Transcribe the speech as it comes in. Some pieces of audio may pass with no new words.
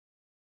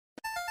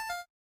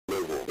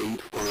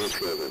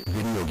857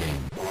 Video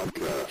Game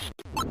Podcast.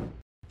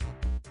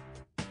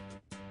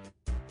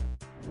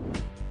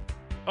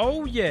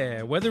 Oh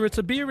yeah, whether it's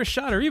a beer, a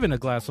shot, or even a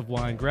glass of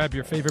wine, grab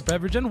your favorite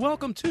beverage and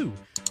welcome to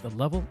the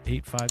Level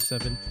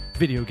 857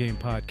 Video Game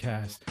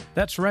Podcast.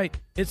 That's right,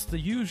 it's the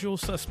usual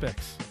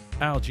suspects.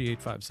 Algae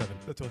 857.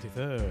 The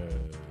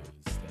 23rd.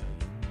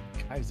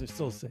 Kaiser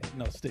Sose.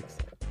 No, Sticks.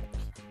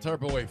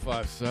 Turbo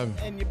 857.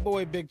 And your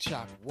boy Big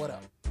Chop. What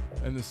up?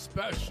 And the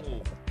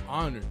special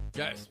honored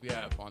guest we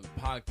have on the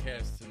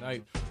podcast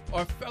tonight,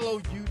 our fellow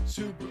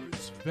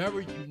YouTubers,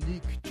 very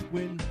unique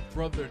twin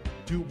brother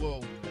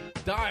duo,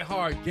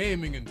 die-hard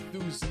gaming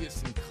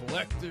enthusiasts and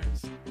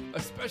collectors,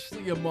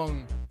 especially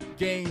among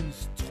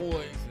games,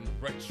 toys, and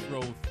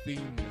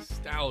retro-themed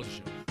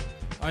nostalgia.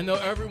 I know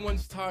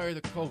everyone's tired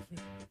of COVID.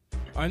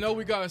 I know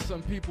we got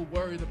some people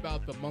worried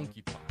about the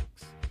monkeypox.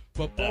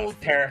 But both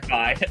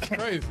terrified. It's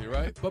crazy,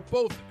 right? But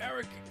both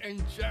Eric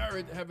and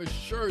Jared have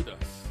assured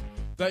us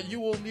that you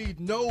will need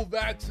no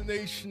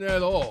vaccination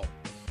at all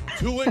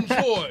to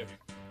enjoy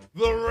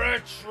the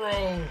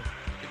retro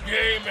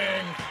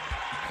gaming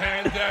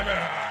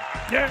pandemic.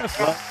 Yes,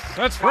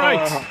 that's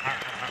right.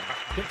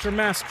 Get your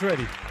masks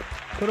ready.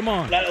 Put them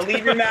on.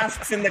 Leave your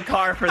masks in the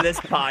car for this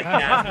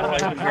podcast,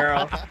 boys and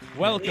girls.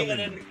 Welcome. Leave it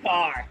in the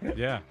car.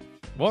 Yeah.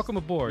 Welcome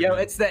aboard. Yo,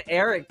 it's the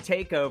Eric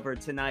takeover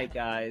tonight,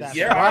 guys. That's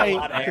You're right. a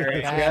lot of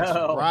Eric. That's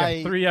Yo.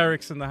 right. 3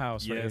 Erics in the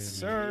house. Yes, right?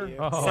 sir.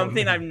 Yeah. Oh,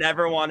 Something man. I've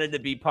never wanted to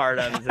be part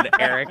of is an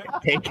Eric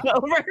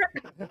takeover.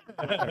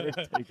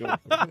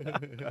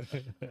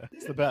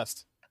 It's the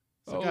best.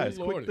 So Oh, guys,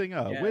 Lordy. quick thing,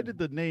 Yeah. where did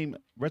the name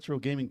Retro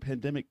Gaming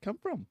Pandemic come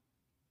from?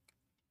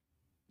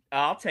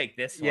 I'll take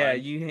this one. Yeah,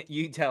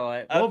 you tell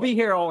it. We'll be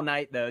here all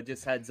night though.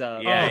 Just heads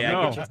up. Yeah, Oh, yeah.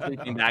 no. Get your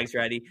sleeping bags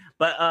ready.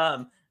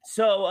 But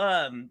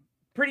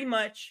pretty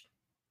much,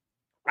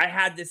 I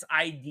had this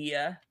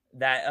idea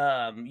that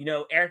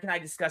Eric and I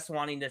discussed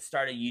wanting to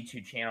start a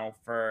YouTube channel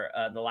for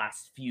the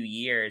last few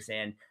years,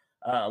 and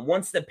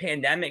once the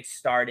pandemic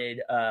started,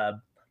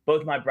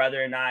 both my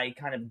brother and I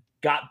kind of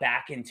got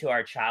back into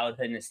our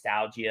childhood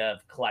nostalgia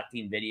of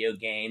collecting video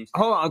games.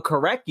 Hold on, I'll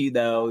correct you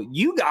though.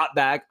 You got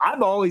back.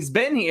 I've always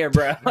been here,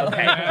 bro.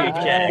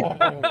 Okay,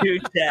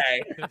 touche.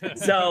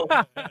 So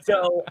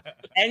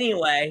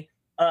anyway,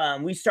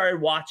 we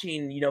started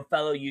watching,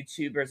 fellow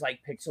YouTubers like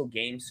Pixel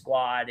Game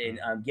Squad and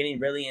getting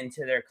really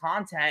into their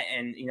content.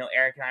 And,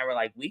 Eric and I were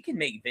like, we can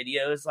make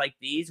videos like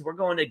these. We're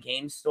going to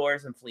game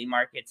stores and flea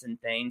markets and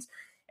things.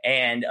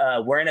 And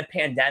we're in a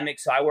pandemic,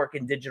 so I work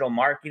in digital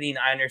marketing.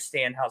 I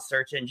understand how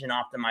search engine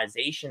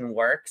optimization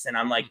works. And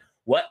I'm like,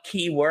 what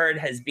keyword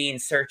has been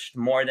searched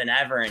more than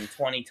ever in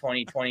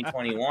 2020,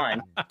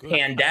 2021?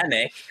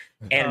 Pandemic.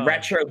 And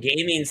retro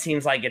gaming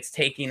seems like it's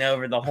taking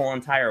over the whole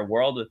entire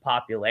world with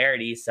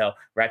popularity. So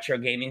retro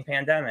gaming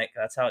pandemic,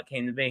 that's how it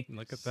came to be.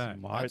 Look at that.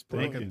 Smart Look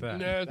thinking. at that.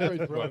 Yeah, that's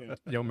pretty brilliant.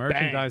 Yo,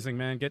 merchandising,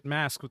 man. Get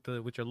masks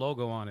with your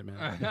logo on it,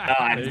 man.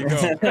 There you go.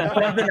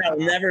 Something that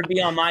will never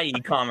be on my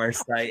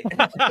e-commerce site.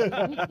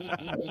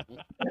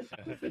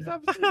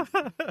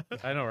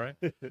 I know, right?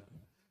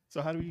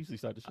 So how do we usually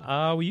start the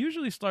show? We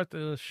usually start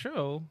the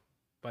show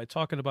by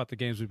talking about the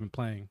games we've been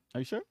playing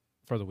Are you sure?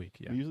 for the week.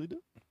 Yeah. We usually do?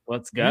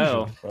 Let's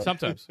go.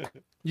 Sometimes.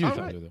 Usually.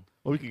 All right.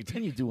 Well, we can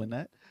continue doing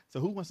that. So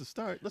who wants to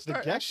start? Let's The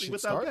start guest actually should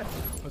with our start.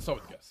 guest. Let's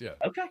start with guests, yeah.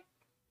 Okay.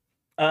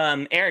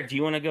 Eric, do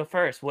you want to go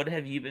first? What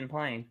have you been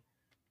playing?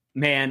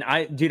 Man,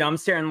 I'm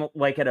staring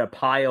like at a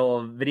pile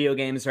of video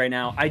games right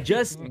now. I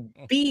just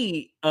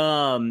beat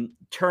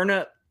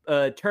Turnip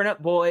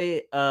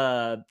Boy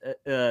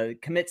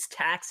commits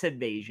tax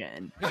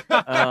evasion.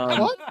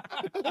 What?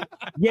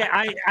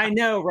 Yeah, I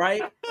know,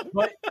 right?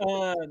 But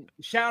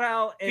shout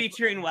out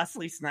Featuring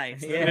Wesley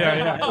Snipes.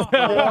 Yeah.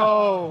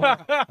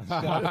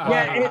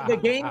 Yeah, the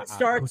game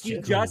starts. You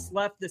just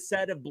left the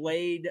set of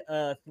Blade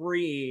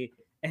 3,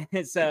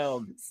 and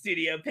so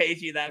Studio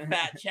pays you that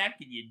fat check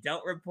and you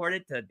don't report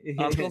it to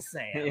Uncle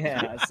Sam.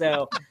 yeah.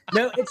 So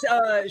no,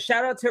 it's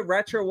shout out to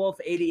Retro Wolf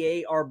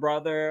 88, our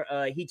brother.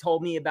 He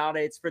told me about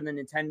it. It's for the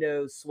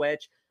Nintendo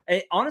Switch.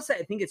 Honestly,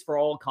 I think it's for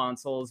all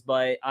consoles,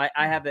 but I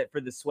have it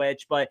for the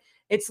Switch. But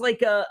it's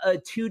like a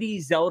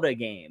 2D Zelda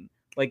game.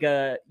 Like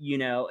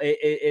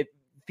it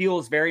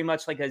feels very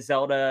much like a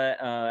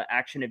Zelda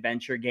action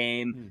adventure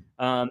game.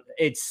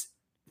 It's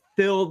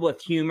filled with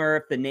humor.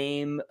 If the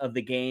name of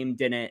the game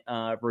didn't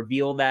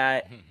reveal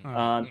that,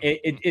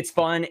 it's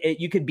fun.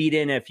 You could beat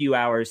it in a few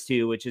hours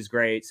too, which is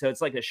great. So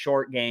it's like a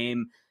short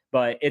game,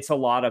 but it's a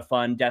lot of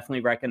fun.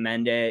 Definitely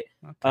recommend it.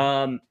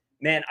 Okay.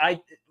 Man,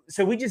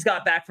 so we just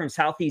got back from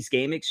Southeast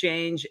Game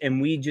Exchange and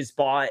we just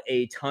bought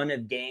a ton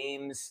of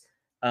games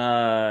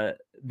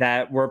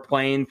that we're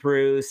playing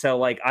through. So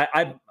like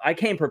I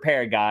came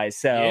prepared, guys.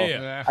 So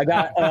Yeah. I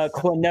got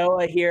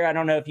Klonoa here. I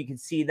don't know if you can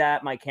see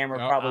that. My camera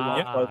probably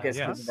won't focus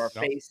because of our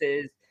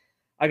faces.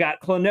 I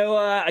got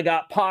Klonoa. I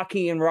got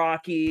Pocky and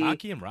Rocky.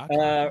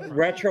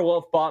 Retro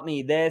Wolf bought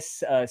me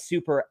this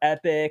Super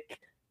Epic,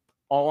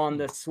 all on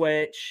the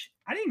Switch.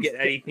 I didn't get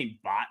anything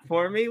bought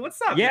for me.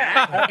 What's up,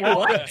 Yeah, Matt?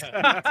 What?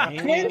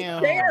 Twin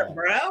fair,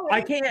 bro.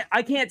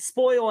 I can't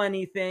spoil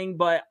anything,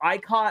 but I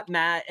caught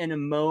Matt in a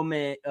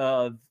moment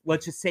of,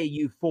 let's just say,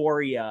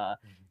 euphoria,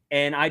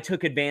 and I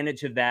took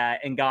advantage of that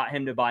and got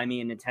him to buy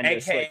me a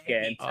Nintendo Switch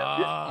game.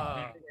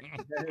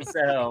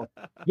 So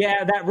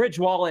yeah, that Ridge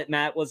wallet,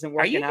 Matt, wasn't Are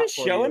working you out just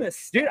for showing you.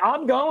 us? Dude,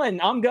 I'm going.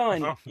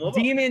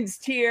 Demons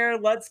tier,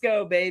 let's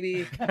go,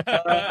 baby.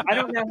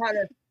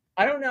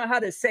 I don't know how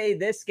to say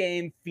this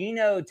game.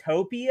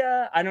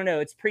 Phenotopia. I don't know.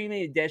 It's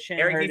premium edition.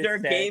 Eric, these are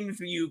games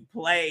you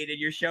played, and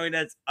you're showing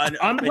us.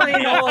 I'm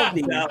playing all of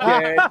these.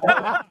 Jared.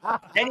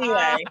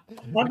 Anyway,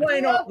 I'm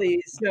playing all of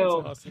these.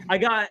 So awesome. I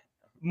got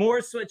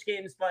more Switch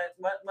games, but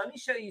let me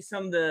show you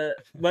some of the.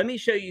 Let me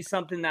show you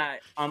something that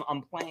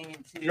I'm playing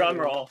too. Drum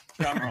roll.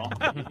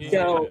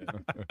 So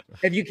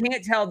if you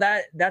can't tell,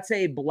 that's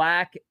a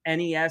black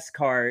NES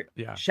cart.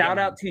 Yeah. Shout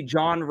out to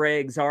John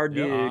Riggs, our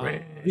dude.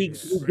 Yeah. He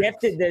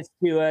gifted this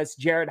to us.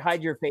 Jared,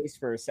 hide your face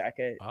for a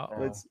second.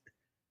 Uh-oh.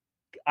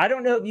 I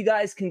don't know if you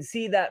guys can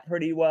see that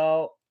pretty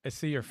well. I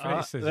see your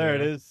faces. There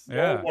it is.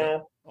 Yeah.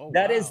 Oh,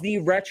 That wow. is the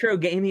Retro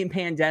Gaming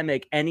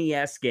Pandemic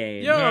NES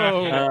game.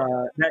 Yo.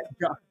 Yeah.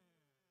 So,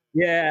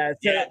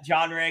 Yeah,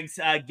 John Riggs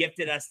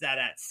gifted us that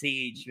at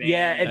Siege, man.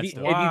 yeah, if That's you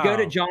go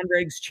to wow. John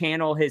Riggs'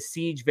 channel, his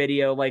Siege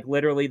video, like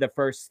literally the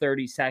first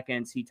 30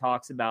 seconds, he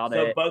talks about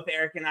So it. both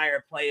Eric and I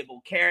are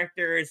playable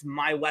characters.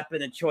 My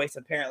weapon of choice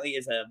apparently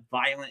is a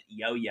violent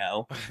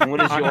yo-yo. And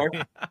what is yours?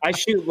 I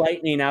shoot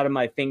lightning out of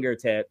my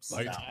fingertips.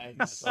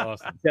 That's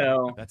awesome.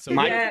 So That's so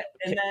yeah,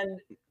 and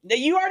then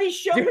You already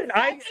showed Dude,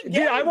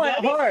 me. I went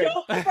hard.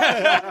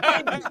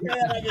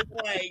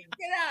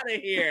 Get out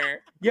of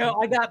here. Yo,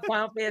 I got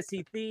Final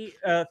Fantasy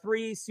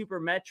 3, Super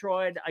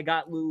Metroid. I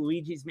got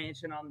Luigi's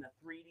Mansion on the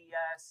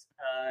 3DS.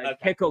 Okay.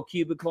 Pickle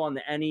Cubicle on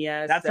the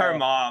NES. That's our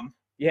mom.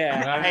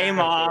 Yeah. Hey,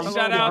 Mom.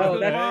 Shout out Oh, to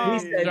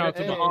that's- the he said, Shout out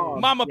to "Hey, Mom.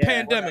 Mama Yeah,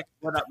 Pandemic.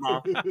 What up,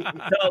 Mom?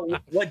 So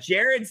what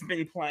Jared's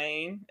been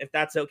playing, if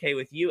that's okay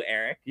with you,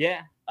 Eric,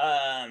 Yeah.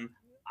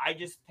 I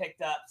just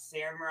picked up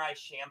Samurai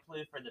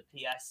Champloo for the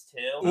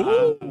PS2.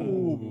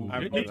 Ooh. I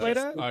Did remember you play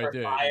It's that? super I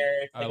did. Fire.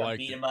 It's I like a liked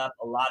beat it. 'em up.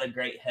 A lot of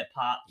great hip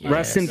hop.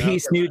 Rest in Yes.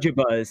 peace, Ninja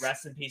Buzz.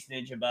 Rest in peace,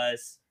 Ninja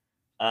Buzz.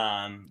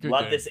 Good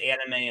Love game. this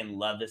anime and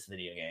love this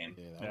video game.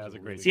 That was a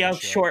great See how show.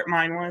 short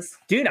mine was?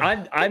 Dude,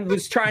 I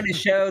was trying to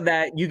show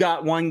that you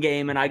got one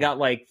game and I got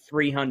like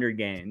 300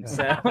 games.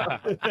 So.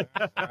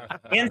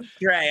 And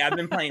Stray. I've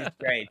been playing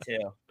Stray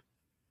too.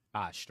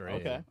 Stray.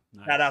 Okay.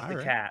 Shout out All the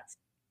right. cats.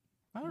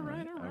 All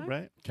right. All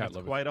right. Cat That's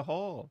lover. quite a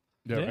haul.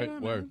 Yeah, Yeah, right.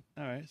 man. Word.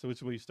 All right. So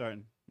which way you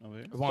starting over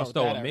here? Want to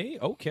start with me?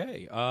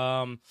 Okay.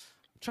 I'm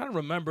trying to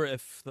remember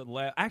if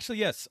the actually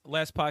yes,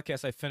 last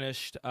podcast I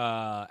finished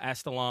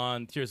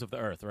Astalon Tears of the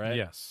Earth, right?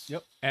 Yes.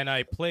 Yep. And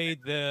I played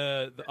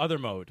the other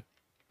mode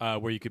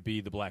where you could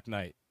be the Black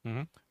Knight.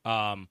 Mhm.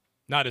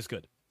 Not as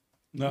good.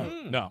 No.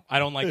 No, I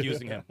don't like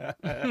using him.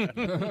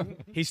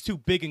 He's too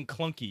big and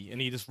clunky,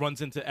 and he just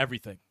runs into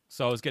everything.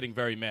 So I was getting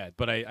very mad.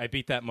 But I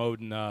beat that mode,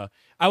 and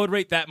I would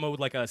rate that mode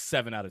like a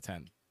 7 out of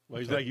 10. Well,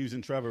 he's like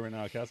using Trevor in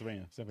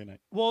Castlevania Symphony Night.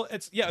 Well,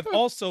 it's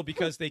also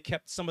because they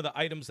kept some of the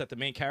items that the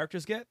main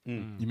characters get,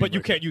 Mm. but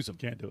you can't use them.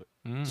 Can't do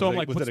it. So I'm it-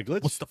 like, was what's, it a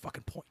glitch? what's the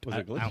fucking point? Was it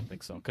a glitch? I don't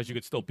think so, because you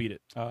could still beat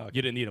it. Oh, okay.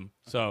 You didn't need them.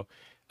 So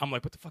I'm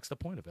like, what the fuck's the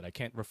point of it? I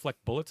can't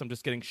reflect bullets. I'm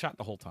just getting shot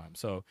the whole time.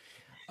 So,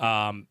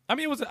 I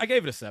mean, I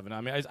gave it a 7. I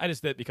mean, I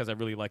just did it because I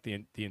really like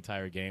the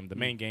entire game. The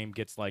main game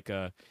gets like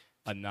a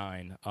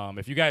 9.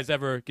 If you guys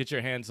ever get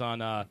your hands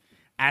on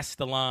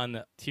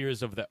Astalon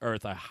Tears of the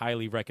Earth, I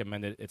highly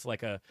recommend it. It's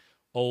like a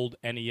old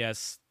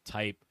NES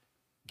type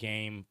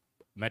game,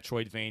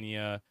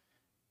 Metroidvania.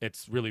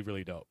 It's really,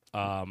 really dope.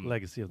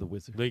 Legacy of the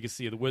Wizard.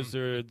 Legacy of the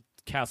Wizard,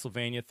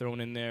 Castlevania thrown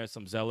in there,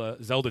 some Zelda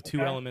 2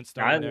 elements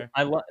thrown in there.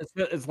 I love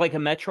it's like a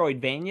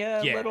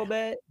Metroidvania Yeah. a little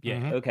bit. Yeah,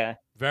 Mhm. Okay.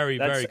 very,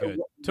 very That's- good.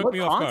 what Took me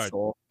off guard.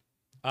 console?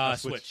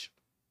 Switch.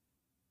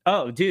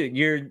 Oh, dude,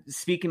 you're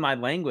speaking my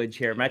language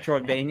here.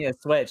 Metroidvania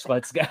Switch.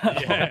 Let's go.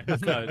 Yeah,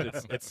 no,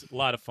 it's a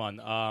lot of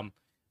fun.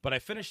 But I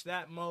finished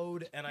that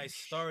mode and I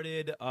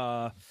started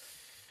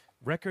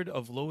Record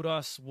of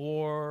Lodoss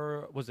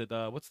War. Was it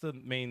what's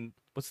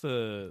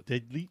the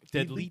Deadly.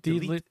 Deadly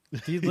Deedlit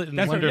and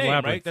That's her Wonder name,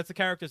 Labyrinth. right? That's the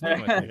character's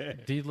name. I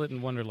think. Deedlit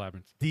and Wonder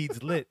Labyrinth.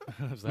 Deeds lit.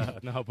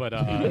 No, but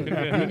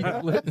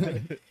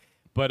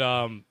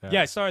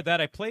yeah, I started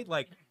that. I played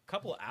like a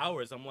couple of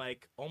hours. I'm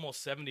like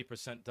almost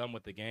 70% done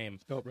with the game.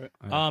 Dope,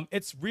 right?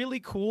 It's really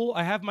cool.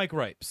 I have my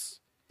gripes.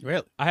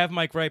 Really? I have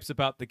my gripes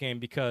about the game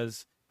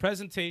because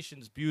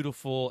presentation's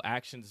beautiful,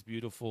 action's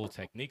beautiful,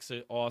 techniques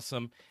are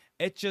awesome.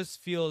 It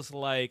just feels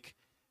like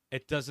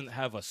it doesn't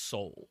have a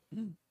soul.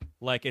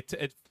 Like it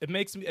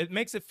makes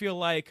it feel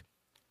like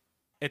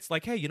it's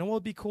like, hey, you know what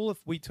would be cool if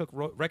we took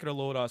Record of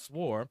Lodoss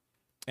War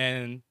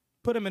and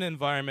put him in an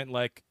environment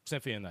like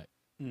Symphony of the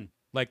Night.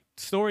 Like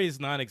story is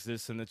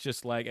non-existent. It's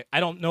just like I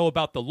don't know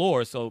about the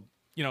lore, so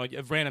you know, you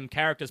have random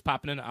characters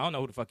popping in. I don't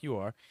know who the fuck you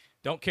are.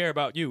 Don't care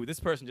about you. This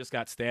person just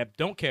got stabbed.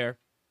 Don't care.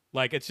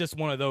 Like it's just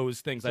one of those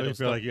things. So I you just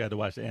feel don't- like you had to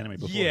watch the anime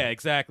before. yeah,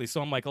 exactly.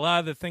 So I'm like, a lot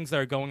of the things that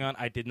are going on,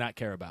 I did not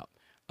care about.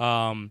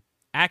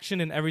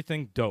 action and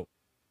everything, dope.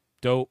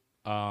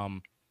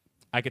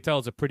 I could tell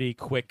it's a pretty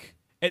quick.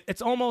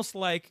 It's almost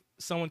like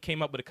someone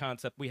came up with a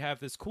concept. We have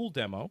this cool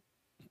demo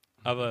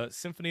of a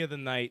Symphony of the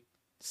Night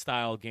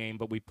style game,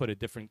 but we put a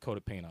different coat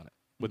of paint on it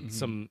with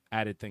some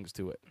added things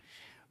to it.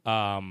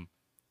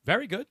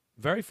 Very good,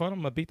 very fun. I'm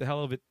gonna beat the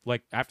hell of it.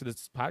 Like after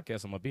this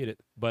podcast, I'm gonna beat it.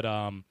 But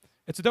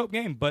it's a dope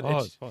game. But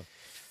It's fun.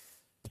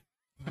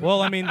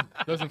 well, I mean,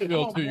 Doesn't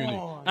feel too unique.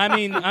 I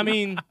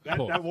mean.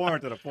 That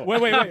warranted a point.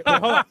 Wait, hold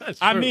on.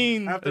 I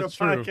mean, After the It's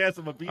true. podcast,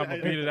 I'm gonna I'm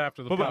gonna beat it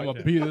after the But- I'm gonna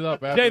podcast. beat it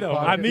up after Jado, the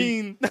I podcast.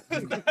 mean,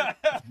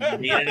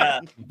 Beat it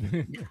up.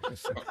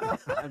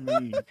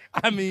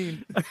 I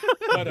mean,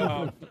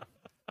 but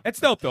it's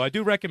dope though. I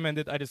do recommend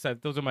it. I just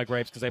said those are my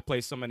gripes because I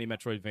play so many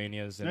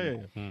Metroidvanias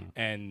and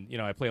and you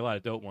know I play a lot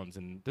of dope ones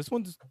and this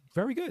one's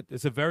very good.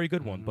 It's a very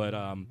good one, but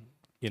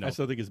you know I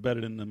still think it's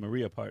better than the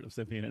Maria part of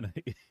Symphony of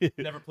the Night.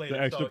 Never played the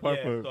it, extra so, part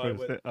yeah, for,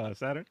 so I for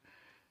Saturn.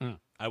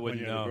 I When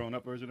wouldn't you're the know.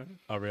 grown-up version of it.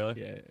 Oh really?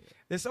 Yeah,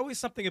 There's always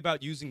something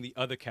about using the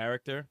other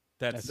character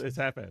that's it's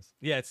half-assed.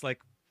 yeah. It's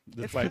like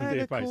That's It's why kinda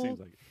it probably cool. seems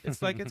like it.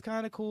 it's like it's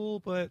kind of cool,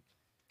 but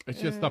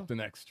It's just Yeah. something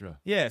extra.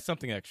 yeah, it's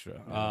something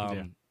extra.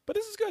 Yeah. But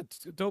this is good.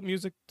 It's dope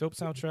music, dope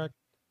soundtrack,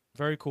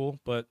 very cool.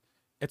 But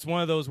it's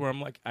one of those where I'm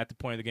like at the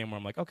point of the game where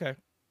I'm like, okay,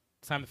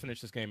 it's time to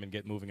finish this game and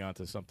get moving on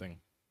to something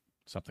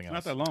It's not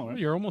else. that long, Well, right?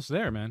 you're almost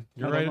there, man.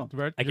 You're Not that right. long.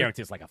 right I you're-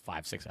 guarantee it's like a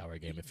 5-6 hour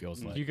game. It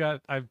feels like You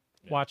got. I've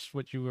watched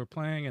what you were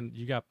playing, and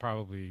you got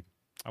probably.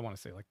 I want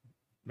to say like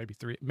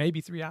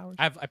maybe 3 hours.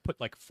 I put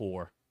like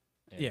 4,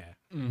 Yeah,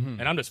 Mm-hmm.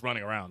 and I'm just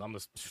running around. I'm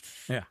just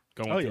Yeah.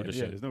 going Oh through yeah, the yeah.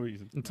 shit. There's no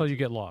reason. until you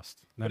get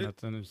lost. Then, But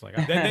then it's like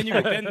then you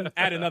then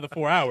add another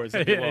 4 hours,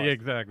 and yeah, get lost,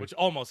 exactly. which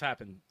almost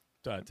happened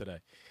today.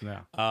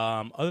 Yeah.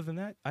 Other than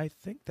that, I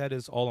think that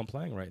is all I'm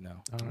playing right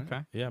now.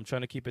 Okay. Yeah, I'm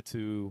trying to keep it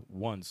to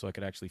 1 so I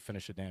could actually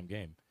finish a damn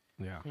game.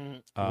 Yeah.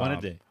 One a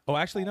Um, day. Oh,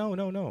 actually,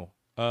 no.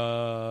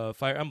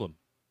 Fire Emblem.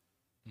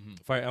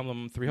 Fire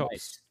Emblem 3 Hopes.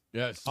 Nice.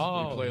 Yes.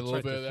 Oh, we play a that's little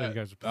right, bit of that's right, that.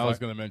 you guys are I was fire-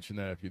 going to mention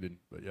that if you didn't,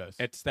 but yes.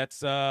 That's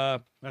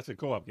That's a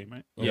co-op game,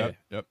 right? yeah.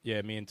 Yep.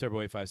 Yeah, me and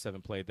Turbo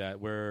 857 played that.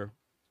 We're a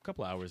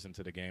couple hours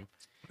into the game.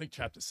 I think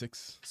chapter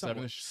 6,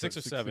 Somewhere. 7-ish. 6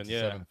 or 7, six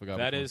yeah. seven, I forgot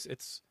That which one. is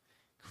it's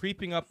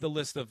creeping up the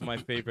list of my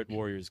favorite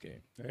Warriors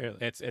game. Really?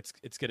 It's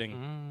getting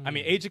Mm. I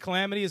mean, Age of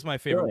Calamity is my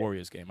favorite Really?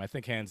 Warriors game. I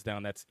think hands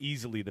down that's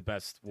easily the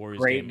best Warriors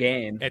Great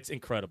game. It's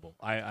incredible.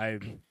 I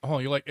Oh,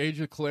 you like Age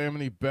of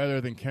Calamity better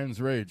than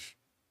Ken's Rage?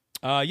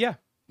 yeah.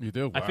 You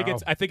do? I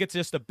think it's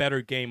just a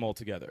better game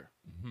altogether.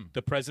 Mhm.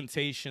 The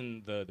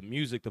presentation, the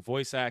music, the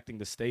voice acting,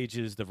 the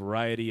stages, the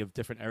variety of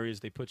different areas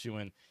they put you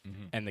in,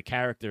 Mhm. and the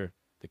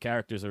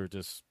characters are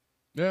just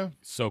Yeah.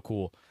 so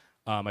cool.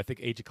 I think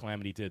Age of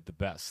Calamity did the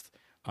best.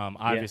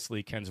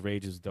 Obviously, Ken's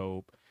Rage is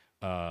dope.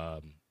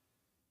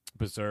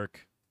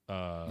 Berserk.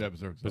 Yeah,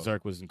 Berserk.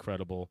 Berserk was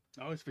incredible.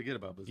 I always forget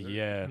about Berserk.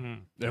 Yeah.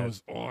 Mm. That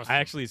was awesome. I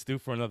actually it's due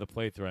for another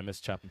playthrough. I miss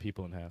chopping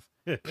people in half.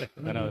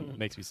 I know it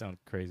makes me sound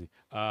crazy.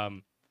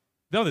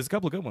 No, there's a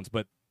couple of good ones,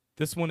 but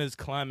this one is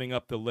climbing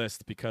up the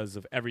list because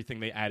of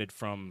everything they added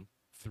from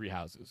Three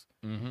Houses.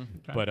 Mm-hmm.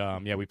 Okay. But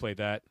yeah, we played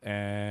that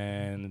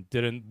and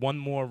did one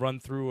more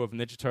run through of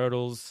Ninja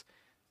Turtles,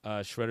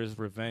 Shredder's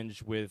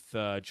Revenge with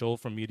Joel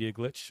from Media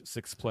Glitch,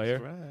 6th player.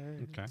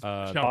 Right. Okay.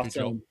 Shout out to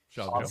Joe. Awesome.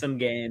 Shout out to Joe. Awesome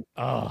game.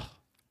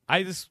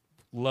 I just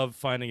love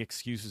finding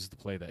excuses to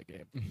play that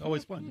game.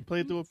 Always fun. You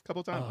played through a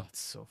couple times. Oh,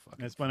 it's so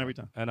fucking. It's fun every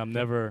time. And I'm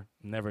never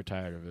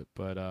tired of it.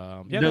 But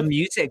yeah, The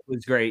music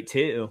was great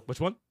too. which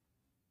one?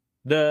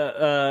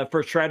 The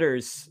for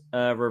Shredder's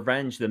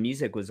Revenge, the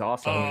music was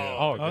awesome.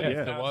 Oh, yeah.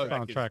 yeah. It was.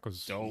 Soundtrack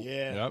was dope.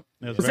 Yeah.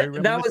 Yep. Was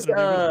that was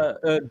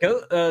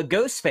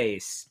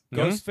Ghostface.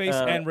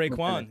 Ghostface and Uh,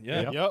 Raekwon.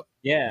 Yeah. Yep.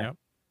 Yeah.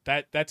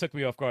 That took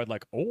me off guard.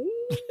 Like, oh,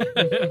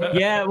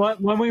 Yeah,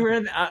 when we were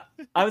in,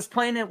 I was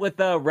playing it with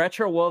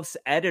Retro Wolf's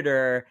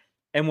editor,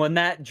 and when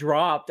that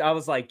dropped, I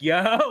was like,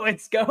 "Yo,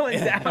 it's going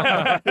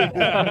down."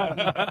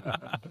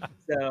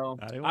 So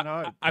They went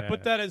hard. I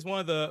put that as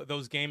one of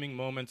those gaming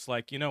moments,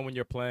 like, you know, when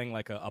you're playing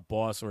like a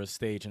boss or a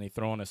stage and they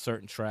throw on a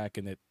certain track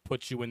and it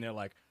puts you in there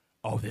like,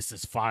 oh, this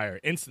is fire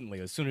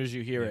instantly as soon as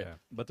you hear it.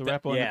 But the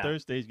rapper on yeah. the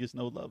third stage gets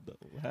no love though.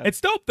 It's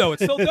dope though.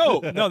 It's still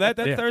dope. No, that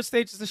Yeah. third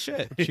stage is the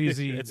shit.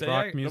 cheesy It's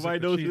rock music. nobody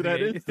or knows who cheesy that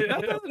 80s. is.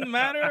 That doesn't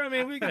matter. I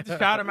mean, we can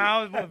shout him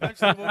out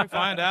eventually when we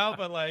find out,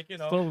 but like, you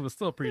know,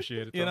 Still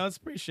appreciate it. you know, it's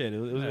appreciated.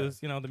 It was,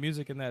 Yeah. you know, the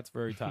music in that's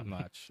very top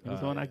notch. It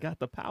was on I Got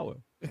the Power.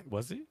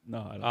 Was he? No,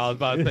 I don't. I was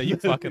about to say, you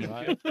fucking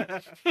liar.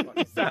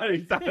 He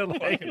sounded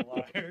like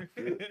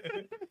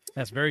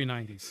That's very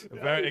 90s.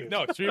 Very,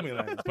 no, extremely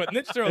nice. But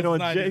Ninja Turtles And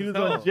on is 90s he was as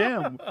hell. on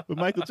Jam with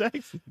Michael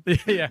Jackson.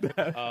 yeah.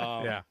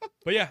 Yeah.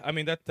 But yeah, I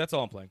mean, that's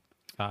all I'm playing.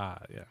 Yeah.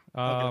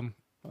 How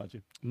about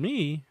you?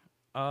 Me,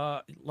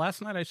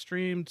 last night I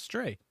streamed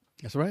Stray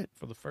That's right.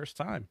 for the first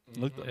time.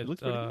 Looked It, pretty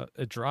good.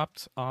 it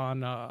dropped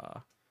on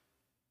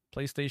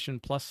PlayStation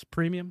Plus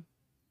Premium,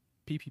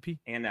 PPP.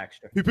 and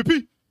extra.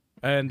 PPP.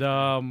 And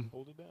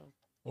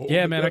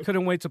yeah, man, I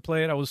couldn't wait to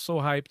play it. I was so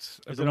hyped.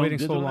 I've Is been it on waiting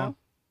so digital long. now?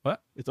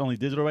 What? It's only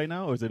digital right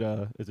now, or is it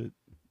a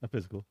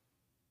physical?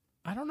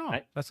 I don't know.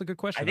 I- That's a good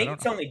question. I think don't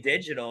it's know. only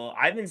digital.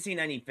 I haven't seen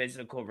any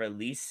physical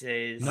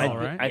releases. No,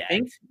 right? I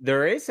think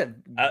there is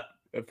Uh,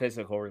 a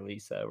physical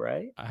release though,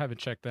 right? I haven't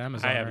checked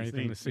Amazon or haven't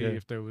anything to see seen- yeah.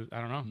 if there was.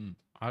 I don't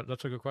know.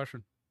 That's a good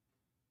question.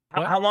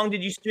 How long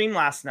did you stream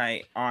last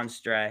night on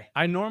Stray?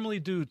 I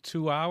normally do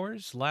 2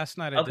 hours. Last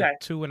night I Okay.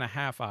 did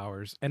 2.5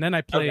 hours, and then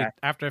I played. Okay.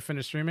 After I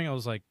finished streaming, I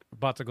was like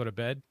about to go to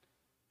bed,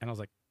 and I was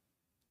like,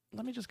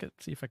 "Let me just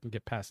see if I can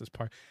get past this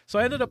part." So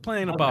I ended up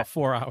playing about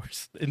 4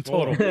 hours in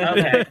total. Okay,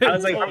 I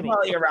was like, I'm Total.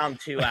 probably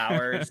around 2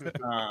 hours.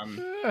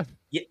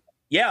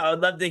 Yeah, I would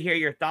love to hear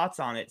your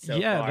thoughts on it. So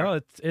yeah, far. no,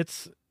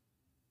 it's.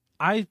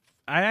 I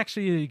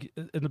actually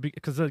in the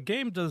because the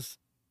game does,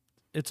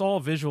 it's all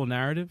visual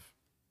narrative,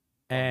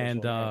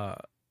 and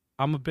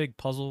I'm a big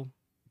puzzle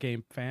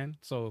game fan,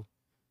 so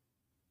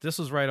this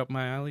was right up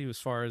my alley as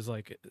far as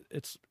like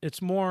it's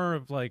more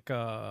of like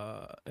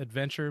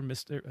adventure,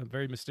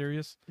 very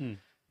mysterious,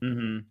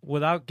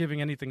 without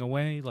giving anything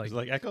away. Like It's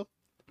like Echo?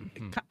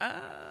 uh,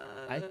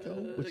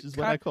 Echo, which is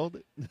what I called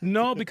it.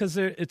 no, because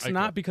it's Ico.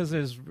 not because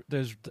there's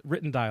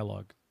written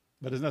dialologue.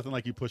 But there's nothing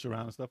like you push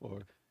around and stuff,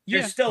 or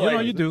You're Yeah, still you know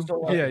in- you do.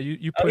 still in- Yeah,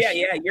 you Oh push.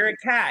 yeah, you're a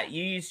cat.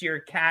 You use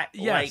your cat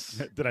like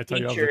Yes. did I tell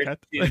you I was a feature cat?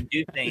 to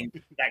do things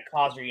that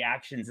cause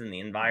reactions in the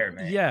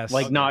environment. Yes.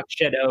 Like knock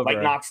shit over.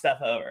 like knock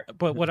stuff over.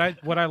 But what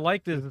I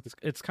liked is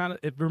it's kind of,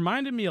 it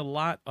reminded me a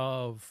lot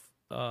of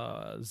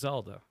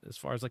Zelda as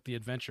far as like the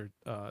adventure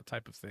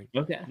type of thing,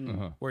 Okay.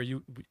 where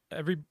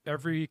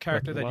every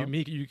character the that you Wild?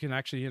 meet, you can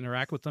actually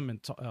interact with them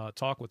and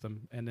talk with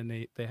them, and then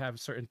they have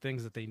certain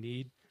things that they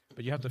need,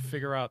 but you have to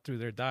figure out through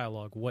their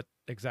dialogue what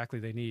exactly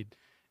they need,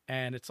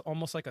 and it's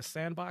almost like a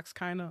sandbox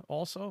kind of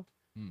also,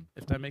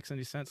 if that makes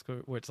any sense,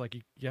 where it's like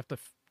you have to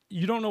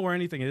you don't know where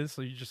anything is,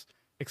 so you're just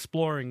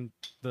exploring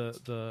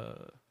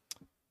the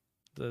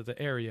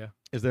area.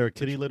 Is there a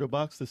kitty litter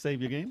box to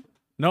save your game?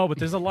 No, but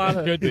there's a lot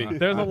of Could be.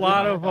 there's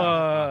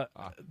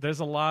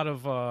a lot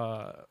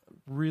of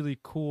really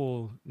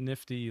cool,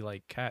 nifty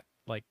like cat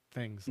like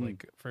things.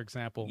 Like for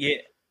example,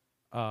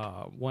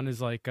 Yeah. one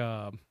is like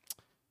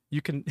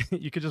you can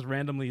you could just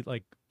randomly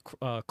like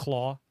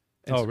claw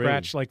and Oh, really?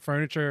 scratch like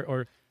furniture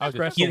or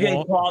scratch You the can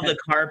wall. claw the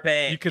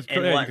carpet You could-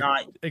 and yeah, you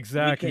whatnot.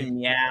 exactly. You can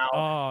meow.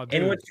 Oh,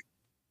 dude. And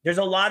there's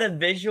a lot of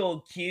visual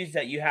cues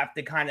that you have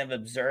to kind of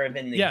observe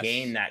in the Yes.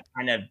 game that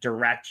kind of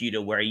direct you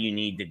to where you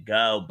need to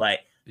go. But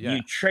Yeah.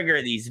 you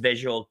trigger these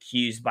visual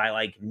cues by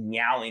like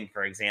meowing,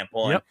 for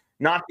example. Yep.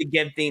 And not to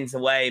give things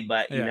away,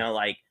 but you Yeah. know,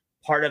 like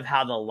part of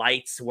how the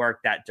lights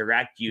work that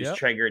direct you Yep. is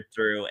triggered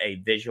through a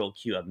visual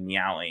cue of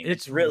meowing.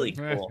 It's It's really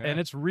cool. and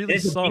it's really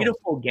It's a subtle.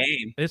 beautiful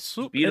game. It's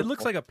super. It beautiful.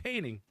 looks like a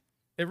painting.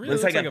 It really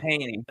Looks looks like a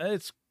painting.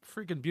 It's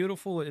freaking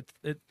beautiful. It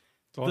It's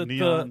all The-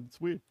 neon.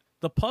 It's weird.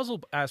 the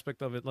puzzle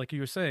aspect of it, like you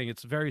were saying,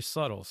 it's very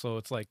subtle. So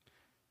it's like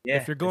Yeah,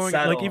 if you're it's going like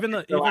subtle, even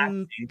it's even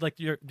relaxing. like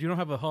you don't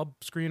have a hub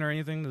screen or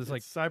anything. There's like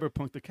It's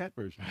Cyberpunk, the cat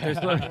version.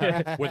 there's no,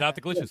 Without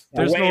the glitches.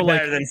 there's way no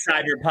better like than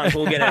Cyberpunk.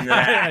 We'll get into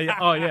that.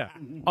 oh yeah,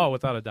 oh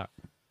without a doubt.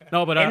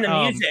 No, but And the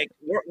I, music,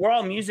 we're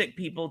all music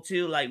people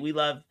too. Like we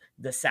love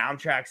the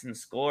soundtracks and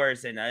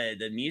scores, and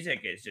the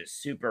music is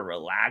just super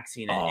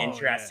relaxing and Oh, yeah.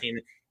 interesting.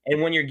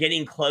 And when you're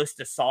getting close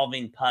to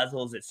solving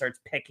puzzles, it starts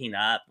picking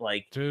up.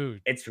 Like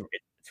dude, it's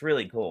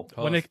really cool.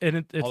 when it's Hold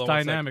on one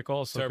sec. dynamic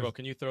also. Turbo, 'cause-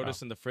 can you throw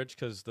this in the fridge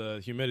because the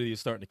humidity is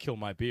starting to kill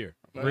my beer?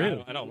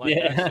 Really? I don't like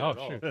Yeah. that.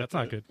 oh shoot, that's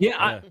not good.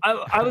 Yeah,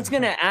 I was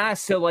gonna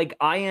ask. So, like,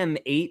 I Am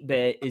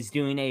 8-Bit is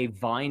doing a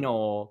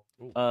vinyl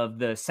of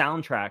the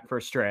soundtrack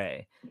for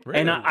Stray,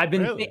 and I've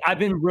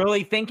been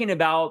really thinking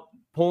about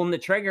pulling the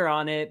trigger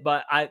on it.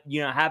 But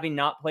having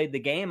not played the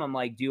game, I'm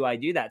like, do I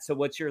do that? So,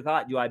 what's your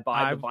thought? Do I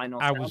buy the vinyl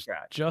I was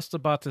soundtrack? just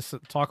about to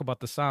talk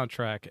about the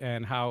soundtrack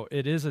and how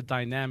it is a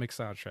dynamic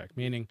soundtrack,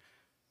 meaning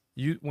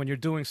when you're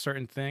doing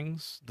certain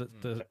things,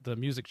 the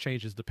music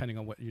changes depending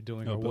on what you're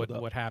doing or build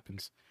up. what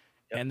happens.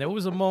 And there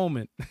was a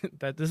moment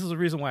that this is the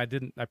reason why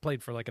I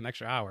played for like an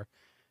extra hour.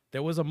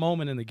 There was a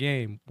moment in the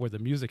game where the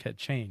music had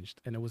changed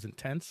and it was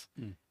intense,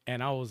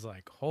 and I was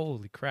like,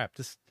 "Holy crap!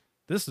 This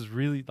is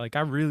really like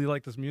I really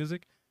like this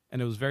music,"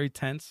 and it was very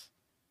tense,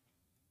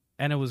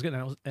 and it was good.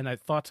 And I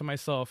thought to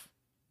myself,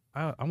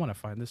 I want to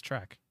find this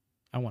track.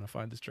 I'm gonna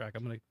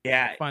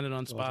Yeah, find it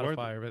on it's worth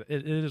Spotify. But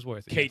it is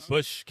worth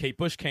it. Kate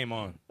Bush came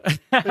on.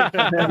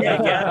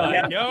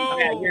 yeah.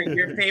 Yo,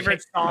 Your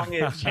favorite song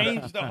is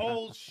changed the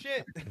whole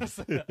shit.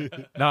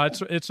 No,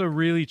 it's a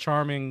really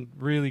charming,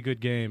 really good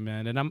game,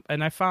 man.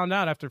 And I found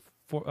out after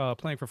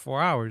playing for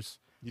 4 hours,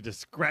 You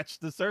just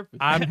scratched the surface.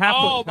 I'm halfway.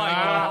 Oh my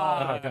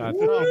God. Oh, God.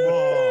 Come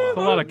on.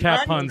 A lot of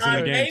cat puns in the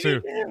None, game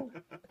too. baby.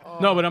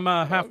 No, but I'm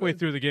halfway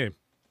through the game.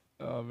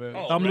 Oh man.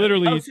 Oh, I'm really?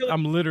 literally Oh, so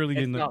I'm literally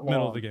it's in the not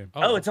middle of long. the game.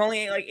 Oh, it's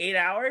only like 8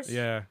 hours.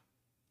 Yeah.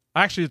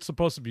 Actually, it's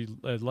supposed to be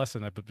less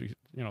than that, but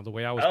the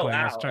way I was Oh playing,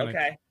 I wow. was trying to.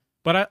 Okay.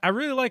 But I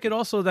really like it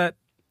also that,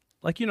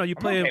 like, you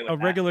play okay with a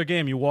that. regular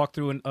game, you walk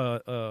through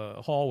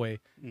a hallway,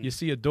 you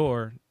see a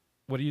door.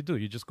 What do?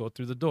 You just go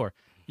through the door.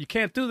 You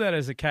can't do that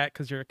as a cat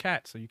because you're a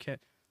cat, so you can't.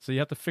 So you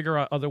have to figure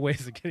out other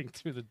ways of getting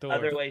through the door.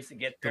 Other ways to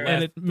get through.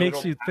 and it The makes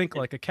little you think package.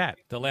 like a cat.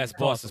 The last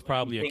boss is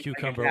probably a Think like a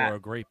cucumber cat. or a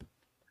grape.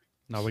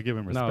 No, we give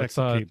him No, respect. it's,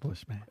 to Kate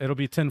Bush, man. It'll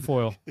be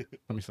tinfoil. Let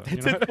me see. You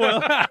know?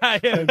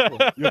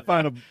 Tinfoil. You'll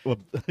find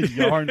a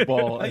yarn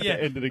ball at Yeah.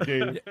 the end of the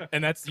game.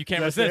 And that's you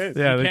can't That's resist. it.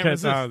 Yeah, you they can't can't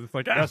resist. sound. It's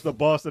like That's the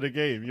boss of the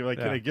game. You're like,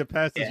 Yeah. can I get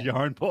past this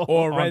yarn ball?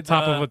 Or on red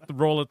top of a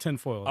roll of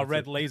tinfoil. a That's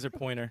red it. laser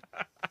pointer.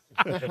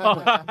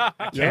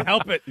 I Can't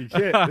help it. You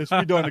can't. Let's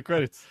read on the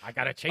credits. I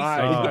gotta chase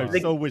I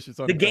it. so wish it's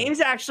on The the credits. game's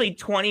actually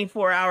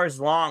 24 hours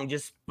long,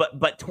 just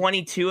but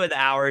 22 of the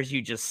hours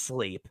you just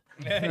sleep.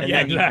 And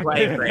Yeah, then you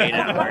play for 8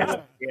 hours.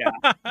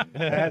 Yeah.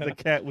 As a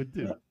cat would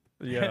do.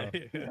 Yeah.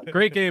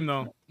 Great game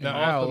though. Now,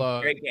 Awesome.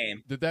 Al, Great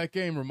game. did that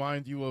game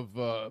remind you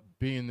of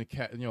being the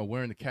cat?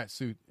 Wearing the cat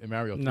suit in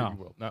Mario 3D No.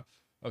 World? No.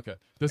 Okay.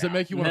 Does it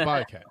make you want to buy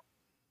a cat?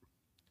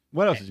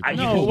 What else did you I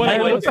play? No, used- what- my-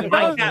 what-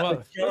 my what- cat what-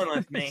 was chilling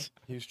with me.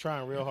 He was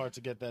trying real hard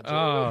to get that joke.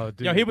 Oh,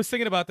 dude. Yo, he was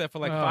thinking about that for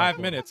like Oh, 5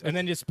 boy. minutes, and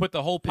then just put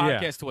the whole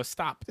podcast to a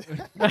stop.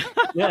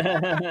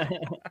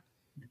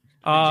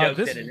 joke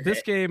This didn't this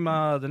hit. game,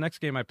 the next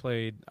game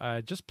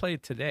I just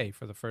played today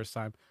for the first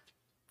time,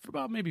 for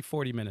about maybe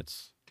 40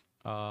 minutes,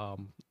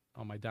 on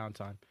my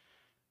downtime,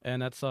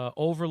 and that's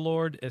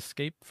Overlord: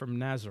 Escape from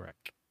Nazareth.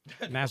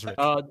 Nazareth.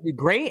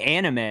 Great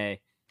anime.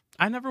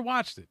 I never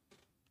watched it.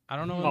 I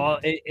don't know. Oh,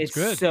 it's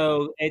good.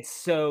 it's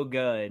so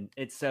good.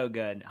 It's so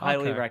good.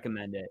 Highly Okay.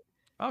 recommend it.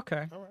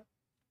 Okay. All right.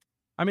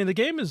 I mean, the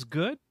game is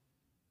good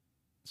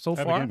so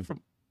Type of far. game is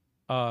From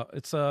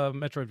it's a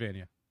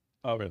Metroidvania.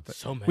 Oh, really?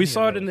 So many. We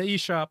saw of it in the those.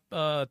 eShop.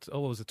 What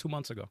was it, 2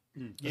 months ago?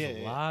 There's Yeah, a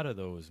yeah. lot of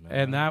those, man.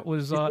 And that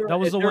was there- that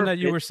was is the there one a that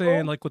you were physical?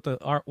 saying, like with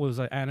the art was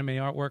like anime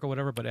artwork or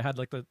whatever, but it had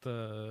like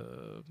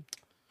the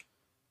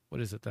what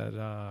is it that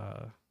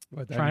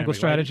What, triangle dynamic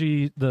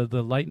strategy,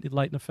 the light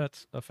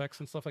effects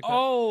and stuff like that.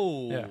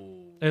 oh,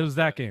 Yeah. It was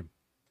that game.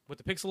 with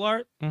the pixel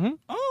art. Mhm.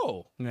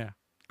 Oh, Yeah,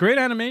 great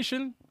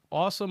animation,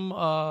 awesome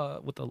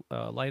with the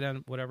light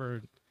and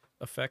whatever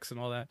effects and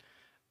all that.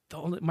 The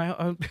only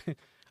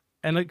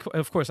and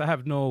of course I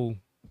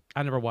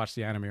never watched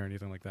the anime or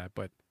anything like that,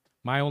 but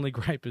my only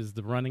gripe is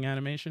the running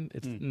animation.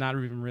 It's not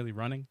even really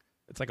running.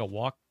 It's like a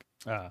walk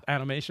Ah,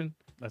 animation.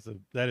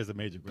 that is a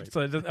major break.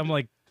 So I'm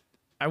like,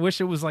 I wish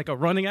it was like a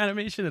running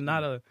animation and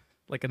not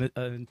an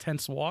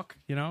intense walk.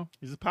 You know,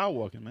 He's just power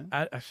walking, man.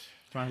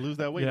 Trying to lose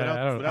that weight Yeah,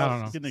 I don't without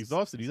know. getting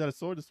exhausted. He's got a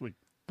sword to swing.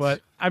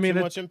 but I mean,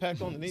 Too much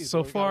impact on the knees.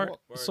 so bro. You gotta far,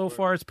 walk. so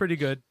far it's pretty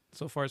good.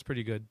 So far it's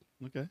pretty good.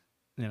 Okay.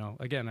 You know,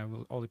 again, I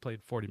only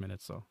played 40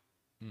 minutes, so.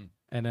 Hmm.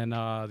 And then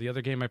the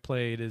other game I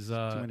played is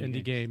many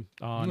indie game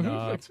on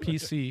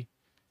PC.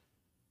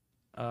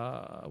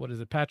 What is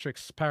it?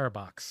 Patrick's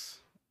Parabox.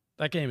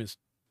 That game is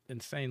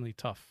insanely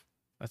tough.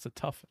 That's a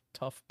tough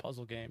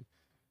puzzle game.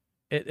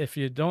 If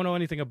you don't know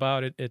anything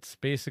about it, it's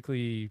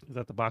basically Is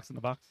that the box in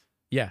the box?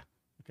 yeah.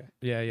 Okay.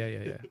 Yeah.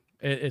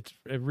 It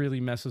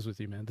really messes with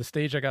you, man. The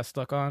stage I got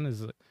stuck on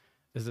is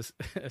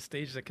a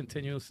stage that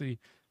continuously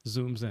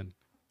zooms in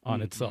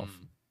on itself.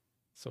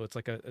 So it's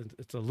like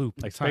it's a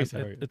loop. Like Time- Space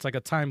Harrier. it's like a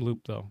time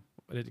loop though.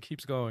 But it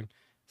keeps going.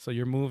 So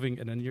you're moving,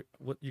 and then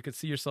you can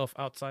see yourself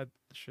outside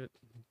the shit.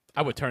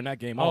 I would turn that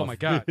game Oh off. my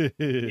god,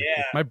 Yeah.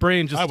 my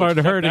brain just I would started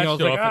shut hurting. that I was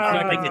shit like, off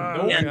in ah, Like a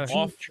I gotta-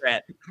 DMT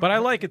trip. but I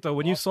like it though.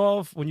 When you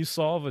solve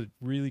a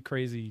really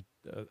crazy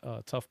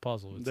tough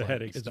puzzle, it's The like,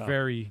 headaches it's stop.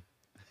 very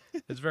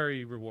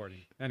rewarding.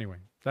 Anyway,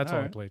 that's all I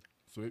Alright. played.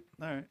 Sweet.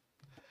 All right.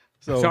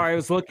 So Sorry, I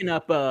was looking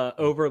up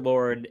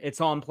Overlord. It's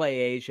on Play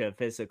Asia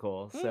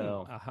physical.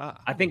 So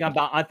Aha. I think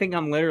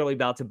I'm literally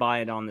about to buy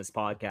it on this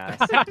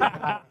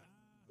podcast.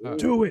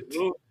 Do it.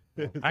 So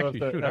Actually,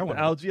 that's shoot, the I wanna-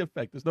 algae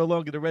effect. It's no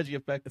longer the Reggie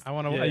effect. I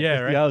want to. Yeah, Yeah,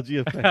 it's right. the algae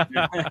effect.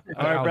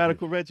 All right, Algae.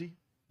 Radical Reggie.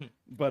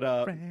 But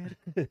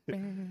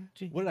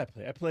what did I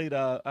play? I played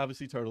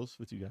obviously Turtles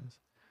with you guys,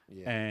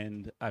 Yeah.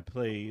 and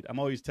I'm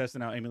always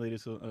testing out emulators.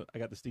 So I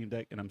got the Steam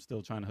Deck, and I'm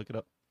still trying to hook it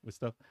up with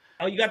stuff.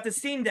 Oh, you got the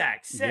Steam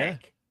Deck.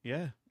 Sick.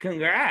 Yeah,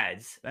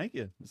 Congrats. thank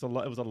you. It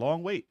was a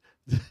long wait.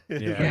 It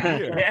was Yeah. a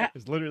year. Yeah.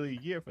 It's literally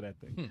a year for that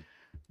thing. Hmm.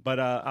 But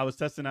I was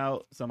testing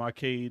out some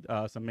arcade,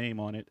 some MAME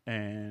on it,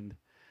 and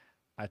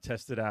I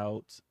tested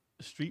out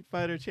Street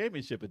Fighter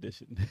Championship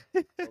Edition.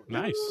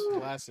 Nice.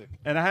 Classic.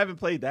 And I haven't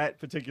played that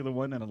particular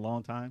one in a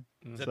long time.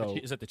 Is that, So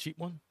is that the cheap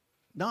one?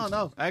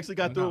 no, I actually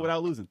got through No. it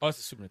without losing. Oh, it's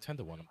the Super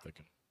Nintendo one. I'm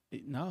thinking.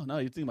 No,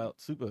 you're thinking about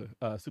Super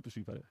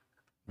Street Fighter.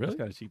 Really? That's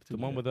kind of cheap too.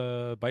 The one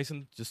yeah. with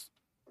Bison just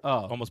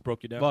oh, almost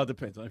broke you down. well, it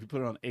depends. If you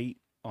put it on 8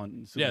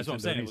 on Super Yeah, that's what I'm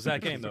Nintendo, saying. It it's was that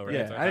super game, though, cheap. right?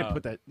 Yeah, It's like, I didn't oh.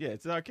 put that. Yeah,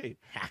 it's an arcade.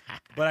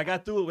 But I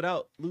got through it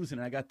without losing,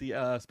 and I got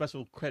the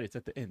special credits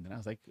at the end, and I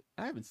was like,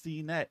 I haven't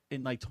seen that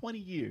in like 20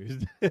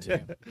 years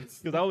Damn.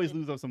 because I always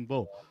lose on some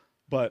bull.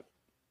 But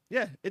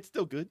yeah, it's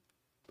still good.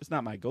 It's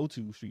not my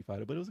go-to Street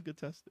Fighter, but it was a good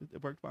test.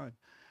 It worked fine.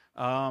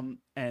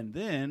 And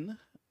then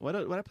what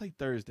I played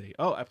Thursday?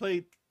 Oh, I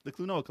played the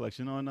Klonoa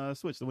collection on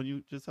Switch, the one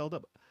you just held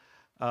up.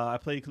 I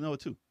played Klonoa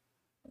 2.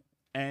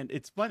 And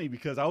it's funny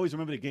because I always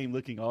remember the game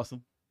looking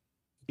awesome,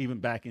 even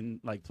back in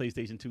like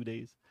PlayStation 2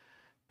 days.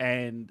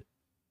 And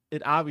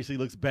it obviously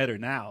looks better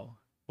now.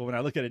 But when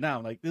I look at it now,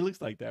 I'm like, it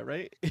looks like that,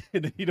 right?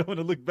 And then you don't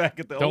want to look back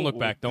at the Don't old look one.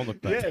 back. Don't look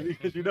back. Yeah,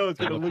 because you know it's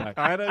Don't gonna look look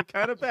back.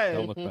 kind of bad.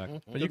 Don't look back.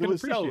 But you It can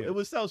was appreciate it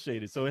was cell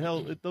shaded, so it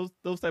held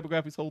those type of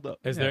graphics hold up.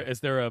 Is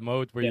there a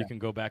mode where you can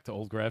go back to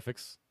old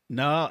graphics?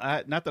 No,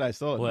 not that I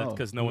saw it. Well, no.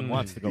 because no one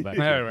wants to go back to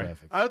Yeah, old right.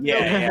 graphics. I don't know.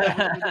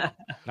 Yeah.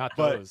 Not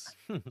But- those.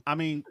 I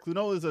mean,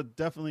 Clunoa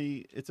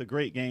is it's a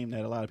great game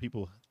that a lot of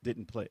people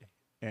didn't play,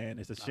 and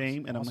it's a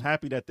shame. And I'm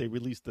happy that they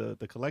released the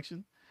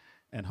collection,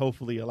 and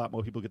hopefully a lot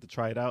more people get to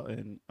try it out,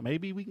 and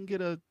maybe we can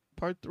get a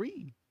part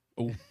 3.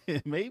 Ooh.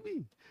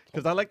 Maybe,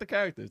 because I like the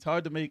character. It's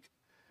hard to make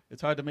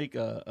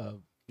a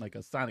like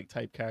a Sonic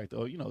type character,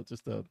 or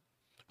just a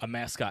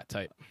mascot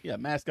type.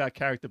 mascot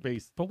character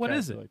based. But what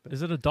is it?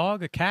 Is it a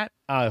dog, a cat?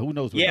 Who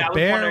knows? What Yeah, I it was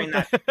bear? wondering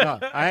that. is. No,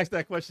 I asked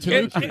that question.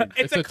 Tanuki. You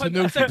It's a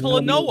Tanuki.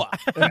 Klonoa.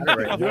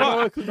 don't know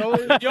what Clunoa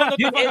is? You don't know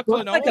Dude, the it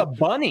looks like Klonoa? a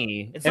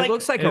bunny. It's It like-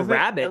 looks like a Is it?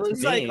 rabbit. It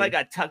looks to me. like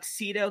a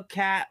tuxedo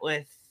cat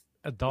with.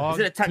 A dog? Is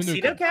it a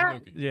tuxedo Tanuki. cat?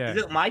 Tanuki. Yeah.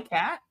 Is it my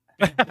cat?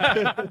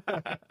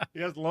 He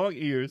has long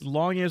ears.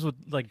 Long ears with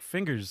like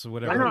fingers or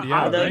whatever. I don't know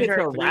yeah, how those those right?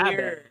 are are rabbit.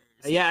 weird.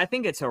 Yeah, I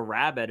think it's a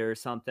rabbit or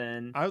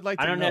something. I would like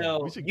to I don't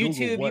know. We should Google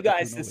YouTube, what you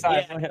guys Clunoa is.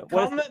 decide. Yeah,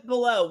 What- comment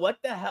below. What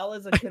the hell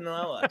is a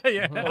canoa?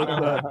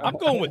 yeah. I'm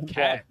going with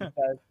cat.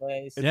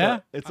 Place. It's Yeah?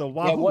 it's a Yeah,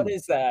 wahoo. what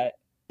is that?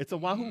 It's a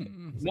wahoo.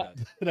 No-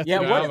 That's Yeah,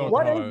 what I it don't is.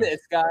 what know. is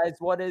this, guys?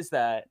 What is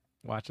that?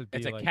 Watch it be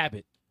It's a like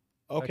cabot.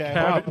 Okay,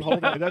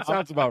 Hold on. That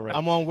sounds about right.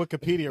 I'm on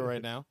Wikipedia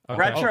right now. Okay.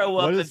 Retro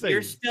what Wolf, does it if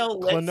you're say? still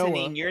Klonoa,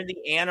 listening, you're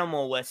the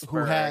animal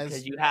whisperer has-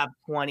 because you have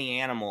 20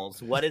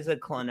 animals. What is a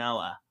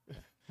clonoa?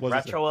 What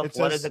does it say? Retro Wolf, It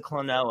what says- is a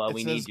clonoa? It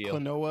We says need you.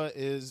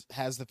 Klonoa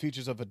has the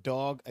features of a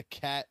dog, a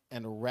cat,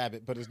 and a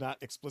rabbit, but is not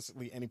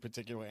explicitly any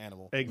particular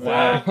animal.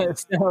 Exactly.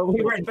 So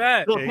we were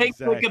that. So take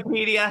Exactly.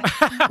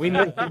 Wikipedia. we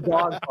missed the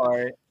dog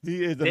part.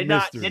 He is a did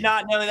mystery.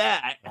 not know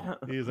that.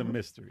 He is a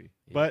mystery.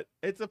 But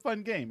it's a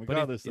fun game, But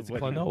regardless it's of a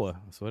what. Klonoa.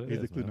 That's what it He's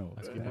is. a Klonoa.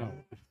 That's Yeah. good to know.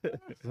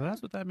 So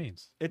that's what that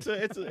means.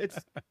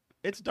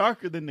 It's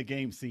darker than the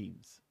game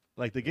seems.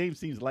 Like the game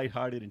seems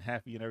lighthearted and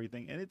happy and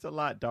everything, and it's a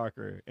lot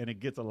darker, and it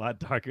gets a lot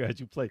darker as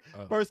you play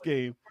first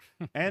game,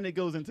 and it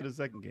goes into the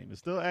second game. It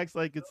still acts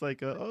like it's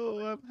like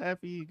I'm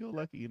happy, go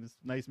lucky, and it's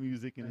nice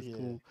music and it's Yeah.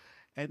 cool,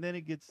 and then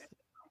it gets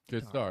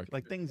Gets dark.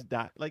 like things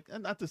die. Like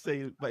not to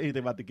say anything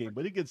about the game,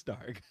 but it gets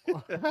dark.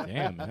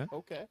 Damn, man.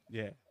 Okay.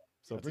 Yeah.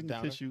 So That's a bring the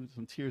downer. tissue.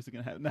 Some tears are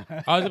gonna happen. Nah.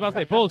 I was about to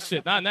say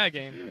bullshit. Not in that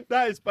game.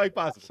 Nah, it's quite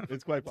possible.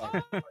 It's quite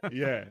possible.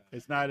 Yeah,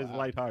 it's not as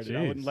lighthearted.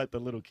 I wouldn't Jeez. let the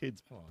little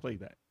kids play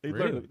that. They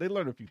Really? learn. They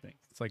learn a few things.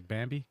 It's like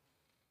Bambi.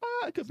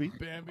 It could be.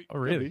 Bambi. Oh,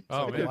 really? be. Oh, It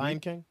Like could the be. Lion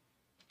King.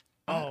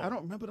 I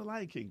don't remember the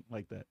Lion King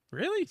like that.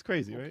 really? It's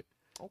crazy, right?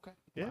 Okay.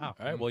 Yeah. Wow.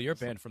 All right. Well, you're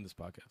banned from this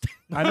podcast.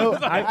 I know.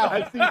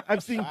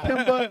 I've seen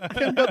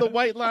Kimba the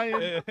White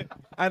Lion,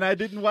 and I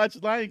didn't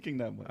watch Lion King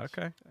that much.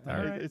 Okay. All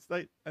Like, right. It's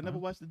like I never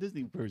watched the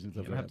Disney versions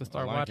of You'll it. have to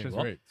start Lion watching. King's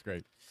great. It's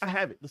great. I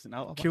have it. Listen,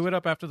 I'll Cue it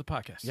up after the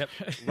podcast. Yep.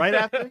 right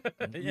after.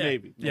 Yeah.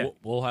 Maybe. Yeah.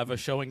 We'll have a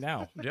showing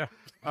now. Yeah.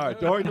 All right,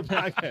 during the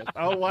podcast,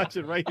 I'll watch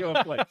it right here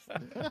on Flex.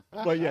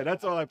 But yeah,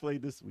 that's all I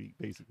played this week,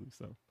 basically.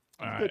 So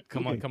All right.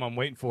 Come on. Come on. I'm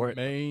waiting for it.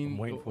 Main, I'm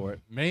waiting for it.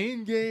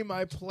 Main game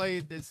I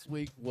played this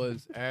week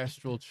was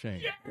Astral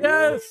Chain.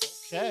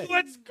 Yes. Okay.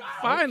 Let's go.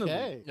 Finally.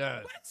 Okay.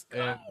 Yes,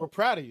 and We're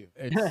proud of you.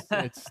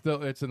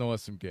 it's an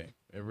awesome game.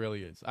 It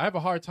really is. I have a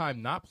hard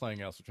time not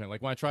playing Astral Chain.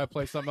 Like when I try to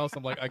play something else,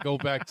 I'm like, I go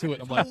back to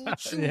it. I'm like,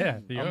 Yeah.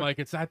 I'm like,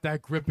 it's at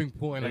that gripping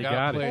point. I You gotta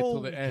got play it. it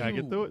till the end. I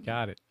get through it.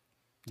 Got it.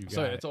 You got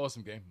So it. it's an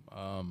awesome game.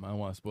 I don't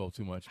want to spoil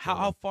too much.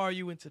 How far are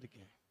you into the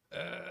game?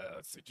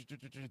 Let's see,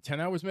 10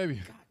 hours maybe.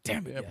 God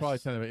damn it, Yeah, yes. probably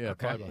 10 hours. Yeah,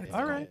 Okay. probably about 10 All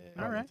hours. right. All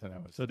Probably right. 10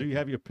 hours. So do you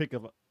have your pick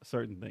of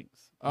certain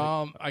things?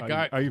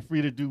 Are you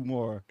free to do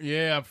more?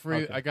 Yeah, I'm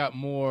free. Okay. I got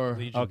more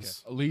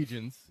Legions.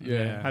 legions. Yeah.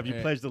 Yeah. Have you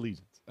And pledged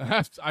allegiance?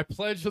 I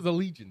pledge to the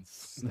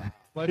legions.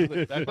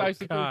 That's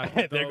actually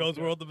God. There goes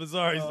World of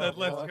Bizarre. He said,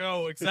 "Let's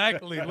go."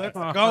 Exactly. Let's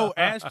go.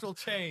 Astral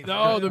Chain.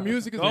 No, the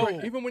music is Go.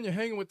 great. Even when you're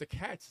hanging with the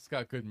cats, it's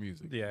got good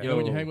music. Yeah. You know,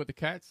 when you Yo. hang with the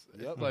cats,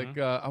 Yep. like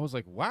I was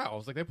like, wow. I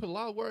was like, they put a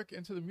lot of work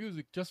into the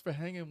music just for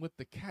hanging with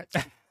the cats,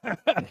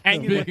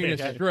 Hanging with being the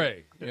cat.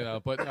 astray. You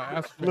know, but no,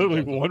 Astral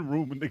Literally Chain- one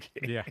room in the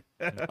game.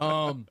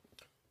 Yeah.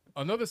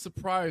 Another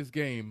surprise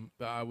game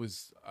that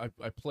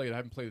I played. I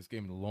haven't played this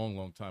game in a long,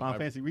 long time. Final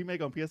Fantasy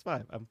remake on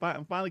PS5.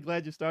 I'm finally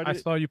glad you started. I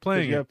saw you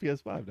playing You it. have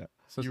PS5 now.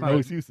 So it's you, not-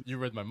 read, you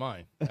read my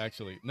mind,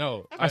 actually.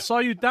 No, I saw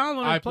you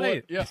download I and play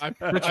it. Yeah, I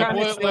We're trying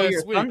bought to it steal your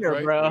last week, thunder,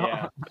 right? bro.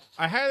 Yeah.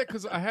 I had it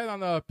because I had it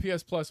on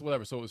PS Plus or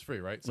whatever, so it was free,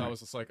 right? So I Right.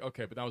 was just like,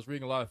 okay, but I was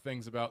reading a lot of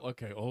things about,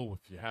 okay, oh,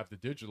 if you have the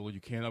digital, you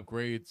can't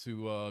upgrade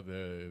to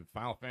the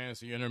Final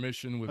Fantasy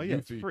intermission with Oh yeah,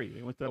 it's Yuffie free.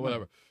 They went that or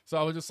whatever. So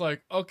I was just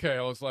like, okay,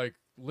 I was like,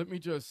 let me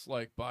just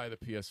like buy the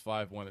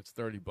PS5 one. It's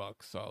 $30.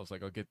 So I was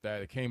like, I'll get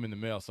that. It came in the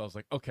mail, so I was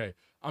like, okay,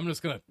 I'm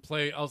just gonna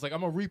play. I was like, I'm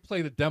gonna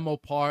replay the demo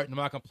part, and I'm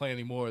not gonna play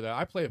any more of that.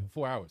 I played it for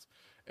 4 hours,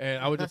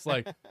 and I was just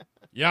like,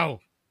 yo,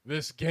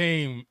 this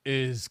game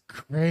is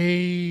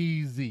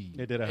crazy.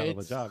 They did a hell of a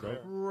It's job,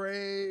 right?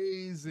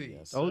 Crazy.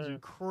 Yes, Told sir. you.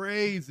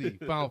 Crazy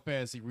Final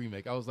Fantasy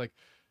remake. I was like,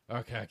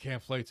 okay, I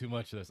can't play too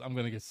much of this. I'm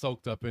gonna get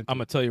soaked up into. I'm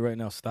gonna tell you right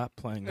now. Stop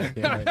playing that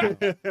game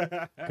right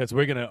now because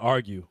we're gonna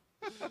argue.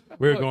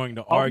 We're going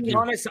to I'll be argue.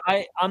 honest,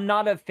 I'm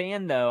not a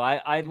fan though.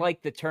 I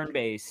like the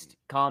turn-based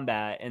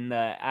combat, and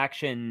the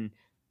action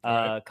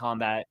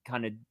combat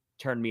kind of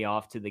turned me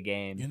off to the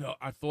game. You know,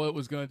 I thought it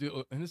was gonna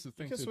do, and this is the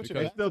thing can too, switch it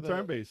because back. Still the-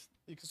 turn-based.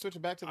 You can switch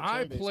it back to the I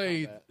turn-based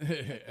played,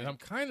 combat. and I'm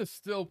kind of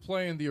still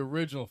playing the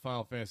original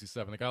Final Fantasy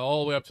VII. I got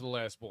all the way up to the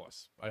last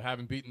boss. I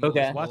haven't beaten the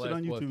Okay. last Watch it boss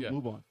on YouTube. yet.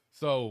 Move on.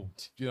 So,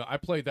 you know, I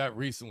played that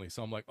recently.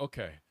 So I'm like,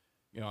 okay,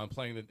 you know, I'm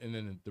playing it, and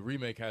then the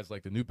remake has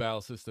like the new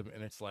battle system,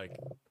 and it's like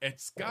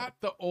it's got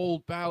the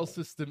old battle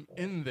system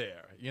in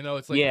there. You know,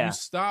 it's like Yeah. you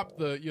stop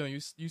the, you know,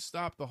 you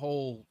stop the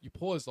whole, you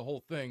pause the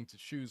whole thing to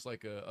choose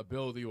like a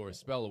ability or a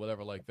spell or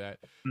whatever like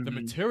that. The Mhm.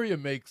 materia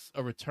makes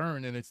a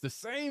return, and it's the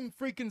same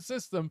freaking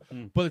system,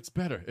 Mm. but it's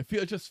better. It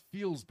just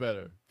feels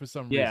better for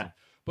some reason. Yeah.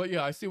 But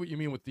yeah, I see what you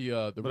mean with the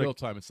But real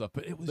time and stuff.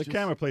 But it was The just,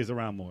 camera plays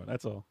around more.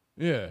 That's all.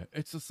 yeah,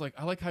 it's just like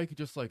I like how you could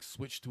just like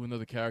switch to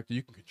another character.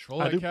 You can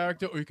control I that do-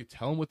 character, or you could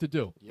tell them what to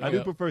do. Yeah. I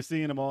do prefer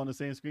seeing them all on the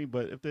same screen,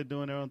 but if they're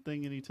doing their own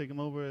thing and you take them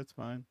over, it's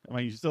fine. I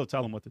mean, you still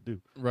tell them what to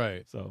do.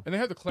 Right. So And they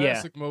have the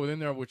classic mode in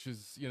there, which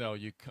is, you know,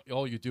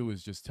 all you do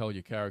is just tell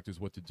your characters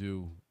what to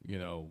do, you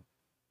know,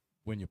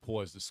 when you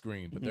pause the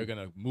screen, but they're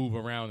gonna move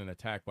around and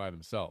attack by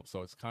themselves.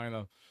 So it's kind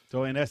of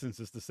so in essence,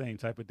 it's the same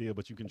type of deal,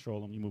 but you control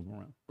them, you move them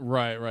around.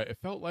 right. It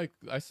felt like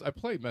I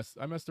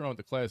messed around with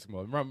the classic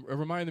mode. It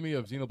reminded me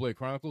of Xenoblade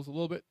Chronicles a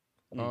little bit.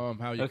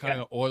 How you Okay. kind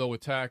of auto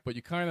attack, but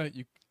you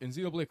in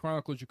Xenoblade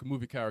Chronicles you can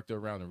move your character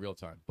around in real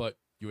time, but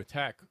you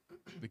attack.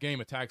 The game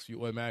attacks you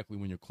automatically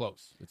when you're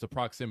close. It's a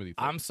proximity thing.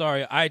 I'm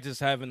sorry, I just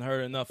haven't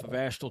heard enough of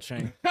Astral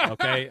Chain.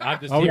 Okay, I'm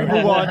just Oh, we hearing. can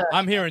move on.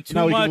 I'm hearing too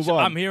Now we can much. move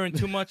on. I'm hearing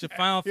too much of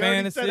Final He already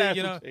Fantasy. said You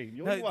Astral know, Chain.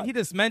 You only watch. he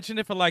just mentioned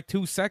it for like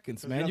 2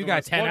 seconds, man. You got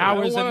nothing 10 to spoil. I don't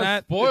hours in wanna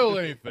that. Spoil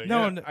anything?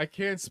 No, Yeah, no. I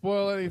can't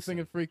spoil anything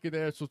in freaking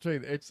Astral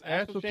Chain. It's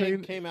Astral Astral Chain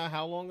Chain. came out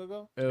how long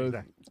ago?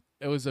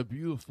 It was a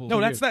beautiful. No,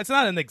 game. that's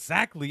not an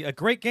exactly. A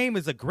great game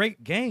is a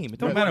great game. It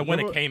don't matter when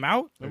it came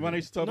out. Remember when I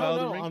used to talk No, about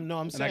no, Elden Ring? I'm And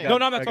I saying. got-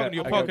 No, I'm not I talking got- to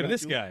you. I I'm got talking to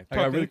this ridiculed. guy. I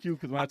got Talking- ridiculed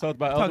because when I talked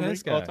about talking Elden to Ring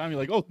this all the guy. time, you're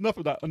like, oh, enough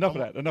of that, enough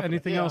of that, enough of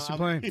Anything Yeah, else you I'm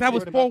playing? That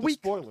was worried 4 about the weeks.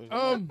 spoilers.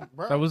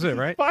 Bro, That was it,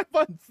 right? 5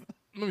 months.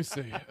 let me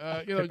see. You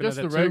know, Tipping just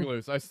it the at 2.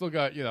 regulars. I still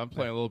got. You know, I'm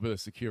playing a little bit of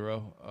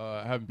Sekiro.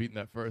 I haven't beaten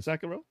that first.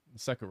 Sekiro?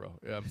 Sekiro.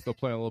 Yeah, I'm still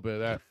playing a little bit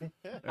of that.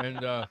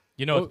 And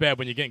You know it's bad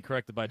when you're getting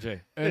corrected by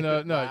Jay.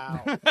 no,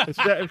 Wow.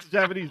 It's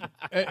Japanese.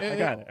 and, I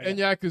got it. and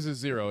Yakuza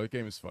 0. The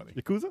game is funny.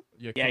 Yakuza?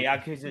 Yeah,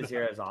 Yakuza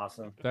 0 is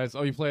awesome. That's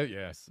you play it.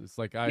 Yes, it's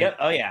like Yep.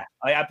 Oh yeah.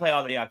 I play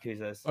all the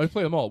Yakuzas. I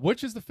play them all.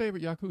 Which is the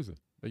favorite Yakuza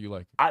that you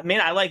like? I mean,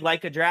 I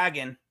like a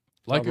Dragon.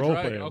 Like a role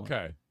dragon. player one.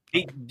 Okay.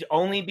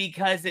 Only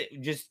because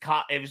it just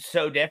caught. It was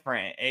so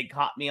different. It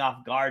caught me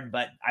off guard.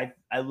 But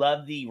I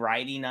love the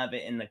writing of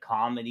it and the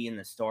comedy and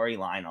the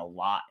storyline a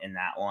lot in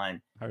that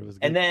one. I heard it was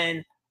good. And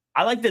then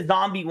I like the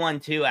zombie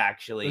one too.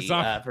 Actually, The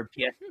zombie- for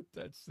PS,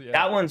 That's yeah.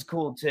 that one's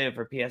cool too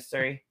for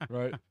PS3.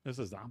 right. There's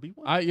a zombie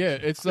one? Yeah,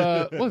 it's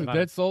what is it,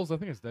 Dead Souls? I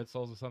think it's Dead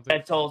Souls or something.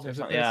 Dead Souls or Is it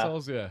something. Dead Yeah.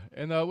 Souls, yeah.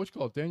 And what you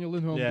call it? Daniel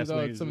Lindholm Yeah, did that's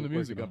what he's some of the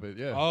music working of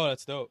it. Yeah. Oh,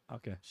 that's dope.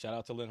 Okay. Shout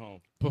out to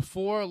Lindholm.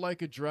 Before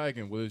Like a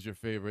Dragon, what is your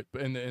favorite?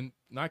 And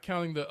not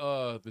counting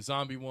the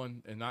zombie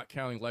one and not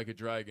counting Like a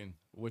Dragon,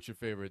 what's your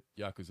favorite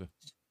Yakuza?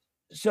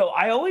 So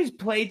I always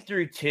played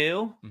through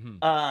 2.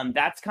 Mm-hmm.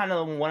 That's kind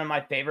of one of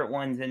my favorite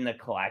ones in the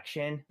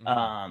collection.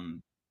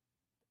 Mhm.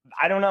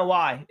 I don't know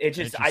why. It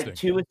just Interesting.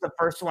 2 was the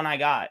first one I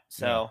got.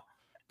 So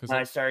Because when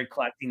I started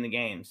collecting the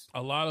games.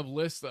 a lot of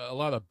lists, a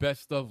lot of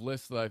best of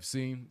lists that I've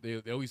seen,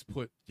 they always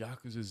put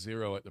Yakuza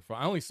 0 at the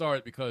front. I only saw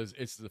it because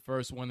it's the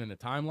first one in the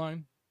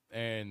timeline,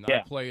 and I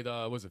Yeah. played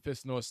was it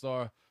Fist North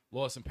Star,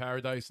 Lost in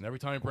Paradise, and every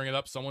time I bring it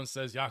up, someone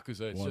says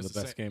Yakuza. It's One of just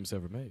the best games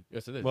ever made.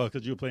 Yes, it is. Well,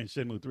 because you were playing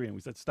Shenmue 3 and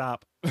we said,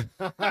 stop.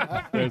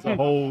 There's a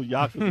whole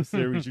Yakuza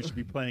series you should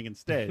be playing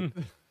instead.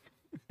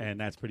 And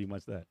that's pretty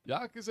much that.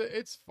 Yakuza,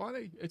 it's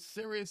funny, it's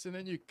serious, and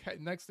then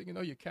next thing you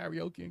know, you're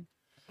karaokeing.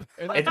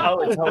 And It's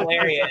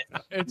hilarious.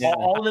 it's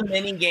All the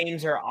mini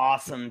games are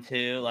awesome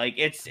too. Like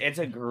it's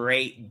a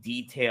great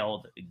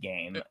detailed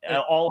game.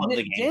 All of the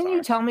games. Didn't you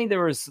are. tell me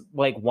there was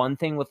like one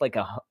thing with like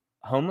a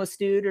homeless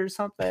dude or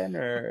something?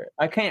 Or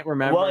I can't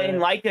remember. Well, in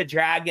Like a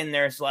Dragon,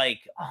 there's like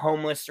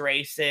homeless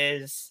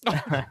races,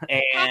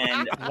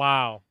 and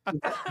Wow.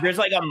 there's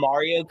like a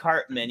Mario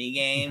Kart mini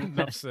game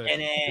Enough said.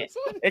 in it.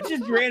 It's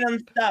just random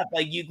stuff.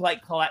 Like you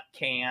like collect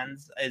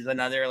cans is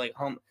another like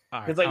home. All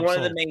right, Because like I'm one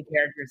of the sold. main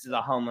characters is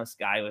a homeless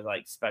guy with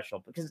like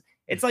special, because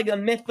it's like a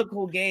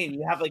mythical game.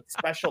 You have like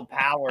special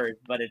powers,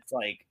 but it's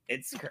like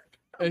it's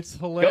it's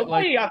go hilarious.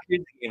 play Like, a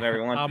Yakuza game,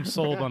 everyone. I'm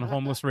sold on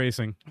homeless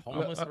racing.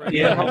 Homeless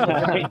Yeah, racing.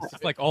 homeless racing.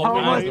 It's like all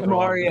Homeless kinds of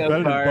Mario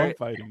Better than Kart. bum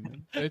fighting.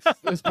 Man.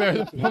 it's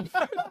better than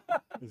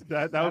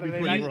That would be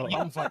pretty Saturday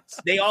rough. night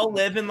They all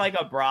live in like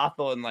a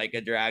brothel and like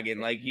a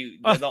dragon. Like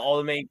all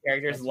the main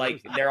characters,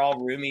 like they're all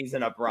roomies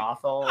in a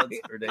brothel.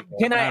 It's ridiculous.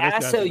 Can I Nah, this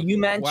ask? guy's So a- you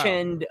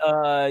mentioned,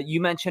 you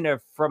mentioned a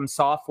From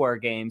Software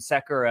game,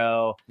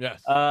 Sekiro.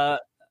 yes.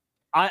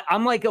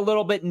 I'm like a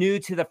little bit new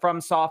to the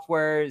From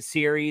Software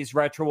series.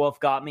 Retro Wolf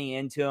got me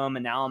into them,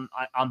 and now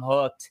I'm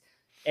hooked.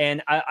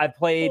 And I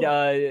played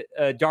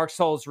Dark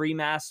Souls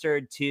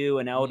Remastered 2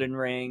 and Elden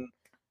Ring.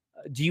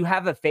 Do you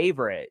have a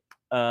favorite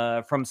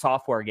From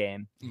Software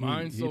game?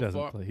 Mine he so doesn't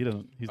far. play. He's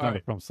All not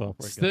right. a From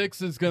Software guy.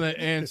 Sticks is gonna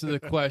answer the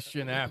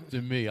question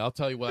after me. I'll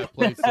tell you what I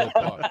played so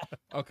far.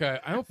 Okay,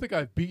 I don't think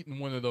I've beaten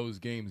one of those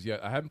games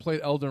yet. I haven't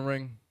played Elden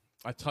Ring.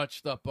 I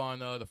touched up on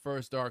the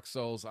first Dark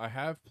Souls. I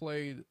have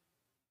played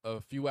a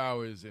few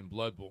hours in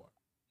Bloodborne,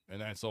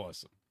 and that's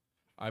awesome.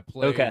 I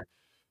played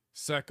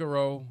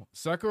Sekiro.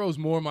 Sekiro's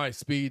more my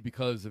speed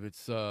because of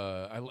it's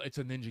a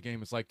ninja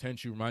game. It's like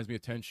Tenchu, reminds me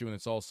of Tenchu, and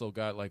it's also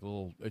got like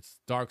it's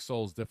Dark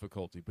Souls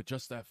difficulty. But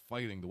just that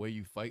fighting, the way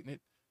you fighting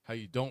it, how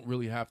you don't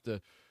really have to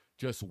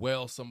just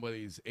wail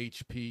somebody's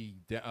HP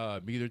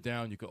meter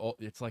down. You could,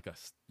 it's like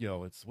it's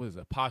what is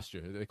it,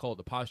 posture? They call it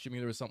the posture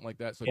meter or something like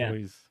that. So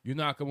Poise. you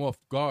knock them off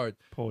guard.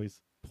 Poise.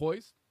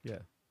 Poise? Yeah.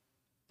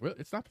 Really?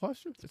 It's not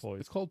posture. It's poise.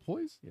 It's called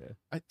poise. Yeah.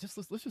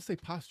 Let's just say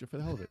posture for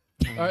the hell of it.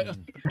 All right.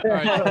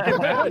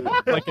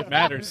 Like it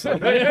matters.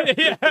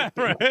 Yeah,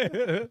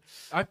 right.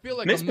 I feel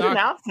like I'm not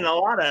mispronouncing a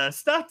lot of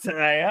stuff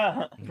tonight.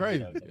 Huh?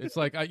 crazy. It's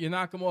like you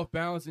knock them off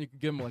balance and you can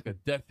give them like a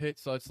death hit.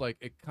 So it's like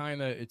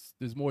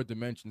there's more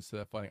dimensions to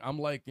that fighting. I'm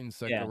liking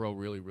Sekiro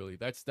really.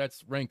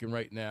 That's ranking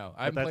right now.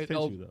 I haven't played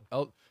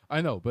I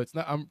know, but it's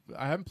not.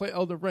 I haven't played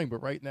Elden Ring,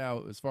 but right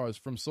now, as far as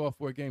From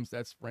Software games,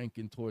 that's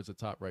ranking towards the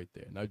top right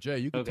there. Now, Jay,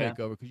 you can take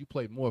over because you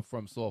played more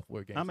From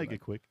Software games. I'll make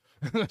it quick.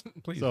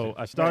 Please. So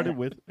I started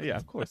with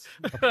of course,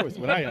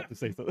 when I have to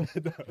say so.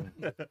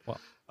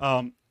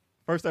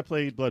 First I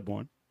played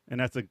Bloodborne, and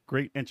that's a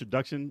great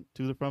introduction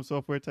to the From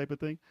Software type of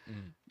thing,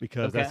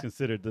 because that's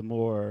considered the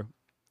more.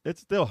 It's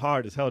still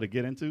hard as hell to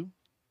get into,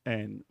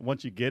 and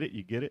once you get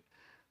it,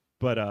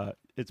 but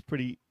it's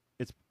pretty.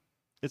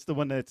 It's the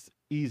one that's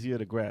easier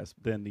to grasp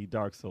than the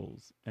Dark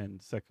Souls and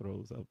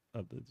Sekiro's of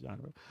the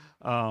genre.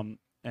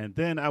 And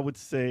then I would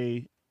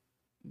say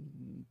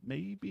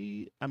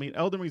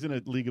Elden Ring's in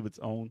a league of its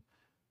own.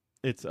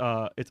 It's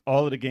all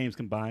of the games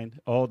combined,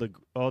 all the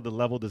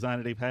level design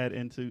that they've had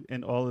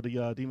in all of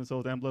the Demon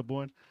Souls and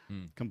Bloodborne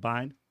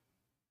combined,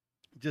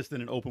 just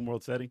in an open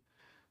world setting.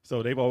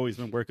 So they've always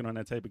been working on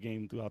that type of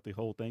game throughout the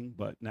whole thing,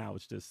 but now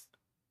it's just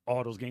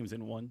all those games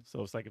in one.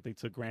 So it's like if they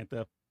took Grand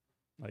Theft,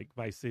 like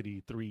Vice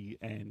City 3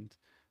 and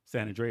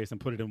San Andreas,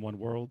 and put it in one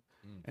world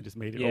and just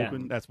made it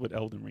open. That's what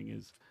Elden Ring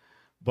is.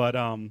 But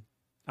I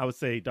would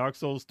say Dark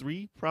Souls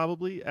 3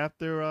 probably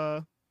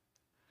after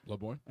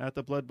Bloodborne.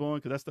 After Bloodborne,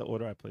 because that's the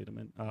order I played them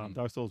in.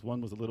 Dark Souls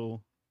 1 was a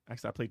little.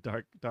 Actually, I played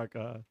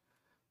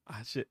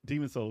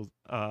Demon Souls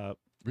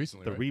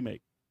Recently, the right?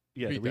 remake.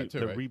 Yeah,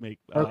 the remake.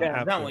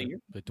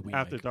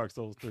 After Dark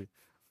Souls 3.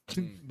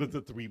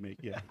 the remake,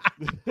 yeah.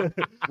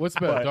 What's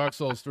better, Dark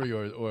Souls 3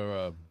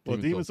 or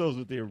Demon Souls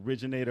was the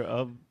originator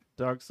of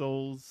Dark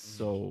Souls,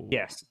 so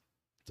yes,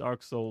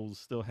 Dark Souls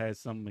still has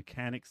some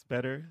mechanics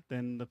better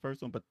than the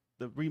first one, but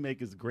the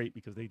remake is great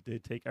because they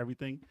did take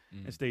everything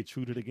and stayed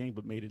true to the game,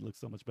 but made it look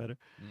so much better.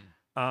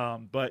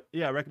 But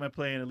yeah, I recommend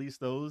playing at least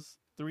those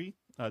three: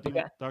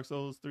 Dark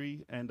Souls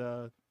 3 and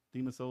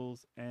Demon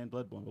Souls and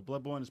Bloodborne. But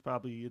Bloodborne is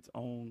probably its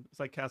own. It's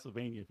like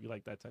Castlevania if you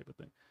like that type of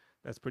thing.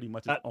 That's pretty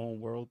much its own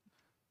world.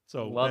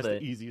 So that's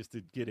the easiest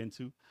to get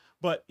into.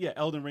 But yeah,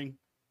 Elden Ring,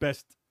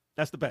 best.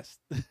 That's the best.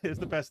 It's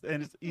the best,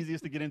 and it's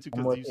easiest to get into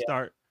because you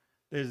start.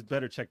 There's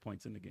better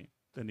checkpoints in the game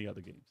than the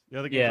other games. The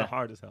other games are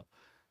hard as hell.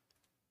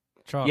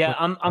 I'm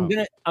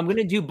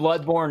gonna do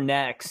Bloodborne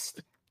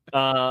next.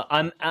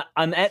 I'm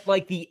at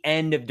like the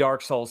end of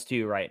Dark Souls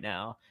 2 right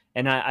now,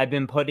 and I've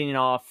been putting it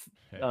off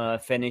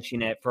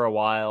finishing it for a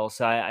while.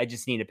 So I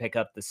just need to pick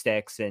up the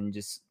sticks and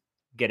just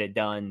get it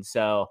done.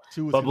 So,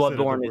 but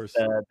Bloodborne is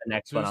the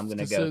next one I'm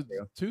gonna go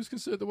through. 2's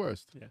considered the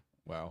worst. Yeah.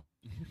 Wow.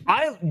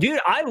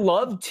 I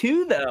love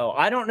 2 though.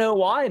 I don't know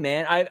why,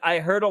 man. I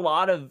heard a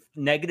lot of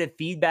negative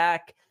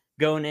feedback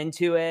going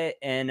into it,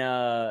 and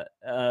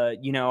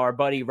our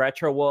buddy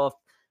Retro Wolf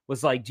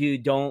was like,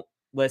 dude, don't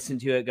listen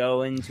to it,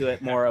 go into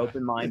it more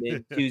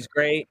open-minded. 2's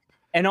great.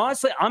 And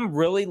honestly, I'm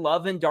really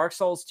loving Dark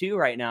Souls 2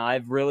 right now.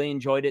 I've really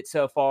enjoyed it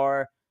so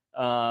far.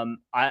 I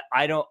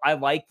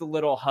like the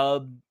little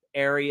hub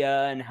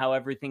area and how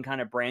everything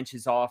kind of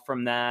branches off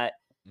from that.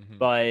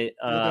 But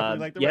I'm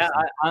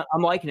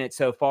liking it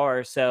so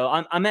far. So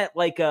I'm at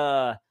like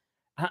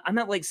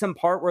some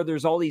part where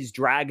there's all these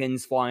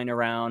dragons flying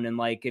around, and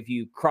like if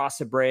you cross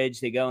a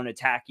bridge, they go and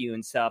attack you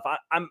and stuff.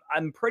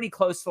 I'm pretty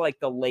close to like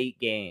the late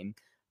game,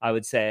 I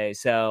would say.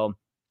 So,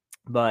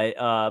 but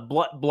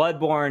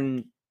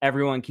Bloodborne,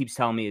 everyone keeps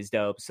telling me is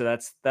dope. So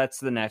that's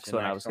the next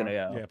one I was gonna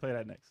go. Yeah, play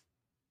that next.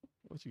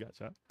 What you got,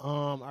 Chop?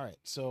 All right.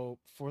 So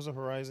Forza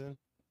Horizon,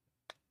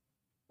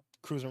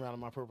 cruising around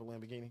in my purple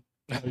Lamborghini.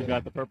 You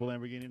got the purple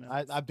Lamborghini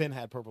now? I've been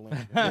had purple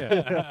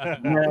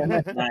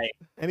Lamborghini. Nice.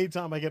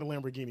 Anytime I get a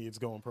Lamborghini, it's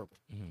going purple.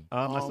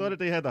 I saw that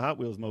they had the Hot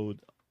Wheels mode.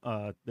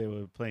 They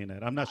were playing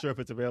that. I'm not sure if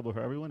it's available for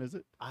everyone. Is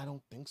it? I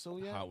don't think so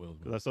yet. Hot Wheels.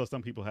 Because I saw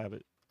some people have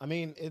it. I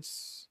mean,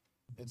 it's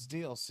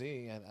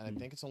DLC, and I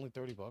think it's only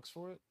 $30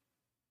 for it.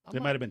 They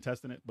might have been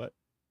testing it, but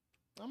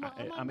I might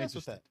I'm mess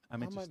with interested. that.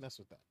 I'm I interested. might mess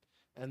with that.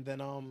 And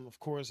then, of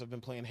course, I've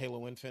been playing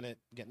Halo Infinite,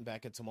 getting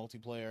back into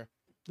multiplayer.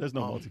 There's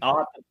no Um, multiplayer. I'll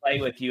have to play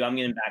with you. I'm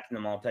getting back in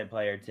the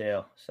multiplayer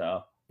too.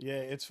 So Yeah,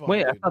 it's fun.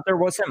 Wait, I dude. thought there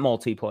wasn't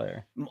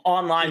multiplayer.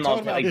 online You're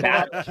talking multiplayer, like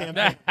about battle.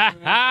 campaign.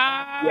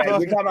 Yeah,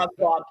 you're talking about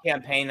co-op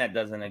campaign that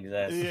doesn't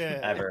exist Yeah,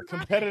 ever.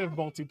 competitive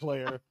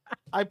multiplayer.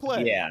 I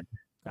play. Yeah.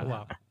 Oh,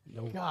 wow.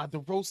 God, the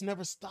roast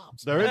never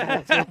stops. There is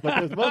multiplayer, but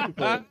there's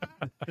multiplayer.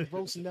 The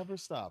roast never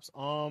stops.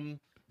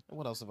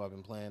 What else have I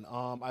been playing?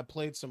 I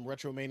played some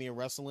Retromania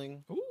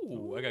Wrestling.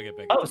 Ooh, I gotta get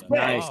back. Oh, into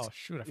that. nice. Oh,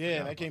 shoot. I Yeah,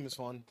 forgot that game is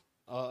fun.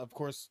 Of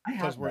course, I have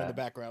because we're in the that.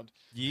 background.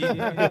 Yeah.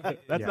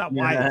 That's not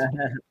why. It's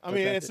I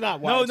mean, it's not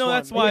why. No, it's no, fun,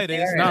 that's why it is.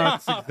 fair. No,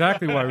 that's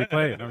exactly why we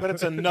play it. But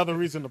it's another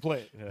reason to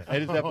play it.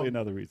 It is definitely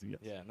another reason. Yeah.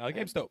 Yeah, no, the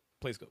game's dope.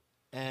 Plays good.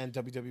 And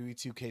WWE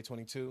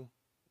 2K22.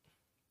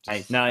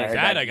 Nice. Nice. I heard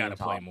That I game's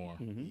gotta play awesome. more.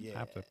 Mhm. Yeah. I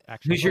have to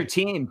actually Who's your play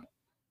team?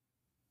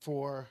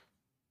 For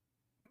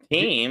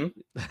Team.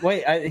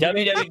 Wait,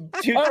 WWE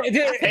Oh,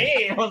 dude.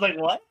 team. I was like,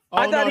 what?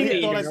 I Oh, thought no, he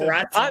he thought I said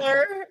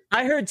wrestler.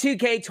 I heard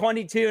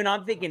 2K22 and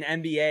I'm thinking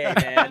NBA,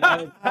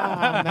 man.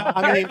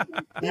 I mean,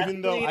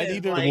 even though I'd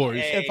either Like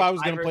Warriors. a if I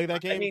was gonna hybrid- play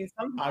that game, I mean,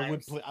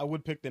 sometimes. I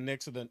would pick the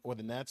Knicks or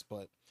the Nets,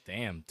 but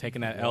Damn,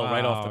 taking that L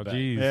right off the bat.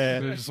 Geez. Yeah.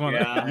 You just wanna-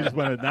 Yeah. You just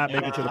want to not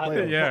make it to the Yeah.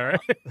 playoffs. yeah, right.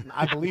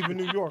 I believe in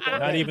New York.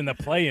 Not okay. even the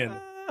play-in.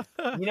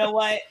 You know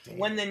what?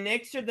 When the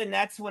Knicks or the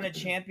Nets win a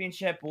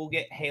championship, we'll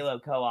get Halo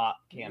co-op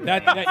campaign.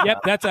 Yep,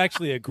 that's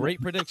actually a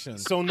great prediction.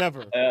 So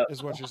never Uh,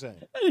 is what you're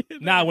saying.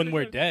 Nah, when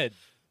we're dead.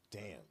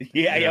 Damn.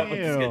 yeah, yeah.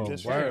 Damn.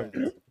 Disrespect.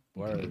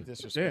 Word.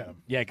 Disrespect.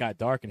 Yeah, it got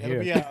dark in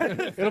It'll here. be out.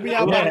 It'll be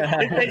out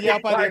by it'll be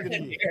out by the end of the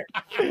year.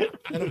 Year.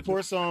 And of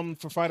course,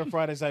 for Fighter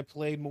Fridays, I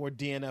played more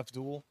DNF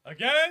Duel.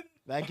 Again?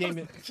 That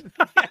game.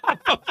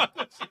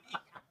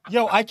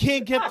 Yo, I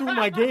can't get through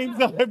my games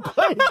that I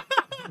played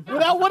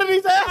without one of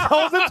these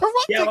assholes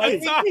Yeah, why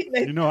interrupting do me. you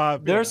think You know how I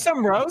feel. There's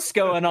some roast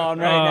going on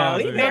right now.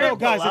 dude. Leave No, it no,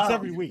 guys, it's alone.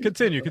 every week.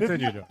 Continue, Joe.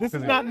 This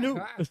is Continue. not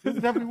new. This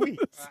is every week.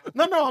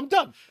 No, I'm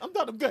done.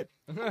 I'm good.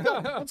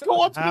 Let's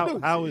go on to the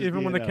news. How is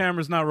Even when the DNF?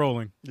 camera's not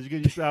rolling. Did you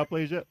get used to how it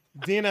plays yet?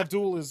 DNF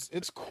Duel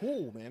it's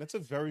cool, man. It's a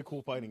very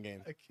cool fighting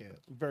game. I can't.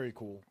 Very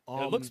cool.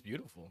 It looks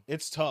beautiful.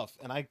 It's tough,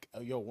 and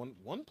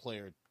one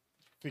player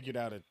figured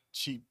out a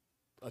cheat,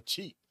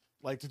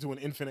 like to do an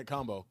infinite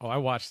combo. Oh, I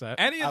watched that.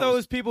 Any of I was-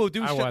 those people who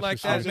do I shit watched like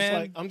this I that, was shit. just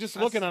man. like, I'm just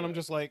looking at him,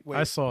 just like, wait,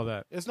 I saw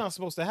that. it's not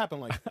supposed to happen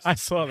like this. I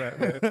saw that.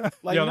 Man.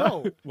 Like, Yo,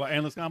 no. What,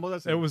 endless combos?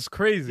 That's It was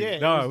crazy. Yeah,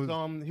 no, it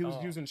was, he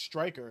was using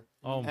Striker,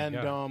 oh my and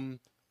god.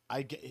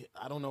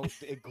 I don't know,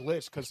 it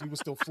glitched because he was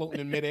still floating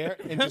in midair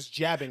and just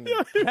jabbing me.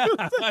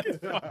 That's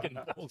fucking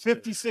bullshit.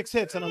 56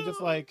 hits, and I'm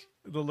just like,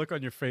 The look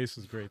on your face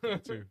was great though,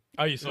 too.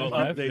 Oh, you saw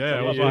that? Update Yeah,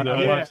 I was to watching-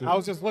 I yeah, watched it. I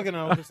was just looking, and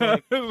I was just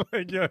like,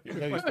 Like, yo,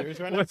 yo, you serious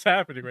right now? what's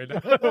happening right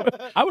now?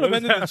 I would have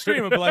ended the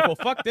stream and be like, well,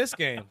 fuck this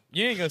game.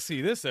 You ain't gonna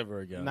see this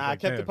ever again. Nah, I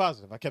kept damn. it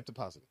positive. I kept it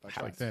positive. I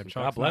tried. Like, damn, God Chalk's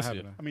not bless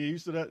having you. it. I mean, you're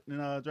used to that in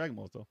Dragon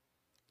Ball, though.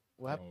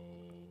 What happened?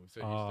 Oh, so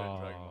you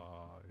start Dragon Ball.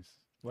 Oh,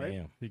 Right?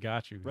 Damn. he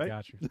got you. He Right?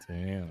 got you.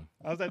 Damn.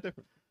 How's that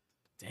different?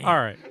 Damn. All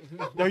right.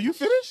 Yo, you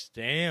finished?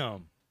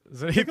 Damn.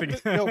 Is there anything?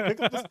 Yo, pick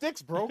up the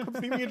sticks, bro. Come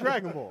see me in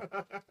Dragon Ball.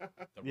 The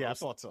Yeah, I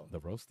roast- thought so. The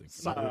roasting.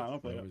 Nah, I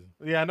don't play that.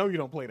 Yeah, I know you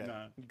don't play that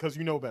Nah. because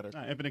you know better.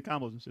 Nah, infinite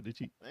combos and shit. They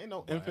cheat. Ain't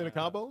no infinite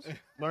combos.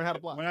 Learn how to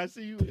block. When I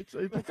see you, it's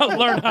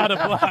Learn how to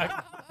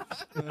block.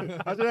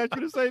 I should ask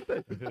you the same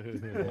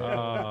thing.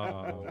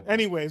 Oh.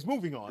 Anyways,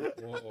 moving on.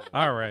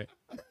 All right.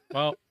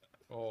 Well,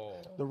 Oh.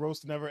 The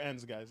roast never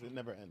ends, guys. It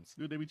never ends.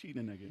 Dude, they be cheating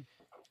in that game.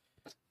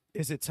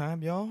 Is it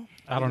time, y'all?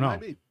 I don't It know.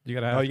 might be. You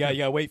gotta. Oh, Ask you gotta, him.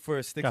 you gotta wait for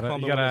a stick Gotta-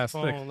 fumble you gotta with ask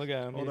his Stick. phone. Look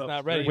at him. Hold He's up.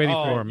 not ready. Waiting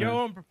oh, for him, You're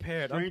man.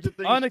 unprepared. Stranger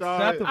Things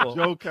Unacceptable.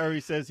 star Joe Curry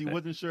says he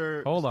wasn't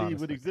sure Hold on Steve a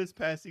would second. exist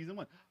past season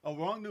 1. Oh,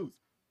 wrong news.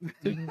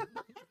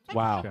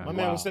 Wow. Okay. My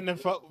man was sitting there.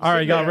 All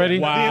right, y'all ready?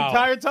 The Wow.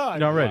 entire time.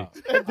 Y'all ready?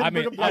 I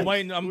mean, Yeah. I'm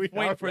waiting. I'm We waiting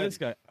are for this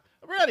guy.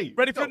 Ready.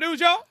 Ready for the news,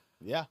 y'all?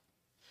 Yeah.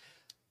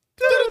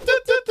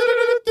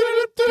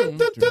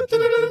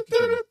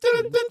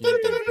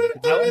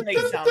 I would make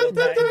sound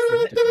effects.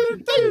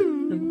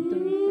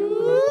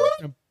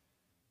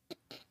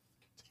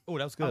 Oh,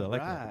 that was good. I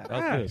like that.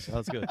 That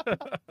was good. That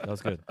was good. That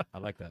was good. I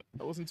like that.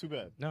 That wasn't too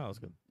bad. No, that was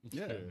good.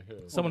 Yeah.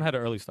 Someone had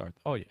an early start.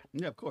 Oh yeah.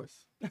 Yeah, of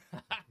course.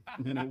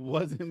 And it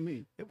wasn't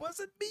me. It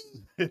wasn't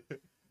me.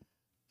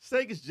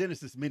 Sega's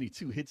Genesis Mini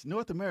 2 hits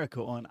North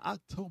America on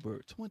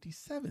October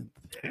 27th.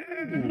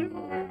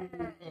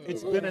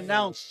 It's been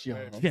announced, y'all,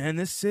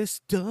 Genesis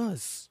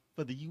does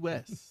for the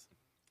U.S.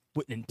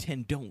 what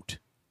Nintendo don't.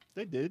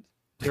 They did.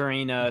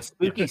 During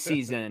spooky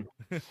season.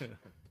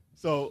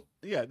 So,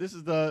 yeah, this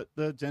is the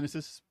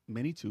Genesis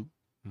Mini 2,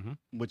 Mhm.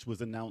 which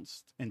was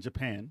announced in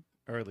Japan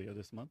earlier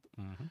this month.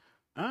 Mhm.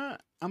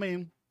 I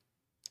mean,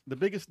 the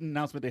biggest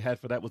announcement they had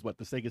for that was what,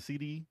 the Sega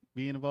CD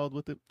being involved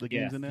with it, the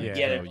games Yeah. in there? Yeah.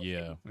 Yeah. Oh,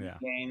 yeah. Yeah.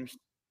 Games.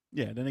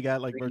 Yeah, then they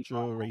got like Pretty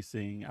Virtual cool.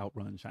 Racing,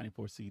 Outrun, Shining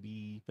Force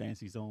CD,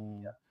 Fantasy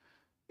Zone.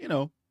 You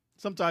know,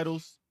 some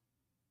titles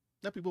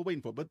that people are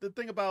waiting for. But the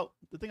thing about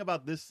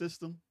this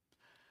system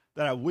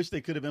that I wish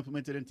they could have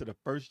implemented into the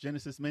first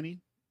Genesis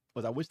Mini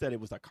was I wish that it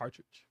was a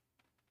cartridge.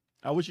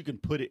 I wish you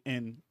could put it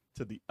in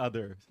to the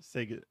other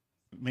Sega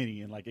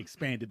Mini and like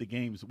expanded the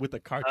games with a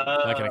cartridge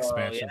Like an Oh,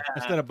 expansion. yeah.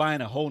 instead of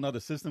buying a whole nother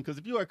system. Because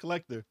if you are a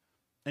collector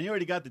and you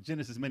already got the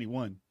Genesis Mini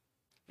 1,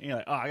 and you're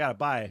like, oh, I gotta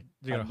buy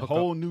You gotta a hook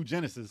whole new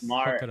Genesis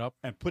Smart. Hook it up.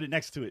 and put it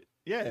next to it.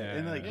 Yeah, Yeah.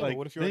 and like, Yeah, like but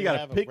what if you then you already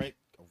gotta have pick.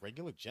 a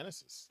regular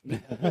Genesis?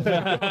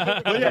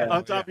 Well, yeah,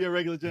 on top of your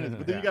regular Genesis, Yeah.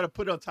 but then you got to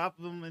put it on top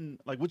of them, and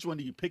like, which one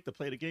do you pick to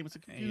play the game? It's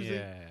confusing.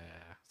 Yeah,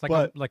 it's like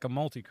But- like a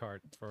multi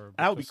card for.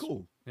 That would be just-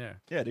 cool. Yeah,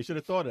 Yeah, they should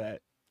have thought of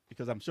that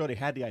because I'm sure they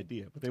had the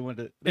idea, but they wanted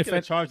to. They If could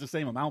have it- charged the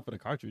same amount for the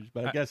cartridge,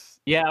 but I I- guess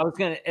Yeah, I was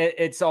gonna.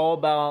 It's all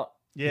about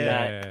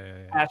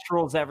yeah, cash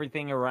rules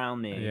everything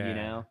around me. Yeah. You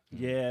know.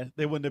 yeah,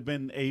 they wouldn't have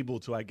been able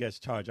to, I guess,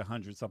 charge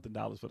 $100 something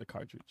for the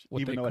cartridge,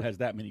 What even they though it could- has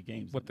that many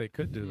games. What in they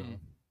could do Mm. though,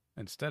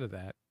 instead of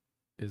that,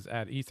 is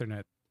add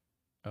Ethernet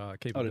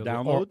capability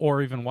download?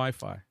 or even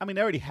Wi-Fi. I mean,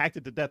 they already hacked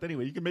it to death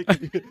anyway. You can make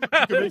you can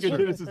make a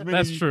Genesis Mini.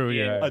 That's true.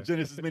 Yeah, A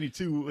Genesis Mini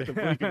 2 with the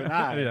blink of an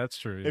eye. Yeah, that's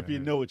true. If yeah. you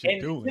know what you're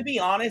And doing. to be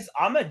honest,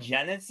 I'm a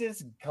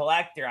Genesis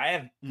collector. I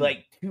have Mm.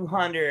 like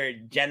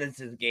 200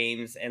 Genesis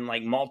games and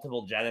like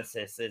multiple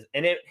Genesises.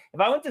 And if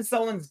I went to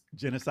someone's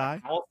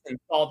Genocide. house and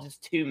saw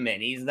just two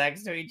minis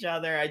next to each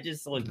other, I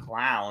just would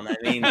clown. I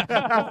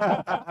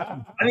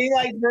mean,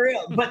 like for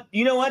real. But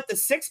you know what? The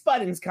 6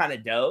 button's kind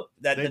of dope.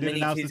 That They the did mini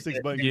announce the 2's 6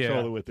 gonna- button Yeah.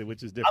 controller with it,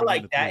 which is I different.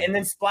 like than the that. 3. And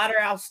then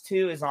Splatterhouse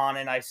 2 is on,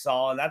 and I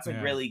saw, and that's a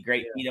Yeah. really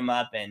great beat 'em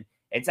up, and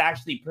it's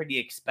actually pretty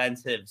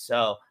expensive.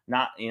 So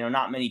not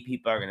many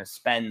people are gonna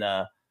spend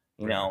the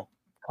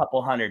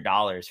couple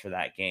 $100 for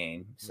that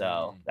game.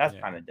 So that's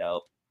yeah. kind of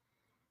dope.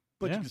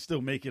 But Yeah. you can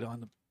still make it on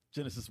the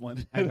Genesis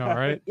one. I know,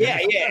 right? Yeah.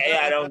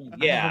 I don't. I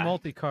have a Yeah.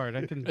 multi card.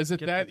 I can. Is it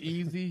get that the-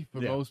 easy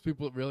for Yeah. most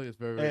people? Really, it's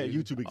very, Yeah, very easy.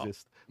 YouTube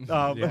exists.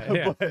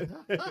 Yeah.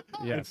 But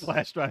Yes.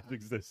 flash drives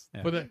exist.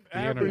 Yeah. For the The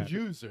average internet.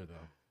 user,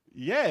 though.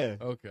 Yeah.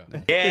 Okay. Yeah,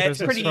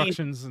 There's it's pretty easy,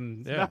 instructions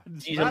and yeah,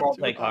 It's Use a not too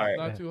multi-card. hard.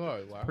 Not too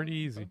hard. Wow. pretty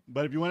easy.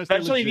 But if you want to,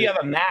 especially if you have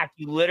a Mac.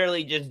 You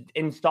literally just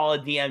install a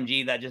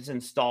DMG that just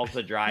installs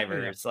the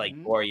drivers like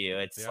Mhm. for you.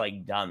 It's Yeah.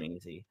 like dumb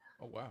easy.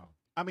 Oh wow.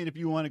 I mean, if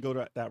you want to go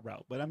that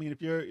route, but I mean,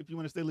 if you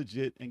want to stay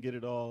legit and get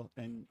it all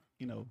and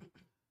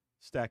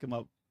stack them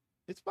up,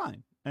 it's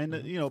fine. And a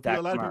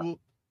Stack lot 'em up.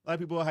 of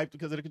people are hyped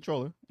because of the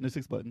controller and the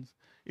 6 buttons.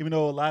 Even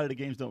though a lot of the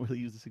games don't really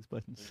use the 6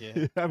 buttons.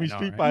 Yeah. I mean, I know,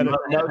 Street right? Fighter.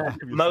 Most,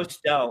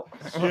 most don't.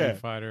 Street Yeah.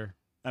 Fighter.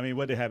 I mean,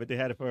 what they have it? They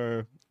had it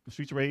for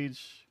Streets of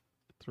Rage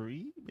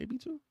 3, maybe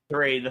 2,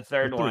 3, the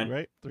third Or 3, one.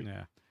 right? 3.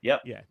 Yeah.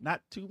 Yep. Yeah,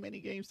 not too many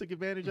games took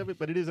advantage of it,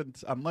 but it is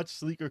a much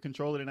sleeker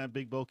controller than that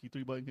big bulky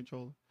 3-button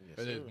controller. Yes,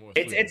 It is sir. more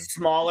It's sleeker.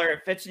 smaller. It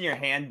fits in your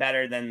hand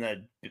better than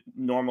the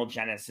normal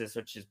Genesis,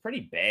 which is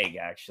pretty big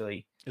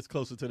actually. It's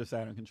closer to the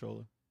Saturn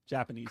controller,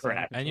 Japanese.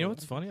 Correct. Saturn And you know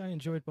controller. what's funny? I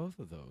enjoyed both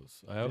of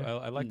those.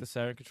 I like the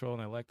Saturn control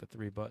and I like the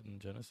 3-button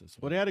Genesis.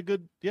 Well, they had a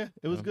good. Yeah,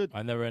 it was good.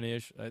 I never any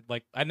issue.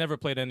 I never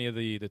played any of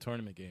the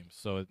tournament games,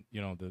 so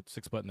the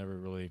 6-button never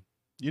really.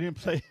 You didn't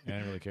play. I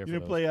didn't really care You for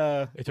didn't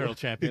those. play. Eternal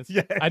Champions.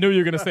 Yeah. I knew you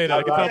were gonna say that.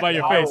 I could tell by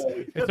your face.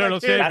 Eternal I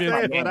can't Champions.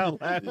 say it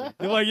without laughing.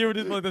 You're like you were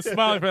just like the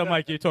smiling. I'm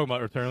like you're talking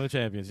about Eternal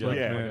Champions. You're like,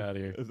 Yeah. "Fuck out of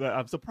here. It's like,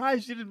 I'm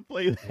surprised you didn't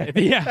play that.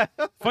 Yeah.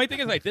 Funny thing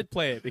is, I did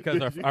play it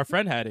because our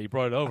friend had it. He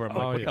brought it over. I'm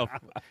like, Oh, what yeah. the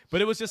hell?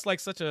 But it was just like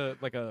such a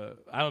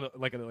I don't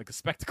know like a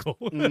spectacle.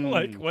 Mm.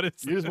 like what is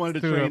You just wanted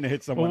the Dude, train to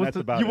hit someone. what was That's the-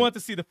 about you it. want to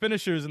see the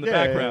finishers in the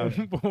Yeah,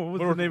 background. what was But the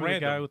name of the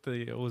random. guy with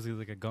the? Was he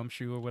like a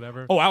gumshoe or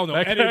whatever? Oh, I don't know.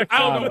 That Any, character- I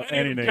don't know any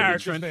any name.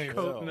 characters' Trench names.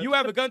 coat. You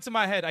have a gun to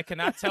my head. I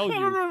cannot tell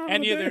you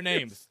any of their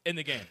names in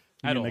the game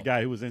You at mean all. the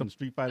guy who was in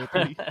Street Fighter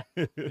 3?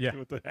 Yeah.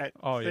 With the hat.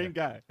 Oh, Same yeah.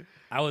 guy.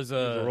 I was He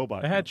was a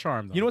robot. It had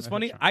charm though. You know what's It had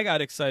funny? charm. I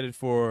got excited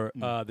for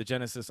Mm. the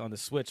Genesis on the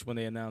Switch when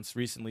they announced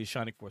recently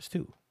Shining Force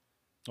 2.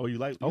 Oh, you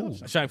like? Oh.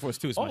 Shining Force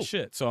 2 is my Oh.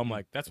 shit. So I'm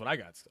like, that's what I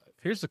got excited.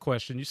 Here's the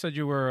question: you said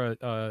you were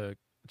a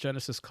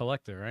Genesis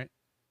collector, right?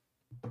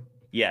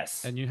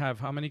 Yes. And you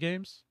have how many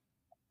games?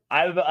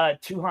 I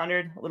have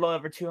 200, a little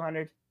over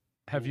 200.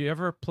 Have you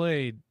ever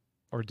played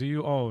or do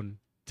you own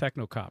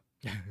Technocop?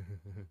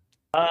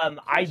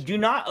 I do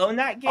not own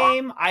that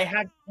game. I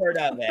have heard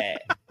of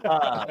it. No,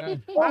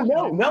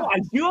 I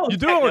do own You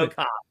do own it?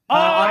 Technocop. Oh,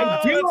 I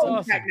do that's own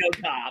awesome.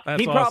 Technocop.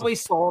 That's He awesome. probably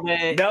sold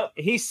it. Nope.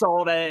 He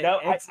sold it. No,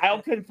 It's-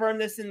 I'll confirm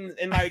this in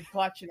my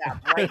collection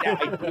app right now.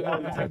 I do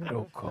own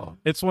Technocop.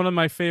 It's one of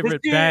my this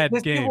favorite dude, bad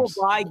this dude games.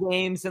 will buy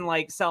games and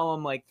like sell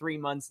them like 3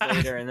 months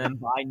later, and then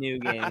buy new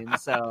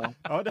games. So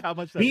I wonder how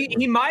much that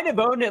he might have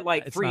owned it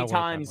like It's 3 not worth that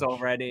times much.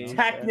 already.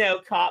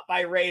 Technocop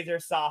by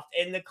Razorsoft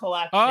in the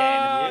collection.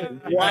 Oh,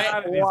 he's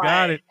got it. He's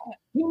got it.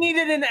 He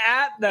needed an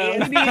app though.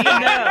 Yeah. He needed to know.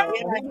 Yeah,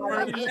 I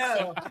already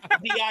know.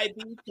 DIB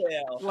A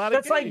tail. lot of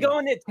That's like games.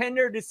 going to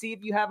Tinder to see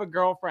if you have a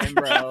girlfriend,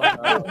 bro.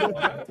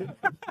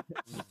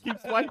 Keep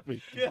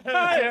swiping.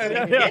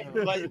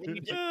 But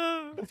you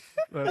just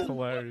That's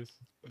hilarious.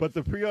 But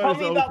the tell pre-orders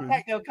me are about open.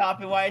 Technocop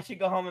and why I should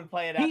go home and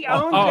play it out. He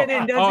owns Oh, it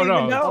and oh, doesn't no.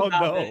 even know Oh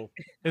about it. no!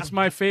 It's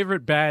my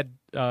favorite bad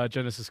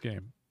Genesis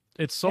game.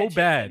 It's so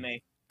bad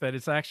that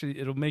it's actually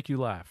it'll make you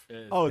laugh.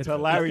 Oh, it's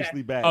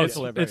hilariously bad. Oh, It's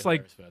hilarious. it's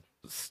like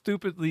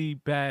stupidly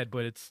bad,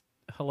 but it's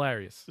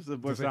hilarious. Just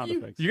more sound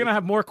effects. You're gonna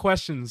have more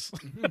questions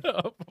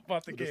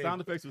about the The game.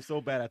 sound effects were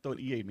so bad, I thought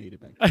EA made it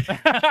back.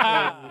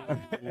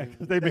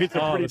 They made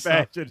some Oh, pretty the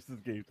sound- bad Genesis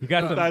games. You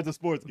got some- besides the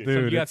sports game.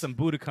 Dude, you got it's- some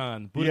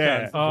Budokan.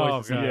 Yeah. Oh,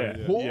 voices. God.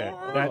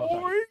 yeah.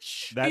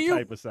 That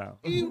type of sound.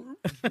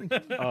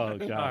 Oh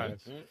god.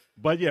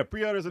 But yeah,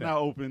 pre-orders are now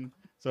open.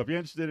 So if you're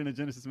interested in a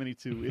Genesis Mini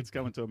 2, it's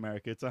coming to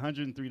America. It's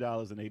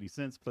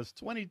 $103.80 plus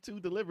 22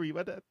 delivery.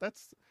 But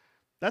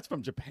that's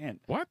from Japan.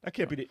 What? That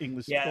can't be the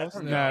English Yeah, cost.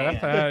 that's Nah,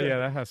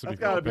 that has to be. That's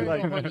gotta be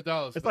like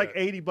 $100. it's like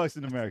 $80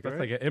 in America. That's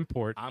Right? like an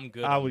import. I'm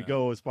good. I on would that.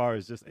 go as far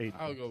as just 80.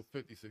 I'll go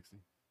 50, 60.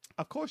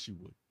 Of course you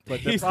would. But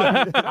He they're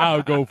probably,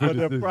 I'll go for but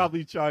they're this.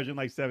 probably charging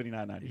like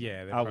 $79.90.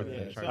 Yeah, they're I would probably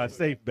think. charging A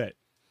safe bet.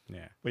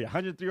 Yeah. But yeah,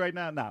 103 right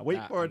now. Nah, wait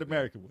Nah, for I'm an good.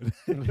 American one.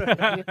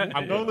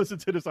 I'm Don't good. listen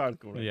to this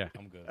article. Right? Yeah.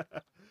 I'm good.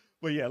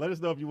 But yeah, let us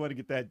know if you want to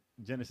get that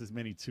Genesis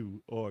Mini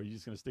 2 or you're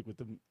just gonna stick with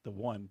the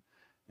one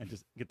and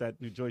just get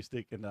that new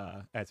joystick and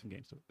add some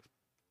games to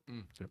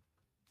it.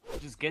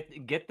 Just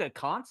get the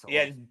console.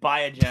 Yeah, just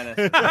buy a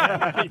Genesis.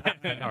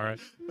 All right.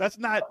 That's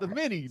not the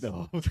mini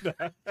though.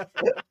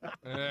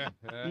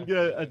 You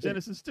get a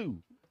Genesis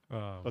 2 Oh,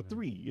 or man.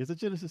 3. It's a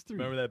Genesis 3.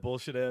 Remember that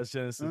bullshit ass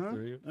Genesis Uh-huh.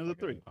 3? There's a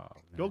 3. Oh,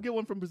 Go man. get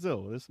one from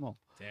Brazil. They're small.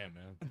 Damn,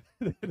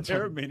 man.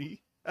 They're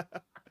mini.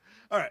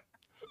 All right.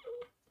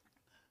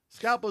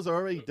 Scalpers are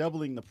already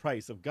doubling the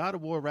price of God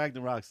of War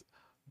Ragnarok's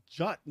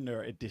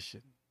Jotner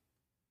edition.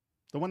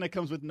 The one that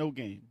comes with no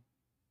game.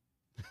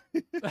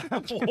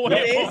 What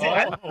is it?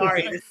 I'm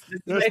sorry.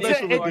 They're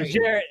special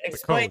edition. Jared,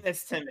 explain code.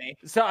 this to me.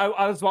 So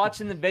I was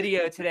watching the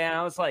video today, and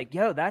I was like,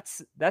 "Yo,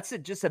 that's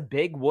just a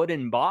big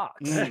wooden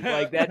box.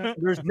 Like that.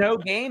 There's no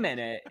game in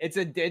it. It's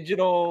a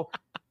digital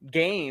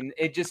game.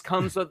 It just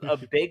comes with a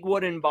big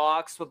wooden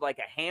box with like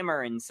a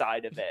hammer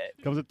inside of it."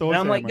 Comes with And Thor's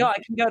I'm like, hammer. "Yo,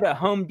 I can go to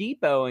Home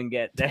Depot and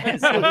get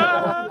this." You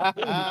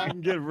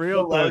can get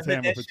real The Thor's Lowe's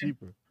hammer for edition.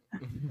 cheaper.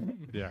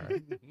 Yeah.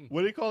 Right.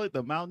 What do they call it?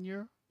 The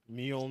Mjolnir?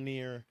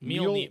 Mjolnir.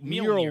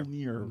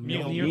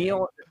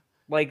 Meal,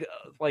 like Do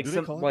they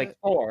some call it like that?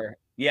 Thor.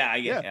 Yeah,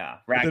 Yeah.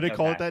 yeah. Do they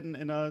call it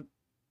Ragnarok.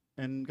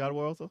 that in God of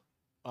War also?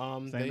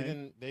 They Same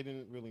name?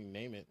 didn't really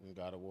name it in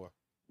God of War.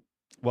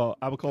 Well,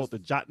 I would call it the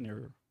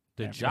Jotner.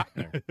 The hammer.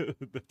 Jotner.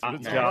 That's what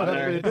it's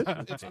Jotner.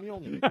 called. It's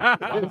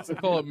Mjolnir. They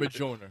call it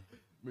Midjourner.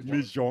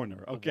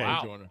 Mjolnir. Okay.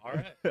 Wow. Midjourner. All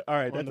right. All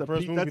right. In That's the a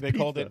first pi- movie, that's they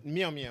called pizza. it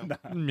meow meow.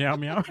 Meow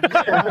meow.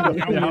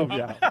 Meow,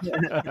 meow.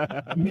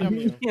 Meow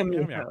meow.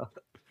 Meow, meow.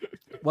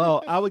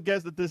 Well, I would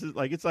guess that this is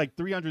like it's like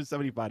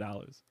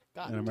 $375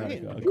 God in America,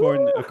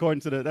 damn.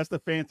 according to that's the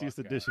fanciest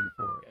edition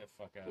for it, Get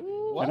the fuck out of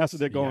here. and that's what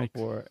they're going Yikes.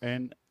 for,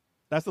 and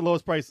that's the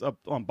lowest price up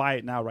on Buy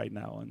It Now right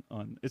now.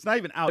 On it's not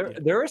even out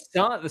yet, There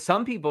are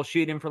some people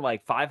shooting for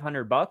like $500 or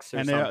and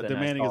something. they're I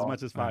demanding as saw.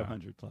 much as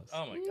 500 plus.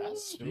 Oh my god.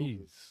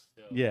 Jeez.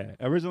 Yeah,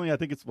 originally I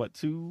think it's what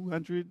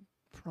 200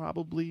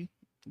 probably.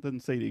 It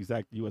doesn't say the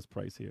exact U.S.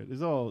 price here.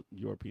 There's all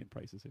European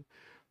prices here,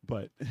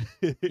 but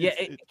Yeah,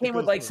 it came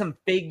with goes like for- some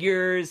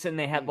figures, and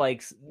they had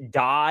like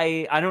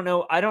dye. I don't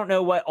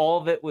know what all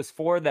of it was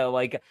for though.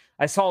 Like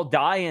I saw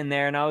dye in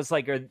there, and I was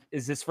like,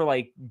 "Is this for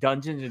like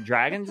Dungeons and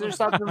Dragons or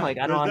something?" Like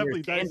I There's don't definitely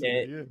understand dice in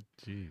it.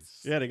 there,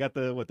 Jeez. Yeah, they got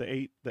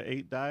the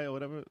eight die or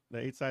whatever, the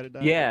 8-sided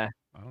die. Yeah,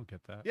 I don't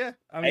get that. Yeah,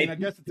 I mean, Hey, I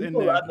guess it's in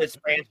people there. love this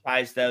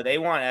franchise though. They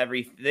want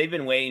they've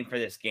been waiting for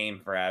this game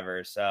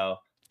forever. So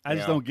I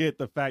just Yeah. don't get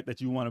the fact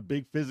that you want a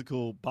big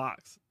physical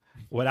box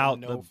without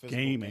No the physical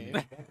game in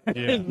it.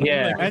 Yeah.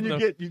 yeah. And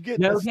you get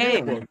No a steel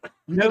game. book.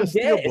 You No get a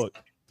steel disc. book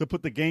to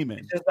put the game in.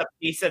 it's just a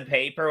piece of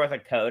paper with a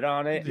code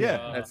on it.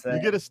 Yeah, That's you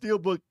it. get a steel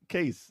book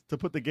case to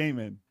put the game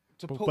in,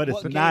 To put but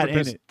it's what not game?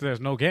 in it.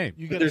 There's no game.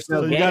 You get There's a no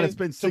So game. you got to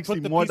spend to put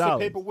 $60 the more piece of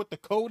dollars. paper with the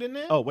code in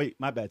there. Oh wait,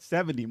 my bad.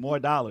 $70 more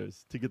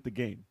to get the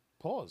game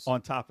Pause.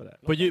 on top of that.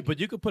 But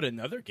you could put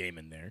another game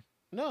in there.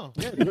 No.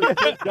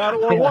 God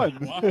of War 1.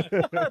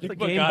 You could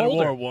put God of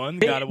War 1,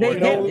 They, God of they, War You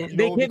they- know- 2. you know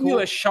they what'd be give you cool?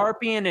 a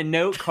Sharpie and a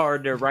note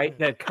card to write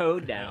the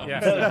code down.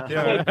 Yeah.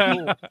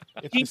 Yeah.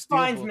 If the Keith steel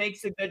Fines book-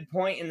 makes a good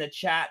point in the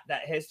chat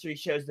that history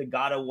shows the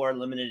God of War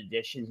limited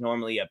editions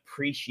normally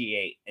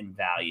appreciate in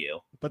value.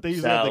 But they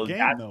usually have So the game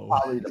that's though.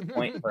 probably the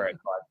point for a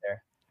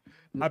collector.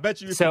 I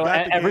bet you. If So you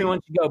got the everyone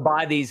game, should go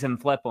buy these and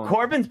flip them.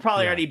 Corbin's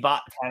probably Yeah. already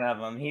bought 10 of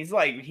them. He's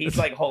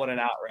like holding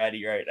out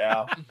ready right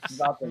now. He's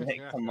about to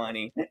make some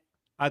money.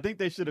 I think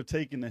they should have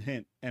taken the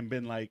hint and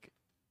been like,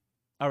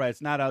 "All right,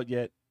 it's not out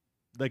yet.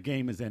 The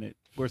game is in it.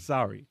 We're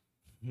sorry.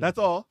 That's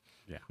all.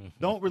 Yeah.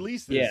 Don't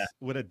release this Yeah.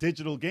 with a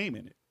digital game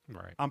in it.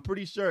 Right. I'm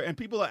pretty sure. And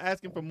people are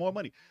asking for more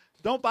money.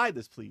 Don't buy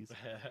this, please.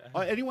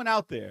 Anyone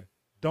out there,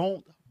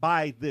 don't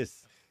buy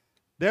this.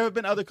 There have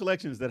been other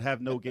collections that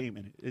have no game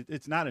in it.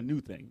 It's not a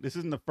new thing. This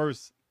isn't the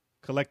first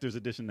collector's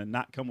edition to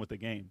not come with a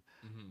game.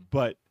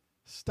 But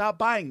stop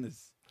buying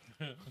this.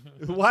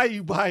 Why are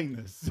you buying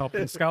this?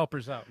 Helping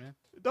scalpers out, man.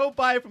 Don't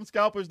buy it from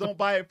scalpers. Don't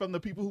buy it from the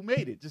people who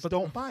made it. Just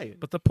don't buy it.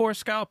 But the poor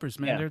scalpers,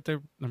 man, Yeah.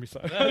 they're let me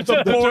stop.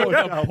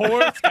 The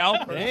poor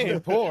scalper. They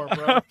ain't poor,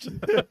 bro.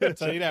 I'll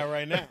tell you that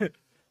right now.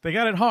 They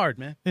got it hard,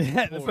 man.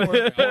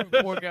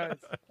 Poor guys.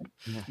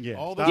 Yeah,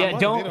 All stop. this Yeah,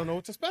 money, don't- they don't know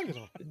what to spend it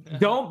on.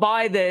 Don't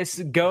buy this.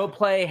 Go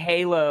play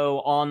Halo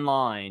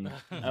online.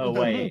 Oh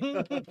wait.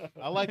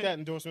 I like that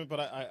endorsement, but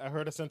I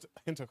heard a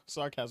hint of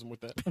sarcasm with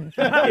that.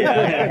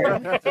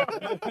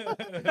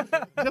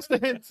 Just a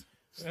hint,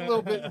 just a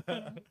little bit.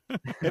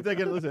 If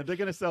they're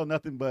gonna sell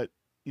nothing but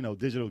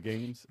digital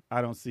games,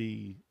 I don't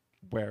see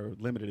where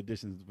limited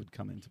editions would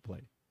come into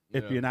play.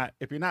 If you're not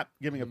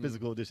giving a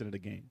physical edition of the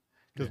game,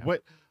 because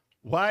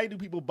why do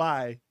people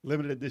buy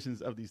limited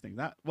editions of these things?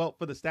 Not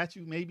for the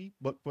statue maybe,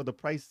 but for the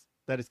price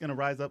that it's gonna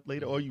rise up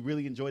later, or you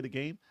really enjoy the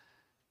game.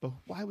 But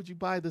why would you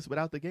buy this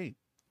without the game?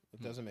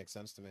 It doesn't make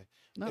sense to me.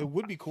 No. It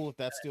would be cool if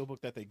that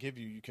steelbook that they give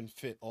you, you can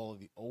fit all of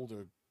the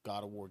older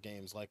God of War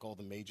games, like all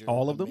the major,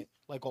 All of them?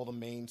 like all the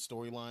main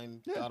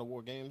storyline God of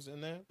War games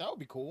in there. That would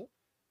be cool.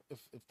 If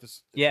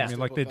this, Yeah. I mean,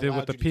 like they did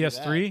with the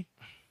PS3.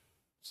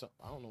 So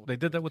I don't know. What They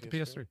did that with the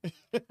PS3.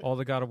 All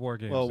the God of War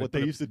games. Well, what they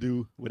put a used to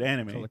do with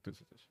anime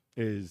collector's edition.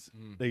 is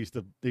they used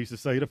to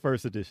sell you the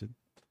first edition,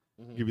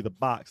 give you the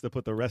box to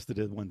put the rest of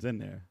the ones in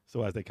there.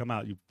 So as they come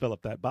out, you fill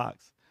up that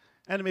box,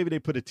 and then maybe they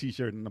put a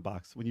T-shirt in the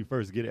box when you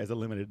first get it as a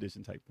limited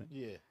edition type thing.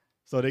 Yeah.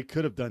 So they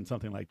could have done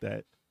something like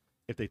that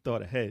if they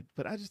thought ahead.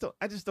 But I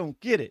just don't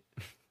get it.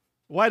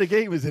 Why the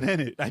game isn't in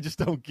it? I just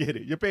don't get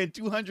it. You're paying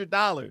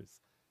 $200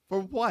 for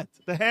what?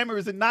 The hammer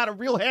is not a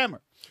real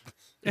hammer.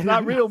 It's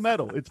not real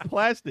metal. It's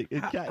plastic.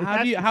 How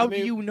do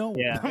you know?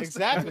 Yeah.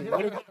 Exactly.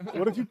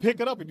 What if you pick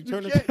it up and you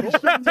turn it? You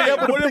shouldn't be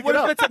able to pick it What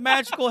if up. it's a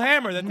magical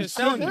hammer that they're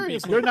selling you?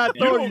 Seriously. You're not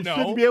You Thor. don't You know.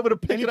 shouldn't be able to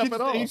pick And it you up can at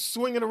just, all. and you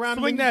swing it around.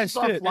 Swing and that you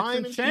start shit. flying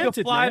It's and shit.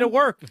 enchanted, Fly man. to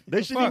work.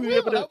 They shouldn't even be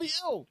able That'd to. be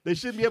ill. They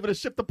shouldn't be able to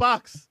ship the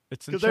box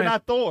It's because they're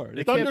not enchanted. Thor.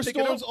 They can't pick it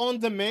up. Thunderstorms on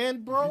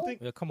demand, bro.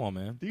 think- Yeah, come on,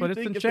 man. Do you But it's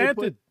think if they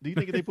enchanted. do you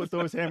think if they put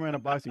Thor's hammer in a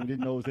box and you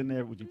didn't know it was in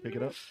there, would you pick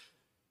it up?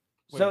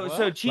 So what?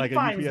 so Cheap Like a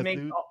Finds UPS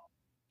makes dude?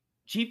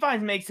 Cheap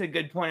Finds makes a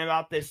good point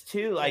about this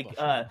too. Like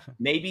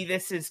maybe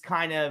this is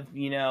kind of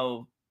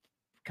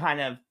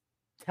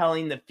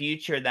telling the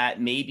future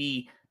that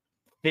maybe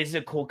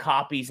physical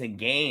copies of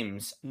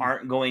games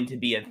aren't going to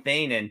be a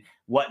thing, and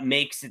what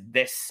makes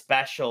this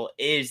special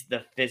is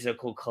the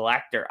physical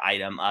collector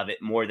item of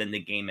it more than the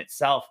game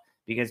itself,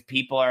 because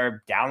people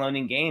are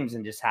downloading games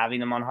and just having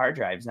them on hard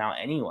drives now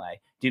anyway.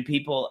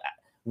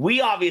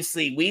 We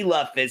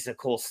love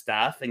physical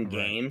stuff and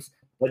games,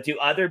 but do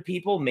other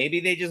people, maybe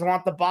they just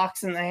want the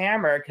box and the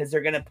hammer because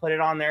they're going to put it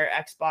on their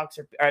Xbox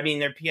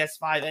their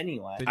PS5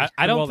 anyway. They I, just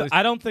I do all don't. this-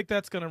 I don't think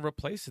that's going to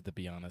replace it, to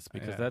be honest,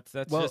 because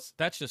Yeah.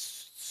 that's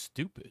just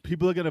stupid.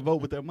 People are going to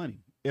vote with their money.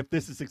 If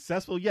this is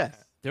successful, yes.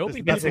 There'll That's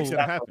be what's people. going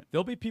to happen.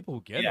 There'll be people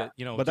who get Yeah.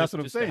 it, But that's what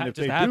I'm just to saying, if just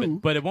they to have do-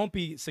 it. But it won't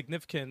be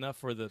significant enough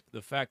for the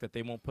fact that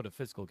they won't put a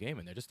physical game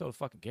in there. Just throw a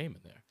fucking game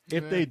in there.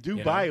 If they do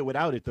You buy know? it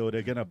without it, though,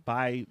 they're going to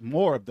buy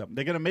more of them.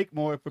 They're going to make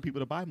more for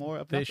people to buy more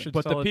of them. They should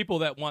But sell the it- people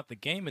that want the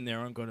game in there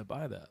aren't going to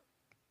buy that.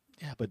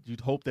 Yeah, but you'd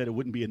hope that it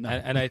wouldn't be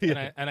enough. And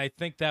I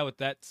think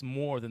that's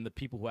more than the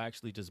people who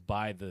actually just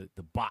buy the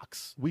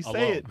box. we say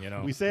alone, it. you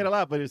know. We say it a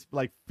lot, but it's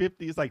like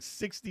 50. It's like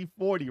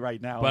 60-40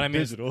 right now. But on I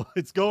mean, digital.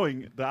 It's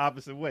going the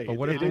opposite way. But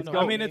what if It's they-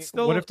 going. I mean, it's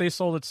still. What if they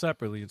sold it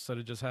separately instead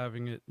of just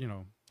having it?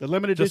 the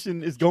limited just-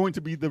 edition is going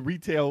to be the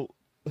retail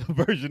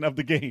version of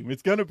the game.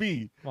 It's going to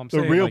be Well, I'm the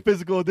saying, real like,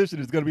 physical edition.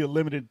 Is going to be a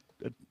limited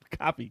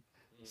copy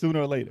sooner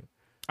or later.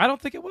 I don't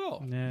think it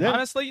will. Yeah.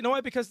 Honestly, you know why?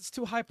 Because it's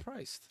too high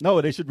priced.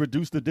 No, they should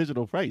reduce the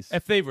digital price.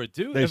 If they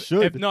reduce, They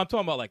should. No, I'm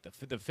talking about like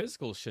the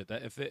physical shit.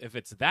 That if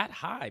it's that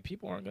high,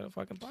 people aren't gonna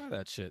fucking buy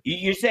that shit.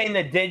 You're saying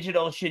the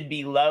digital should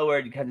be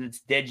lowered because it's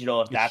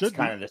digital. If It that's should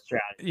kind be. of the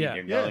strategy Yeah.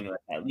 you're Yeah. going with,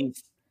 at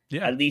least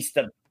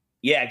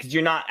Yeah. because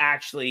you're not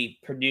actually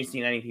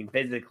producing anything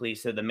physically,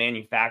 so the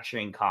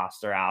manufacturing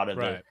costs are out of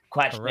the Right.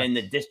 question, Correct.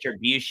 the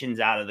distribution's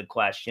out of the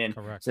question.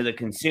 Correct. So the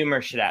consumer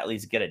should at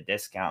least get a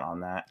discount on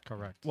that.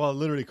 Correct. Well, it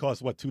literally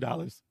costs what,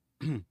 $2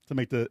 to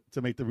make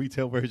the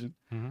retail version.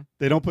 Mhm.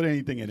 They don't put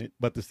anything in it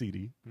but the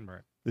CD,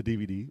 Right. the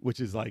DVD, which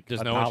is like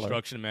There's $1. no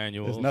instruction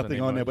manual. There's nothing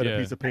on there but a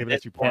piece of paper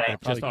that you print. Yeah.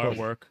 that just probably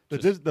costs-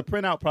 artwork. The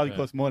printout probably yeah.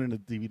 costs more than the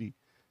DVD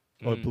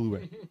or Mm.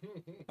 Blu-ray.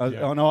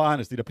 Yeah. In all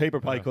honesty, the paper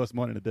probably Yeah. costs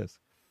more than the disc.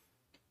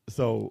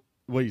 So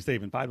what are you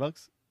saving?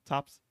 $5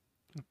 tops?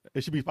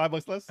 It should be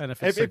 $5 less. And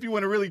if if, it's if you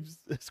want to really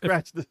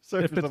scratch the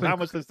surface it's of how in-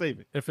 much they're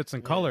saving, If it's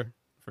in color,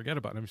 forget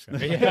about it. I'm just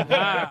kidding.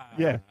 Yeah.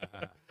 Yeah.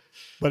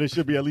 but it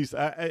should be at least.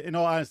 In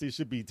all honesty, it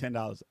should be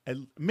 $10 at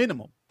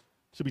minimum.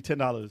 Should be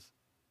 $10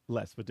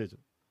 less for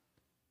digital.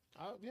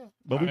 Yeah.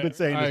 But we've been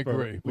saying this I for.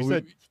 agree. We But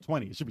said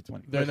 20. It should be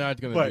 20. They're But-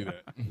 not going but- to do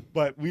that.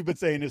 But we've been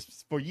saying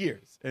this for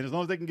years, and as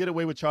long as they can get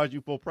away with charging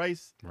you full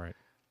price, Right.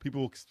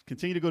 people will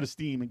continue to go to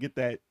Steam and get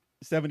that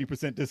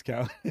 70%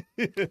 discount.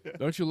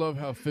 Don't you love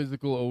how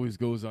physical always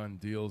goes on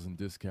deals and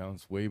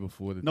discounts way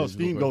before the No,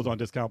 digital Steam goes version? on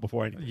discount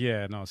before anything.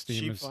 Yeah. No.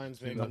 Steam Cheap is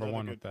Finds make number another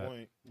one good with that.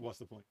 point. What's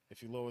the point?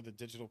 If you lower the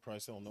digital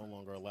price, they'll no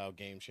longer allow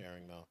game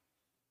sharing now.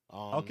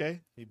 Okay.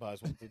 He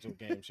buys one digital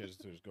game, shares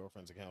it to his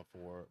girlfriend's account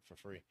for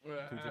free.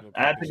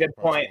 That's a good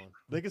point.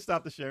 They can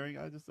stop the sharing.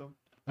 I just don't.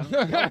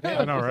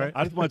 I know, right?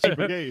 I just want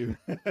cheaper game.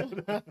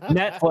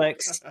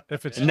 Netflix.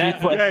 If it's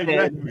Netflix Yeah, did.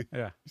 exactly.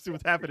 Yeah. You see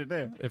what's happening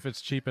there. If it's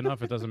cheap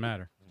enough, it doesn't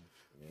matter.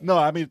 No,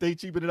 I mean if they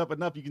cheapen it up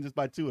enough, you can just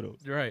buy 2 of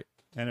those, You're right,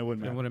 and it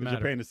wouldn't matter. It wouldn't 'cause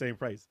matter. You're paying the same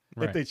price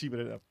Right. if they cheapen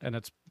it up. and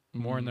it's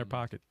more in their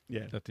pocket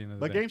Yeah, at the end of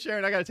the but day. game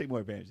sharing, I got to take more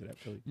advantage of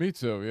that. Really. Me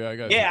too. Yeah, I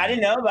got. Yeah, I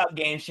didn't know about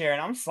game sharing.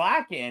 I'm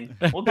slacking.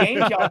 What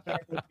games y'all playing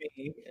with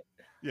me?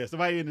 Yeah,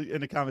 somebody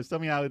in the comments, tell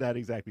me how that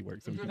exactly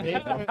works. So we can-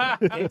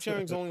 Game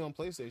sharing's only on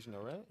PlayStation, though,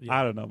 right? Yeah.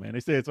 I don't know, man. They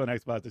say it's on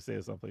Xbox. They say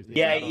it's on PlayStation.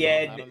 Yeah, I don't know. yeah.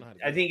 I don't know how to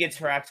do I think it's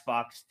for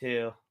Xbox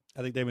too.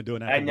 I think they've been doing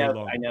that. I for way know.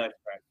 longer. I know it's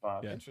for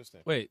Xbox. Yeah.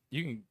 Interesting. Wait,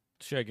 you can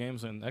share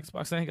games on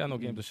Xbox? I ain't got no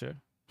game to share.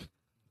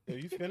 Are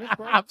you finished,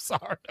 bro? I'm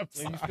sorry. I'm Are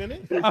sorry. you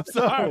finished? I'm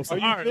sorry. I'm Are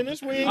sorry. you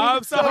finished? We ain't I'm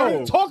even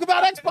sorry. Talk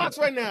about Xbox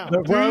right now.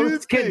 The Do you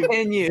roast think-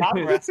 continues. Stop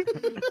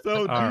wrestling.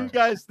 So, do All you right.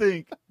 guys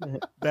think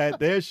that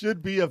there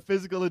should be a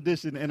physical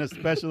edition and a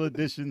special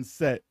edition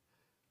set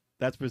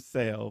that's for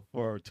sale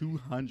for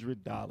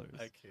 $200?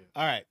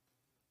 All right,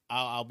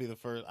 I'll be the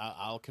first.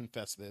 I'll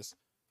confess this.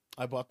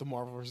 I bought the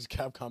Marvel vs.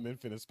 Capcom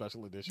Infinite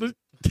Special Edition.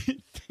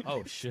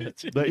 Oh shit.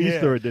 The Yeah.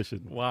 Easter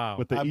edition Wow,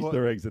 with the I bought-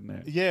 Easter eggs in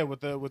there. Yeah,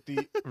 with the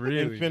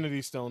really?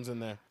 Infinity Stones in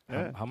there.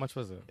 Yeah. How much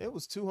was it? It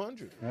was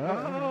 200.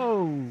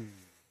 Oh,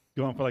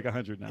 going for like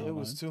 100 now. It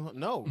was man. 200.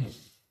 No,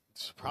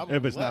 it's probably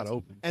If it's less. not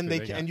open. And So they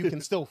they can, got- and you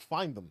can still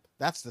find them.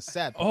 That's the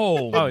sad. Part.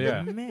 Oh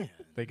yeah, man.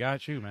 they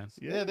got you, man.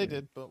 Yeah, they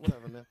did, but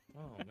whatever, man.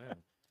 Oh man.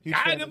 Huge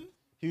Got fan him.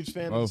 Huge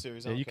fan of Oh. the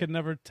series. I Yeah, don't you care. could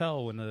never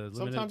tell when the limited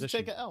Sometimes you edition.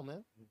 take an L,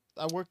 man.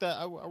 I worked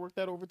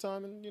that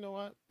overtime, and you know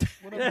what?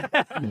 Whatever.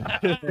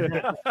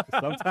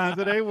 Sometimes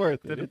it ain't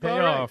worth it. Didn't It's pay all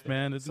right. off,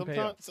 man. It didn't pay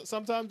off.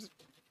 Sometimes,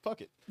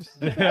 fuck it.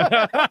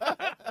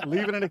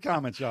 Leave it in the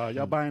comments, y'all.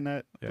 Y'all buying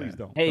that? Yeah. Please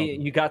don't. Hey,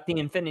 Don't. you got the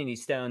Infinity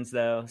Stones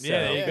though. So Yeah,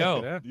 there you Yeah.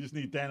 go. Yeah. You just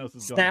need Thanos'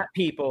 gun. snap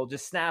people,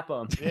 just snap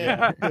them.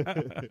 Yeah.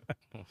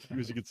 You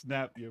wish you could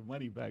snap your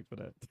money back for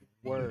that.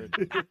 Word.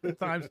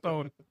 Time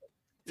stone.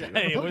 Yeah.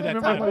 Hey, where's that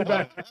Give me my time? money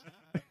back.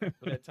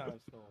 That time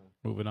stone.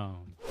 Moving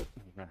on.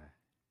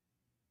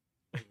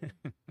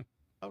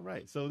 All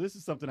right. So this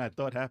is something I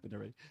thought happened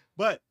already.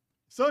 But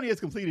Sony has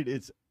completed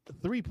its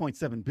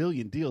 $3.7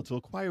 billion deal to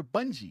acquire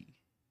Bungie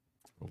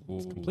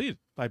It's completed.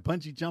 by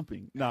Bungie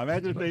jumping. No,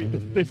 imagine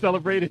if they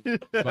celebrated.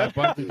 By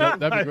Bungie jump-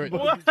 that'd be great.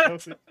 By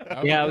Bungie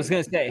jumping. Yeah, I was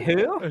gonna say who?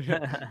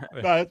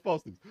 No, that's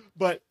false news.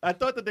 But I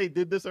thought that they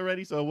did this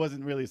already, so it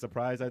wasn't really a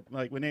surprise.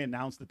 Like when they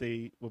announced that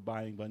they were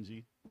buying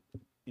Bungie,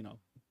 you know,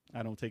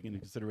 I don't take into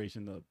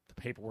consideration the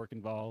paperwork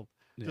involved.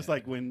 Just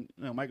like when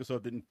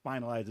Microsoft didn't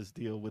finalize this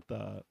deal with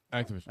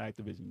Activision.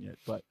 Activision yet.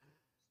 But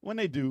when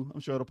they do, I'm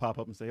sure it'll pop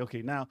up and say,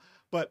 okay, now.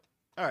 But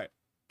all right.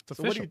 It's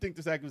So what do official. you think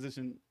this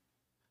acquisition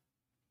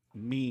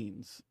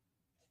means?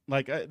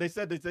 Like they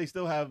said that they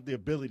still have the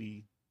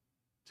ability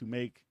to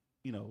make,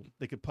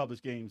 they could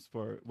publish games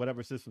for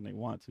whatever system they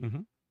want to.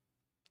 Mhm.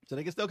 So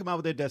they can still come out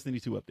with their Destiny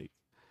 2 updates.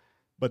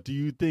 But do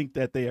you think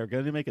that they are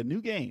going to make a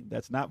new game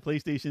that's not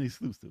PlayStation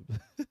exclusive?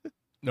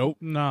 Nope.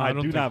 No, I I don't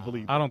do think, not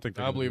believe I don't think.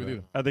 I don't believe it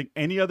either. I think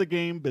any other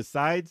game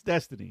besides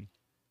Destiny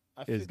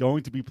I is feel,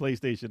 going to be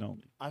PlayStation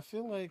only. I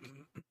feel like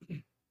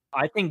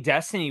I think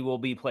Destiny will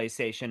be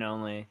PlayStation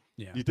only.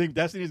 Yeah. You think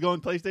Destiny is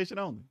going PlayStation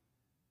only?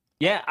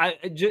 Yeah,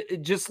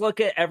 just look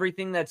at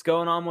everything that's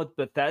going on with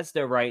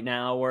Bethesda right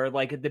now. Where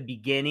like at the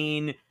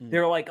beginning,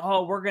 they're like,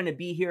 "Oh, we're gonna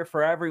be here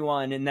for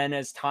everyone," and then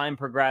as time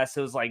progressed,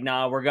 it was like,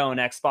 "Nah, we're going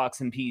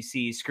Xbox and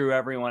PC. Screw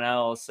everyone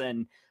else."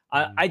 And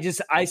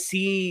I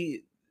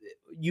see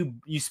you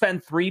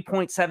spend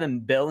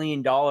 $3.7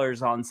 billion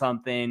on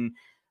something.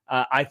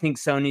 I think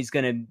Sony's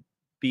gonna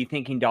be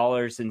thinking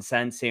dollars and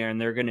cents here,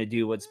 and they're gonna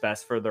do what's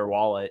best for their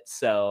wallet.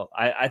 So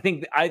I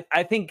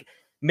think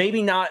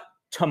maybe not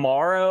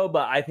tomorrow,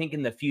 but I think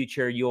in the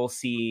future you'll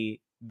see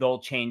they'll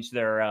change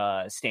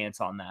their stance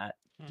on that.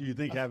 Do you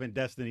think having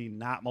Destiny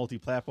not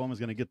multi-platform is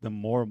going to get them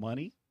more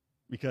money?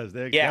 Because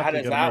they're Yeah, how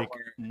definitely does going to that make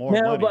work? more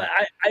No, money. but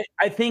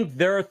I think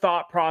their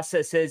thought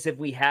process is if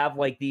we have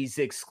like these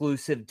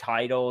exclusive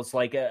titles,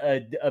 like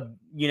a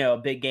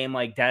big game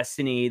like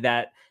Destiny,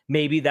 that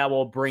maybe that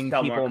will bring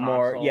Sell more people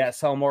more, consoles.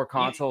 sell more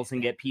consoles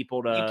and get people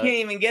you to. can't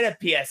even get a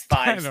PS5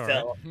 I know,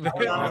 still. right?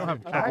 I don't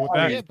have trouble with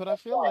yeah, that. but I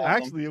feel like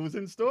Actually, it was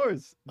in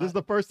stores. This is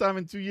the first time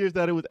in 2 years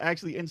that it was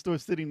actually in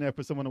stores sitting there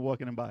for someone to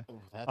walk in and buy.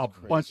 oh, that's A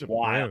crazy. bunch of them.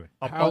 Wow. Really?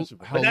 A How, bunch of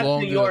them. how But that's long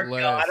New did York, it though.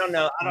 last? I don't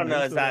know.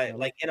 Yeah, Is so, that yeah.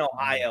 like in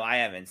Ohio? I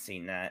haven't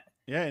seen that.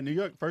 Yeah, in New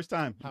York, first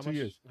time in How 2 much?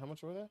 years. How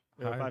much were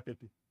they? High.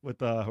 550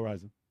 with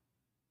Horizon.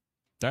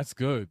 That's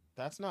good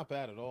That's not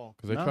bad at all.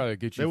 because they No. try to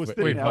get They you. was for-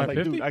 sitting wait, there. I was like,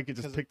 550? dude, I could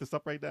just 'Cause- pick this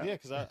up right now. Yeah,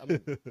 because I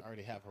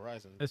already have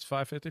Horizon. It's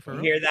 $550 for You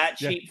real. hear that?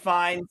 Yeah. Cheap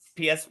finds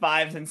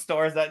PS5s in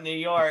stores at New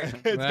York.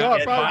 It's Nah. gone,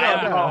 Get probably buy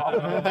gone 'em now.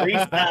 all.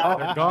 Resell.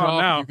 They're gone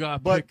now. You got to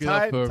But pick it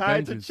up for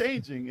tides are Avengers.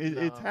 changing.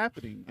 It's No,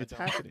 happening. I It's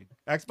don't. happening.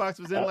 Xbox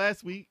was in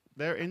last week.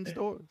 They're in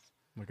stores.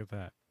 Look at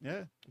that.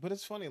 Yeah. But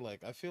it's funny,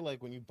 like I feel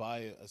like when you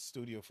buy a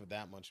studio for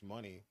that much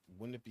money,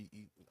 wouldn't it be?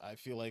 I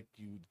feel like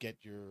you get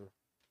your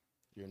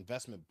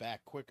investment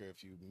back quicker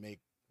if you make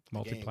the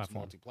games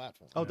Multi-platform.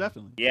 multi-platform. Oh,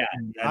 definitely. Yeah,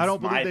 I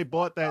don't that's believe my- they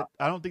bought that.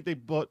 I don't think they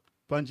bought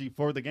Bungie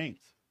for the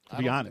games. To I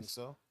be don't honest,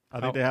 think so. I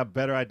think they have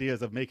better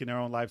ideas of making their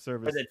own live for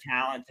service. the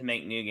talent to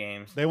make new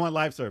games. They want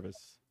live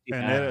service.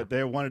 and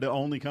they're one of the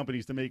only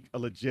companies to make a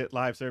legit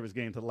live service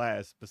game to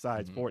last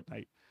besides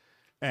Fortnite,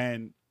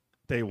 and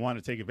they want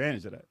to take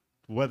advantage of that.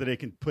 Whether they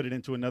can put it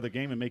into another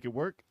game and make it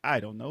work, I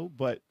don't know.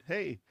 But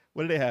hey,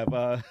 what do they have?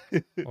 Well,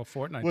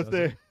 Fortnite.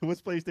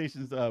 What's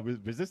PlayStation's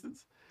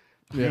Resistance?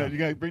 Yeah. You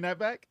gonna bring that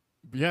back?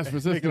 Yes, Make it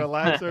Resistance. a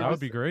live service. That would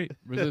be great,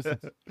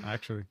 Resistance.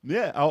 actually.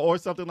 Yeah, or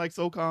something like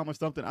SOCOM or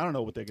something. I don't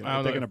know what they're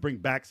gonna. They're gonna bring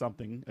back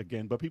something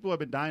again, but people have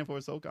been dying for a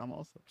SOCOM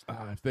also.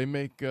 If they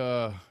make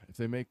that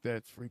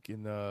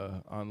freaking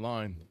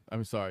online,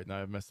 I'm sorry,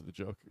 now I've messed up the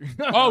joke.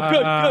 Oh,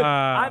 good.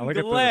 I'm look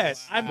at glad.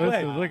 this. I'm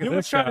glad. Look at You were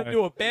this trying guy. to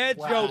do a bad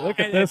joke. Look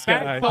at and this it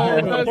guy.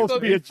 backfired. It's supposed to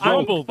be a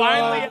joke.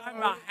 Finally,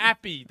 I'm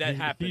happy that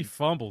He happened.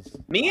 fumbles.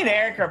 Me and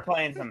Eric are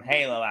playing some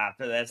Halo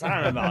after this.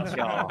 I don't know about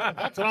y'all.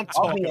 That's what I'm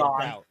I'll be talking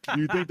on. about.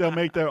 Do you think they'll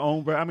make their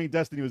own? I mean,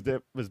 Destiny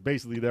was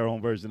basically their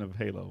own version of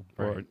Halo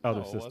or Right. other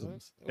No, it wasn't.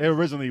 systems. It It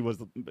originally was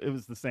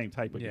the same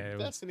type of Yeah, game. it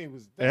was. Destiny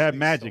was. It had Destiny's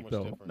magic so much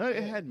though. different. No, it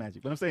Yeah. had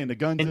magic. But I'm saying the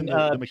guns and And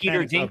the Peter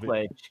mechanics of it.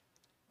 Dinklage.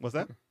 What's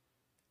that?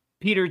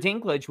 Peter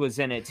Dinklage was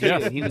in it too.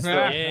 Yes. He was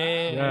Yeah.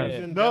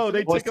 Yeah. No,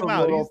 they What's took him the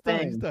out. little He's done.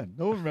 thing? He's done.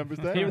 No one remembers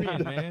that.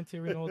 Tyrion, man.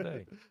 Tyrion all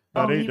day.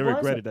 No, they he was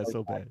regretted a that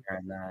so voice bad. actor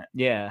in that.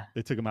 Yeah.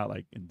 They took him out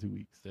like in 2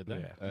 weeks. Did they?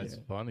 Yeah. That's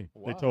funny.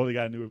 They Wow. totally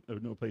got a new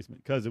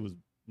replacement because it was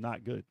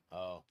not good.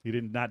 Oh. He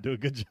did not do a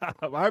good job.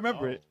 I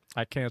remember it.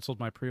 I canceled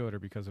my pre-order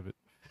because of it.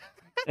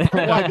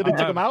 Why? Because they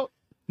took him out?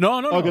 No,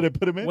 no, Oh, no. because they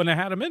put him in? When I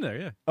had him in there,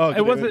 yeah. Oh,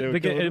 It wasn't. they were the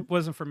killing him? it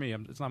wasn't for me.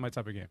 It's not my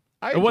type of game.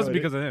 I It wasn't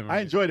enjoyed because of him. I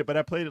enjoyed it, but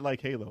I played it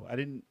like Halo. I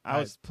didn't. I I-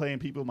 was playing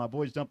people. My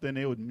boys jumped in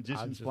there with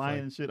magicians just flying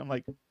like- and shit. I'm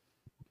like,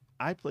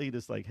 I play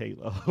this like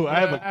Halo. I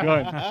have a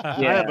gun. I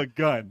Yeah. have a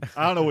gun.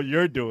 I don't know what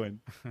you're doing,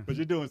 but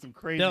you're doing some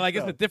crazy. They're like,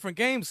 it's stuff. a different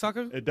game,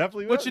 sucker. It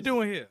definitely. What was. you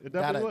doing here? It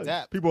definitely Gotta was.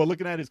 adapt. People are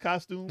looking at his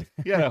costume.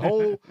 He had a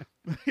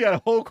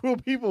whole, crew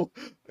of people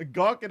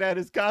gawking at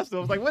his costume.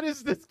 I was like, what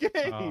is this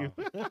game?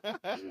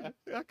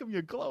 How come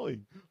you're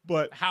glowing?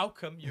 But How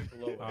come you're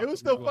glowing? it was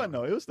still fun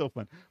though. It was still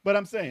fun. But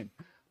I'm saying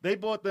they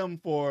bought them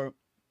for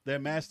their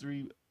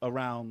mastery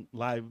around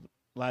live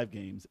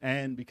games,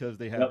 and because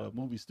they have Yep. a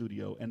movie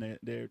studio, and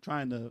they're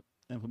trying to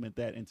implement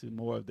that into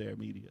more of their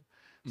media.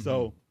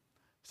 So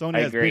Sony I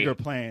has agree. bigger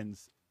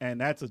plans, and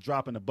that's a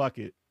drop in the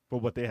bucket for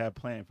what they have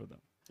planned for them.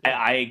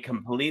 I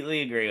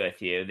completely agree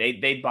with you.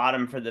 They bought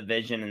him for the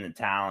vision and the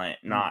talent,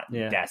 not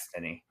Yeah.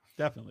 Destiny.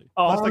 Definitely.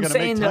 All Plus, they're I'm gonna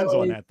make saying, tons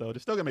though, on is- that though. They're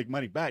still gonna make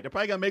money back. They're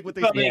probably gonna make what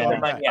they Yeah, spent yeah, on yeah.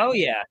 back Oh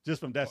yeah.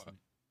 just from Destiny.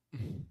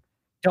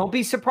 Don't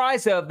be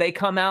surprised though if they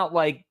come out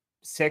like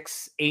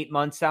 6-8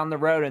 months down the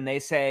road and they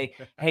say,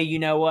 "Hey, you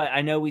know what?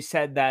 I know we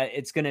said that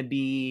it's going to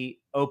be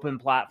open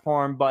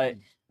platform, but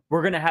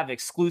we're going to have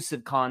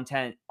exclusive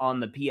content on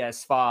the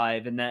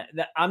PS5." And that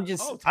I'm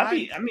just, I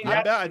mean,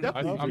 I that's-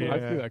 definitely, I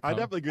see that I coming.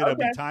 definitely agree that'd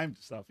be Okay. timed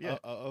stuff. Yeah,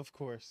 Of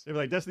course. they were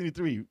like Destiny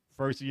 3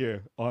 first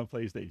year on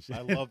PlayStation.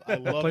 I love. yeah,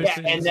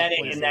 PlayStation and then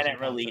PlayStation it content.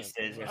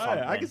 releases or Oh, something.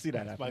 yeah, I can see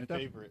that It's my happening.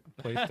 favorite.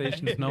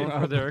 PlayStation's known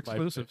for their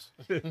exclusives.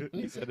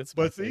 He said it's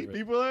my But see, favorite.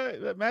 people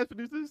are mass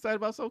producers excited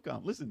about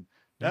SOCOM. Listen,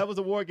 that was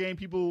a war game.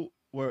 People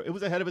were. It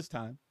was ahead of its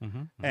time,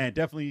 Mhm. and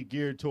definitely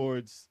geared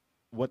towards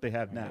what they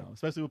have now,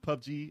 especially with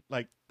PUBG.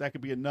 Like that could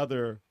be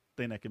another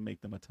thing that can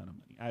make them a ton of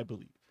money. I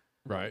believe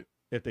Right.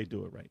 if they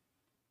do it right.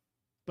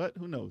 But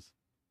who knows?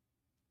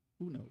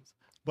 Who knows?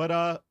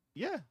 But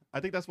yeah,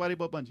 I think that's why they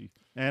bought Bungie,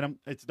 and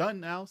it's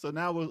done now. So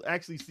now we'll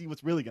actually see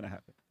what's really gonna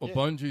happen. Well, Yeah.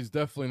 Bungie's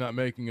definitely not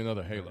making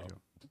another Halo.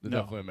 They're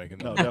No. definitely making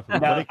No, that.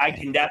 definitely. No, But I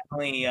can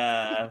definitely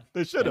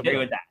they should have. agree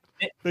with that.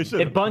 They should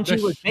if have. Bungie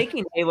was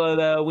making Halo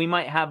though, we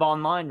might have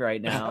online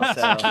right now.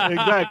 So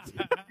Exactly.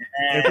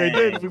 If they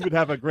did, we would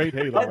have a great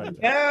Halo right Let's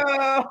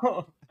now.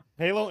 go.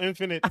 Halo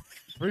Infinite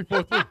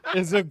 343.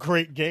 is a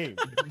great game.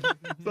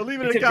 So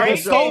leave it It's in a the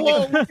great comments.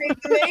 Solo game.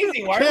 It's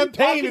amazing. Why are we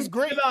campaign talking is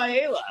great. about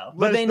Halo? but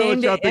Let they us know what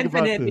named y'all it think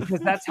about Infinite this.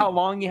 because that's how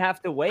long you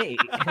have to wait.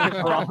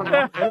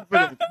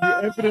 Infinite. You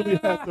infinitely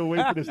have to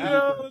wait for this to be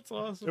done. That's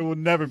awesome. It will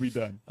never be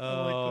done.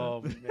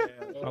 Oh man,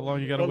 how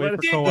long you gotta Well,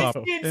 wait for let us-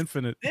 co-op? Dude, this-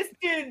 Infinite. This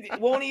dude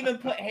won't even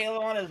put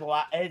Halo on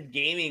his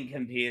gaming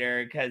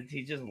computer because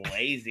he's just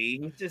lazy.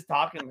 He's just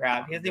talking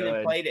crap. He hasn't even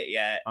Good. played it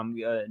yet. I'm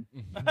good.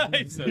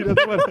 He said, You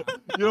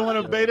don't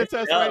want to beta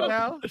test No. right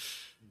now?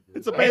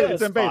 It's a beta.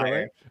 It's in beta,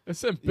 right?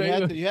 It's in You had,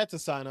 beta. to, you had to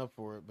sign up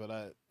for it,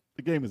 but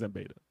The game is in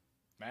beta.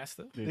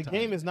 Master. the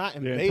game is not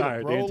in the beta,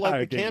 entire- bro. the entire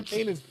Like the game.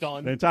 campaign is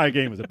done. The entire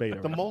game is a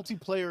beta. The right?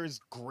 multiplayer is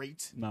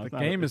great. No, The it's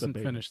not- game it's a isn't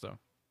beta. finished though.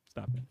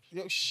 Stop it.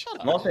 Yo, shut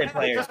up.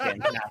 Multiplayer is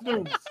fantastic.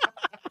 Dude,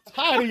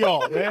 tired of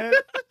y'all, man.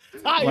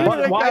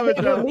 Tired.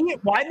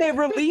 Why'd they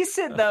release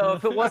it though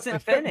if it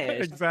wasn't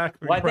finished?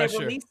 Exactly. Why'd they Pressure.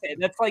 release it?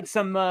 That's like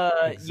some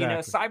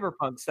Exactly.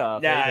 cyberpunk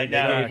stuff. Nah, They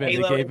no, gave in-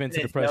 Halo they gave in to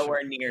the Infinite is pressure.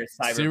 nowhere near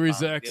Cyberpunk.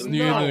 Series X, It was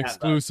new not and that bad.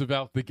 exclusive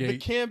out the The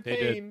gate.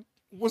 campaign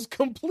was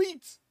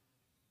complete.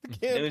 The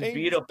campaign It was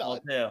beautiful done.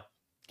 too.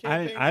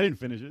 Campaign- I didn't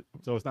finish it,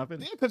 so it's not Yeah,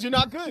 finished. because you're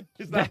not good.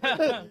 It's not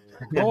finished.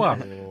 Go up.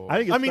 I, didn't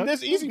I get mean, stuck.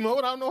 there's easy mode.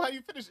 I don't know how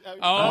you finish.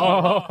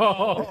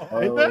 Oh,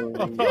 Is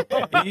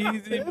there?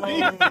 easy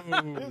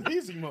There's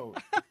easy mode.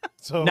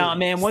 So Nah,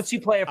 man. Once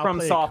you play a I'll From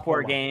play a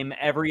Software co-op. game,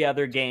 every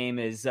other game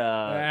is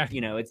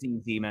it's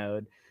easy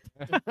mode.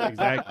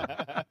 Exactly.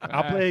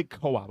 I'll play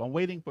co-op. I'm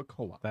waiting for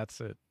co-op. That's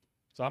it.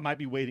 So I might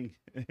be waiting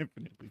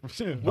infinitely.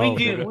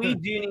 We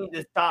do need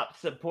to stop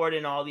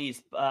supporting all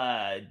these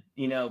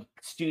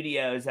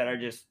studios that are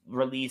just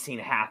releasing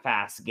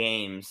half-ass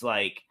games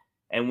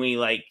and we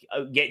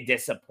get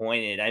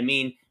disappointed. I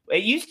mean,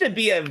 it used to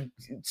be a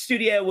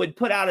studio would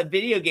put out a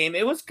video game,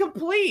 it was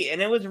complete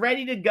and it was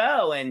ready to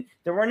go and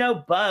there were no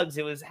bugs.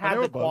 It was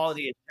had the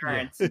quality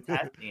assurance and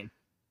testing.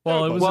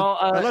 Well,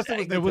 unless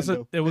it was a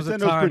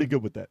Nintendo's pretty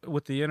good with that.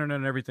 With the internet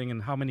and everything,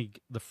 and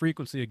the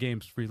frequency of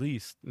games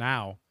released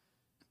now,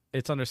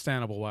 it's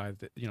understandable why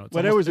it's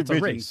there was it's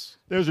revisions. a race.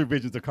 There was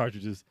revisions of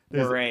cartridges.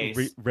 There's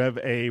Rev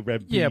A,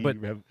 Rev B. Yeah, but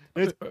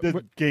there's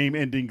game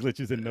ending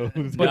glitches in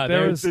those. But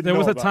there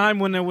was a time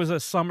when there was a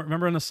summer.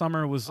 Remember in the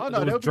summer it was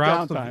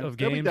droughts of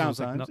games.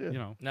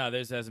 No,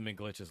 there hasn't been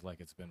glitches like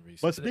it's been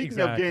recently. But speaking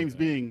of games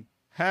being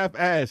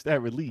half-assed at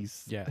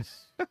release,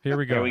 yes. Here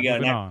we go. Here we go.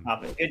 Next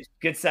topic.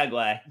 Good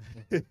segue.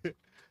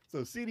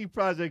 So CD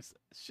Projekt's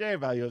share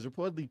value has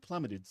reportedly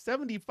plummeted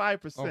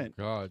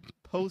 75%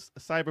 post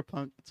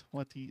Cyberpunk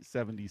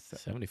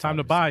 2077. Time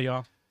to buy,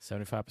 y'all.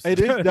 75%.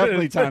 It is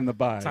definitely time to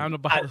buy. Time to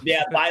buy.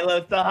 Yeah, buy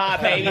low still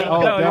hot, baby.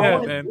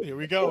 Man. Here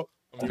we go.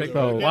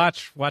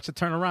 Watch it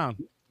turn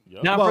around.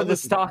 Yep. Not for the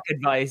stock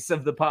advice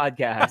of the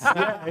podcast.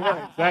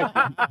 yeah,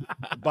 exactly.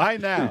 Buy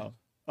now.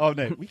 Oh,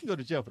 no, we can go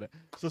to jail for that.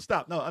 So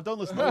stop. No, don't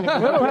listen. But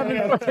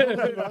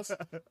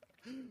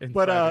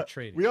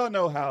we all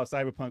know how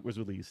Cyberpunk was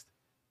released.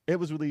 It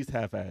was released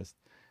half-assed.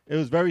 It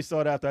was very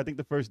sought after. I think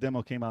the first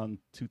demo came out in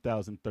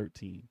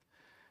 2013.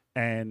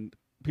 And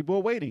people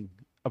were waiting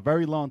a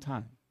very long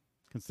time,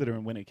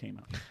 considering when it came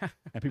out.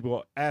 And people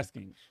were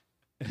asking.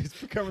 It's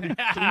currently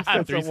 3 cents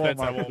at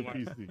Walmart for the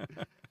PC.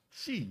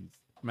 Jeez.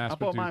 I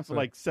bought mine for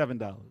like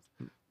 $7.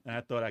 And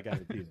I thought I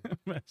got a deal.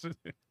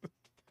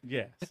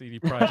 Yeah. CD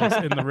Projekt's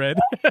in the red.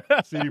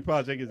 CD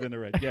Projekt is in the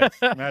red. Yes.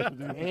 That's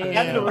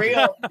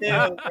real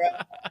too,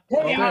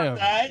 bro.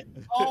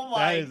 Oh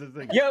my.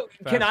 Yo,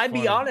 can I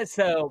be honest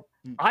though?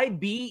 I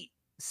beat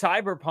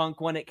Cyberpunk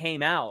when it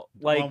came out.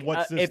 Like,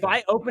 if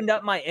I opened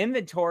up my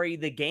inventory,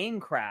 the game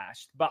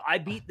crashed, but I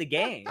beat the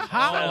game.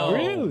 How?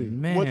 Really?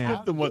 Man. What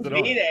system was it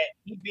on?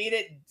 He beat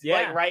it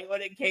like right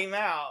when it came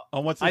out.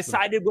 On what system? I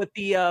sided with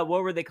the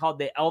what were they called?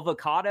 The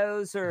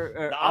avocados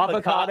or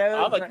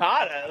avocados?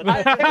 Avocados.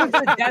 It was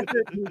the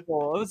desert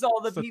people. It was all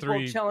the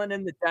people chilling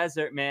in the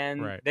desert, man.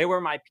 Right. They were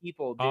my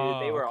people,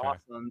 dude. They were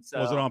awesome. So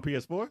was it on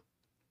PS4?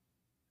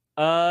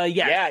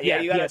 Yeah,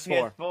 you got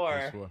PS4.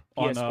 a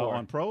PS4.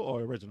 On Pro or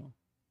original?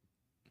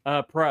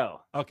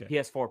 Pro. Okay.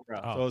 PS4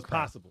 Pro. So it's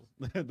possible.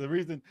 The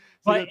reason.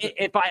 But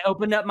if I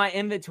opened up my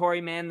inventory,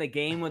 man, the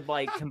game would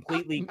like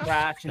completely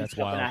crash and That's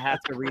stuff, wild. and I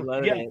have to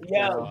reload it.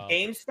 Yeah,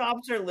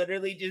 GameStops are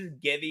literally just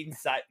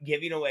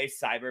giving away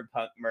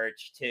Cyberpunk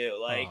merch too.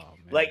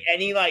 Like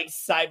any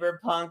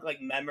Cyberpunk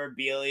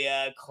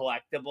memorabilia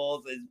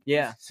collectibles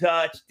is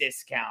such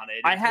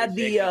discounted. I had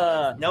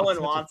the no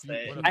one wants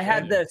it. I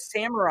had the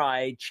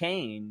samurai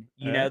chain,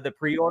 you know, the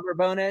pre-order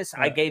bonus.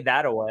 I gave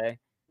that away.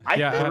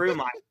 I threw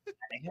mine.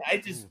 I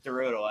just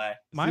threw it away.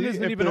 Mine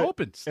isn't even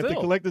open. Still. If the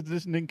collector's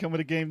edition didn't come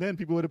with a game, then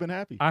people would have been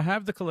happy. I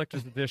have the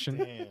collector's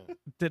edition.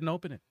 Didn't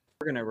open it.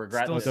 We're gonna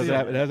regret it. this. It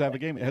does have a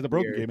game. It has a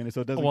broken game in it,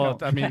 so it doesn't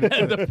count. I mean, it's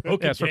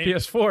for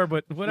PS4,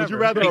 but whatever. Would you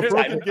rather a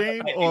broken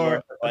game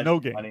or no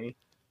game?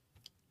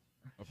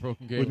 A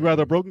broken game. Would you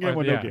rather a broken game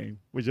or no game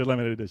with your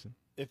limited edition?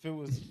 If it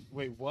was,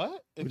 wait,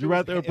 what? Would you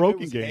rather a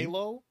broken game?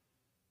 Halo,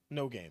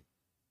 no game.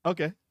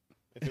 Okay.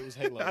 If it was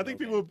Halo, I think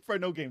people would prefer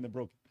no game than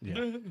broken.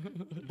 Yeah.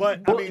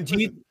 But I mean,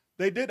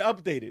 they did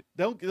update it.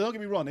 Don't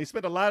get me wrong. They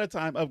spent a lot of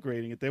time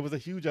upgrading it. There was a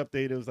huge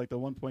update. It was like the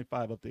 1.5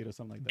 update or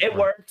something like that. It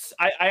works.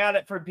 I got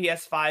it for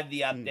PS5.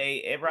 The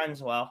update. It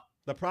runs well.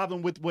 The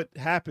problem with what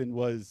happened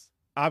was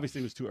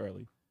obviously it was too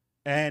early,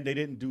 and they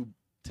didn't do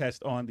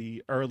tests on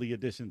the early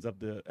editions of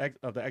the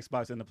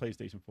Xbox and the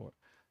PlayStation 4.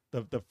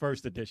 The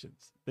first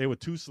editions. They were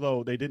too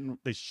slow. They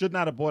should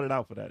not have bought it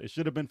out for that. It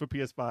should have been for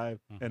PS5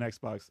 and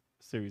Xbox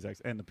Series X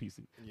and the PC.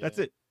 Yeah.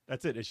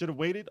 That's it. It should have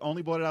waited,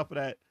 only bought it out for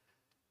that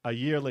a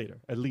year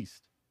later, at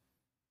least.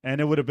 And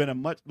it would have been a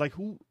much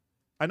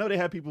I know they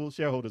had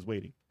shareholders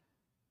waiting.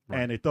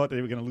 Right. And they thought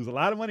they were going to lose a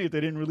lot of money if they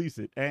didn't release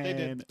it.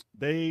 And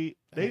they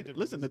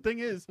listen, the thing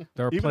is,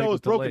 even though it was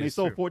broken, they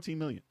sold 14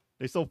 million.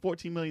 They sold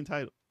 14 million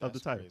of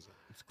the title.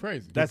 It's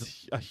crazy.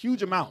 That's a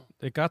huge amount.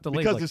 It got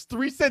delayed because it's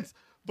 3 cents.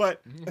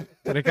 But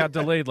it got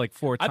delayed like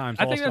 4 times.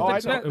 I think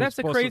that's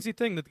the crazy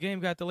thing, that the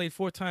game got delayed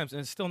 4 times and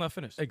it's still not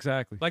finished.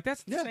 Exactly. Like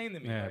that's insane to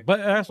me. Yeah. Like, but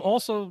that's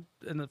also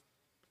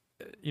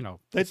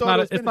it's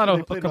not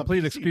a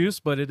complete excuse,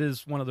 but it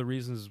is one of the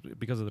reasons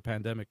because of the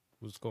pandemic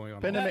was going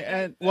on. And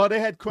they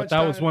had crunch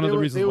time. That was one of the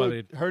reasons why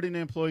they hurting the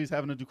employees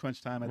having to do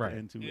crunch time at the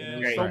end too. Yeah,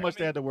 and so much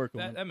they had to work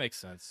on. That makes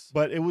sense.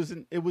 But it was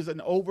an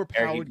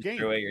overpowered game.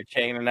 Your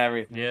chain and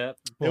everything. Yeah.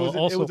 It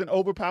was an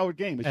overpowered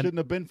game. It shouldn't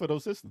have been for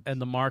those systems. And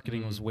the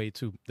marketing was way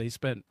too. They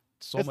spent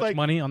so much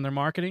money on their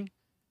marketing.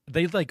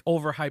 They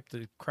overhyped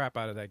the crap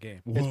out of that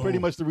game. It's pretty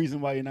much the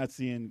reason why you're not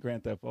seeing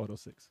Grand Theft Auto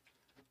 6.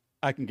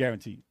 I can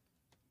guarantee you.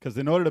 Because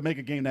in order to make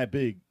a game that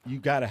big, you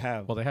got to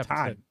have Well, they haven't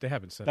time. said. They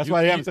haven't said. That's it.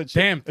 why they haven't said shit.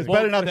 damn It's thing.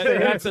 better not to say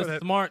That's it. a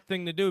smart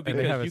thing to do haven't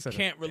because you said it.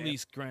 can't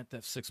release Grand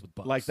Theft 6 with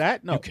bugs Like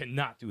that. No, You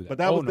cannot do that. but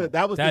that was no. the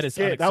that was That the is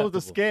scale. That was the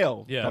unacceptable.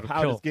 scale Yeah. of That'll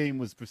how kill. this game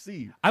was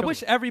perceived. I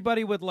wish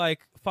everybody would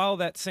like follow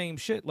that same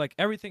shit. Like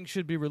everything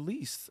should be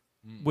released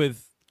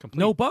with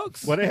no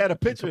bugs. Well, they had a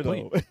picture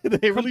though.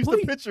 Complete. They released a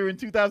Complete. picture in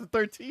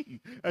 2013,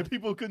 and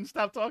people couldn't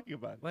stop talking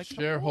about it. Like come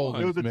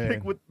Shareholders. It was a man.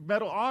 chick with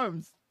metal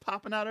arms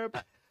popping out of her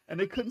back, and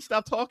they couldn't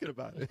stop talking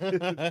about it.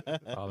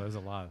 Oh, there's a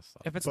lot of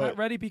stuff. on. If it's But- not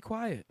ready, be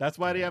quiet. That's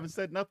why they haven't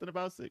said nothing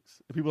about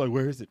 6. And people are like,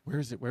 "Where is it? Where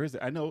is it? Where is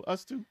it?" I know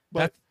us too,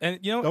 but And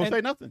you know, don't and,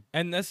 say nothing.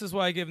 and this is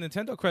why I give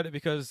Nintendo credit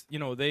because you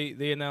know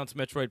they announced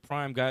Metroid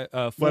Prime 4.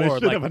 But they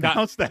should like, have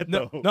announced that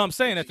no, though. no, I'm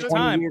saying at the 20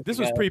 time years this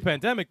was ago.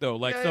 pre-pandemic though.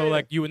 Like Yeah, so, yeah.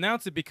 like you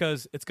announce it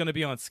because it's going to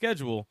be on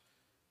schedule.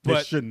 They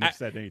But shouldn't have I-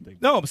 said anything.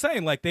 No, I'm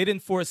saying like they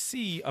didn't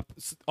foresee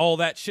all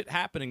that shit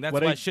happening. That's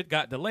Well, why they- shit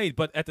got delayed.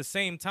 But at the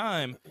same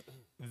time,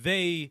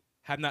 they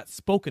have not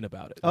spoken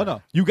about it. Oh,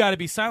 no. You got to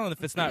be silent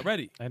if it's not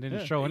ready. I didn't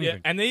Yeah. show Yeah,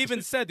 anything. and they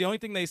even said the only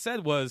thing they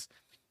said was,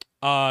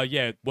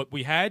 yeah, what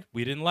we had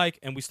we didn't like,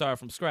 and we started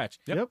from scratch.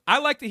 Yep. I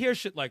like to hear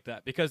shit like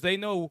that because they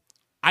know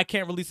I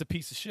can't release a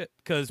piece of shit.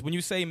 Because when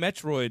you say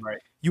Metroid, Right.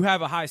 you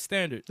have a high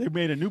standard. They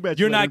made a new Metroid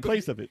You're not in go-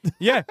 place of it.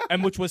 Yeah,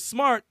 and which was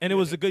smart, and it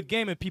was a good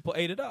game, and people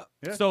ate it up.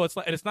 Yeah. So it's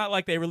like it's not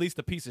like they released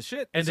a piece of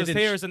shit. And It's they just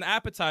didn't here's an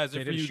appetizer they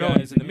for didn't you show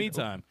guys in the anything either.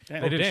 meantime.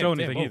 Damn. They didn't damn, show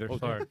damn. anything either. Oh,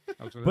 Sorry.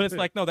 I was gonna But it's say.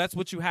 like no, that's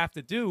what you have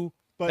to do.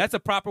 But- That's a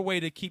proper way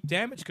to keep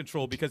damage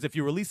control because if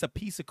you release a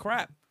piece of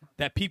crap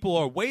that people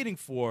are waiting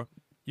for,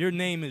 your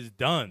name is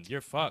done.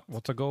 You're fucked. Well,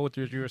 to go with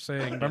what you were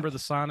saying, remember the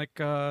Sonic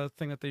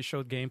thing that they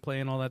showed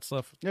gameplay and all that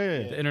stuff? Yeah.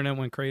 The internet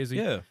went crazy.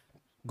 Yeah.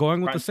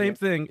 Going with the Right, same yeah.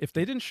 thing, if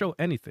they didn't show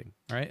anything,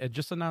 right, and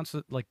just announce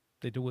it like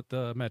they do with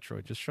the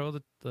Metroid, just show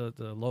the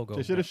logo.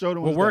 They should have showed it.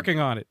 When We're it was working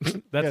on it.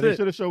 done. That's Yeah, they it.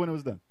 should have showed when it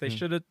was done. They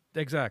should have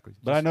exactly.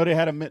 But I know they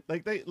had a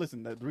like they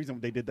listen. The reason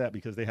they did that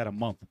because they had a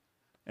month,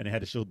 and they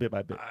had to show bit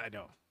by bit. I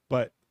know.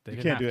 But They you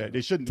didn't can't do have that. to.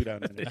 They shouldn't do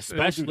that.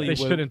 Especially They with,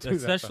 shouldn't do that.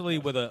 especially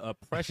with a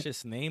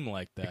precious name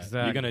like that.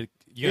 Exactly.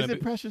 You're Is gonna it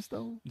be, precious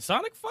though?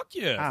 Sonic. Fuck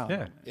yeah. I don't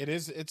Yeah. know. It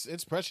is.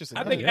 It's precious.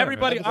 I think Yeah,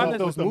 everybody right. on Well, this.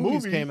 those the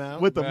movies came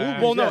out. with the Right.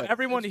 movies. Well, no, yeah.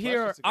 everyone It's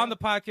here precious to on God.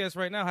 the podcast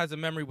right now has a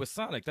memory with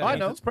Sonic. That I means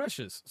know. it's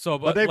precious. So,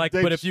 But but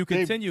they've- if you they've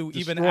continue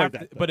even destroyed after,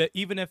 that, though. but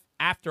even if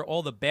after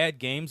all the bad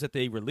games that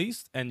they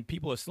released and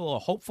people are still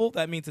hopeful,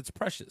 that means it's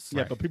precious.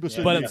 Yeah, but people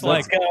shouldn't. But be it's excited.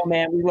 Let's go,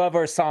 man. We love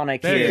our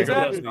Sonic There here.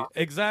 you go.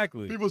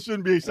 Exactly. people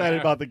shouldn't be excited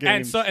about the game.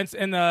 And so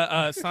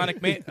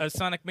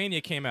Sonic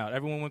Mania came out.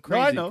 Everyone went No,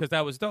 I crazy know. because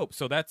that was dope.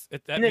 So that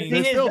And the means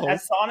thing is, still hope.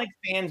 as Sonic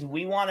fans,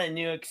 we want a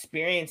new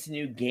experience,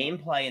 new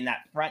gameplay in that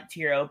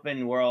frontier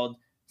open world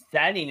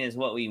setting is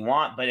what we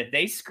want. But if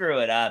they screw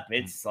it up,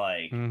 it's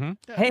like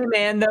Mm-hmm. Hey,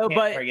 man, though, can't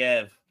but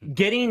forgive.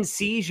 getting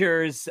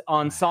seizures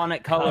on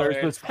Sonic Colors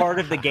was part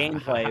of the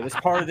gameplay. It was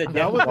part of the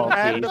That was an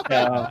added difficulty.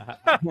 So.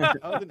 that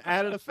was an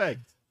added effect.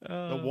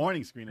 The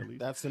warning screen, at least.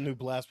 That's the new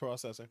blast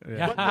processor.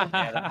 Yeah.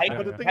 Yeah, the high,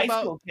 But the thing high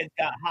about- school kids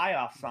got high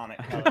off Sonic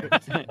Colors.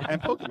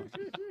 and Pokemon.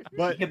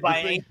 But You could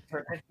buy the thing- eight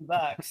for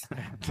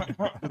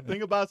 $50. the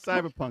thing about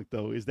Cyberpunk,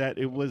 though, is that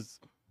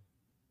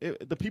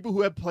the people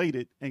who have played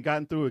it and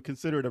gotten through it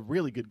consider it a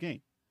really good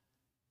game.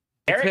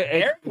 Eric, It's a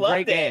Eric loved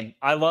great it. game.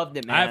 I loved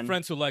it, man. I have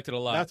friends who liked it a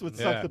lot. That's what Yeah.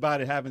 sucks about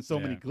it having so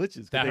Yeah. many glitches.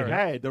 'Cause That they hurts.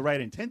 had the right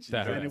intentions,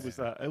 That and hurts.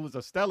 it was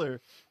a stellar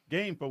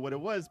game for what it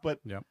was. But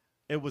Yep.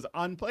 it was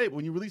unplayable.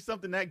 When you release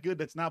something that good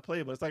that's not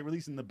playable, it's like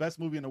releasing the best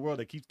movie in the world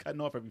that keeps cutting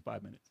off every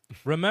 5 minutes.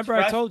 Remember,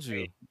 I told you.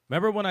 Frustrating.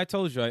 Remember when I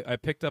told you I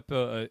picked up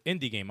a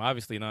indie game,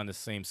 obviously not on the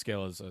same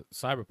scale as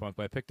Cyberpunk,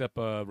 but I picked up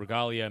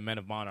Regalia Men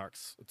of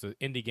Monarchs. It's an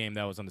indie game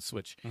that was on the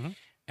Switch, Mhm.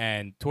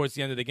 and towards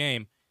the end of the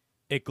game,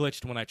 it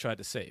glitched when I tried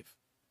to save.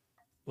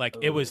 Like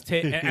it was,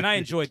 and I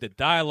enjoyed the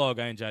dialogue,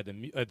 I enjoyed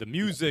the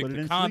music, Put it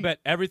the in combat,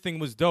 everything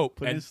was dope.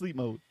 Put it in And sleep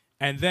mode.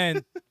 and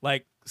then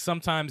like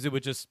sometimes it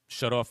would just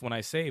shut off when I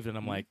saved, and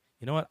I'm like,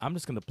 you know what? I'm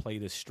just gonna play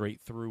this straight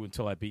through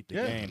until I beat the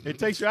Yeah, game. it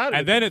takes you out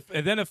of And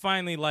it. then it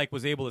finally like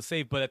was able to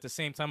save, but at the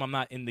same time, I'm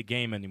not in the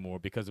game anymore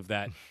because of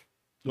that.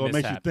 So it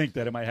makes you mishap. think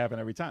that it might happen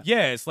every time.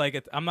 Yeah, it's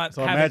like I'm not.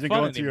 So having imagine fun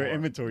going to your anymore.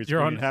 inventory You're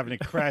screen on- and having it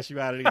crash you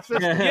out of the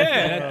system.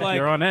 Yeah, it's like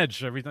You're on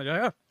edge. Everything.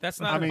 Yeah.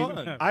 that's I not mean,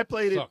 fun. I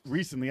played it Sucks.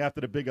 recently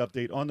after the big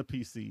update on the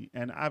PC,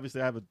 and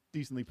obviously I have a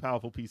decently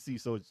powerful PC,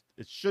 so it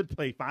should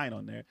play fine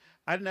on there.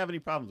 I didn't have any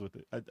problems with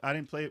it. I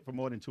didn't play it for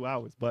more than 2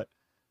 hours, but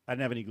I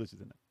didn't have any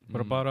glitches in it.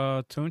 What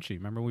about Tunchi?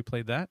 Remember we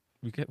played that?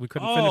 We couldn't finish the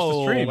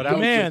Oh, stream. but that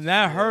was man, just-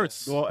 that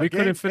hurts. Well, We a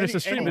couldn't game- finish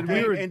the stream, Any and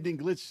we were- ending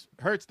glitch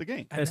hurts the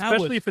game. And that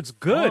Especially was if it's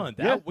good. fun.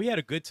 Yeah. We had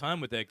a good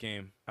time with that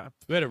game.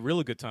 We had a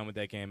really good time with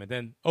that game. And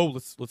then,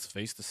 let's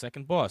face the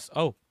second boss.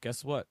 Oh,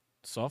 guess what?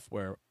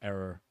 Software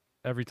error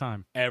Every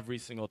time. every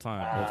single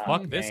time. Well, Oh,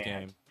 fuck this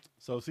man. game.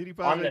 So CD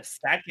On Projekt, the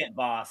second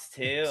boss,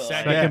 too.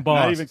 Second yeah,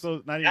 boss. not even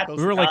close. Not even That's close.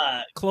 We were like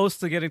Uh, close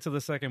to getting to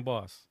the second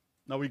boss.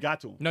 No, we got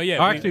to him. No, yeah.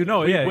 Oh, actually,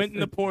 no, we yeah, went in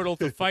the it- portal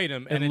to fight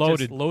him, and it it loaded.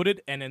 just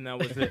loaded, and then that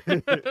was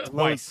it.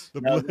 Twice.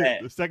 The, That was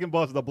the it. second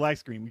boss is the black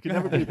screen. We can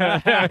never be.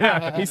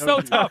 He's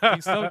so tough.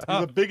 He's so He's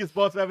tough. the biggest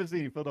boss I've ever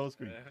seen for those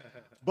screens.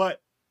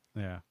 But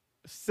Yeah.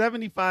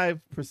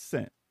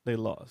 75% they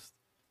lost,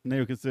 and they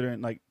were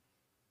considering like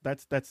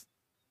that's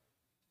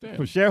Damn.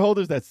 for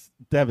shareholders. That's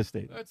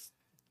devastating. That's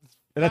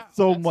That's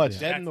so That's much.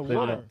 dead in the they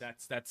water.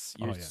 lost. That's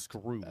you're Oh, yeah.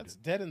 screwed. That's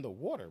dead in the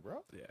water, bro.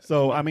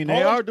 So I mean,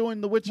 they are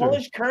doing The Witcher.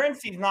 Polish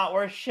currency's not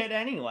worth shit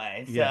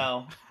anyway. So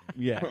Yeah.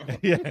 Yeah,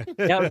 yeah.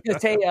 Yeah, I was gonna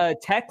say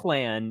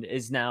Techland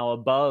is now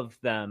above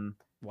them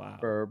Wow.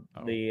 for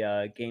Oh.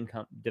 the game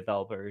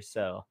developers.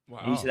 So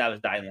wow. you said that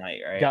was Dying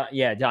Light, right?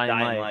 yeah, Dying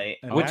Dying Light. Light.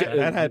 And Which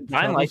that had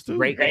Dying Light's a troubles,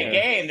 great too. Great game.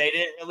 game. They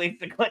didn't release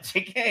the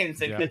glitchy game,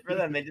 so Yeah. good for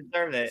them. They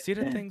deserved it. See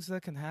the things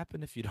that can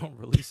happen if you don't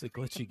release a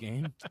glitchy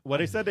game. Well,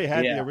 they said they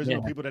had Yeah. the original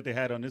Yeah. people that they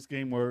had on this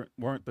game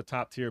weren't the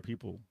top tier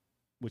people,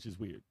 which is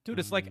weird. Dude,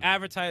 it's like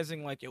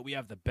advertising like, yo, we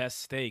have the best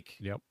steak.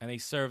 Yep. And they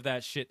serve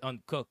that shit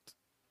uncooked.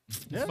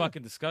 Yeah. It's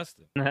fucking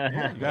disgusting. You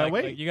gotta Like,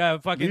 wait. you gotta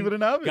fucking Leave it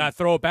in the oven. gotta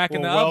throw it back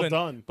in the Well oven.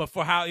 done. But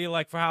for how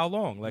for how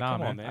long? Like, Nah,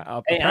 come on, man.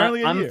 Hey,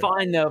 Apparently a I'm year.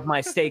 fine though if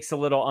my steak's a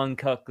little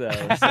uncooked though. So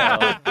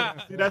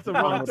See, that's the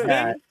wrong with thing.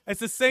 that. It's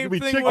the same Could be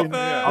thing chicken. with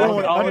I don't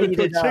want I'll heat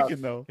undercooked it up.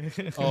 chicken though.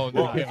 Oh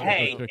no! Well, can't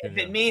hey, cook if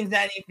yeah. it means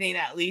anything,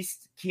 at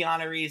least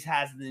Keanu Reeves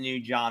has the new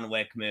John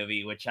Wick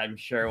movie, which I'm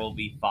sure will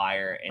be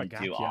fire and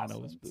Forgot do Keanu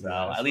awesome. was- So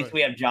yeah, that's at least right.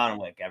 we have John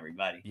Wick,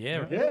 everybody.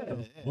 Yeah. Yeah.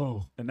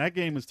 Whoa. And that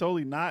game is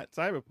totally not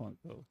Cyberpunk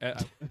though.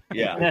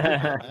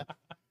 Yeah.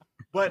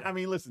 But I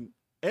mean, listen,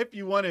 if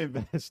you want to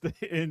invest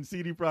in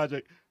CD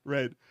Projekt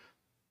Red,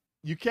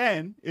 you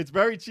can. It's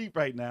very cheap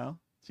right now,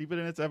 cheaper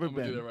than it's ever I'm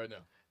gonna do been. that right now.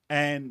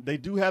 And they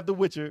do have The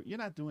Witcher. You're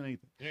not doing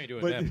anything, You ain't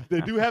doing but that.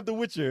 they do have The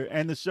Witcher,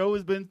 and the show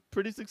has been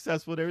pretty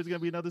successful. There is going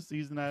to be another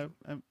season.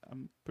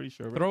 I'm pretty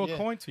sure. of it. Throw a Yeah.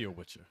 coin to your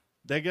Witcher.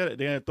 They're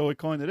gonna throw a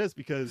coin to this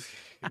because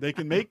they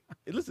can make.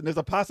 Listen, there's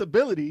a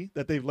possibility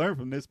that they've learned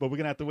from this, but we're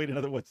gonna have to wait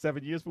another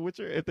 7 years for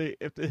Witcher if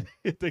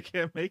they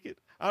can't make it.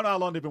 I don't know how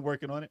long they've been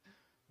working on it,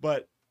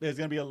 but there's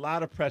gonna be a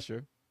lot of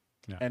pressure,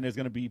 Yeah. and there's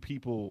gonna be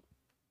people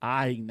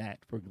eyeing that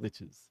for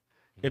glitches.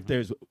 Mm-hmm. If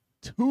there's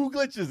 2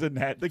 glitches in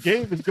that, the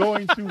game is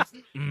going to It's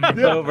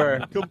dip over.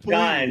 completely.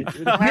 Done.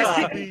 It has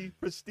to Done. be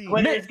pristine.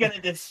 Twitter's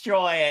gonna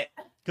destroy it.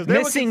 Because they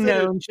were Missing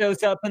considered- Known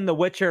shows up in The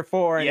Witcher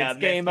 4 and Yeah, it's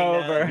game Missing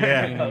Known. over.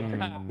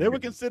 Yeah. They were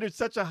considered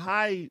such a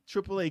high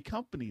AAA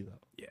company though.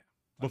 Yeah.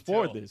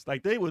 Before Until- this,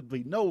 like they would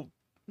be no,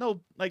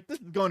 like this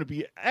is going to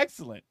be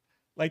excellent.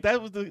 Like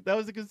that was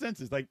the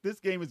consensus. Like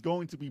this game is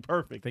going to be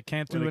perfect They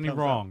can't when do it any comes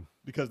out wrong.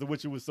 because The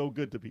Witcher was so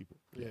good to people.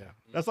 Yeah.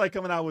 That's like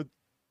coming out with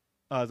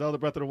Zelda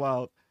Breath of the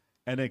Wild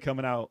and then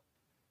coming out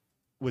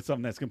with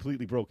something that's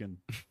completely broken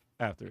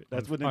after it.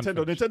 That's what Nintendo.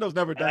 Unfinished. Nintendo's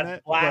never done That's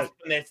that. But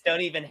blasphemous.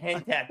 Don't even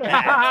hint at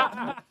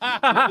that.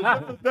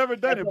 Nintendo's never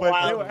done it, but they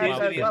Wild were at that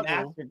usually a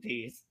level.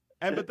 masterpiece.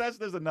 And but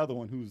there's another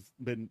one who's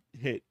been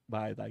hit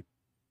by like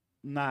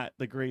not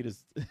the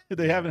greatest.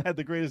 They haven't had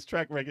the greatest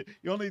track record.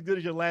 You're only as good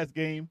as your last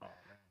game.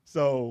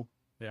 So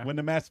Yeah. when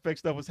the Mass Effect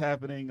stuff was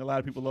happening, a lot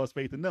of people lost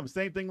faith in them.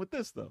 Same thing with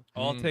this though.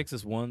 All it takes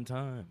is one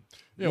time.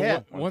 Yeah, Yeah.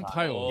 one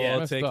title. All Yeah, it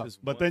messed takes up. is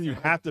But one then you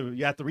time. have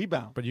to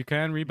rebound. But you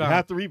can You rebound.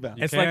 have to rebound.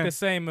 You It's like can. the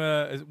same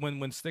as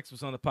when Styx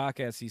was on the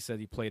podcast. He said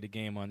he played the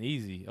game on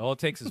easy. All it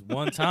takes is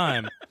one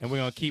time, and we're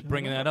gonna keep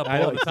bringing that up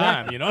I all know, the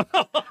time. You know?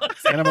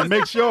 And I'm gonna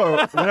make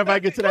sure whenever I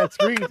get to that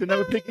screen to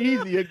never pick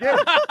easy again.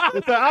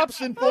 It's an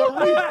option for a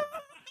reason.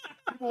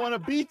 People want to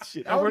beat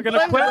shit. I and we're already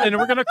gonna played it. and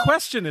we're gonna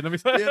question it. I mean,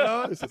 You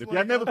know, listen, if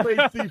y'all never played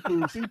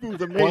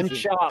Seafood's amazing. One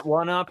shot,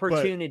 one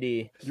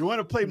opportunity. You want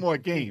to play more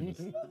games.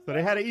 So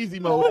they had an easy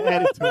mode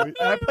added to it.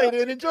 And I played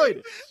it and enjoyed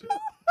it.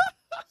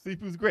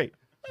 Seafood's great.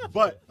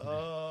 But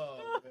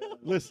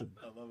listen,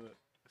 I love it.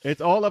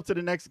 it's all up to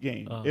the next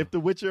game. Uh. If The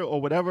Witcher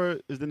or whatever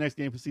is the next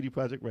game for CD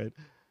Projekt Red,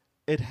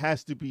 it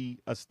has to be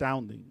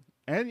astounding.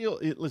 And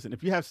listen,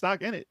 if you have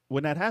stock in it,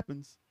 when that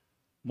happens,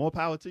 more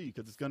power to you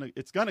because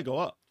it's gonna go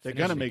up. They're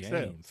Finish gonna your make game.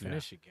 sales.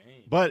 Finish your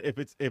game. But if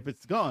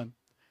it's gone,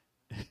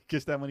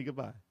 kiss that money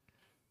goodbye.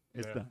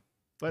 It's Yeah. done.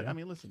 But Yeah. I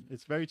mean, listen,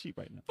 it's very cheap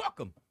right now. Fuck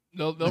them.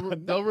 They'll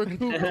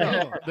recoup.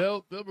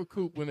 They'll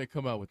recoup when they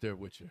come out with their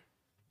Witcher,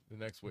 the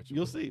next Witcher.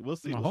 You'll see. We'll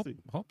see. I We'll hope, see.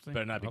 hope they-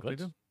 Better not be hope they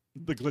glitched.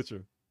 do. The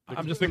glitcher.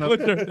 I'm just The gonna.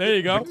 glitcher. There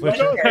you go.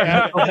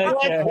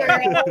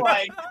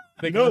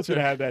 You know it's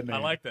gonna have that name. I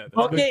like that.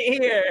 Hook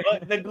it here.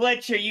 Look, the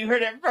glitcher, you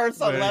heard it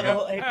first on There you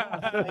level.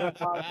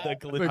 The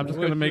glitcher. I'm just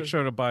gonna make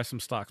sure to buy some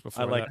stocks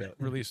before I like that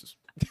that. releases.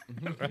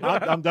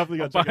 I'm definitely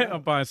gonna check it I'm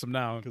out buying some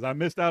now because I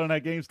missed out on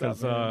that GameStop.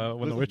 because man.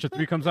 when The Listen, Witcher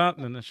 3 comes out,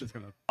 and then it's just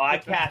gonna. I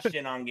cashed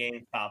in on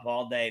GameStop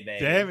all day,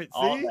 baby. Damn it,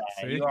 All see? day.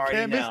 See? You already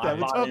can't know. miss I that.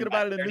 We're bought talking in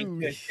about it by in the 32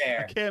 news. I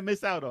share. can't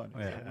miss out on it.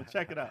 Yeah. We'll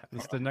check it out.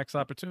 It's the next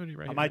opportunity,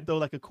 right? I might throw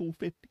like a cool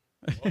 50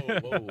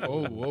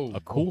 Whoa.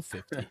 A cool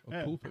 50.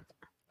 Yeah. A cool 50.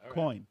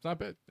 coin It's not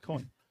bad.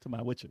 to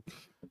my Witcher.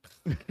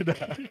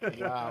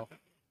 Wow.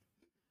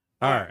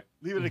 All right.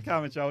 Leave it in the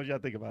comments, y'all. What y'all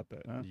think about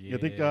that? Huh? You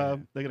think Yeah.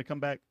 they're gonna come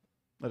back?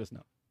 Let us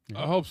know.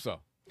 I hope so.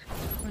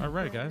 All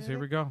right, guys. Here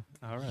we go.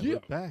 All right, Yeah. we're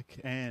back,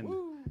 and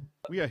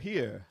we are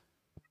here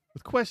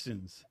with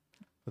questions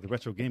for the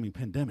retro gaming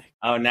pandemic.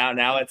 Oh, now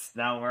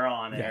we're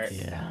on it.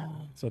 Yes.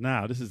 So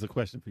now this is a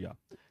question for y'all.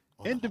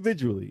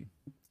 Individually,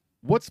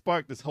 what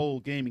sparked this whole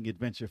gaming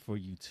adventure for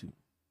you two?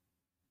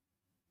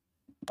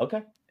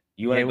 Okay.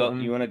 You want to Yeah, go?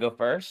 You want to go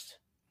first?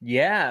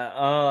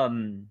 Yeah.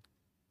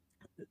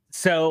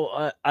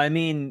 So I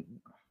mean,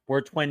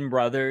 we're twin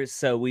brothers,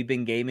 so we've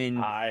been gaming.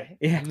 Hi.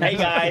 Yeah. Hey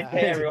guys.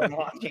 Hey everyone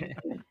watching.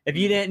 If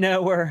you didn't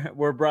know,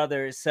 we're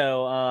brothers.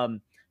 So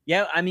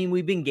yeah, I mean,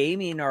 we've been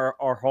gaming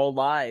our whole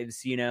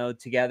lives, you know,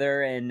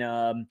 together.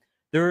 And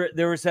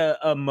there was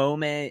a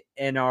moment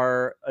in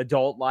our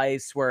adult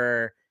lives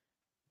where,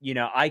 you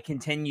know, I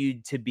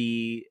continued to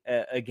be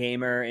a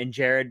gamer, and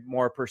Jared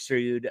more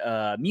pursued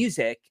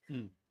music.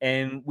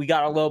 And we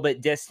got a little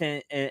bit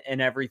distant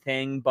and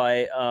everything.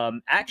 But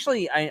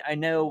actually, I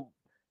know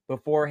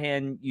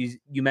beforehand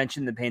you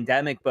mentioned the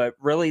pandemic, but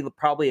really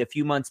probably a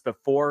few months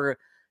before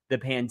the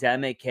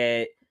pandemic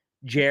hit,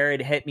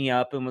 Jared hit me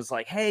up and was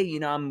like, hey, you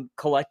know, I'm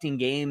collecting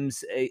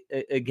games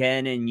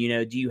again. And, you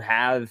know, do you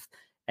have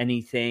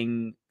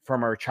anything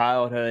from our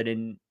childhood?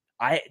 And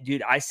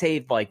I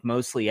saved like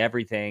mostly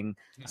everything.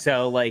 Nice.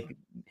 So like,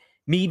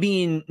 me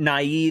being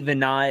naive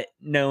and not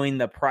knowing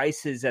the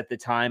prices at the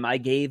time, I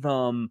gave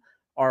him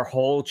our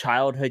whole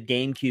childhood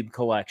GameCube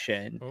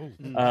collection.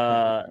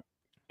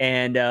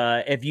 And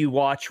if you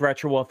watch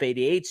RetroWolf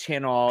 88's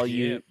channel,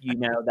 you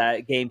know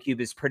that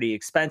GameCube is pretty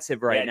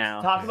expensive right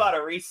now. Talk about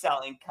a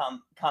reselling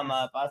come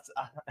up. I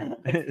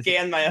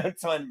scanned my own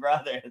twin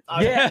brother.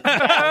 Yeah.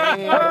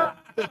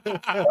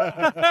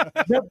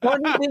 The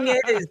funny thing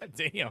is,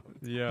 damn.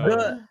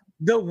 Yeah.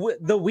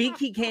 The week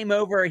he came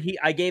over,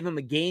 I gave him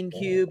a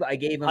GameCube. I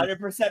gave him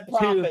 100%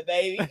 profit,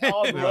 baby.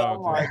 All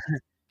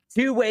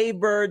 2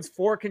 Wavebirds,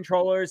 4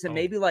 controllers, and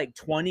maybe like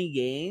 20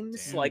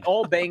 games. Damn. Like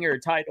all banger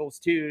titles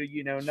too.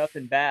 You know,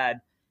 nothing bad.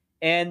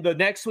 And the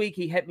next week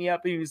he hit me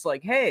up and he was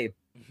like, "Hey,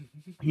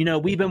 you know,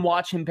 we've been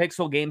watching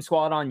Pixel Game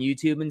Squad on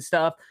YouTube and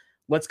stuff.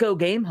 Let's go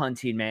game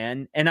hunting,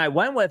 man." And I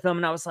went with him,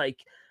 and I was like,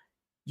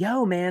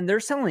 yo, man, they're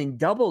selling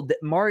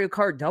Mario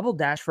Kart Double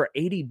Dash for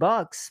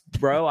 $80,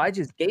 bro. I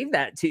just gave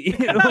that to you.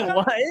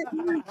 What?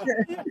 And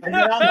then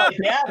I'm like,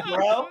 yeah,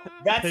 bro,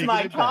 that's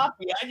my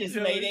copy. I just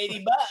made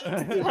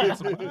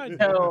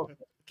 $80. So,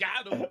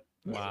 got him.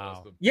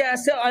 Wow. Yeah,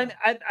 so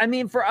I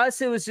mean, for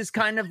us, it was just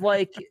kind of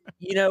like,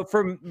 you know,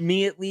 for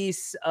me at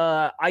least,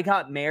 I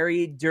got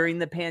married during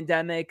the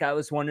pandemic. I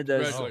was one of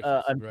those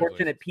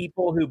unfortunate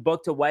people who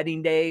booked a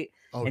wedding date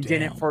and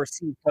didn't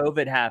foresee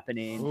COVID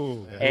happening.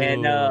 Ooh.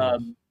 And oh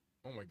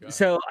my God.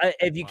 So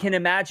if you can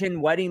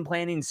imagine wedding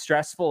planning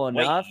stressful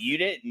enough. Wait, you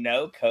didn't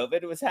know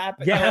COVID was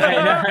happening?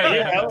 Yeah, you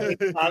didn't know it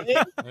was coming?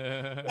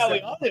 No, we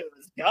all knew it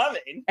was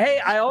coming.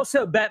 Hey, I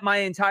also bet my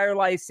entire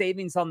life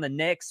savings on the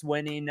Knicks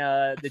winning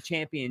the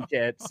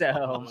championship,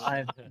 so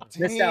I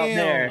missed out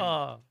there.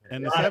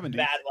 In the 70s.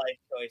 Bad life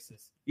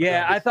choices.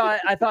 Yeah,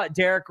 I thought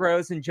Derrick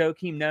Rose and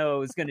Joakim Noah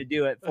was going to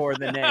do it for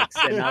the Knicks,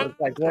 and I was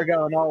like, we're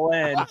going all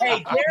in.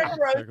 Hey,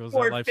 Derrick Rose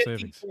scored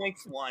 50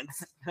 points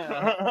once.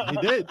 He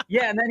did.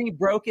 Yeah, and then he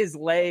broke his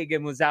leg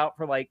and was out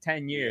for like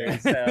 10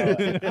 years.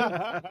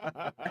 So.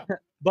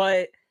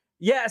 But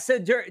yeah, so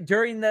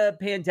during the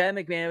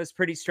pandemic, man, it was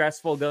pretty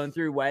stressful going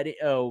through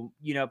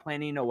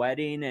planning a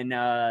wedding, and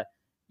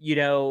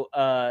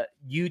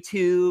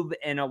YouTube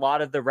and a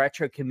lot of the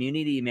retro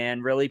community,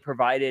 man, really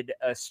provided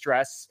a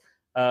stress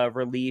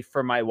relief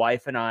for my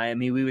wife and I. I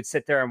mean, we would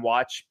sit there and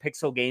watch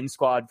Pixel Game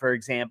Squad, for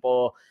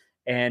example,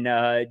 and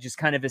just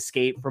kind of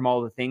escape from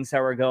all the things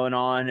that were going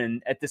on.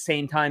 And at the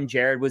same time,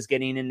 Jared was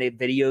getting into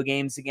video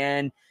games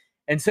again.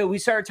 And so we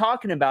started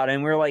talking about it,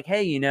 and we were like,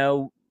 hey, you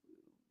know,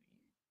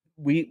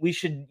 we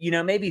should, you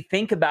know, maybe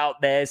think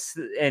about this.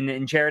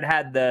 And Jared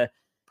had the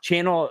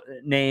channel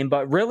name,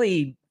 but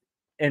really,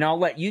 and I'll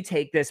let you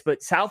take this,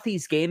 but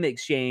Southeast Game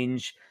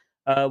Exchange,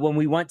 when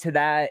we went to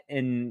that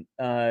in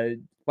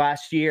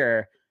last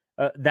year,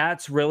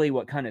 that's really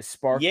what kind of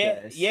sparked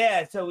this.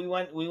 Yeah. So we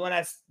went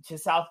to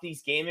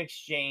Southeast Game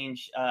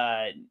Exchange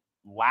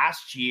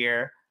last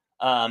year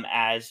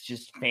as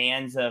just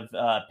fans of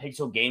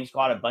Pixel Game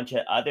Squad, a bunch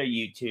of other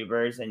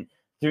YouTubers, and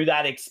through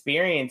that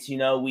experience, you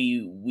know,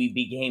 we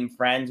became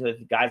friends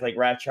with guys like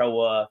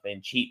RetroWolf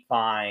and Cheap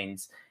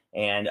Finds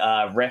and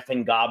Riff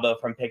and Gabo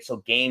from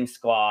Pixel Game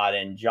Squad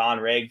and John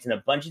Riggs and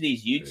a bunch of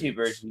these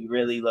YouTubers we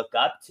really look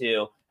up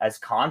to as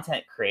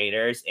content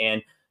creators.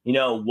 And, you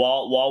know,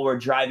 while we're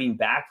driving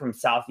back from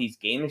Southeast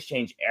Game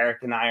Exchange,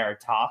 Eric and I are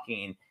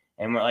talking,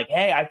 and we're like,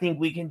 hey, I think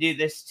we can do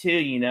this too.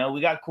 You know,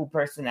 we got cool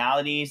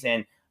personalities.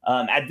 And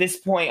at this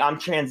point, I'm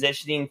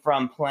transitioning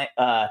from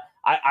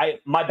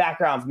my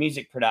background's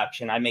music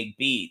production. I make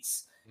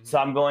beats. So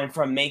I'm going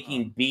from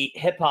making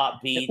hip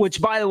hop beats.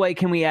 Which, by the way,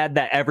 can we add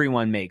that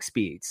everyone makes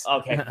beats?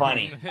 Okay,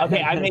 funny.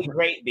 Okay, I make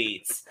great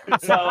beats.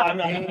 So I'm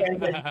going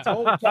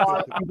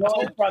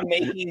from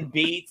making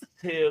beats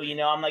to, you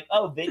know, I'm like,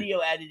 oh, video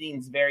editing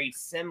is very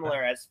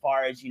similar as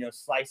far as, you know,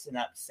 slicing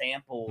up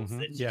samples.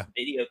 It's just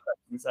video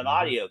clips instead of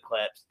audio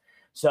clips.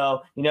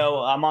 So, you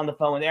know, I'm on the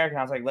phone with Eric, and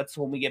I was like,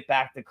 when we get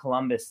back to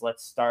Columbus,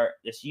 let's start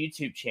this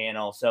YouTube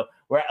channel. So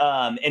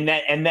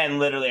and then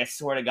literally, I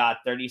swear to God,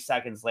 30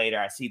 seconds later,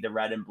 I see the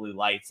red and blue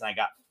lights, and I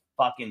got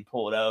fucking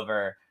pulled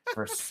over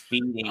for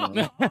speeding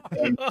and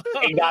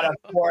got a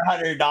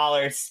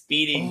 $400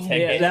 speeding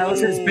ticket. Yeah, that was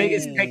his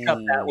biggest pickup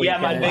that week. Yeah,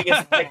 my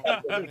biggest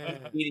pickup was a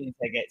speeding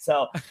ticket.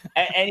 So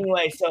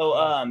anyway,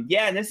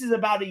 and this is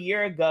about a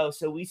year ago.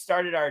 So we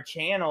started our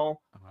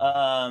channel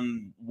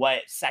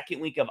second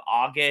week of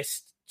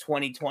August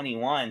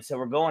 2021. So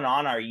we're going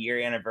on our year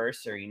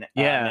anniversary in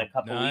a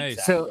couple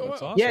weeks. So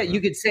awesome,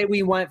 you could say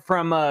we went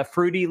from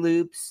Fruity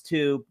Loops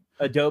to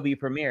Adobe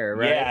Premiere,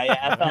 right?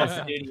 Yeah,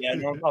 FL Studio.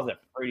 No one calls it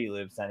Fruity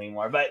Loops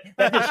anymore, but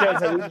that just shows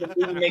that we've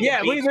been making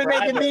beats. We've been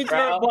making beats for.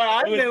 Well,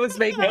 I was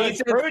making It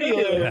beats was for Fruity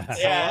Loops.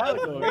 Yeah,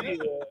 Fruity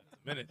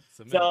Loops.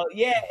 So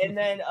and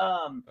then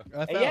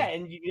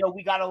and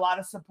we got a lot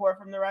of support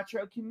from the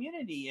retro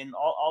community and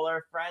all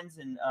our friends,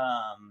 and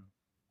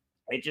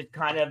it just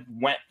kind of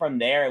went from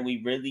there. And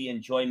we really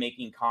enjoy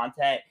making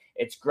content.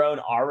 It's grown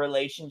our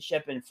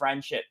relationship and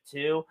friendship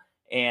too,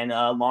 and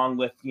along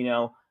with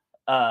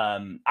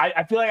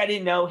I feel like I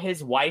didn't know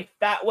his wife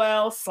that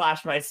well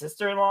 / my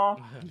sister-in-law,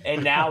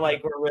 and now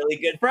like we're really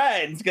good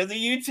friends because of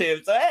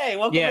YouTube. So hey,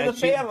 welcome to the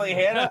family,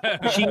 Hannah.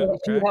 She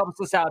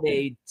helps us out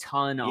a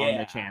ton on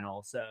the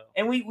channel. So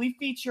and we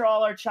feature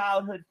all our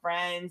childhood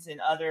friends and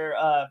other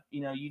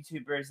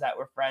YouTubers that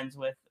we're friends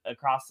with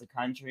across the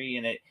country,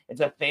 and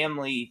it's a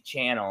family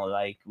channel.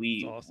 Like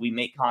we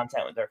make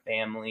content with our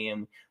family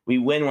and we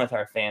win with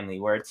our family.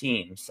 We're a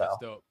team. So That's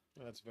dope.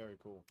 That's very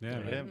cool. Yeah,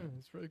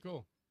 it's really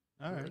cool.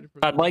 All right.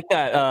 I'd like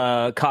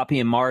that copy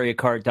of Mario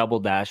Kart Double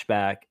Dash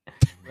back.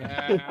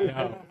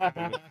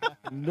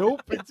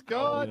 Nope, it's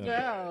gone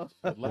now.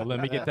 Well, let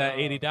me get that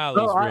 $80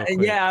 Oh, real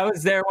quick. I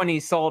was there when he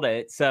sold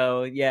it,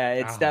 so yeah,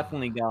 it's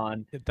definitely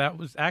gone. That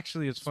was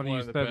actually, it's funny one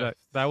you of said the that. best.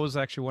 That was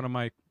actually one of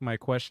my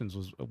questions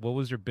was, what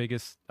was your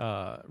biggest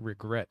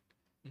regret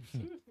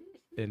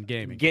in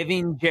gaming?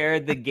 Giving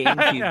Jared the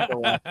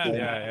GameCube.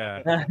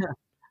 yeah.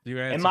 You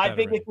and answered my that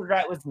biggest already.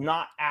 regret was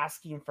not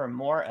asking for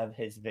more of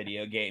his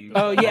video games.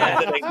 Oh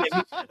yeah,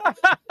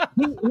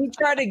 he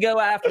tried to go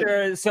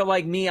after. So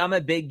like me, I'm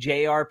a big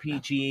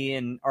JRPG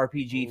and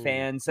RPG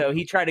fan. So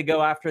he tried to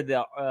go after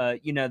the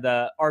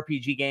the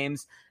RPG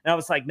games, and I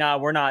was like, nah,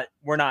 we're not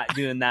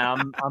doing that.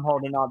 I'm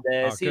holding on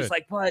this. He was good.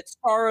 like, but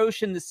Star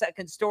Ocean, the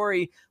second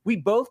story, we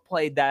both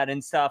played that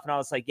and stuff, and I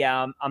was like,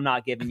 yeah, I'm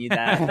not giving you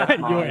that. That's You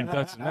mine. ain't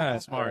touching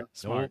that. Smart.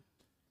 Nope.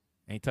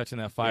 Ain't touching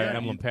that Fire Yeah,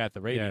 Emblem Path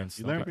of Radiance.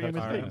 you learn from your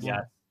Don't touch mistakes.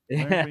 that. Yeah.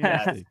 Learn from your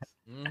Yes. mistakes.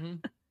 Mm-hmm.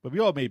 But we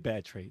all made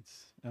bad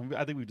trades, and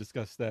I think we've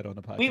discussed that on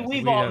the podcast. We've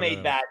We all had made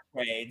a- bad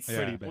trades.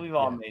 Pretty bad, We've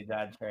all yeah. made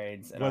bad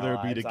trades. in Whether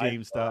our it be the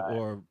lives. GameStop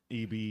or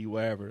EB,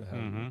 wherever the hell,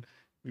 Mhm.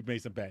 we've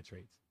made some bad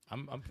trades.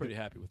 I'm pretty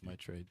happy with my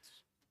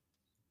trades.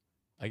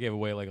 I gave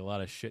away like a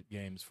lot of shit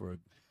games for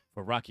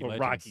Rocky For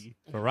Legends. Rocky.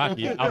 For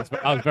Rocky, I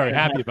was very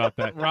happy about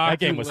that. That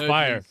game was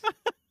fire.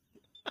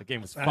 The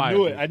game was fire. I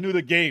knew it. dude. I knew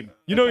the game.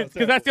 You know,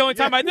 because that's the only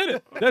time I did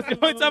it. That's the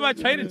only time I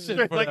traded shit.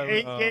 It's for like that.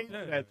 8 Uh, games.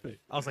 yeah. That's it.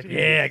 I was like,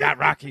 yeah, I got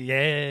Rocky,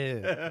 yeah.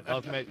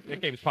 That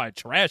game's probably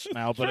trash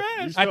now, but You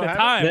at still the have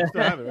time, it? You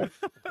still have it,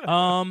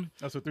 right?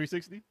 That's for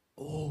 360.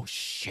 oh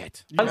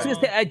shit. I was gonna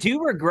say I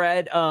do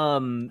regret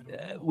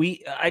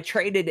I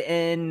traded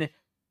in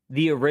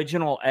the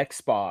original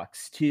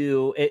Xbox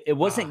to it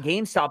wasn't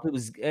GameStop, it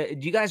was do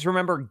you guys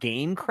remember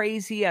Game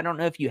Crazy? I don't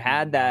know if you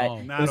had that. No.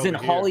 It Not was in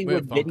over here.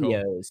 Hollywood We have Funko.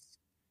 Videos.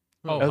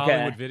 Oh, Okay.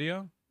 Hollywood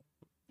Video.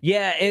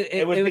 Yeah,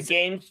 It was the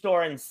game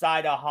store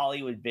inside a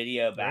Hollywood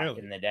Video back Really?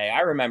 in the day.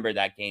 I remember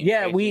that game.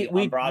 Yeah, Crazy,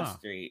 we- on Broad huh.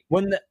 Street.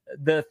 when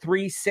the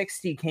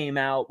 360 came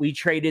out, we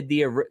traded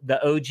the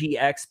OG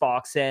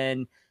Xbox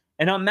in.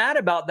 And I'm mad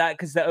about that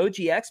because the OG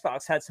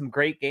Xbox had some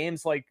great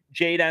games like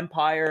Jade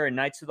Empire and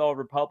Knights of the Old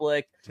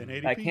Republic.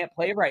 1080p. I can't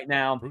play right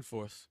now. Brute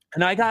force.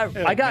 And I got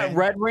man.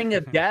 Red Ring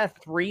of Death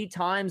 3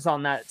 times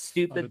on that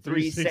stupid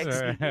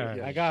 360.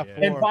 I got Yeah.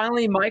 4. And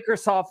finally,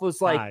 Microsoft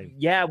was like, Five.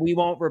 "Yeah, we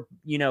won't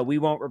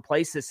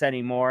replace this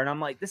anymore." And I'm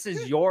like, "This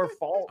is your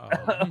fault,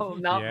 Oh,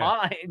 not yeah.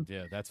 mine."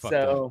 Yeah, that's fucked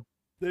up. So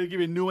They didn't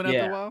give you a new one after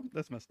Yeah. a while.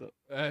 That's messed up.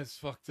 That's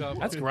fucked up.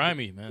 That's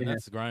grimy, man. Yeah.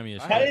 That's grimy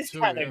as I shit. That had is two,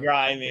 kind of yeah.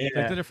 grimy.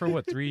 They did it for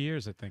what, 3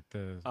 years? I think.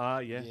 Yeah.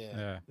 Yeah.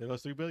 Yeah. It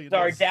was $3 billion. So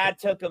our dad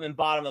took him and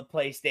bought him a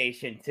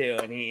PlayStation too,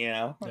 and he,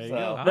 There you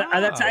so. go.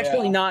 that's Ah,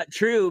 actually not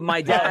true.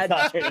 My No, it's dad,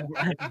 not true.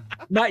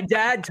 my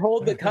dad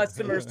told the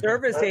customer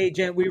service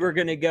agent we were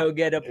going to go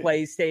get a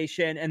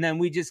PlayStation, and then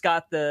we just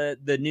got the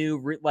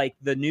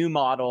new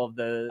model of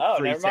the Oh,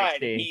 never mind.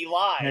 360. He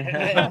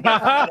lied.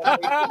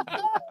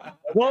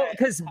 Well,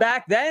 because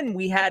back then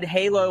we had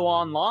Halo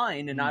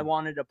Online, and I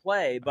wanted to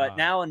play, but Ah.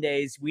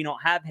 nowadays we don't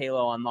have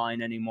Halo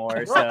Online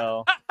anymore.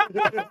 So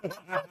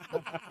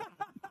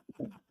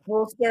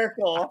Full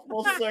circle.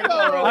 Full circle.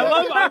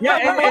 I love yeah,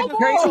 and it's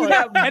crazy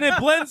that and it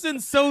blends in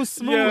so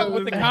smooth Yeah.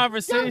 with the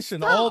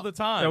conversation all the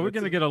time. Yeah, we're It's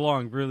gonna get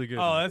along really good.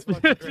 Oh, that's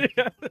fucking great.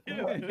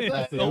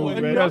 That's the the new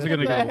one red- you guys are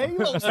gonna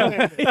go.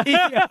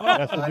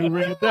 That's the new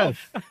ring of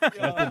death. That's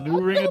the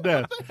new ring of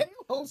death.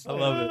 I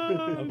love it.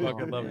 I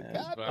fucking love it.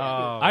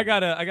 Um, I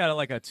got a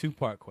like a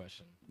 2-part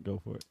question. Go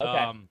for it.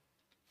 Okay.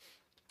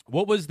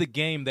 What was the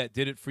game that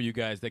did it for you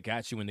guys that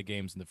got you into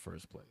games in the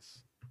first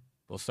place?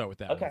 We'll start with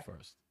that Okay. one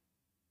first.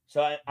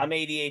 So I'm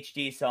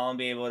ADHD, so I'll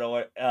be able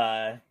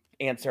to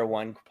answer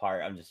one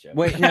part. I'm just joking.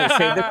 Wait, no.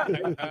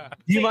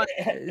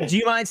 Do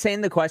you mind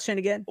saying the question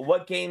again?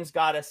 What games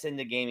got us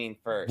into gaming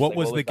first? What Like,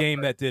 was the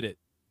game that did it?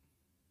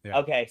 Yeah.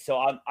 Okay, so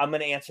I'm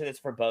going to answer this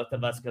for both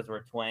of us because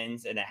we're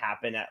twins, and it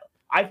happened at.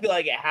 I feel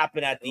like it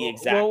happened at the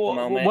exact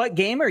moment. What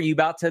game are you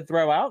about to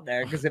throw out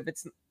there? Because if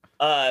it's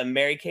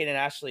Mary-Kate and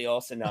Ashley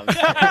Olsen. No,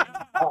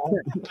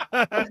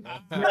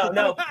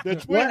 no. The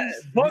twins.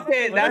 Book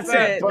it. That's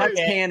it. That's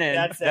Okay, canon.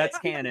 that's it. That's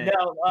canon.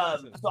 No,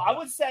 so I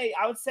would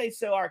say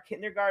so our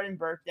kindergarten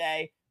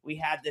birthday, we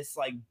had this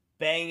like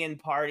banging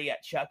party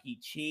at Chuck E.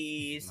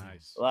 Cheese.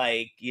 Nice.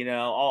 Like,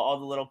 all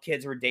the little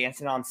kids were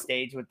dancing on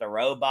stage with the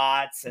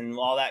robots and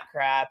all that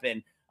crap.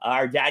 And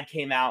our dad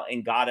came out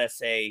and got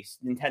us a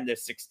Nintendo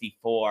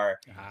 64.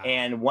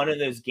 And one of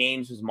those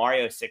games was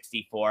Mario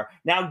 64.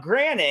 Now,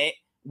 granted,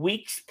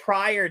 weeks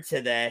prior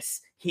to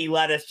this, he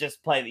let us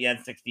just play the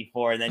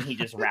N64, and then he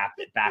just wrapped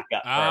it back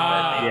up for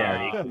our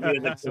birthday party. He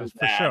was like, "Cool, For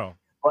Dad." sure.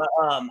 But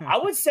I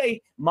would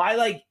say my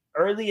like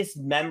earliest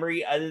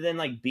memory, other than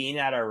like being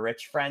at a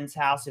rich friend's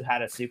house who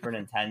had a Super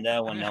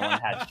Nintendo when no one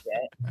had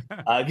shit,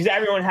 because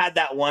everyone had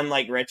that one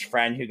like rich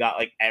friend who got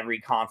like every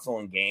console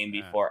and game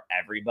before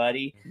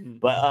everybody.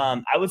 But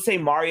I would say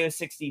Mario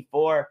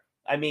 64.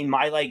 I mean,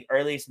 my like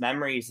earliest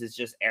memories is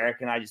just Eric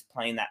and I just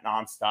playing that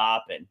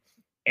nonstop. And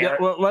Yeah,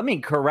 well, let me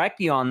correct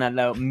you on that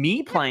though.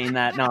 Me playing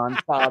that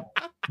nonstop.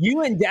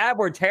 You and Dad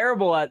were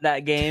terrible at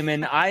that game,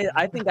 and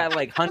I think I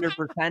like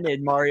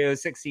 100%ed Mario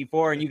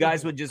 64, and you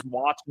guys would just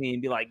watch me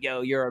and be like,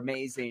 "Yo, you're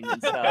amazing"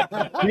 and stuff.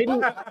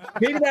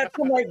 Maybe that's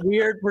some like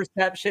weird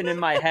perception in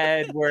my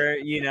head where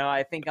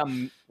I think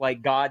I'm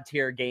like god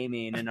tier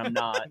gaming, and I'm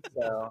not.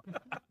 So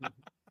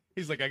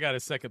He's like, I got a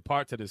second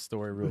part to this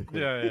story, real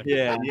quick.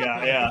 yeah.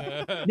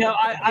 No,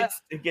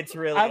 it gets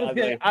really I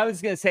ugly.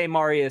 was gonna say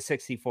Mario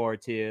 64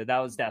 too. That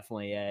was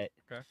definitely it.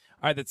 All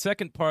right, the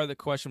second part of the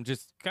question,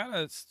 just kind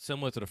of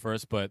similar to the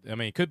first, but I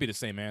mean, it could be the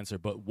same answer.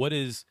 But what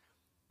is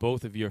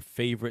both of your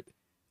favorite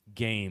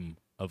game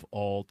of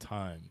all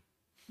time?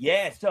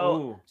 Yeah,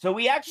 so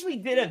we actually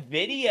did a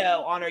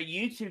video on our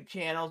YouTube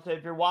channel. So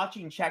if you're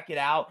watching, check it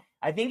out.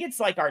 I think it's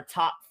like our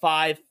top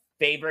 5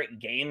 favorite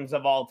games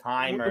of all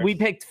time. We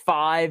picked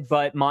 5,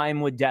 but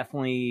mine would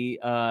definitely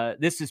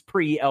this is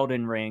pre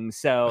Elden Ring,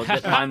 so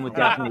mine would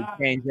definitely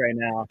change right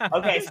now.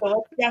 Okay, so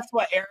let's guess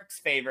what Eric's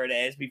favorite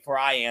is before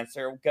I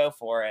answer. Go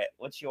for it.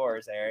 What's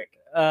yours, Eric?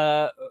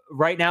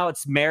 Right now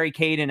it's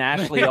Mary-Kate and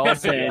Ashley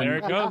Olsen. There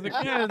it goes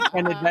again.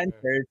 And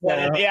Adventures.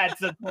 So. Yeah, it's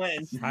the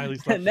twins. Highly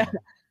suspect.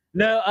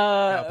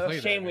 No,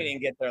 shame we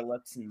didn't get their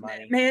looks and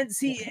money. Man,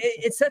 see,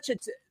 it's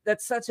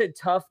that's such a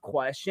tough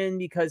question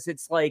because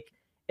it's like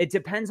it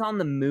depends on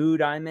the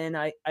mood I'm in,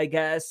 I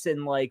guess,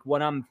 and like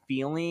what I'm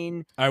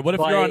feeling. All right, what if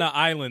you're on an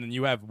island and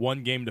you have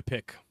one game to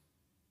pick?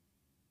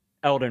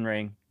 Elden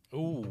Ring.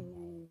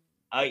 Ooh.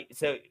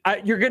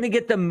 You're gonna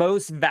get the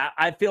most.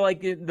 I feel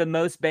like the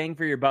most bang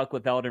for your buck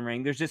with Elden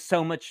Ring. There's just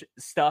so much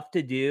stuff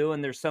to do,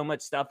 and there's so much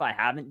stuff I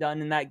haven't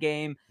done in that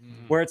game.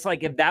 Where it's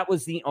like if that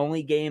was the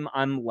only game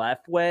I'm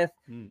left with,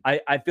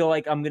 I feel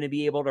like I'm gonna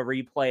be able to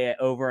replay it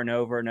over and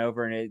over and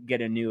over and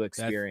get a new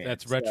experience.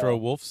 That's Retro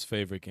Wolf's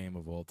favorite game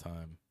of all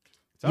time.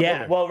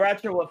 Yeah, well,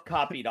 Retro Wolf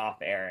copied off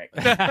Eric.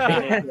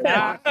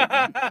 Yeah.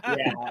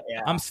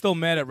 Yeah. I'm still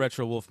mad at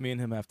Retro Wolf. Me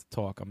and him have to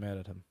talk. I'm mad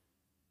at him.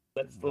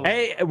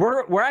 Hey,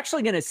 we're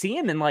actually gonna see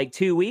him in like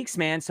 2 weeks,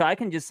 man. So I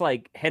can just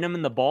like hit him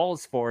in the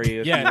balls for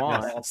you if you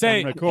want.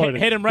 Say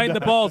hit him right in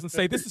the balls and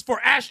say this is for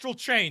Astral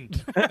Chain,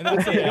 and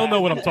that's it. You'll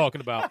know what I'm talking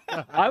about.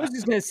 I was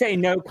just gonna say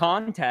no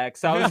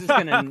context. I was just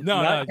gonna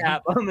nut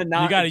tap him and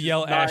not. You got to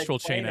yell Astral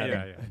Chain at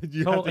him.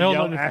 You have to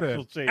yell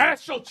Astral Chain.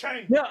 Astral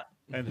Chain. No.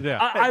 And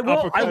I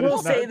will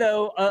say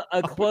though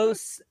a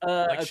close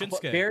Like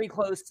very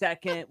close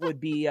second would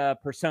be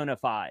Persona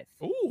 5.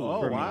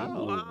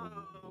 Ooh,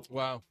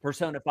 Wow.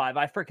 Persona 5.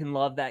 I freaking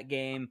love that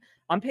game.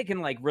 I'm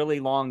picking like really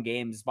long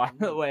games, by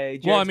the way.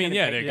 Well, I Jared's mean, gonna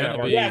yeah, pick they're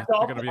gonna it. be. Yeah,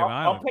 so gonna be an I'll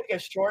island. pick a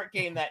short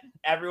game that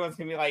everyone's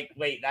gonna be like,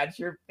 "Wait, that's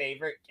your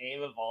favorite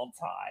game of all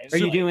time." Are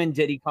you doing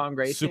Diddy Kong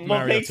Racing? Super Well,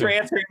 Mario thanks for 2.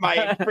 answering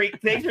my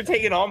thanks for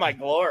taking all my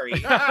glory.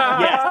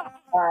 Yes.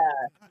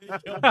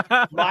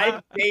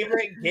 My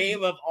favorite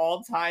game of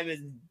all time is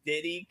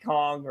Diddy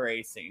Kong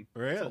Racing.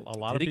 Really? A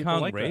lot of Diddy people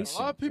Kong like that. Racing.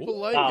 A lot of people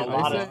like A it.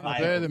 lot They of say time.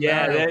 it's better than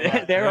Yeah, Mario they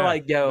Kart. were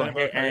like, yo, Never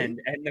heard and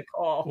the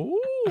call.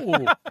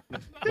 Ooh.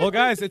 Well,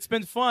 guys, it's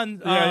been fun.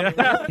 Yeah.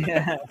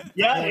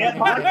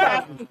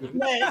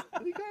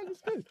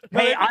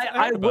 Hey,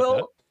 I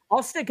will.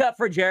 I'll stick up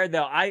for Jared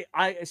though.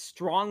 I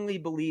strongly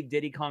believe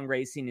Diddy Kong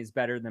Racing is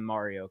better than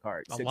Mario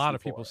Kart. A lot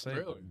of people 64. say.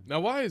 Really? Now,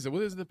 why is it?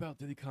 What is it about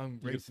Diddy Kong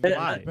Racing?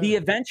 The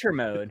adventure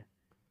mode.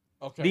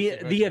 Okay,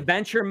 The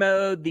adventure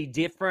mode, the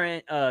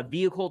different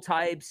vehicle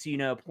types,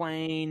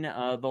 playing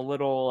the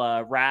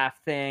little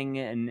raft thing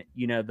and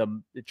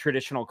the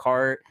traditional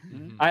cart.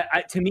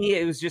 I to me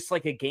it was just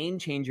like a game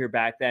changer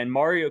back then.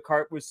 Mario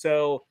Kart was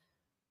so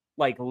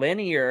like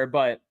linear,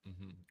 but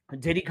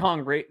Diddy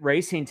Kong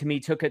Racing to me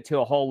took it to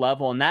a whole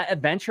level, and that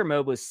adventure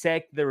mode was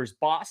sick. There was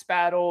boss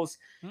battles.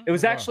 It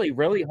was actually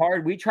really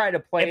hard. We tried to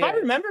play. If I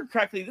remember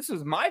correctly, this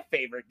was my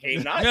favorite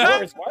game, not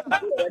yours.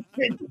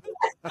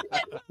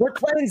 We're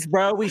twins,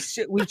 bro. We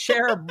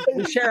share a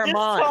mind.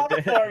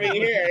 Talk for me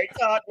here.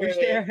 Talk We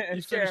for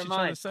me. share a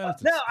mind. No,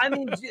 I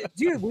mean,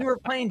 dude, we were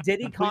playing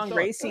Diddy Kong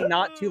Racing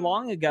not too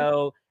long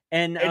ago,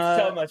 and It's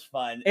so much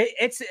fun.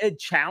 it's a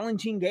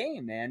challenging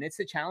game, man. It's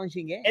a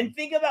challenging game. And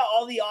think about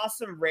all the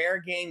awesome rare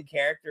game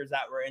characters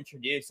that were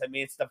introduced. I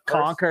mean, it's the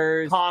first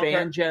Conkers,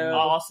 Banjo.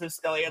 also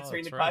still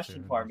answering the that's right, question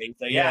dude. for me.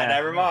 So Yeah.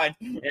 never mind.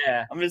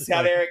 Yeah. I'm just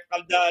out, Eric.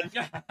 I'm done.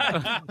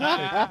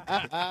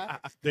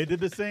 They did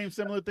the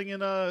similar thing in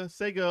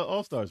Sega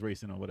All Stars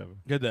Racing or whatever.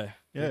 Good day.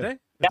 Yeah, they?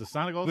 the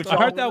Sonic All Which I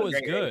Stars. heard that was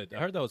was great. good. I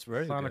heard that was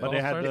very Sonic good. But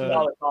they had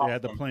All-Stars? they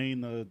had the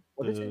plane,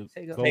 What is the it?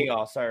 Sega? goat.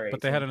 Sega, sorry. But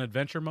they had an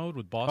adventure mode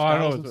with boss Oh, I know,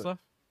 battles and it's- stuff.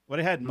 Well,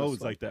 they had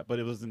modes like that, but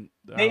it wasn't.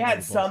 I They don't know had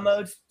the some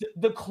bosses. modes.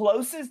 The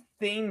closest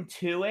thing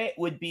to it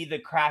would be the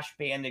Crash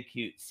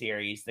Bandicoot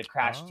series, the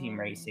Crash Team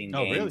Oh. Racing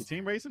Oh, games. really?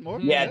 Team racing more?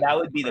 Yeah, that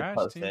would be the Crash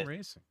closest. Team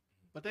Racing.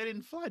 But they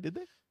didn't fly, did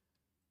they?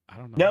 I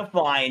don't know. No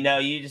flying. No,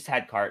 you just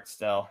had carts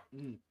still.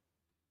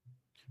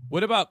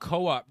 What about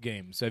co-op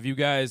games? Have you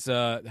guys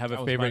have That a was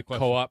my favorite question.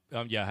 co-op?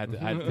 Yeah, I had to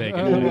take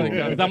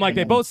it. I'm like,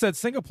 they both said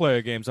single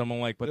player games. I'm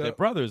like, but Yeah. they're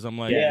brothers. I'm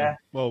like, Yeah.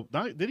 Well,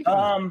 did he come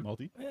Um,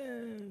 multi?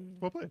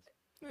 4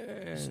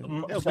 players.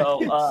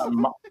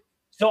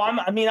 So I'm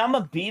a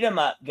beat 'em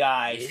up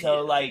guy.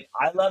 So like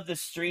I love the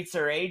Streets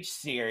of Rage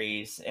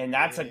series, and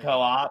that's a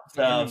co-op.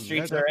 So Yeah,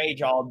 Streets of that's-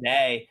 Rage all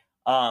day.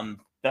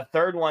 The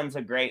third one's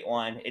a great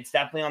one. It's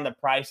definitely on the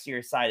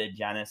pricier side of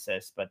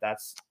Genesis, but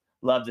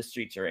love the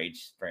Streets of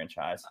Rage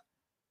franchise.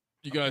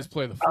 You guys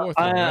play the fourth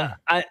one,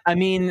 right? I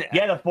mean,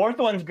 Yeah, the fourth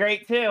one's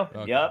great too.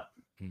 Okay. Yep.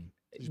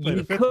 Play the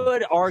you fifth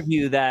could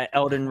argue that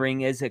Elden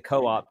Ring is a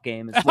co-op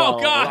game as Oh,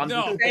 well. God, I'm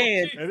no. just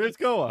saying. It is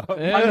co-op.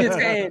 I'm just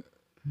saying.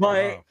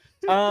 But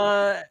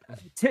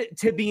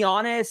to be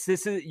honest,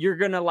 you're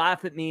gonna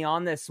laugh at me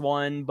on this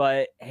one,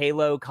 but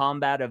Halo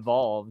Combat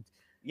Evolved.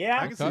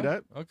 Yeah. I can see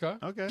that. Okay.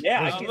 Okay.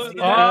 Yeah, I Listen, can see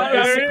Oh, that.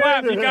 you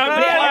got the clap. You got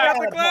the Yeah, clap. I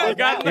got the clap. You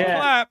got the Yeah.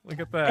 clap. Look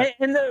at that.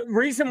 And the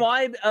reason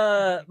why,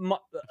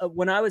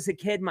 when I was a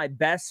kid, my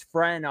best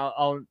friend,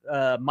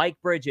 Mike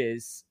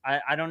Bridges.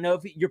 I don't know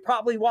if you're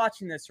probably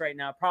watching this right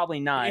now. Probably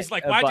not. He's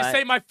like, why'd you but-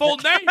 say my full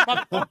name?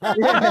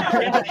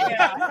 motherfucker?"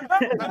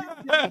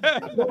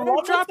 The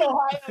one that's so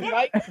high on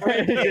Mike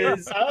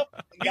Bridges. Oh,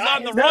 He's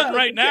on the guys. run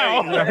right now.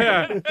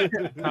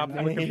 I'm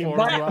looking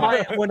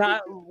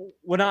forward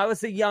when I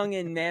was a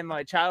youngin', man,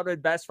 my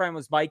childhood best friend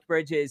was Mike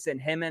Bridges, and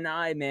him and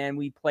I, man,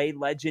 we played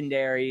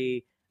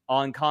Legendary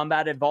on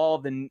Combat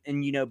Evolved and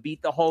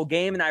beat the whole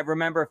game. And I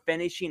remember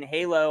finishing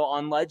Halo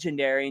on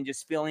Legendary and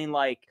just feeling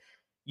like,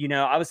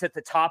 I was at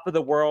the top of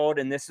the world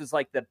and this was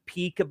like the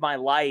peak of my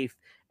life.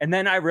 And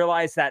then I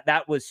realized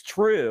that was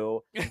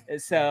true.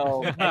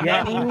 So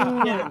yeah. Oh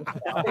man,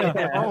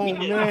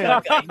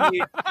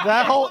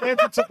 that whole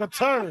answer took a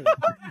turn.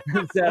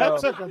 That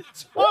So took a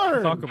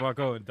turn. Talk about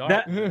going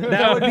dark.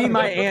 that would be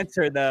my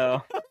answer,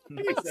 though.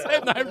 He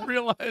said, I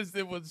realized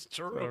it was I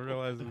true.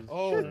 realize it was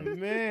Oh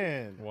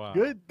man. wow.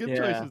 Good Yeah.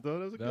 choices though.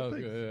 That was a That good was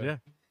thing. good. Yeah.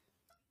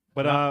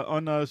 But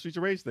on Streets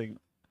of Rage thing,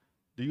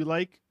 do you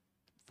like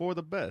 4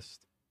 the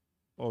best,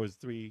 or is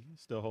 3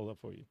 still hold up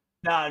for you?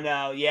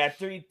 No, yeah,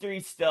 three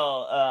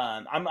still.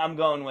 I'm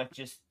going with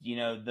just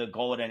the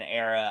golden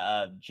era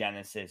of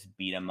Genesis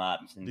beat 'em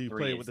ups. And Do you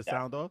 3 play it is with the def-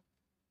 sound off?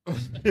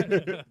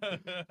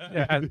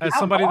 Yeah, as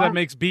somebody that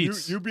makes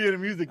beats. You being a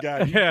music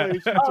guy, you Yeah. play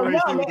Streets Oh, of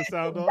Rage no, with the man,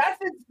 sound off?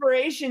 that's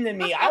inspiration to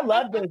me. I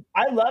love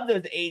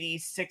those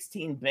 80s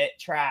 16-bit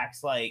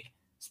tracks, like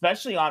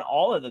especially on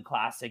all of the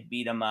classic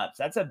beat 'em ups.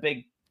 That's a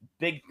big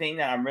thing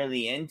that I'm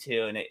really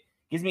into, and it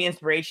gives me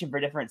inspiration for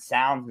different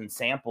sounds and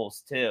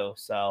samples too.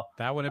 So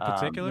That one in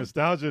particular.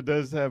 Nostalgia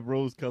does have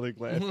rose-colored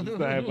glasses.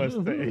 I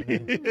must say.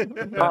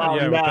 Oh,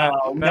 yeah,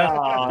 no,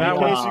 but that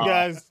In was- case you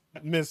guys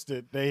missed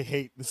it, they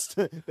hate this.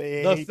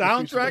 They the hate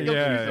soundtrack of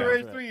Yeah, Streets of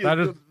Rage 3 is That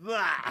is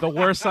just- the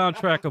worst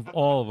soundtrack of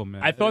all of them,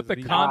 man. I thought the That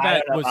is combat I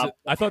don't know was. about-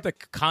 I thought the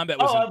combat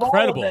was of all of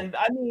incredible. them,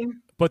 I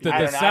mean, But the I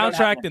don't know, I don't have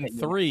soundtrack an in opinion.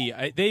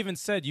 3, they even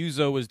said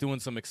Yuzo was doing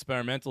some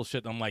experimental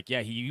shit. I'm like,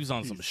 yeah, he used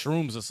on some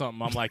shrooms or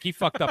something. I'm like, he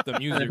fucked up the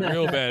music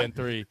real bad in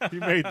 3. He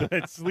made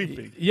that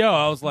sleeping. Yo,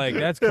 I was like,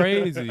 that's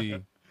crazy.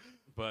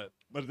 But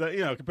But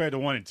compared to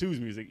 1 and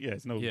 2's music, yeah,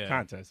 it's no Yeah.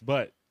 contest.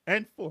 But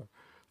and 4, that's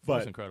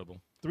but incredible.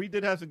 3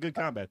 did have some good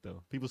combat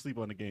though. People sleep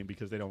on the game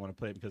because they don't want to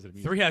play it because of the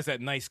music. 3 has that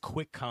nice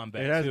quick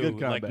combat It has too. good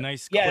Like combat.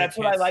 nice. yeah, quick that's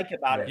what I hits. like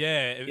about it.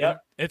 Yeah,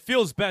 Yep. it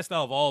feels best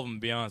out of all of them. To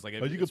be honest, like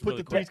But you can it's put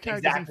really the cool. 3's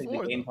characters Exactly in the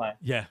 4. though. gameplay.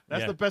 Yeah,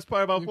 That's yeah. the best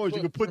part about You 4 is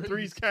you can put put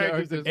 3's 3's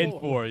characters in in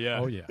 4. 4. Yeah.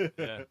 Oh yeah.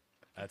 yeah.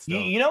 That's You,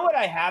 dope. you know what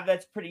I have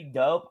that's pretty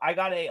dope? I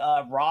got a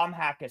ROM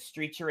hack of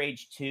Streets of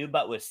Rage 2,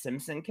 but with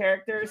Simpson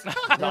characters. So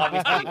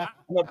obviously,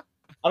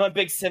 I'm a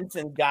big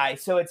Simpsons guy,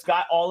 so it's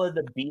got all of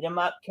the beat 'em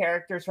up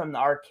characters from the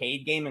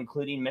arcade game,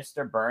 including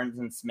Mr. Burns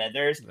and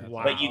Smithers.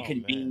 But you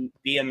can beat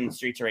them in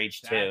Streets of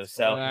Rage too.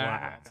 So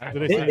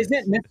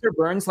isn't Mr.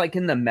 Burns like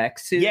in the mech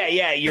suit?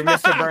 yeah, you're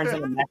Mr. Burns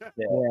in the mech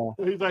suit.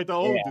 Yeah. He's like the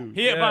old dude.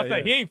 He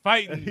ain't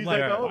fighting. He's like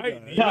the old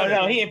guy.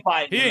 No, he ain't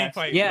fighting. He ain't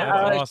fighting. Yeah,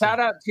 Awesome. shout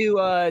out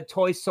to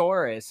Toy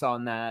Saurus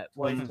on that.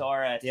 Toy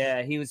Saurus.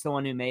 Yeah, he was the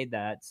one who made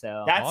that.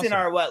 So that's in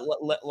our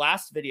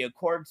last video.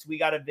 Korgs, we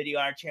got a video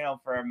on our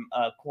channel from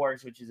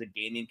Korgs, which is a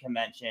gaming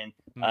convention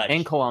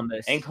in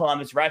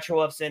Columbus. Retro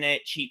Wolf's in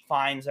it. Cheap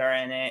Finds are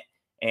in it,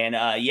 and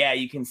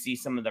you can see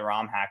some of the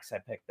ROM hacks I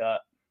picked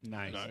up.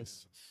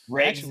 Nice.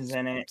 Riggs is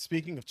in it.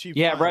 Speaking of cheap,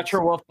 Yeah, finds,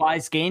 Retro Wolf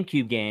buys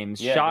GameCube games.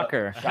 Yeah,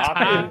 Shocker.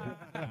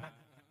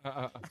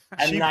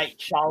 M. Night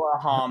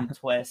Shyamalan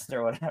twist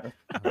or whatever.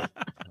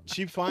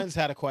 Cheap Finds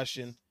had a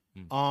question.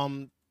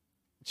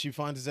 Cheap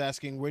Finds is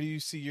asking, where do you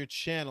see your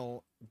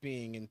channel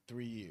being in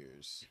 3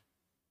 years?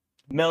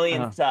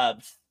 Million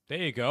subs. There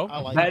you go. I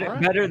like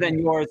Better than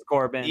yours,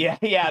 Corbin.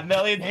 Yeah,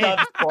 million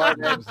subs,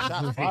 Corbin.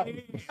 Shot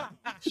fired.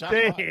 Shot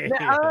fired.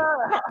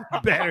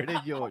 Better than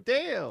yours.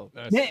 Damn.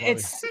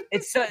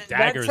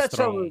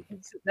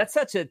 That's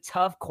such a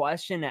tough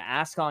question to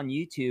ask on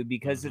YouTube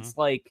because it's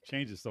like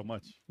changes so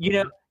much.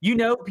 You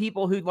know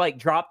people who like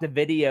dropped a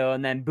video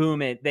and then boom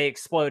they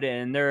explode it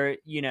and they're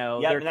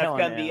they're that's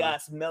gonna be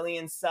us.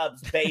 Million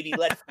subs, baby.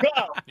 Let's go.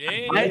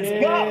 Let's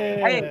go.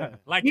 Hey,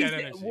 like that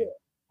energy.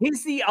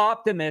 He's the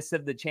optimist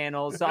of the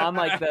channel, so I'm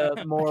like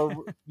the more,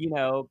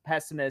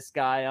 pessimist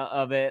guy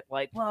of it.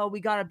 Like, well, we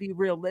got to be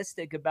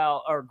realistic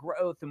about our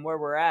growth and where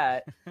we're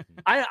at.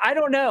 I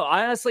don't know.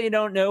 I honestly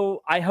don't know.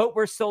 I hope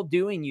we're still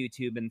doing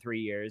YouTube in 3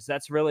 years.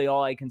 That's really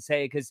all I can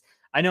say because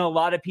I know a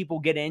lot of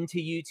people get into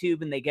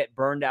YouTube and they get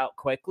burned out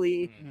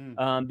quickly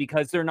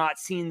because they're not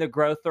seeing the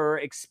growth they're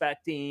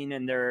expecting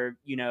and they're,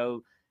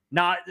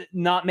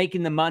 not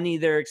making the money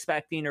they're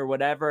expecting or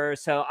whatever.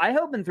 So I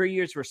hope in 3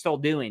 years we're still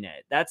doing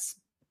it.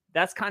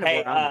 That's kind of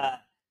what I'm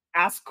at.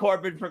 Ask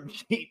Corbin from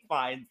Cheap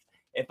Finds.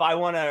 If I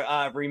want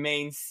to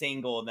remain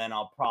single, then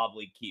I'll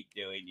probably keep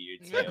doing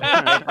YouTube.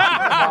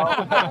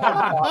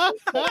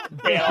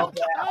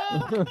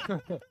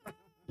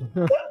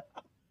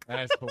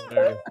 That's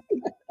hilarious.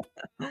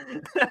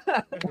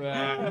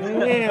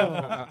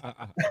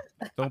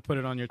 Don't put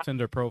it on your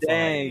Tinder profile.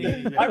 Dang.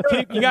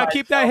 You gotta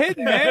keep that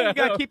hidden, man. You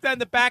gotta keep that in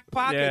the back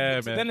pocket.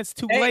 Yeah, man. Then it's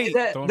too Hey,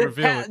 late. Don't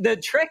reveal it. The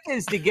trick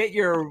is to get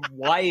your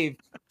wife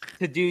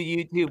to do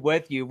YouTube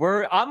with you.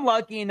 I'm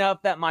lucky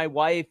enough that my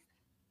wife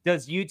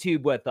does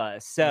YouTube with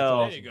us.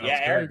 So There you go. Yeah,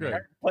 That's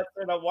Eric puts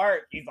her to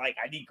work. He's like,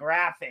 I need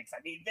graphics.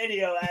 I need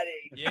video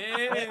editing.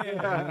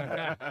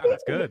 Yeah.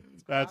 That's good.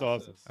 That's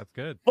awesome. That's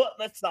good. Foot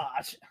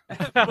massage.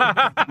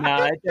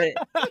 no, it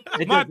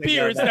My doesn't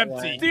beer go is that empty.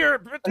 way.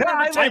 Dear,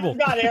 I table.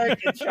 got Eric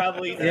in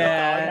trouble. He's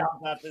Yeah.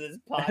 after this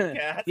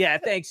podcast. Yeah,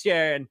 thanks,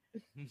 Sharon.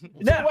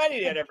 It's a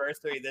wedding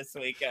anniversary this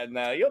weekend,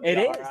 though. You'll be It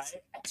all is.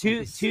 right.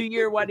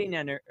 2-year wedding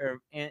and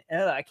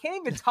I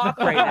can't even talk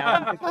right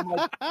now. I'm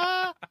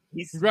like,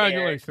 He's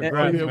Congratulations.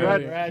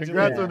 Congrats,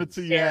 Congrats on the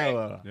 2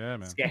 year. Yeah,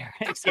 man.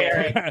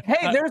 Scary.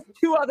 hey, there's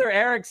 2 other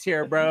Erics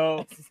here,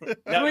 bro.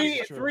 No, Three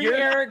it's true. three You're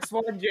Erics,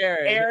 1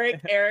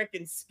 Jared. Eric,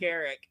 and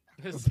Scarrick.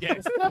 Yes,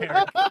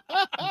 Eric.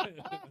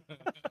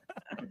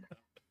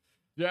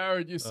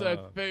 Jared, you said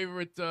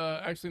favorite.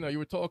 Actually, no, you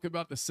were talking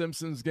about the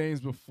Simpsons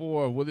games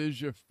before. What is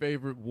your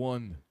favorite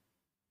one?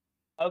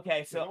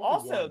 Okay, so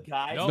also,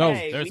 guys, No,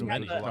 hey, there's we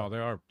have many. a- No,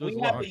 there are. we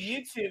There's have a large.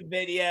 YouTube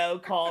video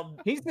called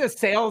He's the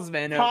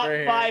salesman Top over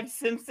here. 5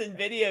 Simpson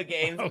video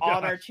games Oh, on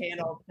God. our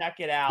channel. Check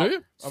it out. Do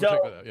you? I'm So-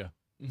 checking that out. Yeah.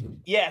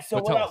 Yeah, so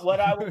But tell us. what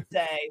I would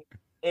say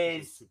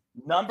is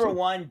number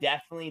 1,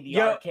 definitely the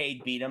Yo,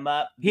 arcade beat 'em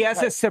up. He has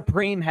a because-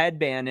 Supreme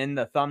headband in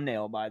the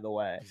thumbnail, by the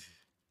way.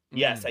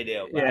 Yes, I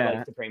do. I Yeah.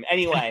 like Supreme.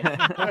 Anyway,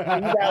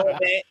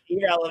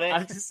 irrelevant.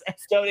 I'm just-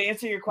 So to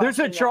answer your question, There's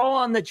a troll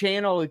on the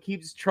channel who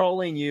keeps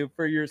trolling you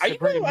for your Are you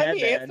Supreme gonna let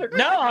me headband. answer?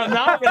 No, I'm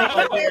not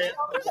going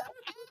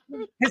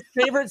to. His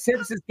favorite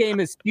Simpsons game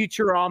is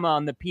Futurama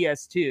on the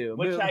PS2.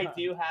 Which I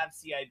do have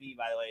CIB,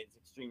 by the way. It's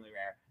extremely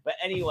rare. But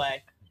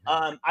anyway,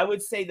 I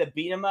would say the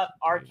beat 'em up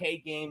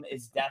arcade game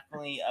is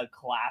definitely a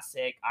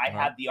classic. I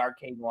have the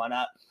arcade one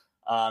up,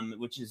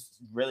 which is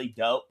really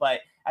dope.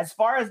 But as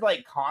far as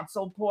like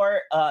console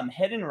port,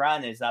 Hit and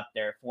Run is up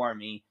there for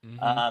me.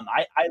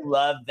 I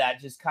love that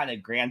just kind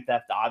of Grand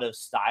Theft Auto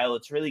style.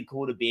 It's really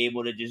cool to be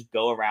able to just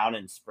go around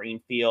in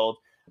Springfield.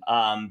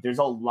 There's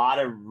a lot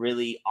of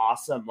really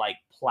awesome like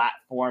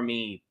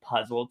platformy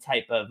puzzle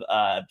type of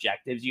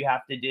objectives you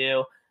have to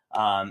do.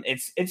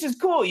 It's just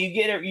cool.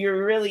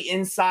 You're really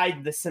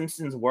inside the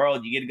Simpsons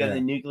world. You get to go to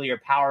the nuclear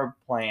power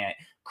plant,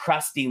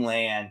 Krusty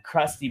Land,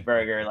 Krusty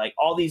Burger, like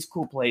all these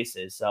cool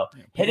places. So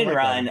Hit and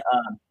Run.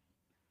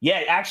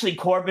 Yeah, actually,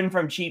 Corbin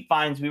from Cheap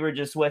Finds, we were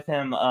just with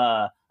him.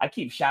 I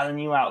keep shouting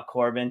you out,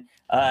 Corbin.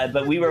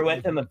 But we were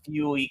with him a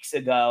few weeks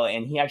ago,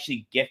 and he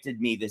actually gifted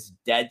me this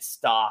dead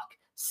stock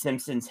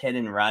Simpsons Hit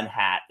and Run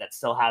hat that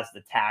still has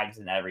the tags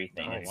and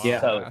everything. It's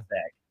so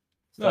sick.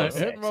 No, So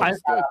sick. Hit and Run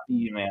is good.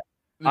 You, man.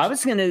 I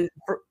was gonna,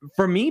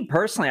 for me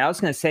personally, I was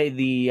gonna say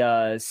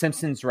the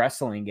Simpsons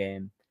wrestling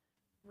game.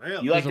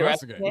 Really? You like It's a the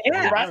wrestling wrestling game.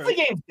 game? Yeah. The wrestling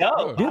game's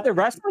dope. Dude, the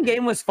wrestling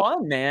game was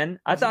fun, man.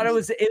 I thought it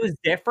was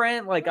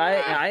different. Like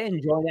I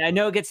enjoyed it. I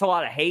know it gets a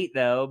lot of hate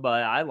though,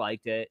 but I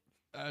liked it.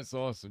 That's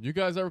awesome. You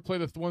guys ever play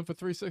the one for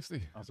 360?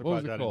 I'm What was surprised I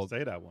it didn't called?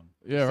 say that one.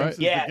 Yeah, right.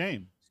 Simpsons Yeah. the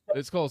game.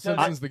 It's called So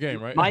Simpsons the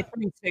game, right? My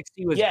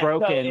 360 was Yeah, so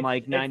broken it's-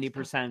 like it's-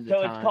 90% of the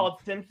So time. it's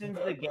called Simpsons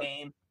the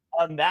Game.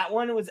 That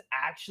one was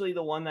actually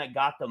the one that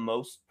got the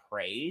most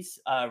praise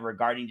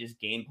regarding just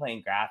gameplay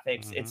and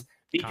graphics. Mhm. It's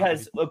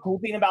because the cool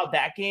thing about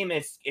that game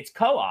is it's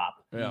co-op.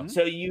 Yeah.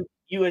 So you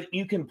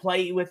can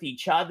play with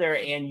each other,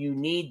 and you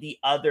need the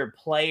other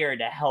player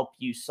to help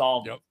you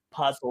solve Yep.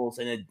 puzzles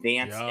and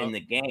advance Yep. in the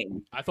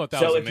game. I thought that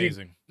So was if you-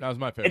 amazing. That was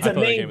my favorite. It's I thought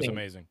that game was amazing.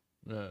 amazing.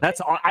 Yeah. That's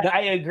I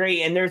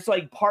agree, and there's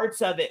like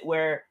parts of it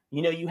where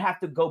you have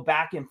to go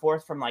back and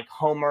forth from like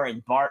Homer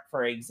and Bart,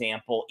 for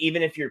example,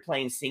 even if you're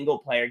playing single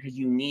player, because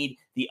you need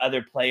the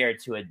other player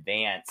to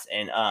advance.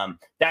 And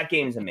that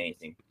game's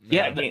amazing.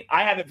 Yeah, That game,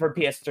 I have it for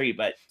PS3,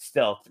 but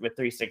still with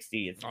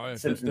 360, it's Oh, yeah.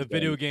 Simpsons The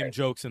video game. game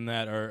jokes in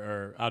that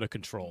are out of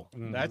control.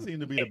 That seemed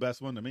to be the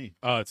best one to me.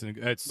 Oh, it's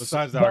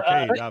Besides the But,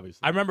 arcade, obviously.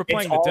 I remember It's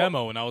playing the all-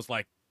 demo and I was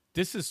like,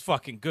 "This is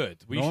fucking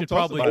good. We No one should talks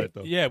probably, about it,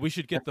 though. yeah, we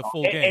should get the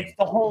full It- game." It's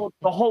the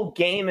whole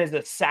game is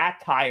a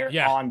satire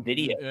Yeah. on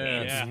video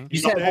Yeah. games.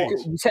 Yeah.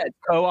 you said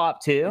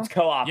co-op too. It's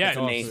co-op. Yeah, it's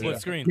it's amazing. split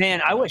screen.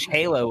 Man, I wish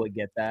Halo would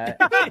get that.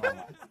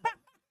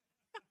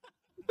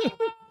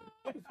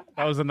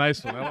 That was a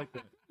nice one. I like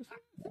that.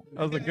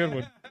 That was a good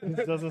one.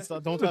 Doesn't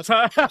stop, don't touch.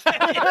 I'm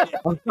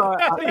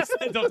sorry. He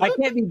said, "Don't I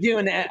can't be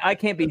doing it. I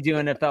can't be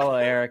doing a fellow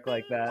Eric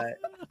like that.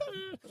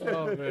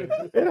 Oh, man.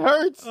 It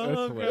hurts.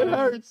 That's It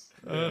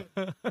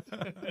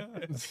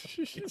hurts.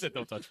 He said,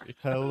 "Don't touch me."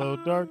 Hello,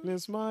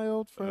 darkness, my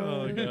old friend.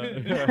 Oh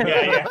god.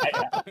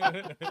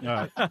 Yeah. All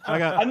right. I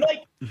got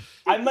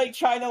I'm like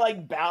trying to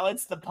like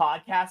balance the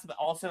podcast, but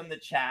also in the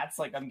chats,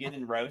 like I'm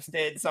getting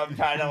roasted, so I'm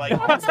trying to like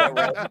also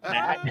roast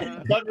back. So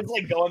I'm just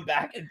like going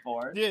back and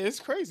forth. Yeah, it's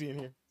crazy in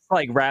here. It's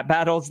like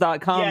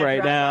rapbattles.com Yeah,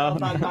 right now.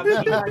 From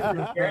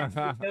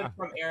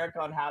Eric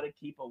on how to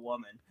keep a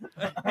woman.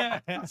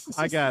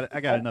 I got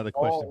another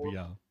question for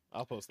y'all.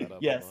 I'll post that up.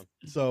 Yes. Hold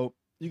So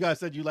you guys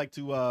said you like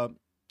to go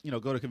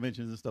to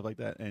conventions and stuff like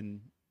that, and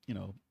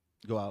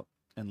go out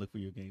and look for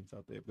your games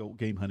out there, go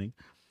game hunting.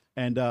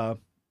 And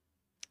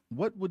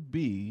what would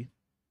be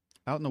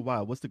out in the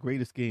wild? What's the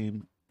greatest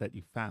game that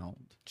you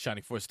found?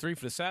 Shining Force 3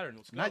 for the Saturn.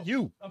 Let's go. Not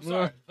you. I'm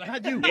sorry.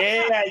 Not you.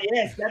 Yeah,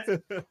 yes, that's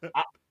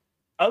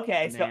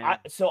okay. Man.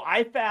 So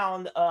I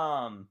found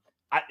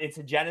it's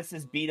a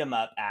Genesis beat 'em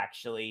up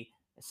actually.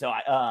 So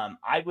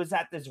I was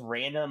at this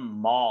random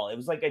mall. It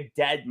was like a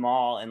dead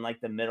mall in like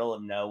the middle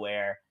of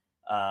nowhere.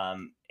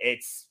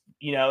 It's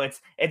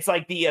it's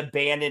like the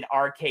abandoned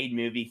arcade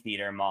movie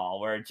theater mall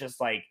where it's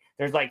just like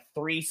there's like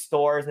 3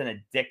 stores and a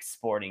Dick's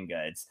Sporting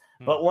Goods.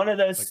 But one of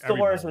those Like every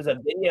stores mall. was a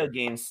video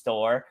game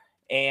store.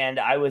 And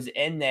I was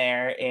in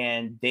there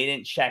and they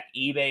didn't check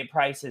eBay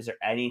prices or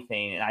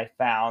anything. And I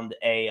found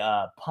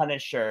a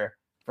Punisher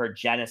for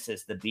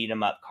Genesis, the beat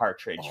 'em up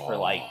cartridge for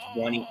like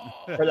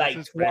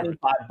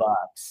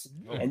 $25.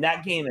 And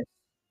that game is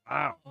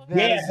Wow. for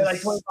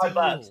like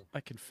 $25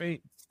 I can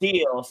faint.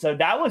 steal. So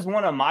that was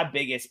one of my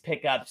biggest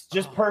pickups.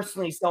 Just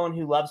personally, someone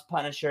who loves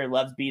Punisher,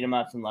 loves beat 'em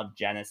ups, and loves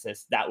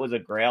Genesis. That was a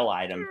grail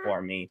item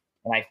for me.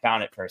 And I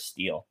found it for a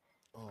steal.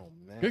 Oh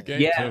man. Good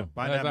game, Yeah. too.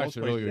 Find That's that most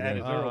actually a really places. good Add a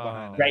game. zero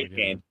behind that. Great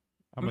game.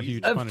 I'm a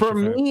huge For Punisher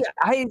fan. me,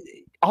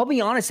 I'll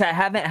be honest, I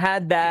haven't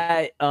had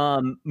that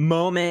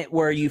moment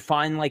where you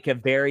find like a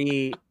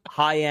very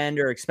high end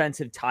or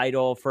expensive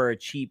title for a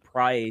cheap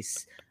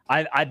price.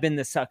 I've been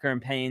the sucker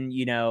in paying,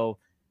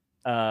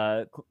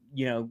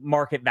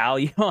 market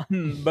value on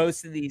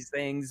most of these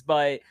things.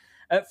 But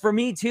for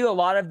me too, a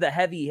lot of the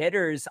heavy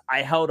hitters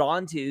I held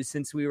on to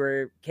since we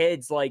were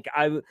kids. Like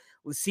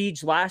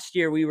Siege last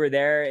year, we were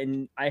there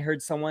and I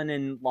heard someone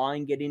in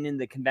line getting in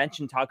the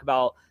convention talk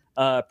about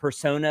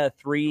Persona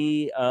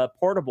 3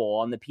 portable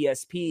on the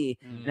PSP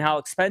and how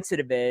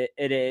expensive it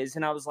is.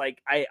 And I was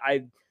like,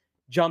 I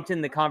jumped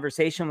in the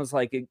conversation, was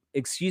like,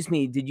 excuse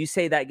me, did you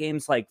say that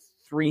game's like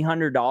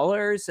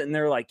 $300? And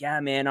they're like, yeah,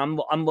 man, I'm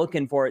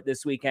looking for it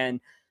this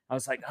weekend. I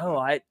was like, oh,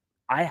 I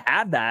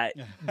have that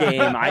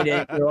game. I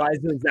didn't realize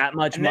it was that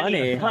much And then he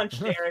money.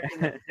 punched Eric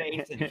in the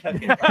face and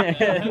took it.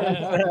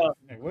 So,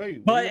 Hey, where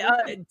you? but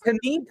to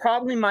me,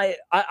 probably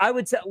I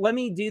would say, let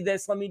me do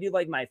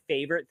like my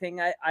favorite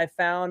thing I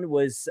found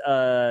was,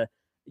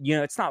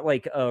 it's not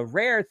like a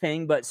rare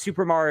thing, but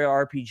Super Mario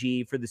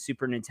RPG for the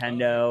Super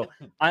Nintendo.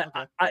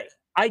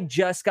 I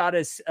just got a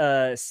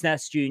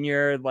SNES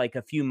Junior like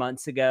a few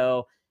months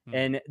ago,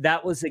 and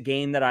that was a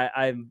game that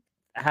I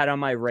had on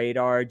my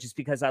radar just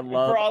because I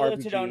love For all RPGs.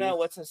 those who don't know,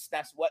 what's a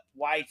SNES?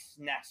 Why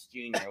SNES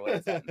Junior? What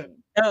does that mean?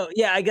 Oh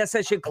yeah, I guess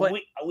I should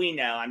We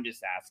know. I'm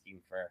just asking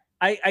for.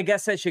 I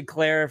guess I should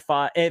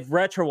clarify. If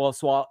Retro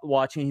Wolf's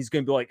watching, he's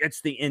going to be like,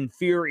 it's the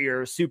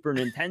inferior Super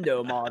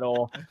Nintendo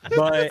model.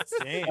 But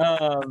I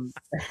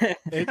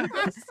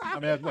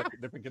mean, what,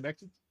 different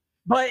connections?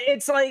 But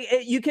it's like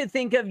you could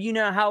think of,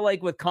 how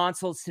like with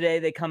consoles today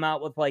they come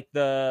out with like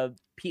the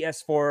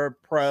PS4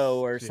 Pro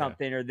or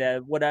something, or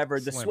the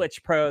the Slim.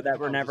 Switch Pro that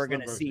we're the never slim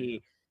going to version,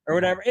 see or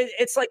whatever.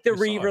 It's like the We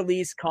saw it.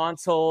 re-release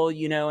console,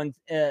 and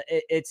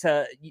it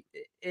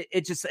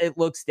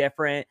looks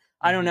different.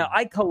 I don't know.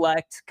 I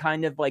collect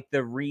kind of like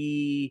the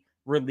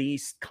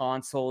re-released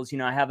consoles.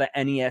 I have an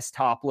NES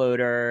top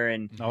loader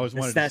and I always the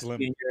wanted the SNES slim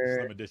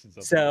Junior. editions.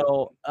 Of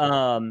So,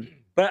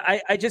 but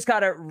I just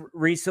got it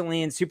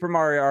recently, and Super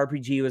Mario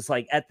RPG was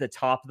like at the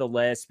top of the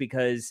list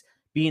because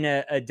being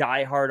a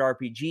diehard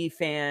RPG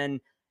fan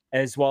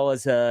as well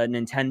as a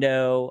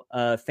Nintendo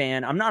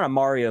fan. I'm not a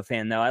Mario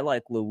fan though. I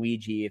like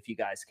Luigi. If you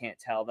guys can't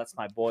tell, that's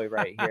my boy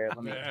right here.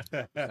 Let me.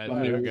 That's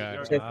me your guy.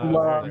 just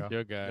Wow. love-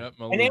 Your guy. Yep,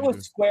 And it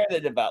was Square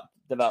that developed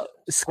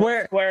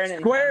Square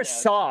and Square Nintendo.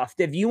 Soft.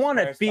 If you want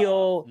to Square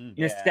feel Soft.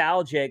 Yeah.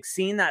 nostalgic,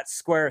 seeing that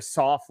Square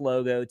Soft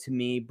logo to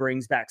me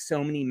brings back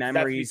so many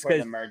memories. That's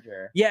before the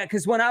merger. Yeah,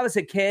 because when I was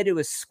a kid, it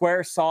was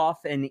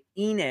Squaresoft and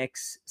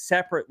Enix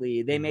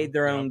separately. They made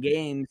their own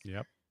games.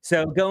 Yep.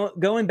 So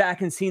going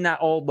back and seeing that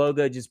old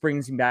logo just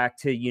brings me back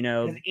to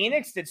Because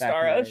Enix did back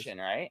Star in the days. Ocean,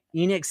 right?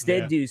 Enix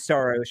did Yeah. do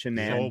Star Ocean,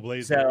 man. Soul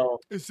Blazer. So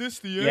Is this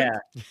the yeah,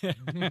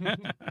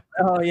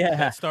 oh yeah,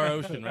 That's Star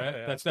Ocean,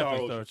 right? That's Star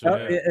definitely Star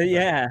oh, Ocean.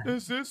 yeah.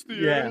 Is this the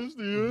Yeah. end? Is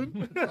the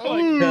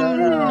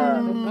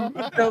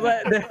end? So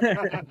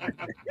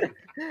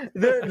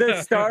the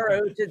Star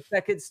Ocean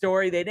second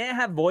story, they didn't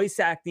have voice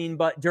acting,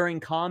 but during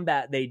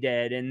combat they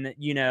did, and it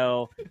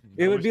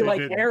would wish be they like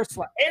didn't. air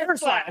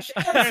slash.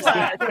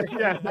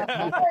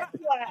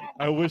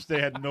 I wish they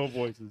had no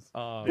voices.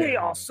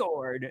 Chaos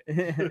sword.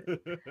 They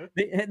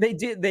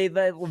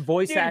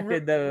voice Dude,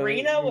 acted the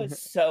Rena was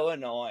so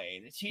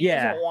annoying. She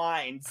Yeah. just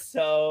whined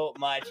so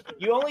much.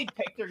 You only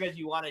picked her because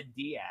you wanted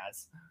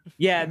Diaz.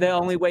 Yeah, the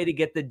only way to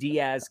get the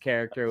Diaz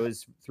character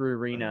was through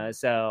Rena.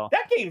 So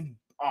That game's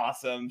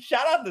awesome.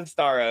 Shout out to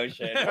Star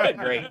Ocean. What a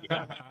great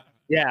game.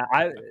 yeah,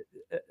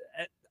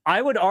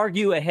 I would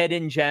argue a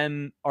hidden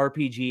gem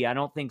RPG. I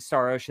don't think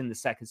Star Ocean the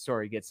second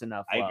story gets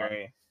enough I love.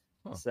 agree.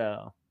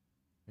 So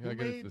Yeah, I Who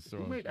get it. made, This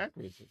who made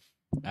ActRaiser?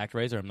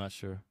 ActRaiser, I'm not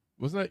sure.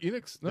 Wasn't that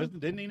Enix? No?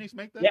 Didn't Enix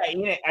make that?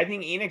 Yeah, I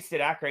think Enix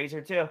did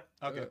ActRaiser too.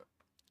 Okay.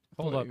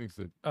 Hold up. Enix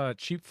did.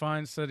 Cheap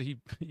Find said he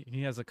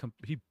has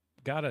he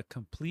got a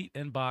complete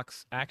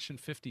inbox Action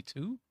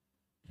 52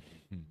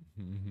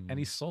 and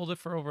he sold it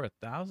for over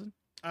 1,000.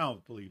 I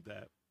don't believe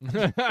that.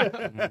 Mhm.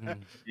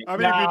 I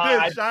mean, Nah, if you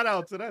I- did, shout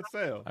out to that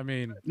sale. I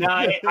mean, No,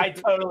 I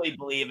totally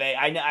believe it.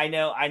 I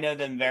know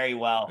them very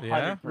well.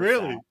 Yeah? 100%.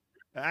 Really?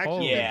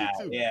 Action Yeah,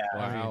 52. yeah.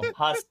 Wow.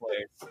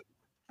 Hustlers.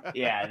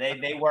 Yeah,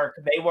 they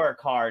work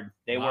hard.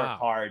 They work Wow.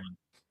 hard.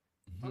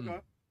 Okay.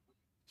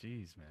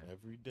 jeez, man.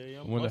 Every day.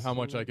 I wonder how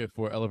much I get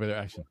for elevator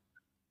action.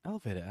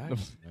 Elevator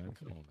action, man.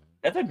 Come on, man.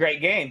 That's a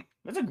great game.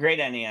 That's a great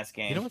NES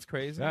game. You know what's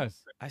crazy?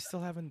 Yes, I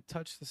still haven't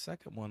touched the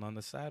second one on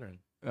the Saturn.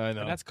 I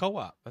know. And that's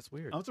co-op. That's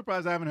weird. I'm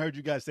surprised I haven't heard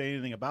you guys say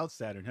anything about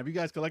Saturn. Have you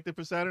guys collected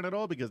for Saturn at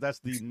all? Because that's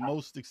the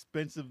most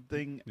expensive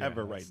thing Yeah,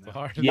 ever right it's the now.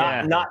 hardest-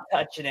 Yeah. Not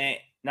touching it.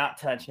 Not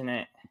touching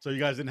it. So you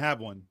guys didn't have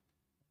one.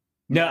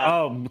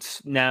 No,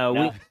 no,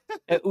 No.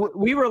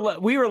 we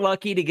were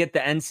lucky to get the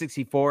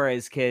N64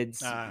 as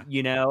kids. Ah.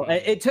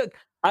 It took.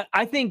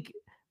 I think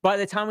by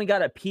the time we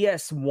got a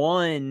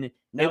PS1,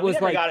 No, it we was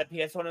never like got a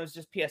PS1. It was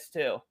just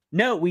PS2.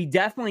 no, we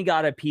definitely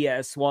got a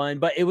PS1,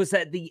 but it was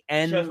at the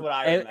end. Shows what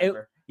I it-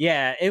 remember.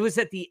 yeah, it was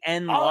at the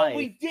end. Oh, life.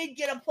 we did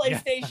get a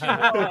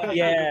PlayStation 1.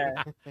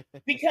 Yeah,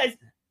 Because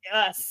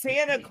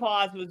Santa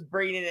Claus was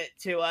bringing it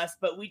to us,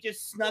 but we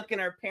just snuck in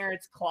our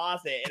parents'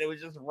 closet and it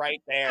was just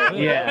right there.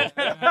 Yeah.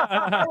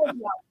 That was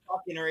not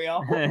fucking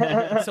real.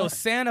 So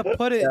Santa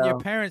put it in your So-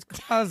 parents'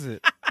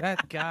 closet.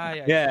 That guy,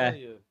 I Yeah. tell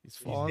you, he's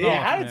falling Yeah,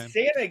 off, how man. did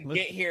Santa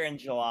get here in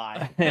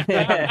July?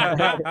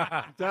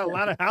 Got a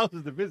lot of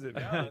houses to visit.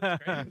 Gotta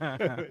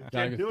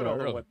Can't get do it started all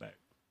in early. one night.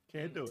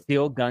 Can't do it.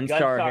 Steel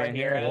Gunstar Gunstar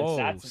here. Heroes. Whoa,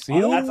 That's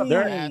Seal? that's a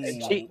They're-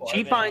 big Cheap one.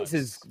 Cheap Finds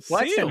is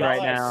flexing Seal.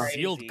 right That's now. crazy.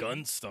 Sealed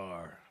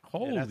Gunstar.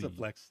 Holy, Yeah, that's a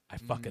flex. I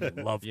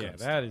fucking love Yeah, Gunstar.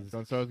 that is.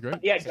 Gunstar's great.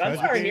 Yeah,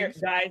 Strategy Gunstar here,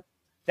 games? guys.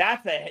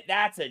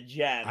 That's a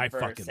gem. I for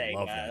fucking Sega.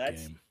 love that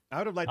That's, game. I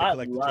would have liked to I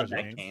collect the love treasure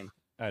that games. game.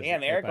 as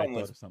Damn, if Eric I thought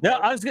almost- of something. No,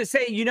 I was gonna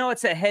say,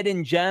 it's a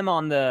hidden gem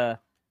on the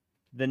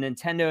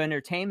Nintendo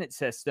Entertainment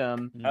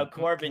System. Oh,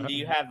 Corbin, do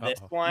you have this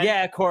one?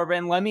 Yeah,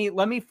 Corbin, let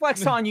me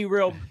flex on you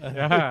real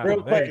Yeah,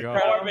 Real there quick, you go.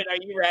 bro. Corbin, are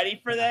you ready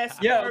for this?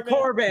 Yo,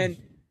 Corbin.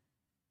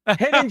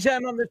 Hidden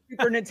gem on the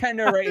Super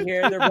Nintendo right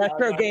here. The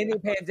retro gaming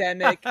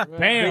pandemic Bam.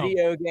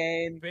 video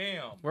game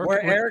Bam.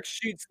 where Eric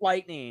shoots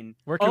lightning.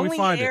 Where can we Only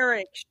find it?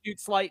 Eric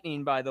shoots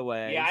lightning, by the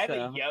way. Yeah, I have so-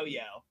 a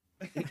yo-yo.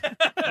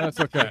 That's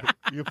okay.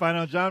 You can find it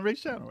on John Ray's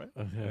channel, right?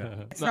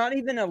 It's not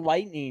even a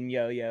lightning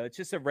yo-yo. It's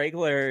just a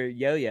regular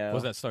yo-yo.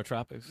 Was that Star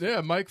Tropics? Yeah,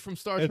 Mike from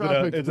Star Is it a-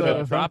 Tropics. is it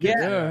a Tropics?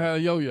 Yeah, had a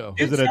yo-yo.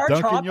 Dude, Is it a Star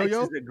Dunkin' Tropics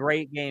yo-yo? is a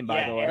great game,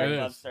 by Yeah, the way. Eric It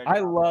loves is. Star I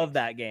Tropics. love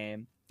that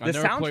game. I The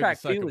never played the soundtrack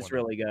second too was one.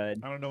 really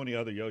good. I don't know any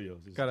other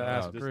yo-yos. It's Gotta just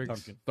ask this Briggs.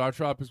 Dunkin'. Star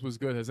Tropics was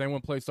good. Has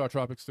anyone played Star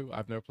Tropics 2?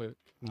 I've never played it.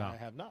 No. I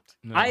have not.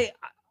 No.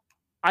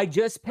 I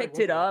just picked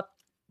it up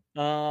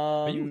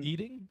Are you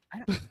eating?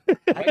 I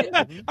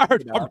I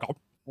heard.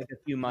 like a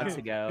few months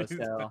ago.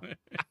 So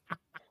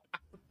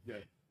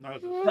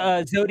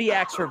Yeah.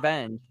 Zodiac's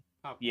Revenge.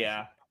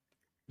 Yeah.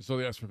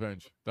 Zodiac's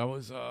Revenge. That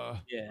was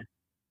Yeah.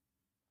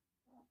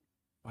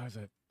 why does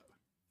that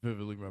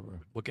vividly remember?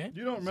 What game?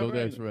 You don't remember?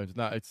 Zodiac's anything? Revenge.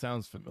 Nah, it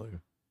sounds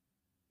familiar.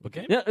 What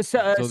game? Yeah,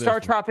 Zodiac's Star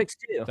Revenge. Tropics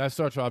 2. That's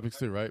Star Tropics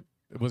too, right?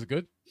 Was it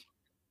good?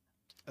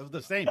 It was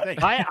the same thing.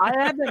 I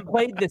haven't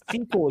played the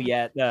sequel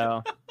yet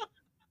though.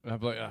 I'm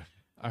like,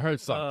 I heard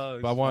something, Oh,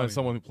 but I it's wanted funny.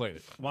 someone who played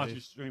it. Why don't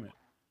you stream it?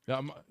 Yeah,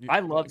 I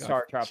love got-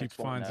 Star Cheap Tropics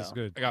 1 finds is though.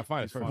 good. I got to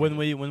find it first. When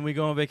we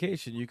go on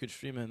vacation, you could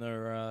stream in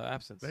their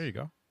absence. There you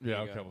go. Yeah, There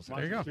you okay. go. We'll see.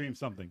 Why don't you stream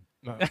something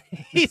No.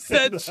 He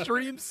said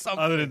stream something.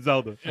 other than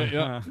Zelda?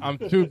 Yeah, I'm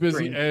too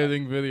busy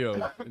editing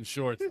videos and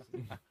shorts.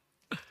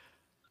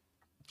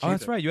 Oh,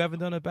 that's right. You haven't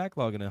done a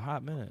backlog in a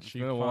hot minute.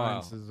 Cheap been a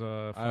while. Finds is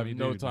I have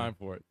no time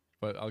for it,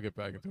 but I'll get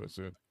back into it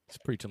soon. He's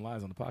preaching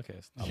lies on the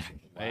podcast.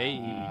 Hey,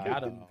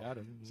 got him.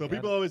 So got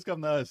people him. always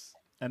come to us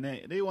and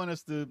they want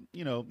us to,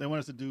 they want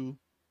us to do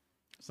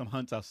some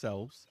hunts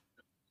ourselves.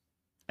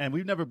 And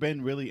we've never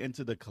been really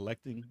into the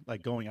collecting,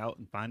 like going out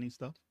and finding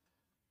stuff.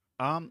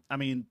 I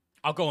mean,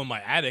 I'll go in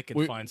my attic and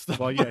We- find stuff.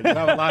 well, yeah, you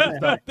have a lot of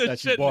stuff The that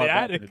shit you in the bought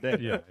back in attic. the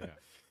day. Yeah.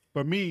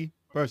 For me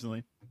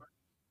personally,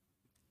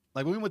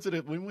 like when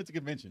we went to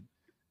convention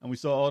and we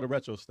saw all the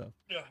retro stuff,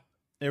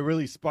 it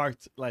really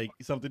sparked like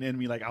something in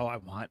me. Like, oh, I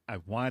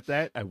want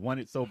that. I want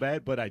it so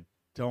bad, but I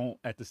don't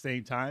at the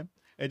same time.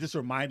 It just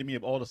reminded me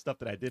of all the stuff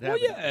that I did have. Well,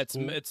 and it yeah, was it's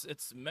cool.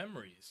 it's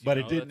memories. you But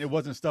know, it didn't. that's- It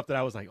wasn't stuff that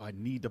I was like, oh, I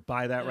need to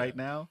buy that Yeah. right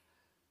now.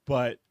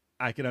 But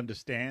I can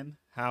understand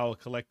how a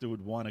collector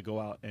would want to go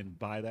out and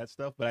buy that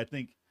stuff. But I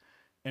think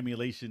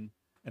emulation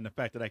and the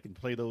fact that I can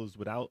play those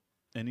without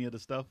any of the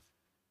stuff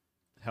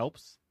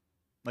helps.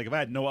 Like if I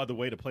had no other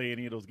way to play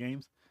any of those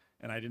games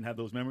and I didn't have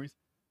those memories,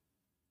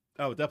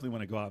 I would definitely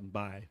want to go out and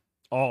buy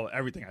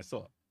everything I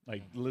saw.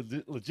 Like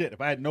legit.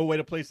 If I had no way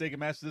to play Sega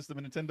Master System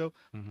and Nintendo,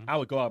 Mhm. I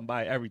would go out and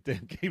buy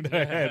everything game that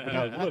I had when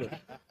I was little.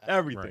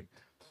 Everything. Right.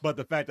 But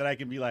the fact that I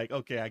can be like,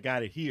 okay, I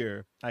got it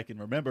here. I can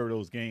remember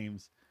those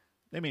games.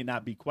 They may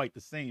not be quite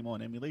the same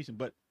on emulation,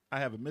 but I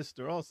have a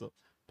Mister also.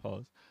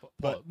 Pause.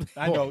 But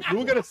I know you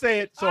were gonna say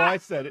it, so I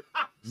said it.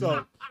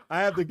 So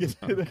I have to get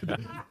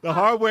the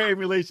hardware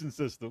emulation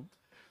system.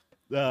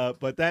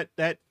 But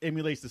that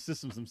emulates the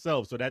systems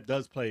themselves, so that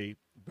does play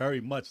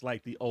very much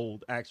like the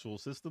old actual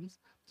systems.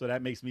 So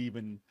that makes me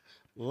even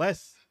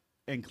less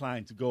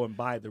inclined to go and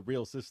buy the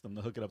real system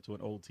to hook it up to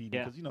an old TV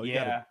because you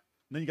gotta,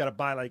 then you got to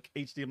buy like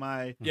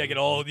HDMI, Yeah, get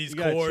all these You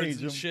gotta cords change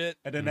and them. shit.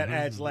 and then that Mhm.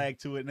 adds lag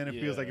to it, and then it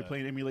feels like you're Yeah.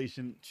 playing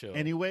emulation Chill.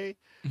 anyway.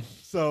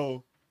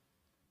 So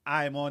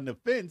I'm on the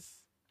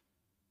fence.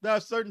 There are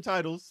certain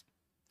titles,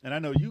 and I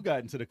know you got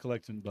into the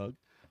collection bug.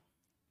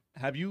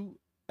 Have you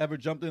ever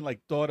jumped in, like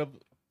thought of?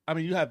 I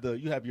mean, you have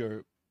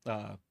your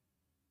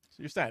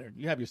Saturn.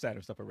 You have your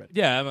Saturn stuff already.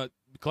 Yeah, I'm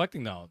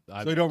collecting now.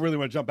 So you don't really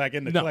want to jump back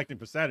into No. collecting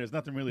for Saturn. There's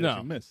nothing really No. that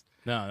you missed.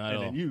 No, not at And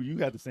all. then you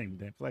got the same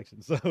damn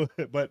collection. So,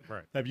 but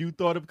Right. have you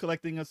thought of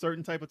collecting a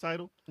certain type of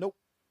title? Nope.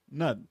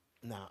 None.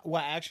 Nah.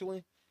 Well,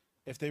 actually,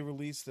 if they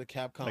release the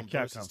Capcom, The Capcom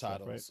versus stuff,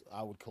 titles,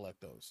 I would collect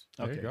those.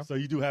 There you Okay, go. so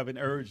you do have an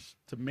urge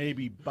to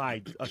maybe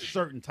buy a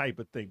certain type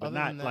of thing, but Other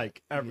not than that,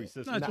 like every yeah.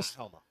 system. No, Nah, just-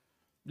 hell no.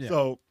 Yeah.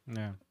 So,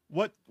 Yeah.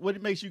 what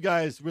makes you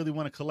guys really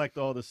want to collect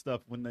all this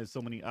stuff when there's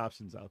so many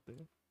options out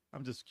there?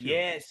 I'm just curious.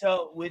 Yeah,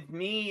 so with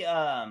me,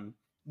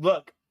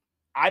 look,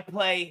 I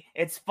play.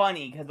 It's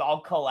funny because I'll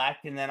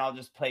collect and then I'll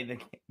just play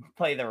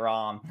the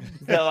ROM.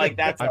 So like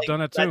that's I've like,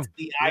 done it too. That's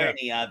the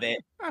irony of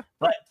it.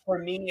 But for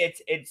me,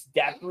 it's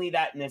definitely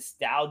that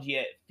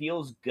nostalgia. It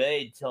feels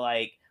good to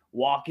like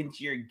walk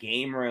into your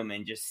game room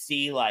and just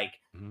see like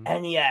Mhm.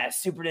 NES,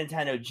 Super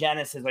Nintendo,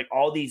 Genesis, like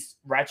all these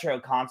retro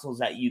consoles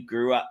that you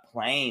grew up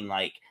playing,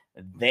 like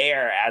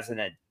there as an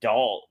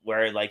adult,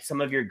 where like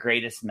some of your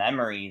greatest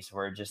memories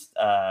were just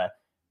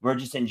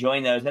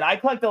enjoying those. And I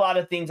collect a lot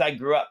of things I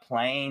grew up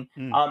playing.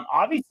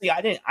 Obviously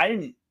I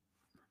didn't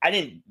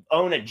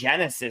own a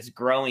Genesis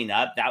growing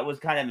up. That was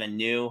kind of a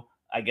new,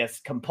 I guess,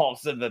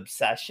 compulsive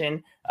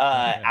obsession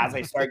as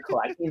I started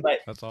collecting. But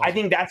That's awesome. I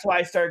think that's why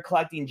I started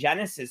collecting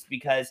Genesis,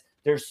 because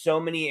there's so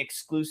many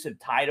exclusive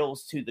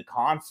titles to the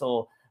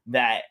console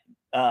that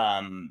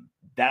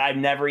that I've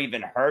never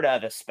even heard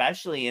of,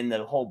 especially in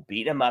the whole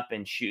beat 'em up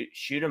and shoot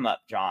 'em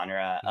up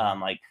genre,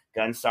 like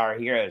Gunstar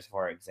Heroes,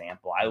 for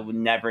example. I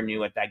never knew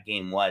what that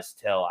game was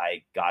till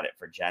I got it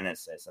for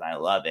Genesis, and I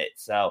love it.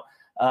 So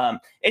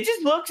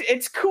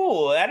it's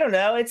cool. I don't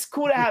know. It's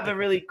cool to have a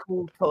really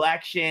cool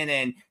collection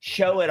and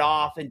show it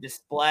off and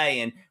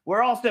display. And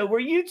we're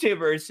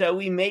YouTubers, so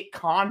we make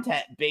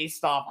content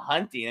based off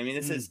hunting. I mean,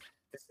 this is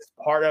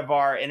part of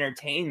our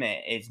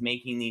entertainment, is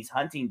making these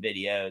hunting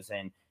videos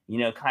and,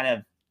 kind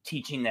of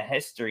teaching the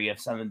history of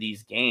some of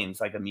these games,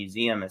 like a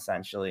museum,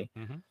 essentially.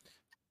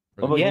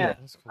 Well, yeah.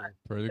 That's cool.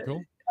 Pretty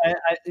cool. I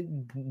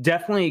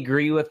definitely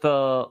agree with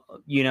a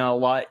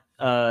lot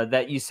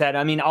that you said.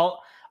 I mean,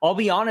 I'll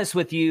be honest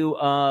with you.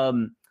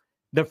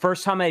 The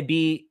first time I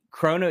beat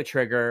Chrono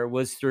Trigger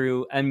was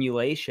through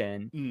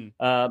emulation.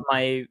 Mm.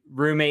 My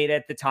roommate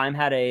at the time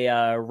had a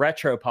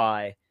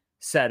RetroPie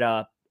set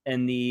up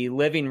in the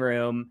living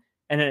room,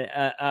 and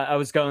I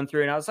was going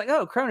through, and I was like,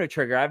 "Oh, Chrono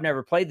Trigger! I've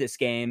never played this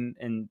game,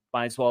 and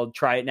might as well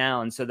try it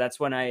now." And so that's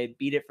when I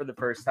beat it for the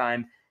first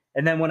time.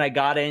 And then when I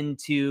got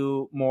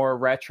into more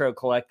retro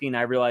collecting,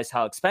 I realized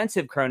how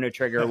expensive Chrono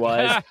Trigger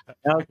was.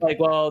 And I was like,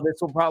 well, this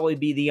will probably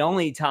be the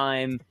only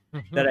time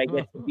that I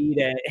get to beat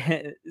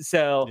it.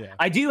 So Yeah.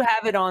 I do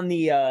have it on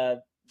the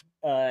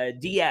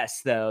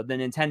DS, though, the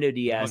Nintendo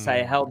DS. I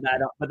held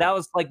that up, but that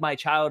was like my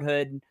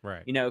childhood,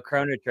 Right.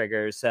 Chrono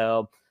Trigger.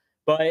 So,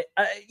 but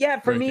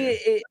yeah, for Great me, game.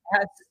 it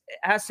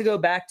has to go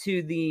back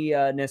to the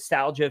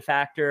nostalgia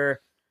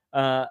factor.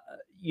 I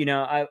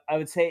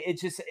would say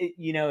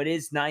it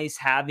is nice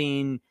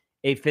having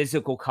a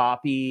physical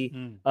copy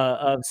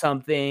of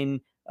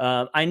something.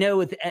 I know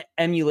with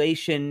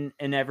emulation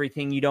and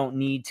everything, you don't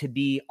need to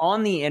be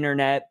on the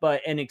internet,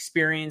 but an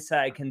experience that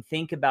I can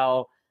think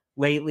about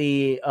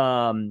lately,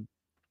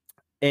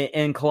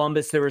 in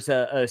Columbus, there was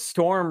a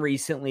storm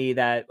recently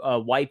that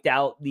wiped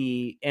out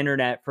the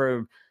internet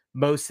for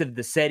most of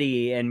the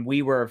city, and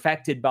we were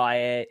affected by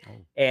it.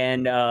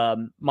 And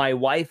my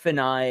wife and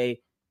I,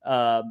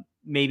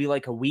 maybe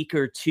like a week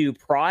or two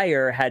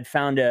prior, had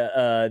found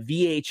a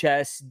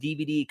VHS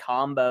DVD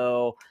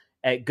combo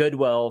at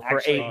Goodwill for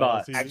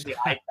 $8. Actually,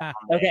 I found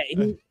it.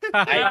 Okay,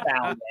 I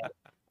found it.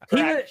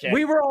 Correct, Jay.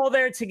 we were all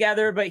there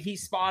together, but he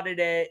spotted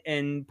it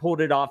and pulled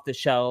it off the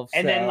shelf.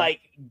 And then so-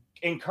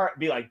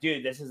 be like,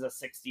 dude, this is a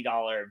 $60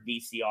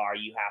 VCR.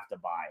 You have to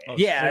buy it.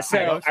 Yeah, $60 so-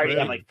 I already have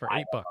really? like For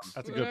 $5 $8.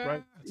 That's a good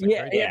price.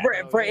 Yeah,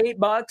 for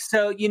 $8.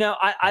 So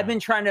I've been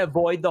trying to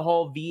avoid the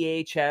whole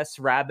VHS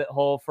rabbit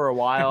hole for a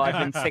while. I've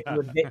been sticking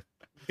with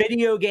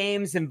video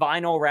games and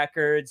vinyl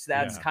records.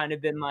 That's Yeah. kind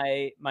of been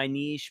my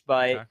niche,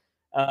 but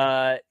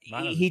Okay.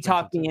 Mine is he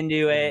talked me expensive,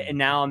 into it, too.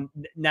 and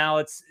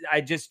now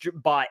I just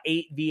bought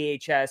 8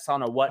 VHS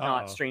on a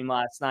Whatnot Uh-oh. stream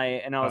last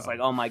night, and I was Uh-oh. like,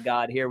 oh my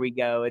god, here we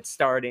go, it's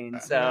starting.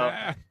 So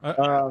but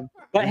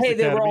Police hey,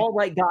 they were Academy.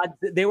 all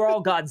they were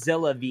all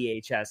Godzilla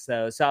VHS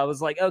though, so I was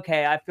like,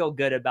 okay, I feel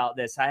good about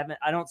this.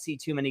 I don't see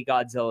too many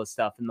Godzilla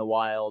stuff in the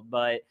wild,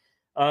 but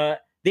the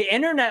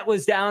internet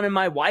was down, and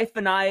my wife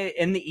and I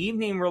in the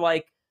evening were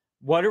like,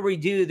 what do we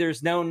do?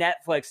 There's no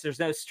Netflix, there's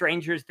no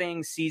Stranger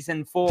Things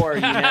season 4,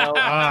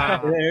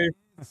 There's-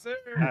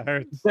 That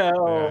hurts.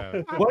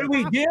 so what do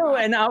we do?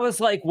 And I was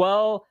like,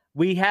 well,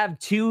 we have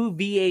 2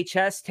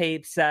 VHS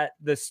tapes that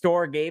the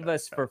store gave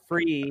us for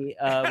free.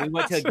 We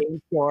went to a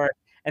game store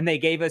and they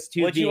gave us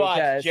 2 What'd you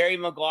VHS. watch? Jerry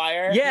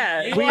Maguire?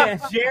 Yeah, You we-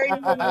 watched Jerry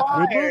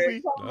Maguire.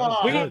 movie. Come That was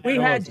on. good. we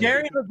That had was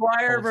Jerry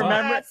Maguire,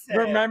 Classic.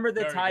 remember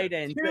the Very good.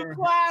 Titans. Two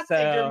classics.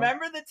 So-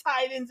 Remember the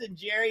Titans and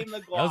Jerry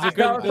Maguire. was a So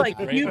good- I was like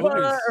Great Cuba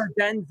movies. or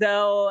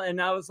Denzel,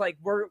 and I was like,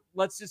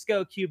 let's just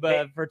go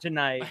Cuba for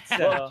tonight. So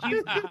Well,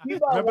 Cuba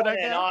Remember won that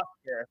an guy?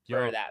 Oscar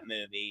for Yo. that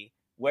movie,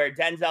 where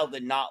Denzel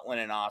did not win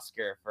an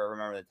Oscar for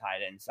Remember the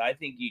Titans. So I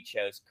think you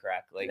chose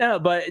correctly. no,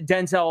 but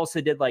Denzel also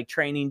did like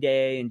Training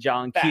Day and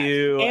John Facts.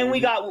 Q. And we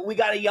got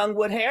a young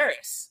Wood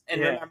Harris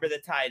and Yeah. Remember the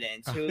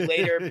Titans, who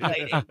later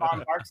played in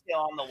Von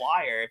Barksdale on The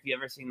Wire. If you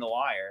ever seen The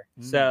Wire,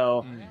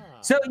 So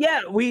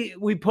yeah,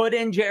 we put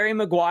in Jerry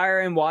Maguire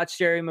and watched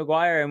Jerry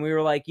Maguire, and we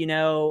were like,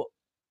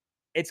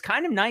 it's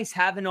kind of nice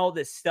having all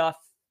this stuff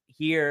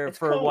here It's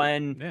for cool.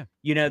 when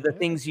the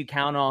things you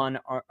count on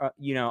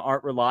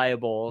aren't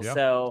reliable. Yep.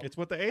 So It's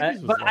what the 80s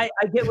was but like.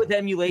 I get with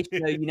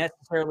emulation though, you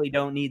necessarily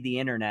don't need the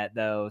internet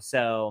though.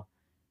 So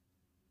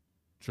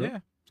True. Yeah.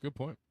 It's a good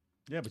point.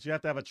 Yeah, but you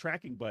have to have a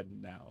tracking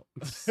button now.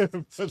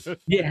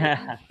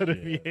 yeah. For the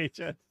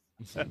VHS.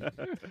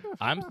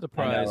 I'm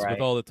surprised right?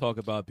 with all the talk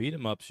about beat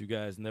 'em ups, you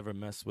guys never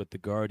mess with the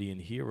Guardian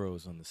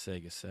Heroes on the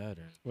Sega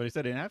Saturn. What he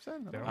said, they didn't have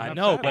Saturn? I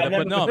know, but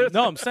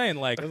no, I'm saying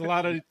like, There's a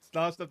lot of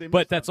stuff they but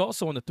missed that's out.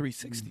 also on the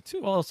 360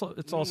 too. Also,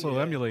 it's also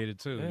Yeah. emulated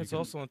too. Yeah, You it's can-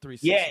 also on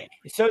 360. yeah.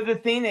 So the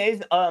thing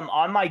is,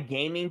 on my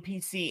gaming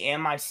PC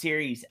and my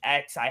Series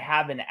X, I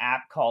have an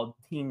app called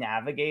Team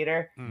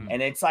Navigator,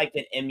 and it's like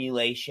an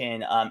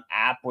emulation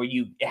app where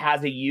it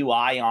has a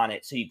UI on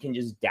it, so you can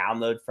just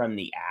download from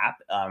the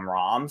app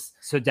ROMs.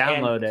 So download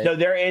And it. So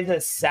there is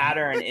a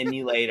Saturn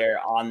emulator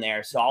on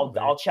there, so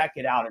I'll check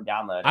it out and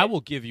download it. I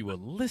will give you a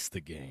list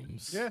of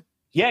games. Yeah.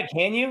 Yeah,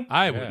 can you?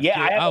 I will. Yeah,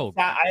 I I will.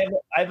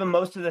 have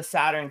most of the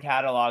Saturn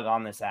catalog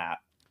on this app.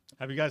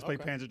 Have you guys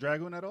played Okay. Panzer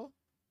Dragoon at all?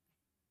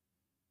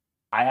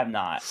 I have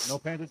not. No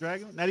Panzer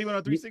Dragoon? Not even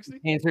on 360?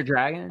 Panzer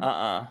Dragon? No,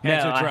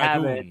 Panzer I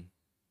haven't. Dragoon.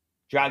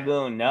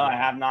 Dragoon. No, I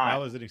have That not.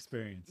 was an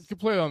experience. You can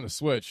play it on the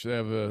Switch. They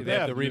have a They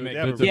have the to do- remake, they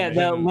have a but Yeah, remake.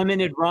 the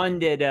limited run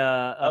did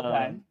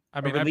Okay. I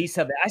a mean, release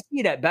of it. I see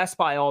it at Best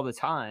Buy all the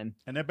time.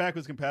 And they're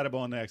backwards compatible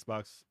on the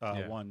Xbox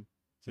Yeah. One,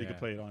 so you Yeah. can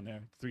play it on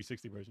there,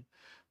 360 version.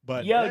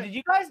 But Yo, yeah, did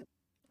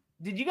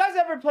you guys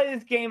ever play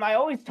this game? I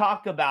always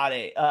talk about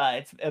it.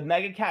 It's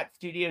Mega Cat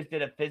Studios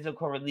did a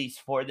physical release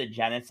for the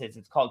Genesis.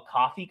 It's called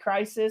Coffee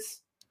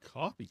Crisis.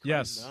 Coffee.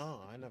 Yes.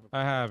 No, I never.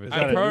 I have it. Is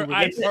that I've a heard, new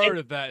I've release? heard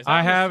of that. Is that I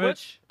on the have it.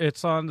 Switch?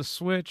 It's on the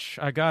Switch.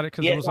 I got it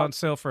because Yeah, it was on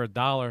sale for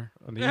 $1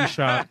 on the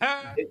eShop.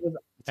 It was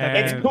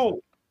It's cool.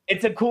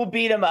 It's a cool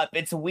beat 'em up.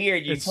 It's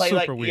weird. You It's play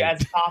like super you weird.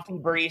 has coffee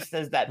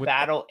baristas that With-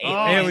 battle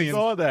Oh, aliens. I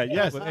saw that.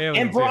 Yes. With And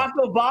aliens, Barack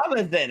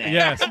Obama's in it.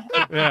 Yes.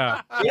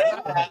 Yeah.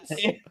 Yeah.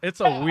 It's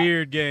a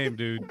weird game,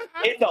 dude.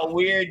 It's a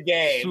weird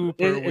game.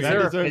 Super Is weird. That there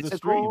a deserves a physical?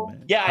 stream,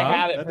 man. Yeah, I Huh?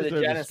 have it That for the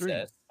deserves a stream.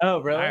 Genesis.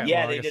 Oh, really? Alright, Yeah,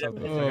 well, I they guess did it I for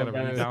gotta the really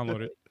Genesis.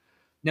 download it.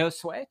 No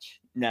Switch?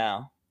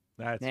 No.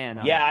 That's Man,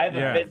 fine. Yeah, I have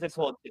Yeah. a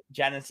physical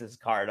Genesis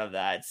card of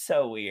that. It's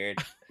so weird.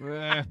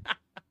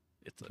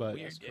 It's a But-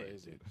 weird That's game.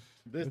 crazy.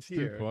 This It's too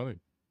here funny.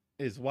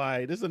 is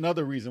why. This is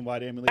another reason why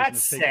the emulation That's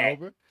is taking sick.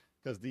 over.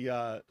 Because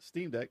the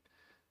Steam Deck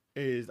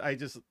is, I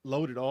just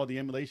loaded all the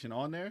emulation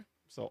on there,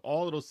 so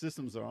all of those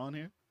systems are on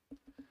here,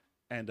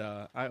 and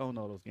I own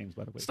all those games,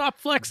 by the way. Stop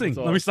flexing.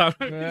 So- Let me stop.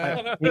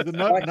 Yeah. There's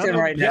another- Flexing another-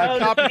 right yeah, now. I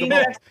copied Steam them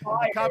all. Deck's I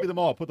fire. copied them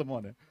all, put them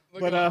on there.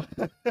 Look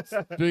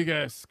But Big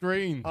ass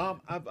screen.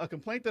 a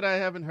complaint that I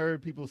haven't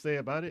heard people say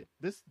about it: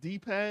 this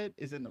D-pad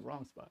is in the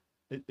wrong spot.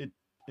 It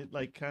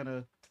like kind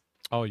of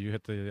Oh, you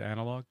hit the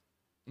analog?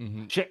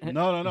 Mm-hmm.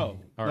 no.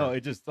 All No, right.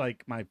 it just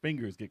like my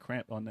fingers get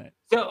cramped on that.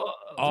 So,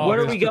 Oh, what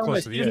are it's we too going close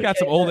with? to the He's edge. got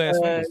some old ass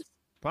Uh, fingers.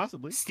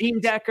 Possibly. Steam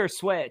Deck or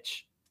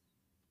Switch?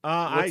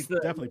 I what's the-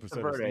 definitely what's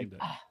the prefer the Steam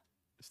verdict? Deck.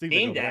 Steam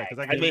Steam over there, Deck. 'cause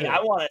I can mean, play- I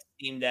want a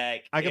Steam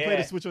Deck. I can play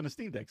Yeah. the Switch on the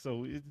Steam Deck,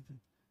 so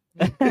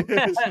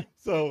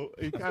so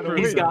it kind of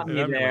He's got me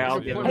there. I'll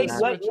Yeah. give him Hey,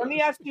 that. let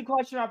me ask you a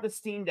question about the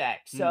Steam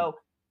Deck. So,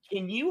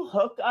 can you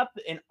hook up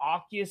an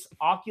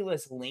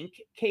Oculus Link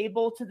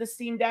cable to the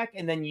Steam Deck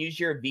and then use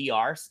your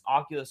VR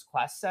Oculus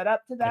Quest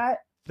setup to that?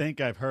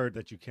 think I've heard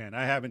that you can.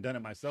 I haven't done it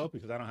myself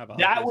because I don't have a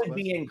That Oculus would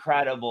be Quest.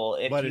 incredible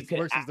if But you it could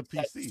works as the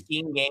access PC.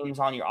 Steam games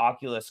on your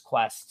Oculus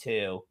Quest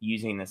 2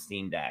 using the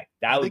Steam Deck.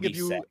 That I would think be if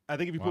you sick. I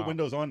think if you Wow. put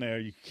Windows on there,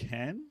 you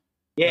can.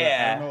 but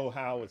Yeah. I don't know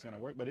how it's gonna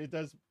work, but it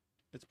does.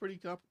 It's pretty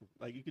tough.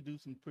 Like you could do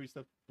some pretty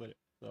stuff with it.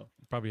 So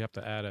Probably have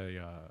to add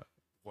a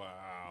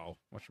Wow.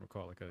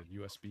 whatchamacallit, like a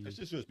USB it's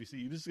just USB-C.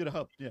 You just get a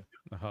hub. Yeah.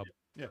 hub.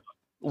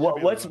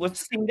 What's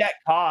Steam Deck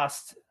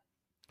cost?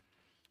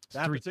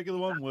 That Three- particular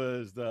one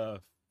was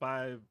the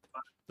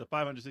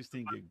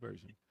 516 gig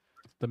version.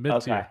 The mid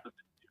Okay. tier.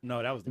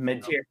 No, that was the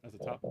Mid-tier. That's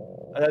the top.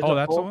 Oh,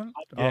 that's the one?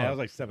 Yeah, that was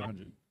like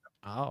 700.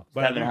 Oh,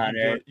 But you can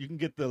 700. You can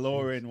get the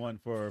lower end one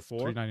for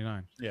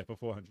 399. Yeah, for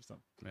 400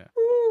 something.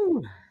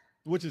 Woo.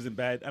 Which isn't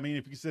bad. I mean,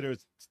 if you consider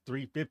it's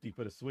 350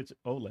 for the Switch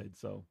OLED,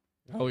 so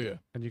Oh yeah.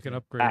 And you can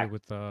upgrade it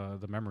with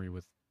the memory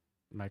with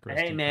micro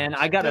Hey SD man,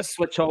 cards. I got a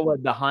Switch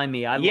OLED behind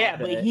me. I Yeah, love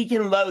but it. he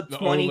can load The OLED's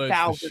the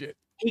 20,000. shit.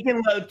 He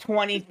can load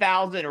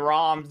 20,000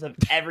 ROMs of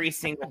every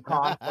single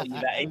console.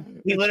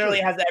 He literally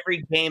has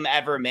every game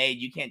ever made.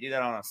 You can't do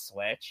that on a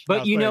Switch.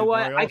 But was you know playing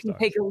what? Mario I can All-Stars.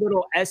 take a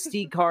little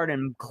SD card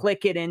and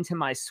click it into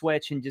my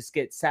Switch and just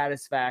get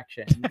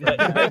satisfaction.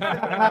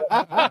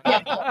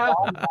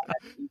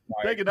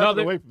 taking No, nothing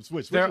there- away from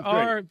Switch. there Switch is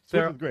are- great. Switch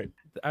there- is great.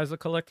 As a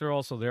collector,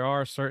 also there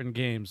are certain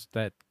games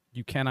that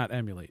you cannot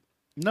emulate.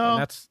 No,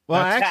 And that's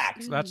well, that's,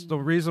 Facts. that's the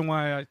reason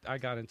why I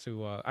got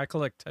into. I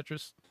collect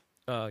Tetris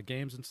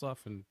games and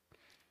stuff, and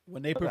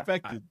when they Okay.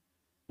 perfected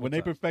What's they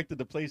up? perfected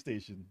the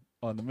PlayStation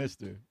on the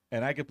Mister,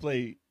 and I could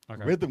play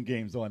Okay. rhythm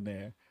games on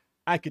there,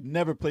 I could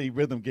never play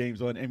rhythm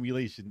games on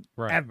emulation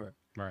Right. ever.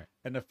 right.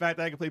 And the fact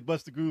that I could play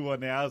Buster Groove on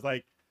there, I was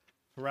like,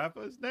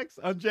 Parappa is next,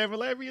 Unjam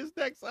Larry is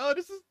next. Oh,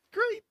 this is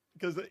great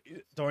because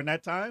during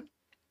that time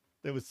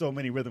there was so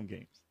many rhythm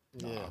games,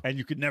 Yeah. and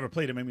you could never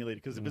play them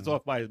emulated because if it's Mhm.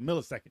 off by a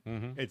millisecond,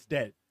 Mm-hmm. it's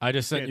dead. I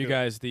just sent Can't you do it.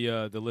 guys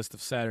the list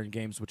of Saturn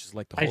games, which is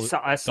like the I holy, saw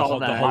the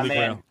that. holy My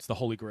grail. man. It's the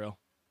holy grail.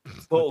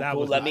 Cool, that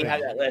cool. was Let the me thing.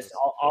 have that list.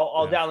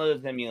 I'll Yeah. download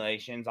those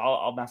emulations.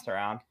 I'll mess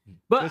around.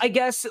 But Just- I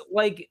guess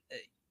like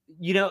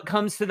it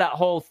comes to that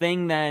whole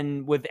thing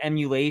then with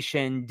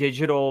emulation,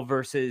 digital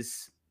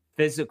versus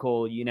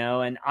physical,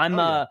 and I'm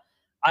Oh,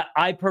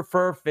 I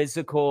prefer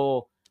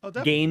physical Oh,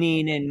 definitely.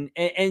 gaming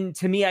and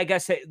to me I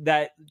guess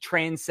that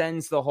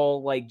transcends the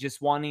whole like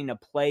just wanting to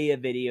play a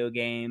video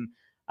game.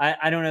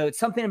 I don't know, it's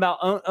something about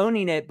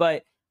owning it,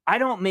 but I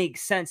don't make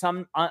sense.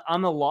 I'm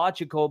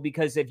illogical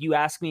because if you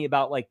ask me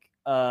about like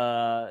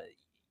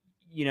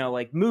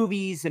like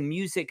movies and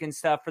music and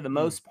stuff, for the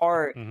most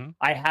part, Mhm.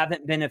 I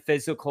haven't been a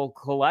physical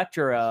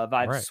collector of.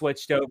 I've Right.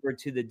 switched over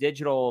to the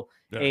digital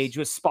Yes. age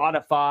with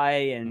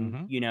Spotify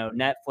and Mhm.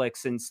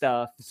 Netflix and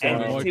stuff. So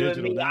And more to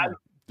digital me, now.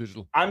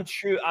 Digital. I'm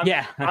true.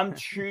 Yeah. I'm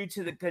true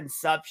to the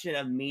consumption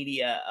of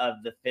media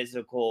of the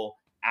physical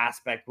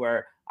aspect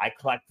where I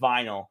collect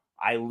vinyl.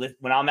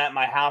 When I'm at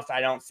my house,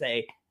 I don't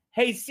say,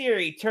 "Hey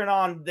Siri, turn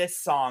on this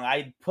song."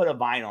 I put a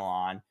vinyl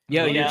on.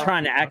 Yo, You you're know?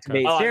 trying to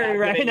activate Oh, I'm Siri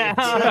right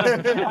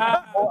activating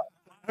now.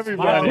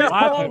 Everybody. This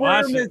Watch whole it,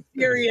 watch room it. is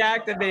Siri Put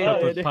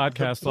activated. the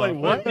podcast Play off.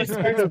 what? It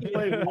starts to get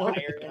Play what?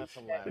 tired and That's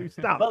shit. hilarious.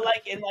 Stop. But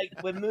like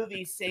with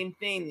movies, same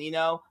thing.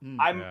 Mm,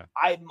 yeah.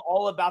 I'm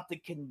all about the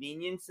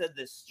convenience of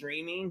the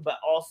streaming, but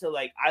also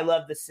like I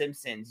love The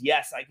Simpsons.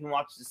 Yes, I can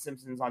watch The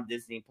Simpsons on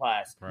Disney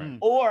Plus, Right. Mm.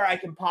 or I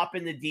can pop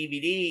in the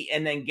DVD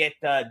and then get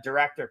the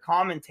director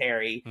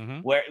commentary.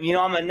 Mhm. Where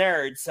I'm a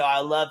nerd, so I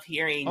love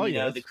hearing Oh,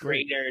 yeah, the that's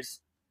great. creators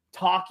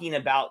talking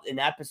about an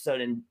episode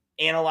and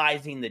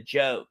analyzing the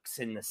jokes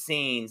and the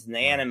scenes and the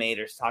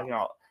animators talking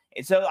about.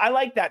 And so I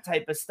like that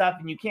type of stuff,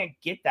 and you can't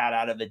get that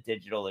out of a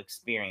digital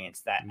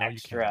experience. That No, you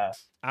extra. can't.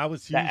 I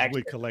was huge That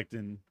with extra-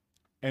 collecting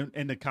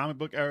in the comic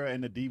book era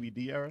and the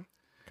DVD era.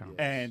 Comics.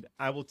 And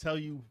I will tell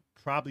you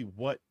probably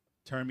what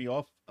turned me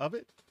off of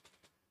it,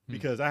 Hmm.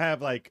 because I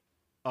have like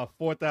a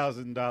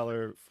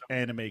 $4,000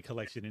 anime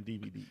collection in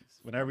DVDs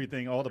when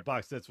everything, all the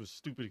box sets was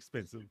stupid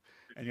expensive,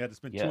 and you had to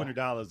spend Yeah.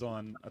 $200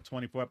 on a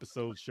 24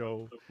 episode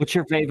show. What's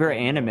your favorite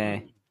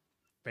anime?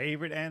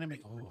 Favorite anime?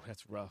 Oh,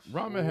 that's rough.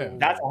 Ramen Head.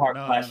 That's a hard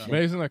No, no, question. no.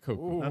 Amazing like Cook.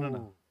 No, no, no.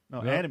 Ooh.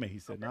 No, No? anime. He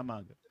said, not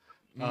manga.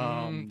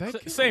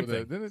 same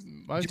thing.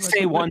 Just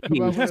say One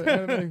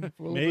Piece.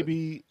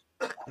 Maybe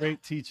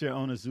Great Teacher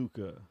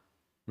Onizuka.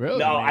 Really?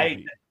 No,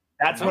 Maybe.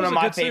 That's That one was of a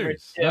my good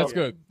favorites. series. That's too.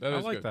 good. That I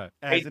is like good. that.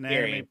 As Great an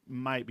theory. anime,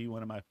 might be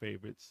one of my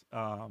favorites.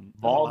 There's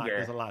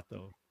Vulgar. a lot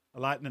though. A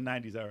lot in the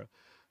 '90s era.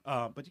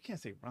 But you can't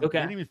say Ranma. Okay.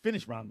 I didn't even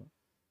finish Ranma.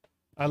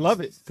 I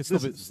love it. Could still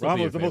be- still be Ranma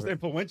your is the most favorite.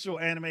 influential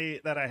anime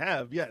that I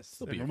have. Yes,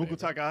 Still and be your Rumiko favorite.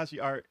 Takahashi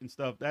art and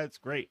stuff. That's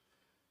great.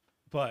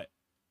 But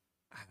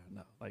I don't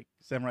know. Like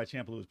Samurai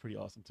Champloo is pretty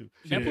awesome too.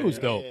 Shampoo's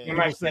dope. Yeah.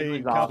 Samurai People say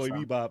Champloo's Cowboy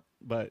awesome. Bebop,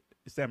 but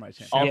it's Samurai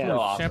Champloo. Also Shampoo,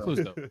 awesome. Shampoo's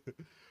dope.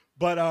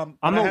 But I'm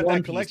when I a have One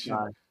that Piece collection.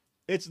 guy.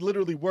 It's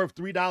literally worth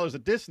 $3 a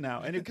disc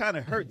now, and it kind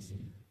of hurts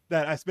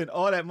that I spent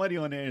all that money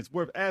on there and it's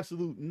worth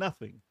absolute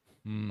nothing.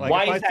 Like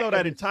Why if I is that? sell that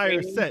 'Cause it's entire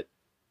trading? set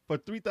for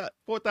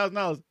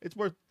 $4,000, it's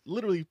worth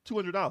literally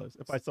 $200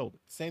 if I sold it.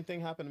 Same thing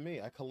happened to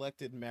me. I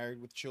collected Married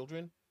with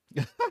Children.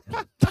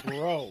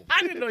 Bro,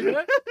 I didn't know you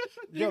had.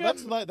 yo,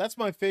 that's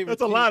my favorite.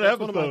 That's a lot of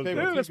One of my episodes,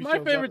 favorite Dude, that's TV my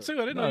shows favorite ever. too.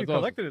 I didn't No, know you it's awesome.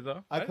 collected it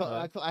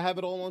though. I have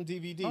it all on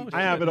DVD. Oh,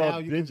 I have it Now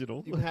all you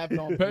digital. Can, you can have it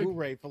on Peg-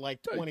 Blu-ray for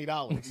like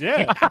 $20.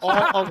 Yeah,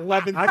 All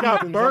 11 I got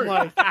seasons. burnt.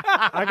 I'm like,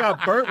 I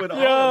got burnt with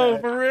all Yo,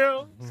 of that. for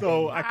real.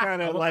 So I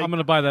kind of like I'm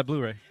gonna buy that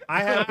Blu-ray.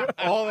 I have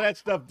all of that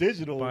stuff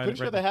digital Buying pretty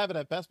sure they have it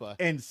at Best Buy.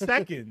 in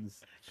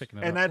seconds. Picking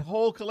it And up. that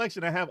whole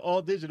collection, I have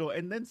all digital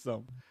and then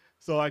some.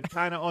 So I'm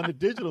kind of on the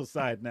digital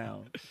side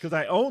now because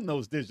I own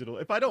those digital.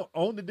 If I don't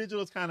own the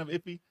digital, it's kind of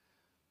iffy.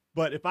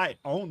 But if I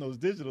own those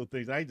digital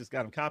things, I just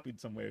got them copied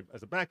somewhere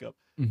as a backup.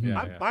 Yeah,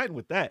 I'm fine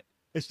with that.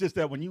 It's just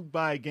that when you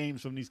buy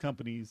games from these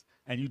companies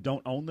and you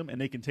don't own them and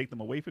they can take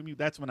them away from you,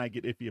 that's when I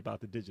get iffy about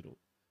the digital.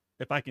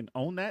 If I can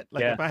own that,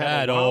 like Yeah. if I have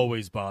That a ROM,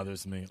 always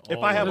bothers me. if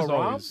I have a Always.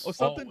 ROM Always. or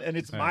something and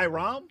it's my Yeah.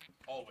 ROM,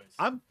 always.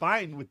 I'm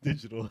fine with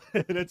digital.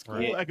 That's cool.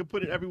 Right. I can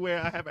put it everywhere.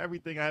 I have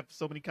everything. I have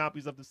so many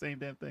copies of the same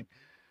damn thing.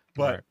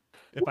 But Right.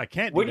 if I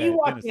can't, Where do you that,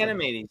 then watch it's anime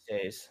these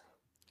days?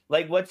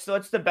 Like, what's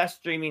the best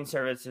streaming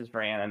services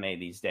for anime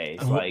these days?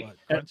 Like,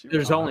 Crunchyroll.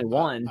 There's only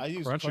one. I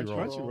use Crunchyroll.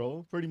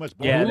 Crunchyroll, pretty much.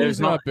 Yeah, Hulu's there's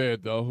not not-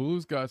 bad though.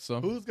 Hulu's got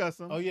some. Who's got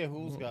some? Oh yeah,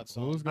 who's got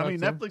some? Hulu's I got mean,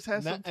 some. Netflix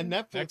has some. And too.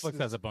 Netflix Netflix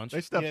has a bunch.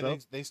 They stepped Yeah, up.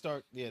 they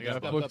start. Yeah, They they got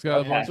stepped Netflix up got a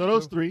every bunch. So year.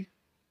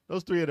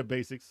 those three are the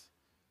basics.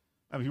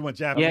 I mean, if you want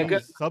Japanese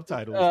good.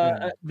 subtitles,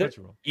 The- then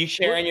Crunchyroll. you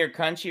sharing your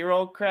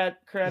Crunchyroll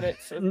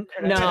credits? No,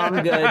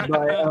 I'm good.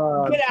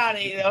 But Get out of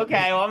here.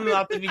 Okay, well, I'm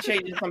about to be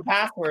changing some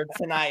passwords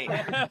tonight.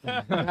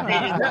 Changing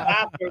some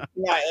passwords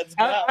tonight. Let's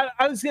go.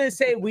 I was gonna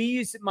say we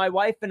use my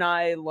wife and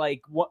I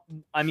like what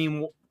I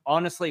mean.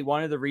 Honestly,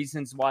 one of the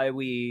reasons why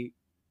we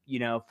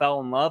fell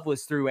in love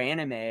was through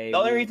anime. The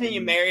only reason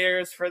you married her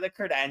is for the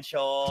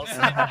credentials.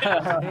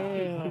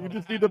 You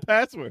just need the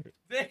password.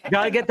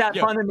 Gotta get that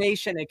Yo.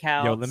 Funimation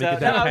account. Yo, let me So, get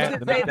that no, I was pa-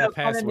 gonna let me say get that the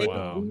password, Funimation-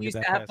 though. Let We me used get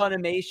to that have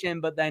password.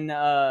 Funimation, but then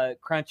Crunchyroll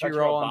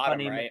Crunchyroll and bought 'em,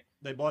 Funimation. right?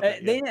 They bought They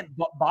that. Yeah. didn't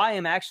buy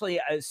them actually.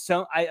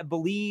 So I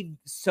believe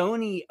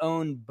Sony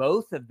owned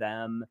both of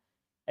them,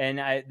 and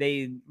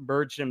they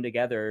merged them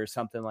together or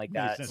something like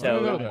Makes that. sense. I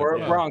didn't know So that, we're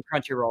yeah. we're on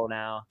Crunchyroll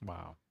now.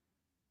 Wow.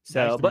 So,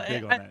 Nice to be but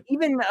big on that.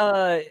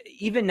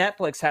 even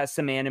Netflix has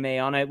some anime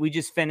on it. We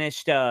just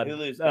finished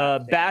Hulu's got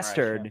Samurai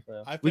Bastard.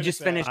 Champloo. I We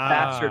just finished Ah,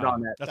 Bastard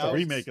on it. That's That a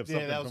was- remake of yeah,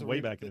 something that was from a way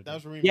re- back in the That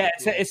was day. a remake. Yeah,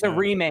 it's a Yeah.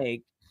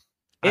 remake.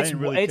 I It's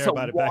didn't really it's care a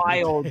about it back in the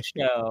wild day.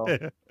 show.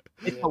 It's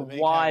Yeah, a the main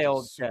wild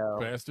character's super- show.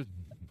 Bastard.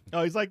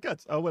 Oh, he's like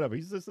Guts. Oh, whatever.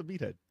 He's just a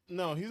meathead.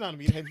 No, he's not a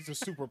meathead. He's a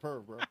super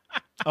perv, bro.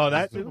 Oh,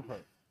 that Super too? perv.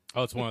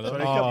 Oh, it's one of So those.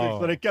 they kept it.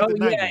 So they kept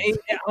Oh it yeah, 90s.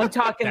 I'm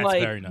talking That's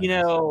like very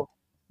nice.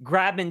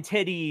 grabbing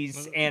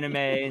titties anime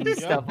and Yeah.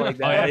 stuff like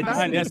Oh, yeah, that.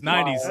 that's It's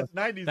 90s. wild. That's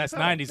 90s. That's as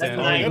hell. 90s That's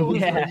anime. nice. Middle,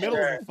 Yeah. middle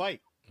of the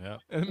fight. Yeah.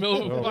 In the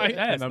middle of a fight.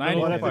 Yeah, it's In the 90s.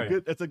 middle Well, of a that's a fight.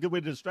 good. That's a good way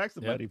to distract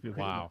somebody. If you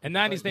Wow. In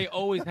 90s, they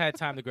always had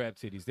time to grab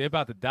titties. They're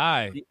about to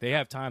die. They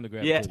have time to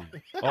grab Yeah.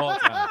 titties. All the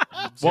time.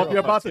 Well, Zero if you're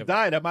about fucks to given.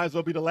 die, that might as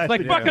well be the last.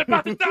 Like thing. fucking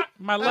about to die.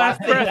 My last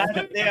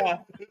breath. Yeah.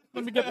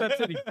 Let me get that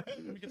titty.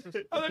 Let me get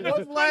this. One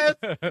last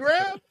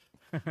grab.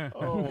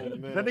 Oh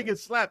man. Then they get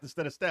slapped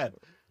instead of stabbed.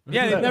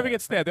 Yeah, they never get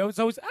stabbed. They always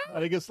ah. Oh,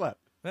 they get slapped.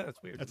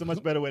 That's weird. That's a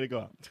much better way to go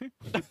out.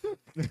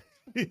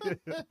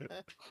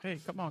 Hey,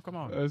 come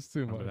on. That's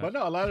too much. But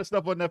no, a lot of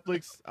stuff on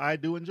Netflix I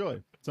do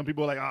enjoy. Some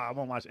people are like, I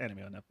won't watch anime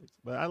on Netflix,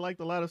 but I liked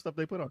a lot of stuff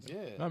they put on.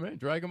 There. Yeah. Nah, man,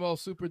 Dragon Ball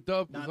Super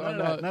Dub Nah, was none on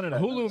of that, none of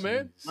that. Hulu,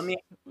 man. I mean,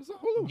 It was on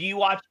Hulu. do you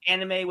watch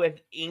anime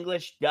with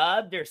English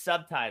dubbed or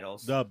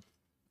subtitles? Dub.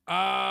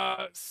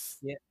 Yeah.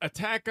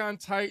 Attack on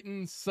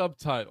Titan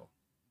subtitle.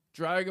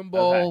 Dragon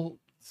Ball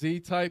Z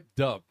type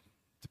dub.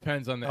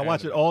 Depends on the I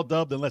watch it anime. all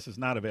dubbed unless it's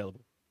not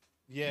available.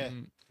 Yeah.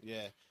 Mhm.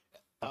 Yeah.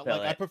 Like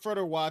I prefer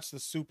to watch the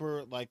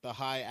super, like the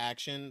high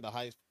action, the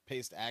high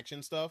paced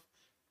action stuff.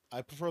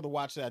 I prefer to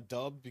watch that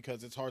dubbed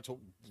because it's hard to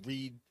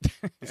read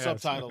the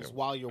subtitles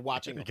while you're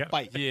watching a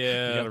fight. You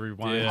gotta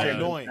rewind. It's Yeah.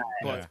 annoying. Yeah,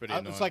 But it's pretty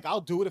it's annoying. like I'll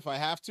do it if I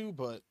have to,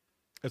 but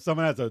If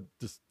someone has a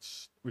just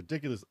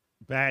ridiculous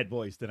bad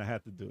voice, then I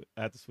have to do it.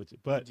 I have to switch it.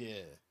 But yeah.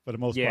 for the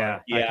most Yeah.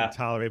 part, I can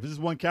tolerate. If it's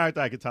just one character,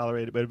 I can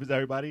tolerate it. But if it's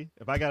everybody,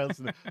 if I gotta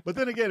listen to, but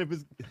then again, if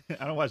it's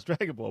I don't watch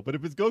Dragon Ball, but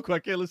if it's Goku, I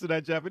can't listen to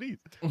that Japanese.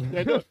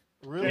 Can't do it.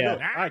 Really? Can't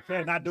do it. I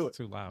cannot do it.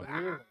 Too loud.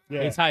 Yeah,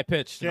 It's high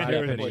pitched. Can't High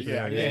hear his pitched. voice.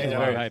 Yeah, It's yeah.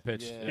 very high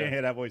pitched. Yeah. can't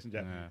hear that voice in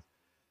Japanese. Yeah.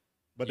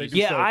 But they do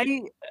Yeah,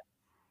 so-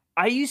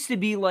 I used to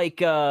be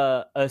like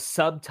a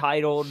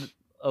subtitled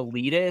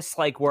elitist,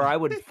 like where I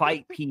would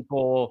fight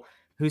people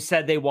who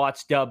said they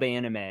watched dub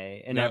anime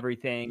and Yeah.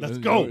 everything. Let's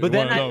go. But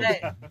then One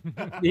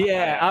of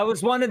yeah, I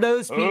was one of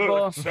those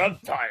people.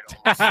 Subtitles.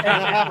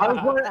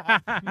 I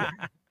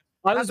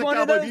was That's a one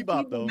of Cowboy those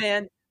Bebop, people, though.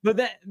 man. But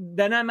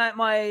then I met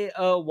my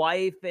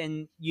wife,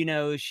 and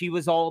she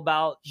was all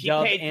about She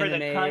dub paid for anime.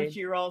 the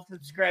Crunchyroll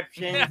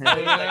subscription. So it's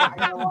like, I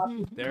gotta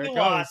watch There it you goes.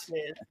 watch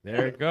it.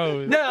 There it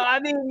goes. No,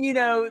 I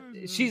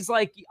mean, she's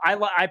like,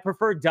 I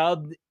prefer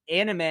dubbed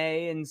anime,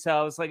 and so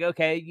I was like,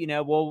 okay,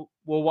 we'll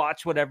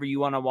watch whatever you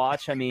want to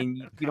watch. I mean,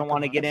 you don't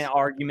want to get in an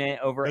argument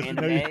over Does she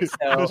know anime, you- does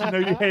so she know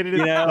you hated it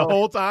you know, the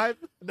whole time?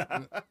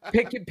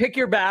 pick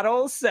your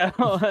battles. So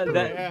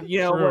that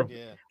True.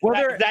 Yeah.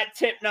 whether That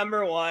tip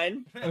number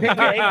one. Pick your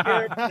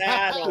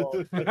battle.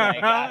 Oh my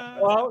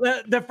God. well,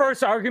 the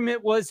first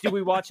argument was, do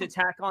we watch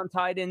Attack on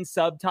Titan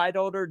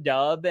subtitled or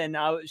dub? And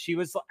she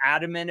was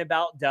adamant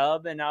about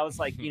dub, and I was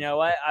like, you know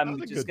what, I'm That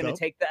was a just good gonna dub.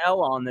 take the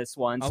L on this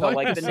one. I So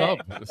like the the sub.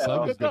 Nick. The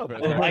sub is Good good.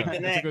 dub. for Like it. the It's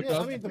a Nick. good Yeah, I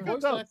dub. mean the Good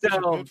voice dub. actors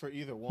are So- good for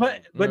either one.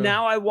 But Yeah.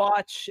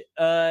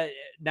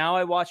 now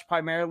I watch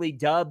primarily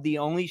dub. The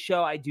only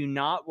show I do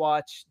not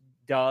watch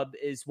dub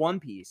is One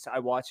Piece. I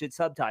watch it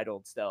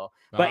subtitled still.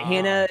 But Ah,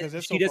 Hannah, 'cause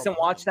it's she so doesn't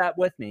far watch behind. that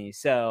with me.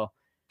 So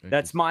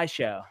that's my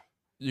show.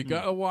 You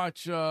gotta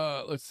watch.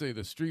 Let's see,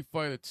 the Street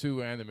Fighter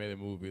 2 animated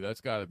movie. That's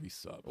gotta be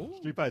sub.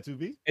 Street Fighter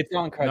 2V? It's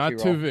on Not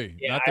Crunchyroll. 2V,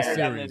 Yeah, not I the heard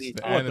that series, movie's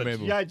the fun. What, the anime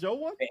movie. G.I. Joe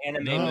one? The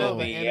anime No.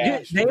 movie. The Yeah.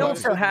 anime- They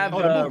also have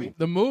Oh, the movie.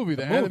 The movie,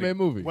 the anime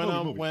movie. When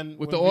movie. when With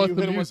when the Ryu awesome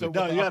hit him with music. the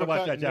No, you gotta watch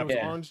uppercut that and there was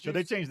Japanese. orange So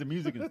they juice. changed the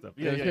music and stuff.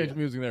 Yeah, Yeah, they yeah, changed yeah.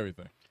 music and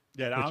everything.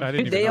 Yeah, Which I I don't-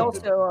 didn't even They know.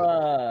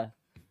 also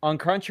on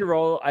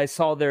Crunchyroll, I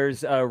saw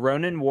there's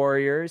Ronin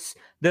Warriors.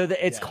 Though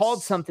it's called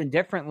Yes. something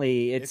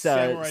differently. It's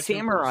It's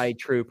Samurai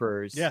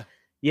Troopers. Yeah.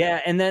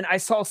 Yeah, and then I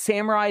saw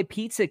Samurai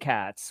Pizza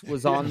Cats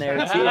was on there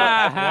too.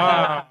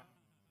 Wow.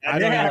 I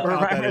don't Yeah, even count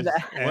that remember as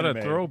that. What a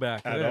anime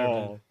throwback at there,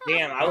 all.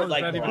 Damn, I How would is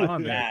like that to even watch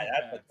on there? that.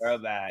 That's a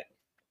throwback.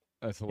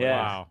 That's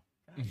Yeah.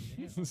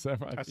 hilarious.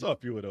 Samurai I saw a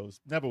few of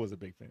those. Never was a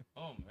big fan.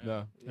 Oh man.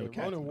 No. Yeah,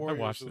 Okay. Ronin Warriors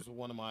watched was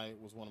one of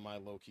my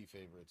low key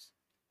favorites.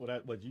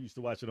 What you used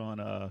to watch it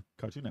on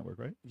Cartoon Network,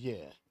 right? Yeah.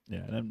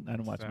 Yeah, I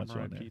don't watch much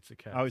Samurai on there. Pizza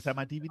Cats. I always have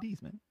my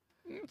DVDs, man.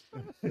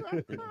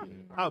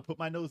 I would put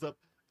my nose up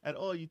at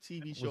all you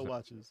TV show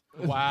watchers.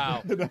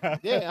 Wow.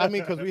 Yeah, I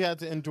mean, because we had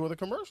to endure the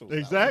commercials.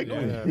 Exactly.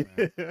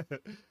 Yeah,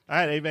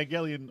 I had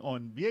Evangelion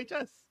on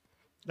VHS.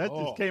 That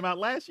Oh. just came out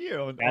last year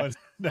on That's-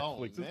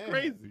 Netflix. It's man.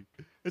 crazy.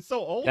 It's so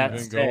old.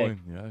 That's Been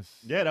going, yes.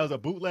 Yeah, that was a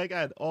bootleg.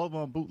 I had all of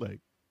them on bootleg.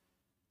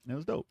 And it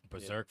was dope.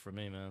 Berserk for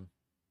me, man.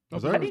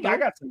 Berserk I was think I dope.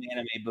 got some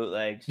anime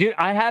bootlegs. Dude,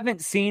 I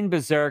haven't seen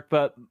Berserk,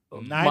 but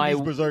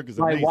 90s Berserk is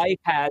my amazing. wife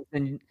has,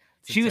 and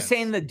she was intense.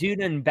 saying the dude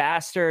in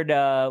Bastard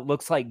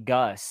looks like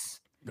Gus.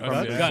 Guts,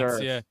 from yeah. Guts,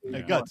 Berserk. yeah.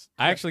 And Guts.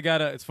 I actually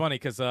got a. It's funny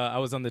because I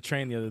was on the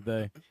train the other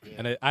day,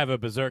 and I have a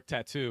Berserk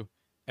tattoo,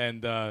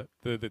 and the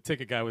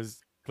ticket guy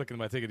was clicking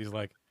my ticket. He's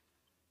like,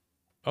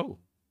 "Oh,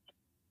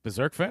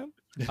 Berserk fan?"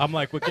 I'm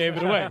like, "What gave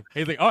it away?"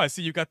 He's like, "Oh, I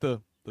see you got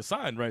the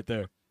sign right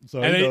there." So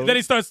And he knows. then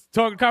he starts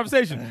talking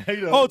conversation. He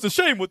knows. Oh, it's a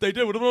shame what they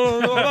did with.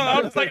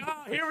 I'm just like,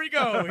 oh, here we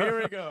go,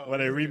 here we go. when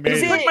they remade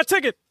Is it. Click my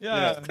ticket.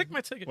 Yeah. Click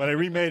my ticket. When they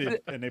remade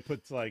it and they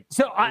put like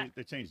So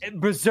they changed it.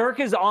 Berserk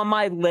is on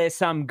my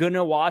list. I'm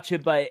gonna watch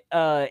it, but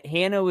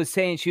Hannah was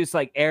saying, she was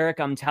like, Eric,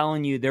 I'm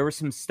telling you, there was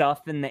some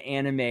stuff in the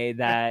anime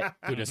that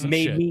Dude, there's some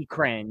made shit. me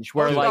cringe.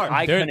 Where Oh, like dark.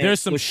 I couldn't. There's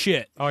some with-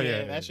 shit. Oh yeah,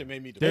 yeah. that shit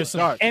made me. There's some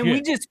Dark. And shit.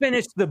 we just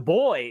finished The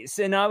Boys,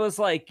 and I was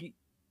like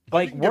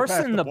can get worse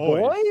past than The The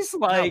Boys. Boys,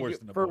 like worse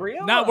than The for Boys.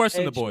 real, Not worse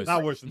than The It's- Boys.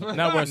 Not worse than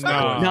Not worse than The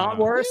Boys. Not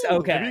worse. If you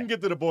Okay, can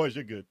get to the boys,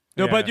 you're good.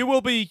 No, Yeah. but you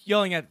will be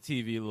yelling at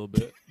the TV a little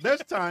bit. There's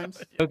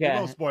times. Okay. We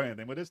won't spoil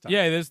anything, but there's times.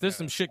 Yeah, there's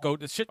some shit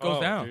the shit goes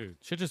Oh, down. dude.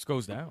 Shit just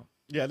goes down.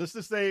 Yeah, let's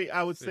just say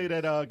I would say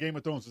that Game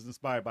of Thrones was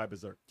inspired by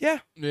Berserk. Yeah.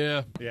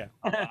 Yeah.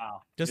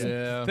 Wow. Just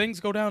Yeah.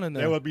 things go down in They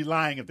there. would be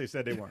lying if they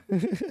said they weren't.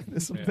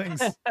 There's some Yeah.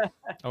 things.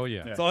 Oh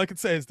yeah. That's all I can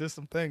say is there's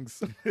some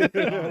things. They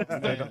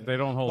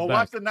don't hold But back.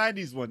 watch the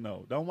 '90s one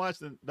though. Don't watch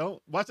the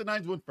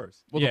 '90s one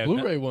first. Well, Yeah, the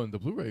Blu-ray one, the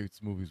Blu-ray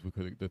movies,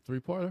 the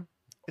 3-parter.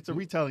 it's a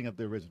retelling of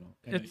the original.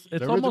 And It's the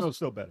original almost is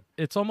still better.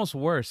 It's almost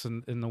worse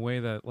in the way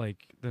that like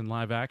than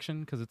live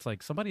action because it's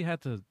like somebody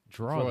had to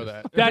draw For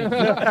this. that.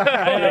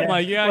 I'm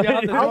like, yeah,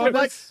 I would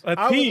like- A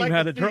I would team like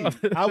had to to draw.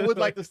 see- I would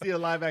like to see a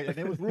live action.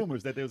 There was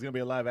rumors that there was going to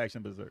be a live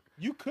action Berserk.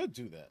 You could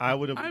do that. I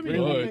would have. I mean,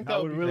 really, I I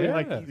would really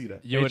like yeah. to see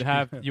that. You would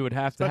have to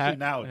Especially have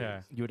nowadays.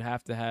 Yeah. you would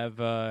have to have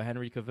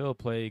Henry Cavill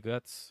play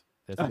Guts.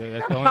 That's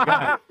the only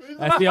guy.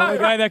 That's the only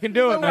guy that can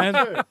do it,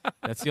 man.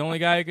 That's the only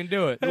guy who can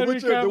do it. The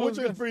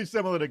Witcher is pretty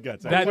similar to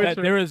Guts.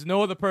 There is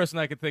no other person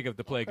I could think of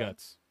to play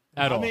Guts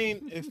at I all.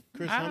 mean, if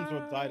Chris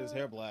Hemsworth dyed his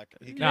hair black,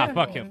 he could. Nah,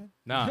 fuck him.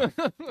 Nah,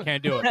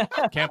 can't do it.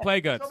 Can't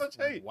play Guts. So much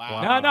hate.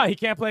 Wow. No, he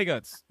can't play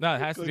Guts. No, it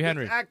has to be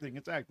Henry. It's acting.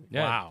 It's acting.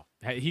 Yeah. Wow.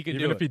 He can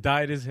Even do if he it.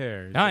 dyed his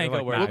hair. Nah, I ain't they're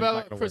gonna worry What nah, about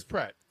it's about not Chris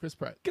gonna work. Pratt? Chris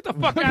Pratt. Get the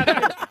fuck out of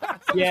here.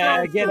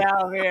 Yeah, get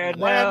out of here.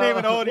 Why are No.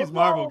 naming all these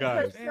Marvel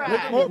guys?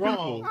 There's more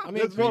people. I mean,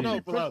 There's more no,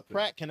 people Chris out there.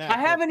 Pratt can act.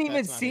 I haven't but even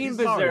that's not seen his-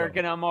 Mario. Berserk,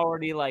 and I'm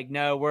already like,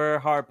 no, we're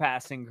hard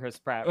passing Chris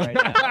Pratt right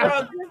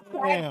now.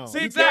 Damn. See,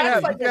 You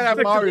exactly. can't have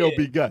Mario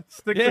be Guts.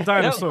 Stick Yeah. to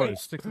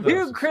dinosaurs. Stick to Dude,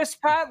 dinosaurs. Chris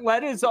Pratt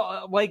let his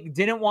like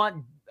didn't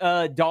want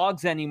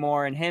dogs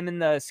anymore, and him and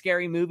the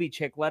Scary Movie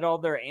chick let all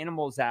their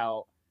animals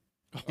out.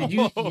 Did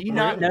you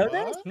not know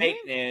that? Fake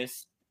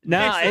news. No,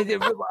 it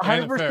Anna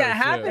 100% Faris, yeah.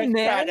 happened,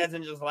 Pratt man.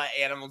 doesn't just let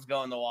animals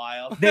go in the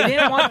wild. They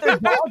didn't want their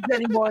dogs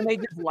anymore, and they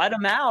just let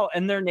them out,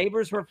 and their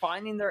neighbors were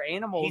finding their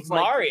animals He's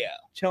like Mario.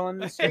 chilling in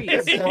the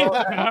streets.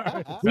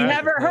 So, we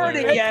haven't heard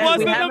it It yet. We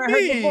wasn't haven't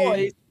heard me. the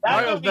voice. That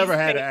Mario's movie's never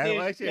had fake an animal.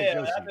 news, Actually, too. it's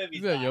Yoshi. That movie's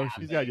He's got not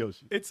Yoshi. He's got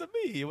Yoshi. It's a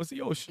me. It was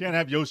the ocean. Can't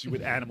have Yoshi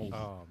with animals.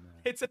 Oh man.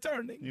 It's a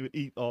turning. He would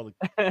eat all the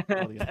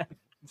animals.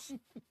 You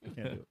can't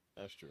do it.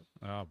 That's true.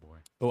 Oh boy.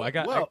 Oh,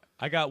 Well-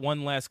 I got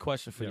one last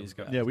question for these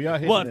guys. Yeah, we are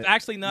hitting Well, it it's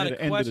actually not near a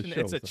the end of the question.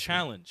 show, It's a so-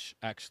 challenge,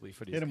 actually,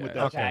 for these Hit him guys. with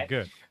that. Okay, Okay.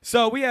 good.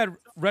 So we had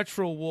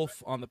Retro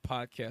Wolf on the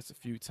podcast a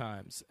few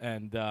times,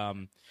 and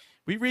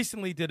we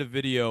recently did a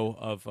video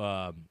of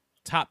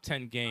top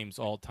 10 games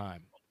all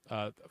time.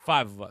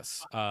 5 of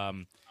us.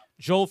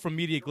 Joel from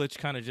Media Glitch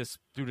kind of just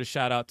threw the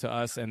shout out to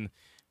us, and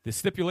the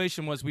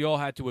stipulation was we all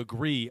had to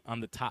agree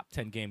on the top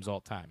 10 games all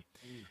time.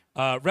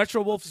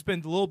 Retro Wolf has been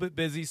a little bit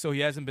busy, so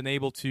he hasn't been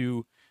able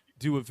to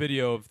do a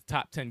video of the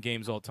top 10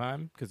 games all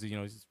time because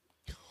he's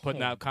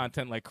putting out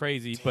content like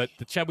crazy. But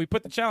we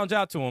put the challenge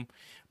out to him.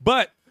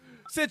 But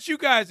since you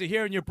guys are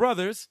here and your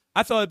brothers,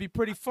 I thought it'd be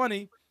pretty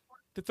funny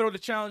to throw the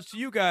challenge to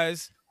you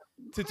guys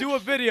to do a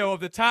video of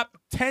the top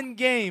 10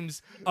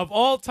 games of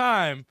all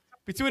time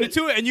between the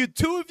two, and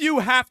two of you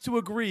have to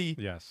agree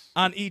Yes.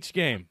 on each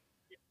game.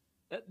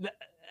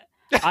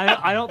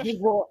 I don't think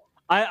we'll.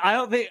 I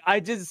don't think.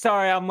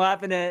 Sorry, I'm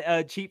laughing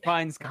at Cheap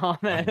Pine's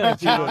comment.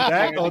 It's either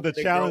that or the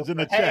challenge in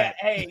the chat.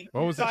 Hey,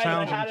 What was the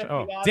Simon, challenge? how did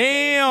Oh. we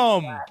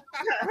all Damn!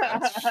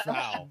 That's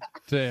foul.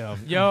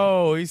 Damn.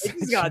 Yo, It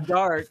just got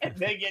dark.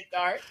 They get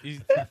dark.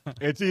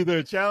 It's either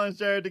a challenge,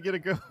 Jared, to get a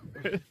go,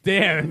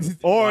 damn.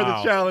 or Wow.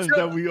 the challenge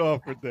that we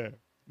offered there.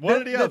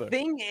 One or the other. The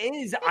thing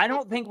is, I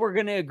don't think we're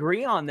gonna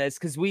agree on this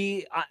because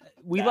we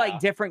No.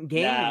 like different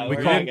games. No, We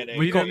we're call- not gonna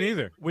We agree. didn't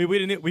either. We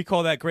didn't. We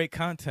call that great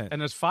content.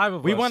 And there's 5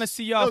 of We us. want to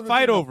see There y'all was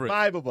fight between over it.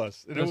 5 of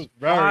us. And it There's was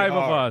very 5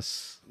 of hard.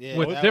 us Yeah,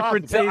 with that's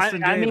different possible. tastes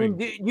in I gaming.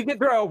 mean, you could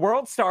throw a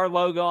World Star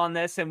logo on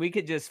this, and we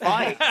could just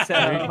fight. So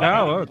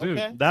oh, dude,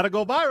 Okay. That'll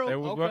go viral. it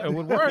would, Okay. it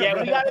would work. Yeah,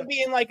 we got to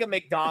be in like a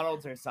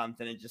McDonald's or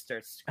something and just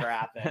start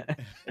scrapping.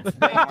 It's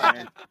way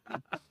harder.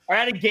 Or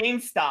at a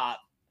GameStop.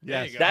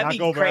 Yes, That'd knock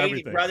be over crazy.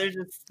 everything. Brothers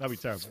just That'd be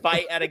terrible.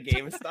 fight at a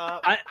GameStop.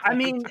 I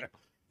mean,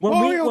 when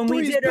Mario we 3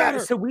 is did better.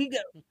 so we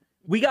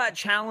got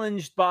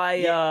challenged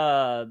by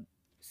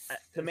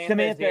Samantha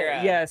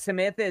Zera. Yeah,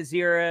 Samantha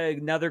Azira,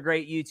 another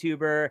great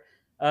YouTuber.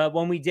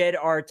 When we did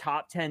our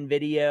top 10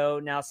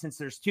 video, now since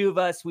there's 2 of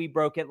us, we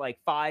broke it like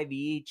 5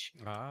 each.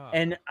 Ah.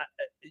 And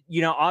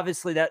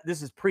obviously that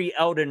this is pre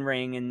Elden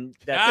Ring, and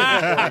that's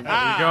Ah, an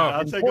there you go.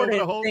 I'll take over the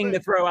important whole thing thing. to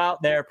throw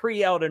out there,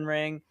 pre Elden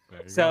Ring. There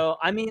you go. So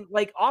I mean,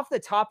 like off the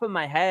top of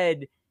my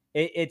head,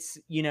 it's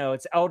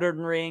Elden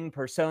Ring,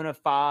 Persona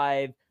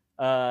 5,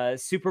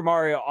 Super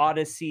Mario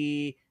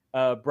Odyssey,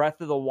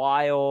 Breath of the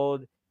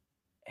Wild.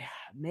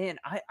 Man,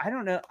 I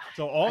don't know.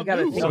 So all I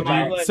gotta new. think So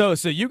about you- it.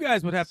 So you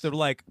guys would have to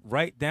like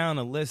write down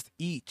a list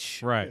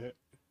each right.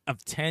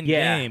 of 10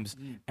 Yeah. games,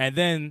 and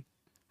then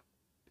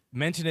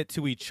mention it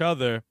to each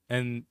other,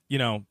 and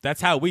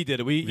that's how we did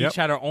it. We Yep. each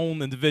had our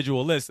own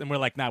individual list, and we're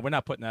like, nah, we're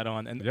not putting that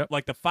on. And Yep.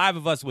 like the 5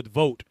 of us would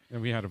vote.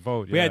 And we had to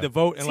vote. We had to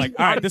vote, and like,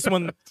 all right, this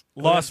one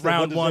lost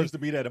round 1. to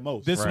be there the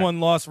most. This Right. one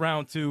lost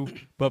round 2,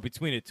 but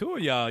between the 2 of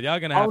y'all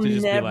gonna have I'll to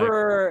just be like,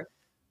 never.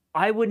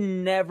 I would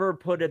never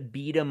put a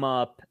beat 'em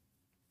up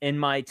in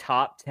my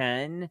top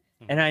 10,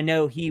 and I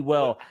know he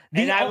will.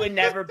 And The I o- would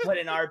never put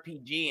an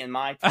RPG in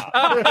my top.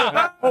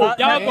 oh,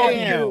 y'all gonna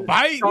Damn.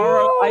 fight?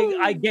 Star,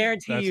 I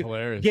guarantee That's you.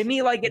 hilarious. Give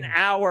me like an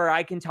hour,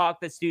 I can talk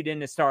this dude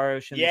into Star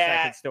Ocean. The Yeah,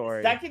 second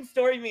story. Second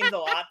story means a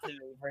lot to me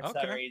for some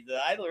Okay. reason.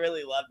 I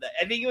really love that.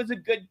 I think it was a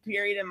good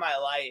period in my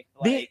life.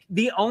 The Like,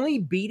 the only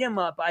beat 'em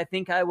up I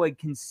think I would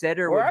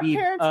consider were would our be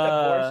parents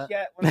divorced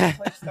yet when we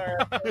played Star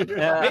Ocean?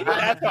 Maybe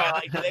that's why I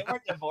like it. They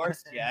weren't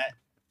divorced yet.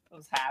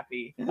 was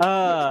happy. It's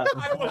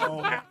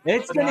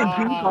gonna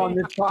deep on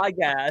this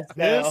podcast.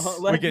 This-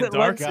 So We're getting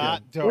dark.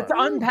 Got let's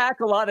dark. unpack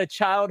a lot of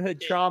childhood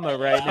trauma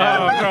right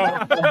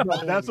now.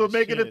 That's what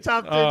making the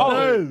top 10 Oh,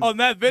 does. oh,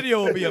 that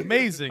video would be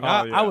amazing.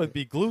 I would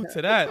be glued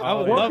to that. I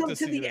would love Welcome to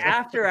to see the that.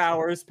 After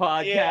Hours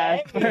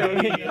podcast.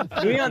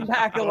 where we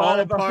unpack a lot All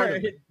of part our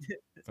of it.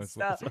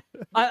 stuff.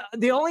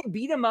 The only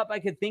beat 'em up I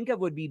could think of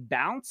would be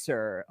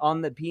Bouncer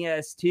on the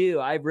PS2.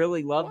 I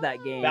really love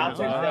that game.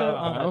 Bouncer's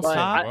On the But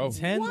top Whoa.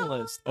 10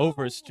 list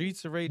over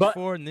Streets of Rage But-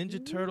 4,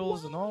 Ninja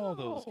Turtles, and all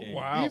those games.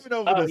 Wow. Even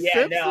over Oh the yeah,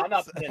 Simpsons. no, I'm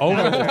not putting Oh,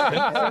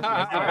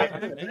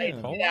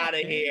 Get out of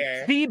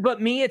here. See, but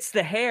me, it's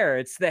the hair.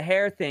 It's the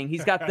hair thing.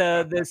 He's got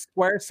the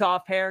square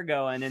soft hair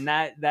going, and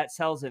that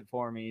sells it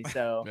for me.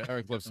 So, Yeah,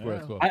 Eric loves Square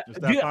Yeah. Club.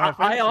 Just that dude, Final I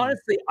Fantasy.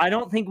 honestly, I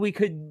don't think we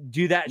could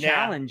do that Yeah,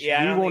 challenge. yeah,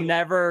 I we don't will think-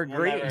 never We'll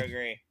agree. never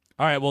agree.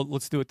 All right, well,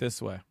 let's do it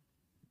this way.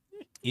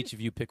 Each of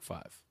you pick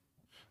 5.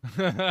 You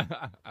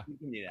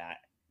can do that.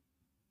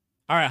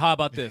 All right, how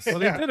about this? Well,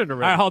 they did it already. All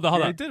right, hold on.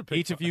 Yeah, they did pick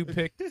Each of you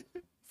pick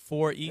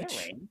 4 Yeah, each,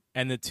 Wayne.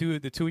 and the two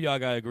of y'all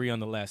gotta agree on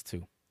the last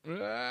 2.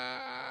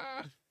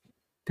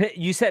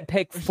 You said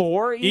pick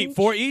 4 each. Eat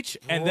 4 each,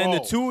 and then the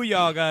Bro. 2 of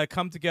y'all gotta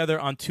come together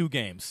on 2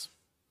 games.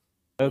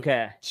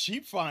 Okay.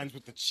 Cheap finds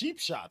with the cheap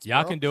shots.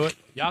 Y'all bro. can do it.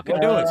 Y'all can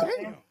do it.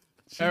 Damn.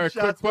 Cheap Eric,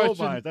 quick Shots Gold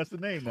question. Mines, that's the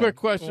name. now. Quick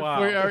question Wow.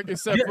 for you, Eric. You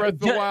said Yeah, Breath of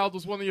the yeah. Wild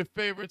was one of your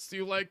favorites. Do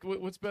you like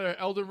what's better,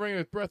 Elden Ring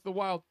or Breath of the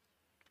Wild?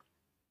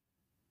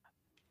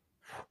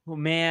 Well,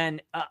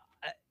 man,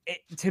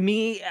 to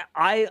me,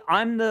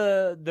 I'm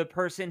the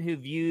person who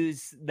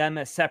views them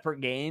as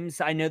separate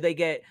games. I know they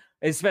get,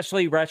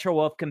 especially Retro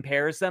Wolf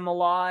compares them a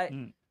lot,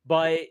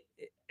 but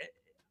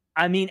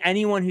I mean,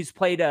 anyone who's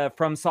played a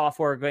From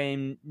Software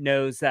game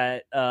knows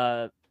that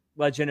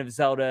Legend of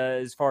Zelda,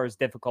 as far as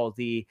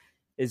difficulty,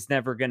 is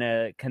never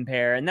gonna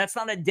compare. And that's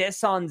not a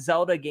diss on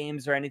Zelda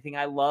games or anything.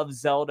 I love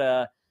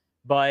Zelda,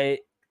 but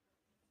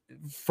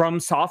From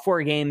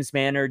Software games,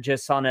 man, are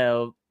just on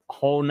a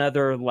whole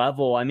nother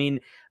level. I mean,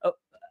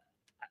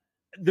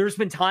 there's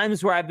been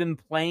times where I've been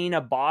playing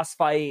a boss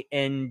fight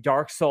in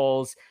Dark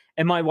Souls,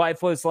 and my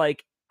wife was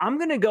like, I'm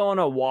gonna go on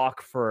a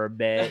walk for a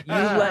bit. You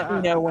let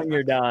me know when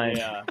you're done.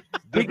 Yeah.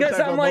 Because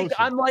type of emotion.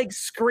 I'm like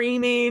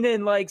screaming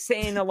and like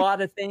saying a lot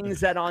of things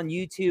that on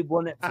YouTube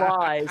wouldn't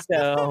fly.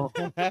 So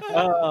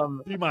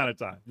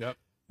Demonetized. Yeah,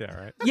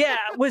 right. yeah,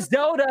 with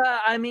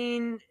Zelda, I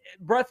mean,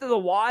 Breath of the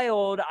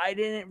Wild, I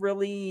didn't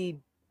really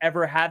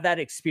ever have that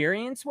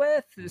experience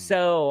with.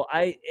 So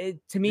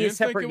to me, You it's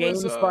didn't think separate it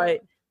was, games,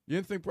 but You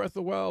didn't think Breath of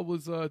the Wild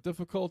was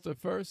difficult at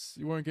first?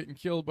 You weren't getting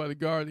killed by the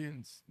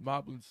Guardians,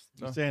 Moblins?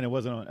 No? You're saying it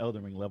wasn't on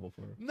Elden Ring level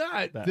for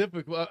Not that.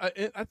 difficult.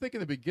 I think in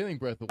the beginning,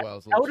 Breath of the Wild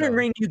was a little Elden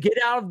Ring, you get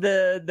out of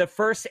the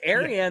first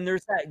area and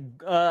there's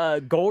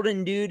that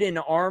golden dude in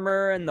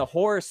armor and the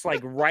horse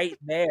like right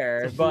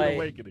there. It's a rude But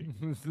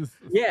awakening.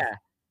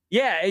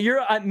 yeah,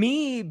 you're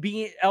me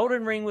being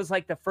Elden Ring was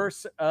like the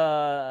first.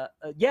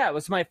 It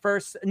was my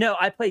first. No,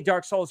 I played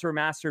Dark Souls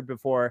Remastered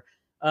before.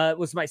 It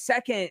was my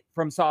second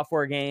From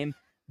Software game.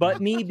 But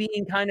me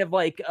being kind of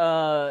like,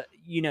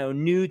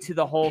 new to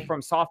the whole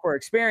From Software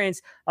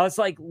experience, I was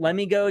like, let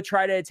me go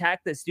try to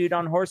attack this dude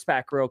on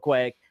horseback real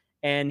quick.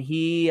 And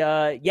he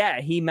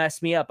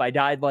messed me up. I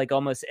died like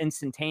almost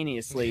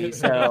instantaneously.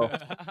 So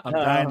I'm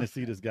dying to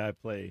see this guy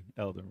play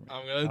Elden Ring.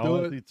 I'm I gonna do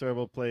want it. to see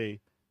Turbo play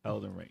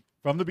Elden Ring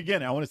from the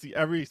beginning. I want to see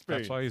every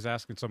experience. That's why he's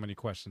asking so many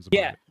questions about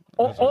Yeah. it.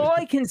 all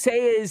I can say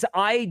is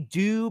I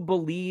do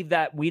believe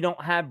that we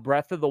don't have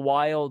Breath of the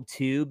Wild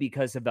 2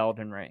 because of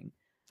Elden Ring.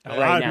 A right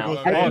lot now. of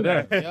people say Oh,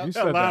 that. yeah. You A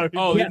said lot that. of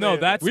people Oh say no,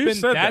 that. We've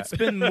said that. that's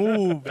been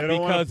moved They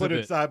don't want to because put of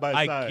it it. side by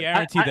I side.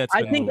 guarantee that's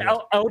I been think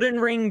moved. Elden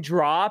Ring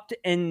dropped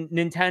and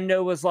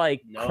Nintendo was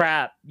like, Nope.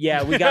 crap.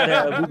 Yeah, we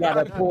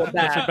gotta pull it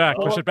back. Push it back,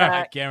 pull push it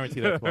back. I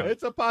guarantee that's why.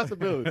 It's a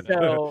possibility.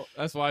 So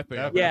That's why I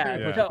think. I'm Yeah,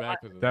 gonna so get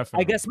back with it.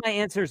 Definitely. I guess my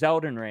answer is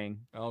Elden Ring.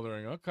 Elden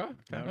Ring. Okay.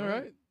 All All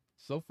right.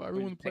 So far,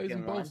 everyone who plays picking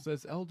in both one?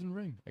 says Elden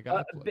Ring. I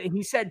got to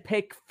He said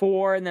pick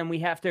 4, and then we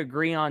have to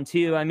agree on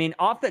 2. I mean,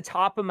 off the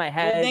top of my Well,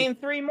 head, name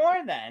 3 more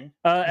then.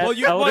 Well,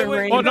 you Elden wait,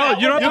 Ring. Oh, no,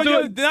 you don't have to do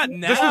it. Not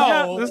This is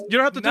now. you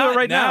don't have to do Not it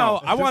right now.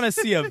 I want to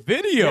see a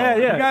video. Yeah,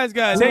 yeah. You guys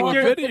got to Take take a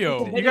your-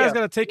 video. You guys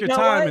got to take your You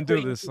know time what? and do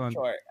Wait, this, son.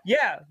 short.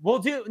 Yeah, we'll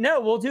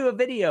do a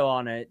video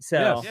on it. So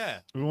Yes. Yeah.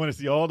 We want to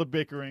see all the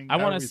bickering. I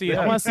want to see.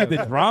 everything. I want to see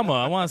the drama.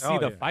 I want to see Oh,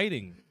 the yeah.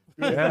 fighting.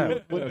 Yeah.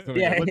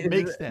 Yeah. What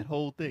makes that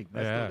whole thing?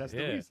 That's Yeah. that's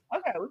Yeah. the reason.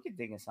 Okay, we could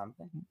think of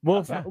something.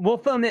 we'll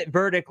film it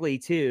vertically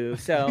too.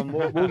 So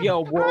we'll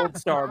go world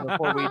star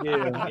before we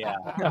do. Yeah.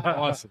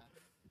 Awesome.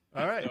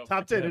 All right,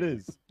 top 10 it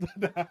is.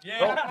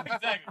 Yeah,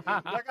 exactly.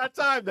 I got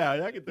time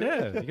now. I can do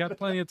Yeah, it. you got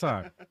plenty of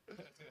time.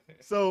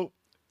 So,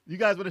 you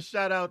guys want to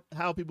shout out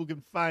how people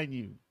can find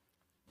you?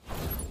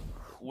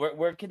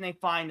 Where can they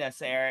find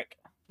us, Eric?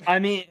 I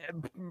mean,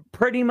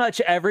 pretty much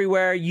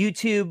everywhere.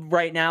 YouTube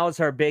right now is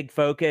our big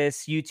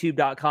focus.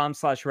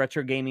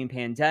 YouTube.com/retro gaming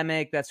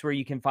pandemic. That's where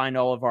you can find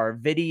all of our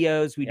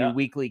videos. We do Yeah.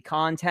 weekly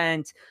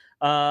content.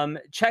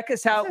 Check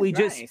us out. This We is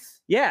just,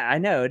 nice. yeah, I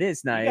know it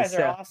is You nice. guys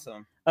are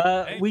awesome.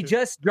 We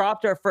just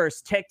dropped our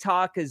first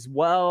TikTok as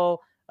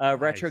well.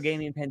 Retro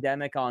Gaming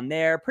Pandemic on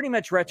there. Pretty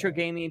much Retro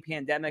Gaming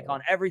Pandemic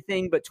on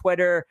everything, but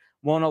Twitter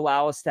won't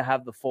allow us to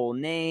have the full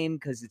name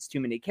because it's too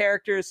many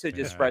characters. So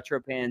just Retro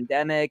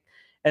Pandemic.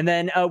 And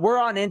then we're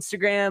on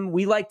Instagram.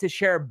 We like to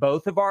share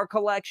both of our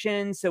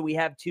collections. So we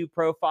have 2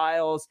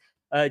 profiles.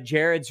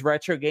 Jared's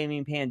Retro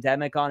Gaming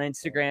Pandemic on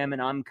Instagram,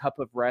 and I'm Cup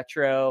of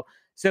Retro.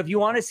 So if you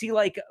want to see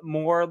like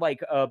more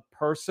like a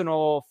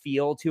personal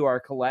feel to our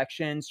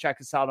collections, check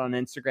us out on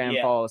Instagram.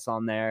 Follow us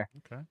on there.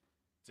 Okay.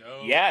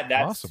 Yeah,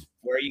 that's Awesome.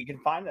 where you can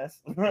find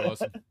us.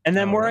 Awesome. And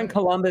then we're in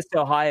Columbus,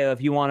 Ohio.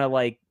 If you want to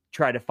like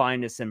try to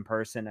find us in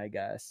person, I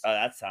guess. Oh,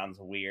 that sounds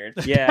weird.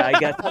 Yeah, I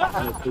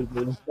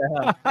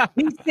guess.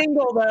 He's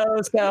single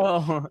though,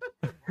 so.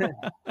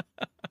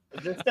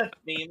 Is this the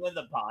theme of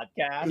the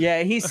podcast?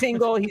 Yeah, he's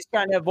single. He's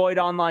trying to avoid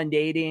online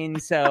dating,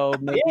 so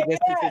maybe this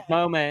is his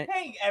moment.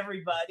 Hey,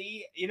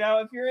 everybody! You know,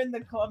 if you're in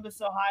the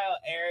Columbus, Ohio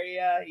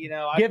area, you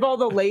know, Give all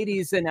the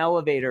ladies an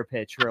elevator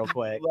pitch real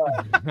quick. Look,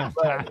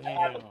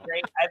 I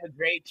have a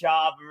great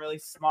job. I'm really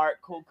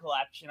smart, cool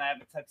collection. I have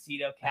a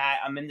tuxedo cat.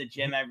 I'm in the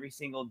gym every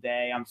single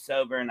day. I'm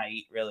sober and I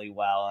eat really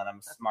well, and I'm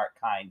a smart,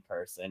 kind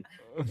person.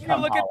 Yeah,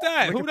 look at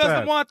that. Look Who at doesn't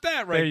that. want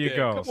that right There you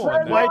go. Come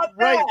on, Swipe now.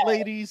 right,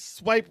 ladies.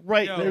 Swipe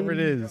right. Yo, There it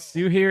is.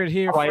 You hear it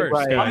here Right, first,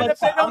 right. guys. If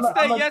they don't say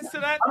I'm a- yes to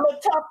that, I'm a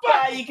tough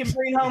guy you can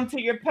bring home to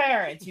your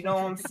parents. You know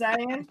what I'm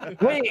saying?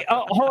 Wait,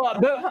 hold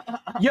on.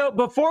 Yo,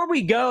 before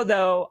we go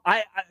though,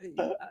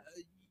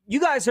 you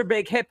guys are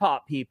big hip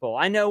hop people.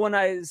 I know when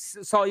I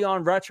saw you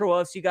on Retro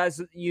Wolves,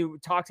 you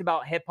talked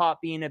about hip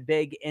hop being a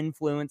big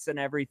influence and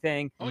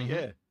everything. Oh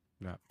yeah.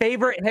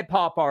 Favorite hip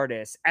hop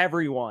artist,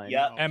 everyone.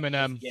 Yep.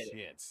 Eminem.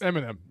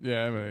 Eminem.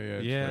 Yeah,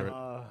 Eminem. Yeah.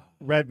 favorite.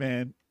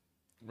 Redman.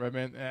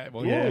 Redman.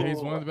 Well, yeah, he's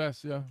one of the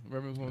best. Yeah,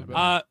 Redman's one of the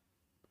best.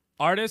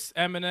 Artist,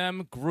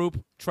 Eminem,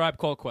 group, Tribe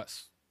Called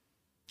Quest.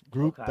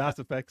 Group. Okay. Das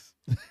Effects.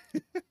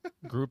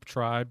 Group,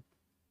 tribe.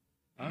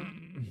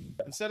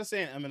 Instead of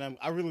saying Eminem,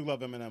 I really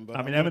love Eminem, but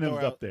I mean, I'm gonna Eminem's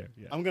throw up out- there.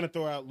 Yeah. I'm gonna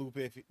throw out Lupe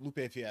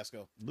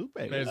Fiasco. Lupe.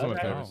 He's one of my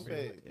favorites.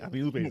 Lupe, I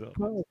mean, Lupe's up.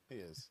 he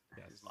is.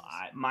 Yes.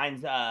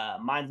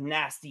 Mine's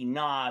Nasty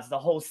Nas. The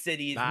whole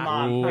city is Nah.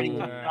 mine. Pretty Ooh.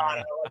 much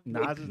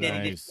Nas is This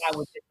nice. guy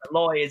with different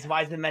lawyers.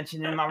 Why is it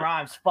mentioned in my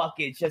rhymes? Fuck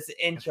it. It's just an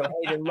intro.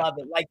 Hate it, love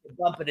it. Like to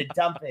bump it and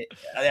dump it.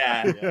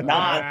 Yeah.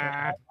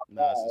 Nas.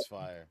 Nas is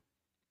fire.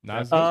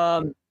 Nas.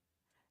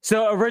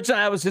 So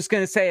originally I was just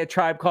gonna say A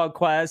Tribe Called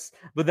Quest,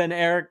 but then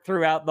Eric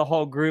threw out the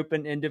whole group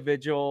and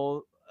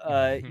individual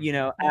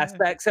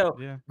aspect. So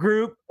Yeah.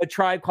 group, A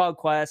Tribe Called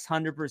Quest,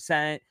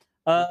 100%.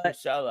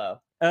 Solo.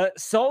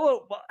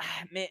 Solo, well,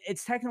 man,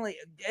 it's technically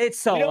We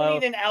solo. don't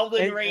need an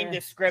Elden It- Ring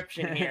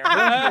description here.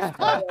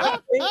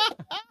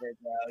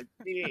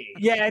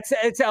 Yeah,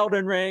 it's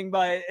Elden Ring,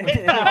 but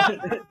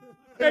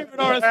Favorite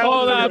artist,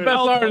 all that, best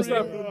artist.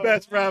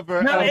 Best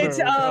rapper. No, ever. it's,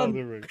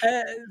 Elden Ring.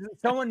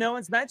 someone no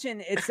one's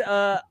mentioned. It's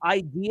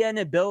idea and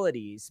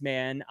abilities,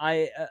 man. So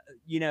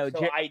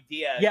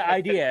idea. yeah,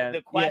 idea. The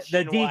Yeah,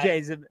 question the was,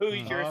 DJs of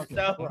who's your okay,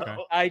 solo? okay.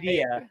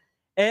 idea.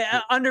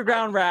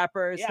 Underground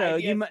rapper. Yeah, so you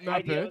idea, might,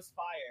 idea was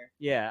fire.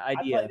 yeah, I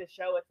idea. played a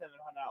show with him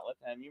and hung out with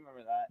him. You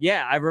remember that?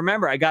 Yeah, I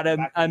remember. I got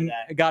Back in the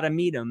day. got to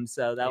meet him,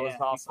 so that was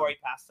Yeah, awesome. Before he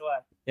passed away.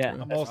 Yeah.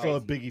 I'm That's also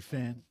a crazy. Biggie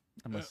fan,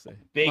 I must say.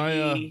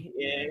 Biggie.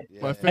 yeah.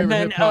 Yeah. My favorite And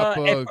then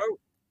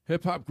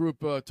hip hop group,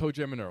 Toe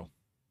Jam and Earl.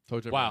 Toe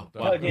Jam. Wow.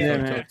 And Earl. Oh, yeah,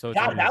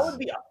 man. that would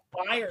be a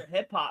fire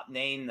hip hop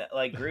name,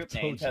 like group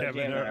name. Toe Toe Jam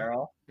Jam and and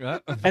Earl. Yeah.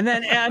 and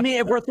then I mean,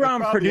 if we're throwing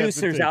Probably has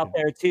been producers out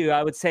taken. there too,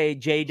 I would say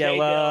Jay Jay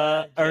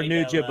Dilla Dilla, or Jay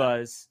Nuja Dilla.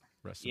 Buzz.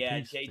 Rest in Yeah,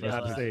 peace. Jay I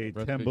have to Dilla. say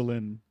Rest in peace.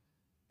 Timbaland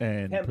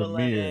and Premier.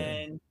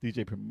 Timbaland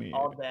DJ Premier.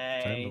 all day.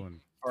 Timberland.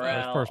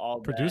 Pharrell First all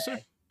producer?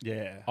 day.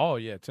 Yeah. Oh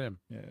yeah, Tim.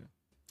 Yeah.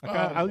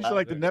 I used to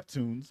like the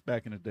Neptunes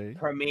back in the day.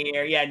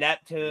 Premiere, yeah,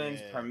 Neptunes,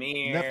 Yeah.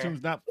 Premiere.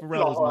 Neptunes, not This is a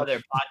Pharrell as whole much. other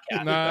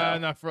podcast. Nah,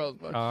 not Pharrell.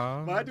 But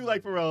I do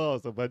like Pharrell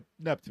also, but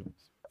Neptunes.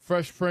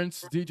 Fresh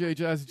Prince, DJ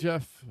Jazzy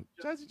Jeff.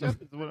 Jazzy Jeff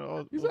is one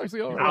of He's actually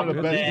all one of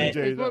the right. best Alchemist.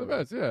 DJs. He's one of the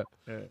ever. best,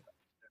 yeah. Yeah.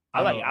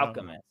 I like Oh,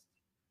 Alchemist.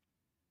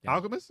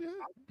 Alchemist, yeah.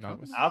 No.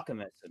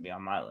 Alchemist would be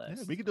on my Yeah,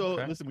 list. we could do.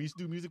 Okay. Listen, we used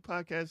to do music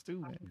podcasts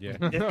too, man. Yeah.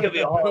 This could be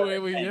a whole other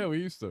thing. Yeah, we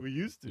used to. We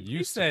used to.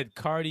 You said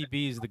Cardi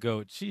B's the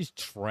GOAT. She's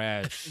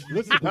trash.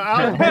 Listen,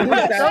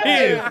 She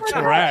is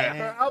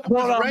trash. Hold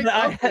on, No,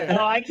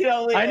 I can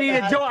only.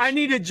 I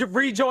need to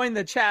rejoin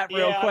the chat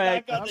real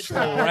quick.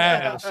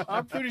 Trash.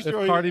 I'm pretty If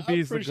sure. Cardi I'm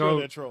B's the pretty sure GOAT.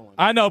 they're trolling.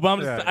 I know,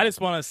 but Yeah. I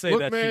just want to say Look,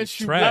 that man, she's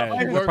she trash.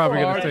 worked You're probably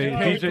gonna hard. say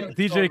She DJ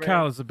came- DJ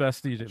Khaled is the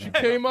best DJ. She man.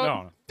 came No,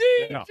 up.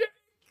 no. DJ.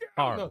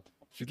 Hard. No.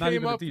 She She's not came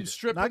even a up DJ. from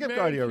stripping, Now, I give man.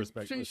 Cardi her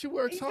respect. She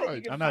works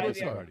hard. I'm not Cardi.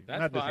 dissing Cardi. That's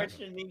Not dissing fine. Cardi.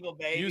 Christian Mingle,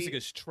 baby. Music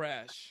is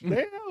trash.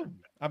 Damn.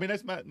 I mean,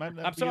 that's my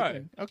I'm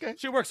sorry. Okay.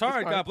 She works That's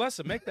hard. fine. God bless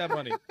her. Make that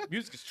money.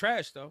 Music is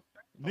trash, though.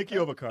 Nikki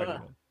over Cardi.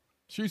 though.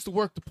 She used to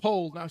work the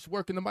pole. Now she's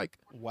working the mic.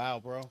 Wow,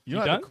 bro. You You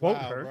don't have done? to quote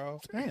Wow, her. bro.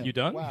 Damn. You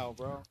done? Wow,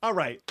 bro. All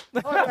right.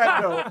 On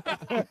that note,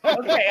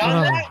 Okay,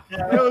 on that it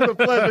note. was a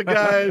pleasure,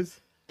 guys.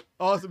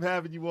 Awesome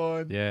having you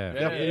on. Yeah.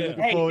 Definitely Yeah.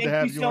 looking Hey, forward to thank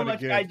having you you so on much,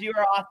 again. guys. You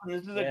are awesome.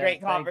 This was a Yeah, great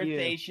thank you.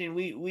 conversation.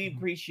 We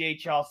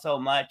appreciate y'all so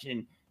much,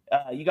 and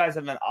You guys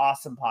have an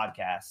awesome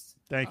podcast.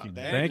 Thank you.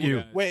 Thank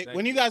you. Wait,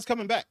 when you guys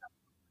coming back?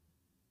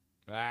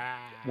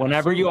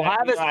 Whenever you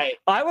have it. Right.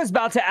 I was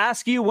about to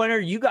ask you, when are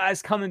you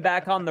guys coming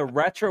back on the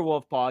Retro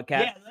Wolf podcast?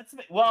 Yeah,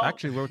 well,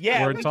 Actually, we're we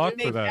in can talk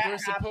make for that. We're happen.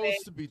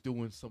 supposed to be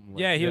doing something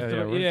like Yeah, he was.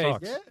 Yeah, we're in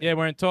talks. Yeah,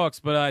 we're in talks.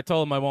 But I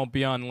told him I won't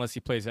be on unless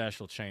he plays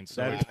Astral Chain.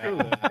 So That is true.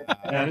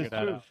 That is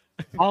true.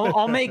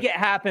 I'll make it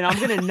happen. I'm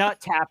gonna nut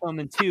tap him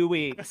in 2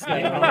 weeks.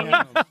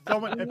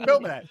 Someone, and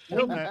film that.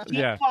 Film that. Cheap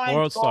Yeah, Finds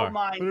World Star.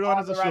 Goldmine Put it on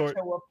as a the short.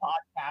 Retro Wolf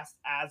podcast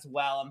as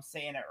well. I'm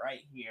saying it right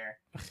here.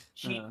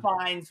 Cheap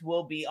Finds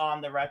will be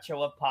on the Retro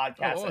Wolf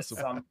podcast awesome. at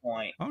some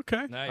point.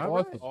 Okay. Nice. All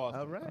right. Awesome.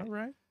 All right. All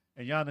right.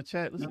 And y'all in the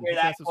chat, listen, You hear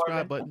hit that that,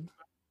 subscribe Corbin?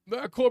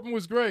 button. Nah, Corbin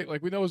was great.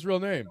 Like, we know his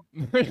real name.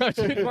 Got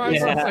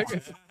Yeah.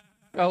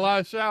 a lot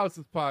of shouts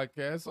to this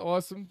podcast.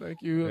 Awesome. Thank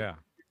you. Yeah.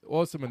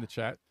 Awesome in the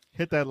chat.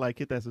 Hit that like,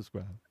 hit that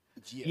subscribe.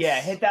 Yes. Yeah,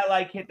 hit that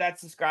like, hit that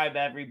subscribe,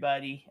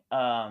 everybody.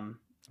 Let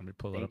me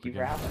pull it Thank up you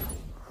for again. having me.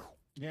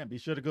 Yeah, be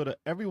sure to go to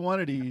every one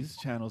of these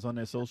channels on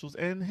their socials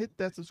and hit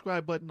that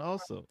subscribe button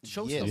also.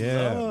 Show Yes. some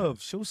Yeah.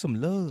 love. Show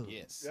some love.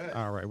 Yes.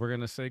 All right, we're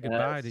gonna say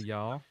goodbye to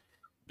y'all.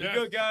 Be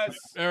good, guys.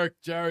 Eric,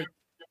 Jared,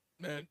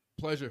 man,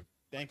 pleasure.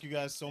 Thank you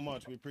guys so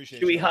much. We appreciate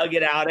Should we you. hug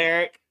it out,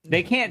 Eric?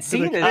 They can't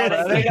see this. Oh,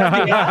 though. they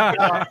got me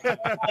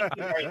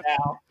hugging right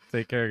now.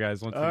 Take care,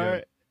 guys. Once All again.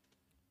 right.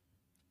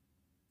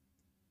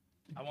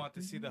 I want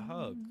to see the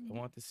hug. I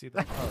want to see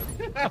the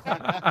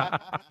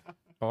hug.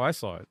 Oh, I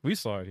saw it. We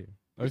saw it here.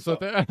 I saw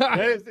that.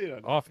 Hey, see you.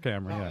 Off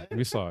camera, yeah.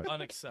 We saw it.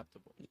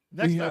 Unacceptable.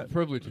 Next We time. have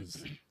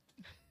privileges.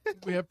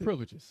 We have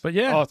privileges. But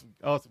yeah.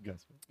 Awesome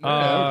guys.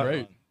 Yeah,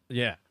 great.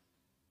 Yeah.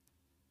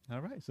 All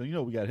right, so you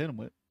know what we got to hit them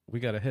with. We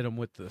gotta hit him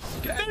with the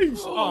Oh, I'm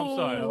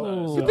sorry.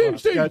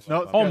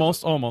 No,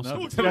 almost.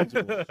 No,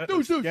 schedule.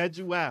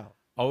 Schedule.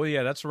 Oh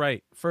yeah, that's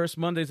right. First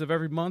Mondays of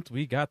every month,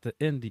 we got the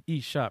Indie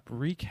eShop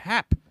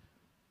recap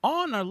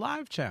on our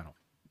live channel.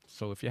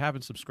 So if you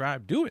haven't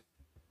subscribed, do it.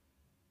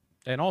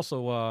 And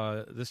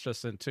also, this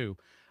just in too.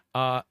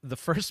 The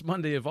first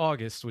Monday of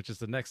August, which is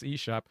the next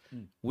eShop,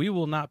 we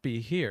will not be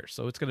here.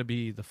 So it's going to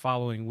be the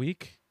following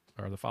week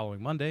or the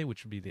following Monday,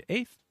 which would be the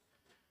 8th.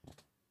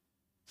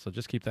 So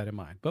just keep that in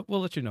mind. But we'll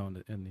let you know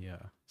in the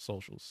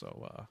socials.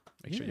 So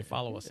make sure you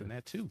follow us in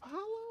that too.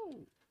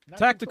 Follow.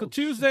 Tactical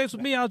Tuesdays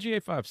with me,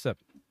 LGA57. That's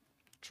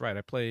right.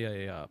 I play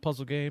a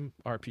puzzle game,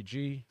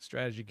 RPG,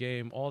 strategy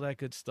game, all that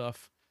good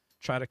stuff.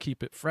 Try to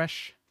keep it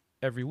fresh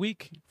every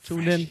week.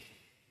 Tune in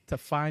to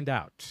find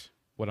out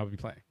what I'll be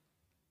playing.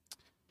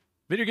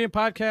 Video game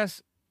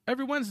podcast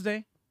every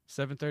Wednesday,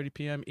 7:30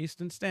 p.m.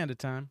 Eastern Standard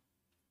Time.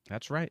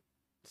 That's right.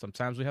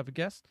 Sometimes we have a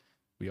guest.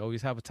 We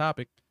always have a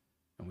topic.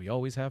 And we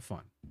always have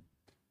fun.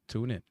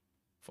 Tune in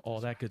for all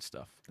that good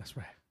stuff. That's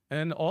right.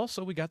 And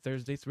also, we got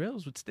Thursday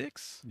Thrills with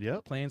Sticks.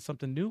 Yep. Playing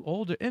something new,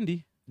 older,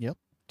 indie. Yep.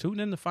 Tune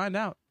in to find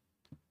out.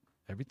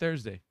 Every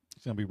Thursday.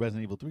 It's going to be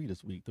Resident Evil 3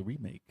 this week, the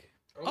remake.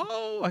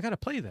 Oh, I got to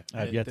play that.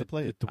 I have yet to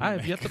play it. I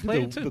have yet to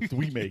play it, too. The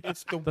remake.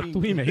 It's the The week.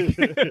 remake.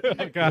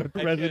 I got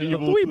Resident the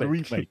Evil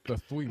remake. remake. The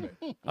three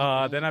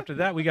man. Then after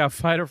that, we got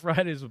Fighter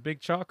Fridays with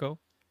Big Choco.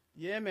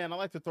 Yeah, man. I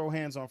like to throw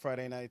hands on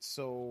Friday nights,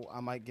 so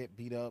I might get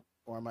beat up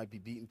or I might be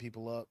beating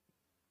people up.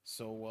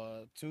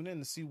 So tune in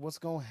to see what's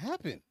going to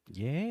happen.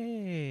 Yeah.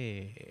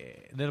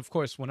 And then, of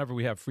course, whenever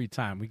we have free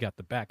time, we got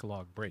the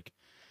backlog break.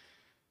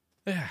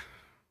 Yeah.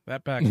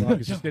 That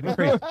backlog is just getting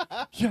crazy.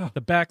 Yeah.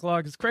 The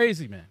backlog is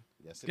crazy, man.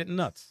 Yes, It's it getting is.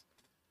 nuts.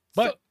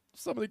 But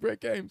So many great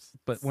games.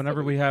 But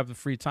whenever we have the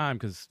free time,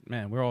 because,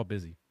 man, we're all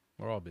busy.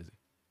 We're all busy.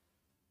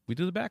 We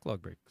do the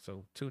backlog break.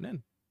 So tune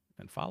in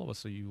and follow us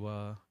so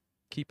you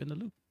keep in the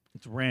loop.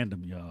 It's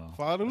random, y'all.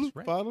 Follow the loop.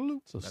 right. Follow the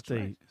loop. So That's stay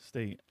right.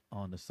 stay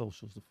on the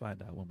socials to find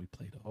out when we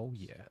play those. Oh,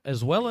 yeah.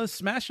 As well as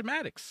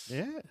Smash-O-Matics.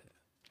 Yeah.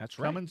 That's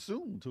right. Coming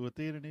soon to a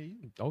theater near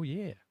you. Oh,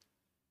 yeah.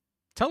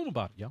 Tell them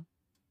about it, y'all.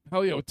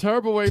 Hell yeah.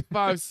 Turbo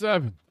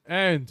 857.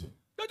 And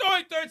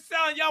Don't third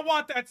sound. Y'all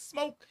want that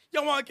smoke?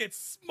 Y'all want to get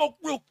smoked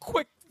real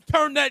quick?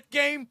 Turn that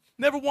game.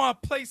 Never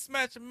want to play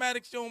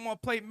Smash-O-Matics. You don't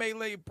want to play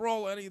Melee,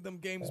 Brawl, any of them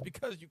games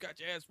because you got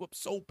your ass whooped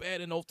so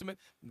bad in Ultimate.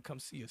 Then come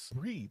see us.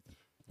 Breathe.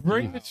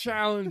 bring the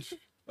challenge.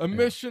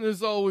 Admission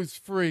is always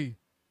free.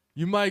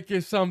 You might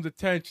get some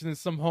detention and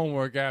some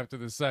homework after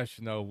the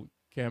session, though.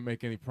 Can't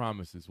make any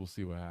promises. We'll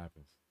see what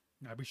happens.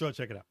 All right, be sure to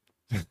check it out.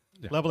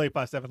 Level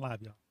 857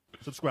 Live, y'all.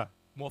 Subscribe.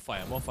 More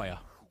fire, more fire.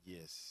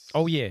 Yes.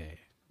 Oh, yeah.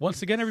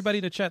 Once again, everybody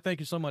in the chat, thank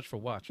you so much for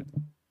watching.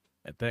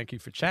 And thank you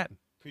for chatting.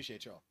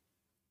 Appreciate y'all.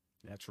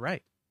 That's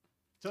right.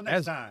 Till next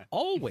As time.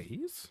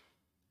 always.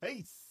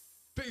 Peace.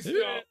 Peace,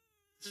 y'all.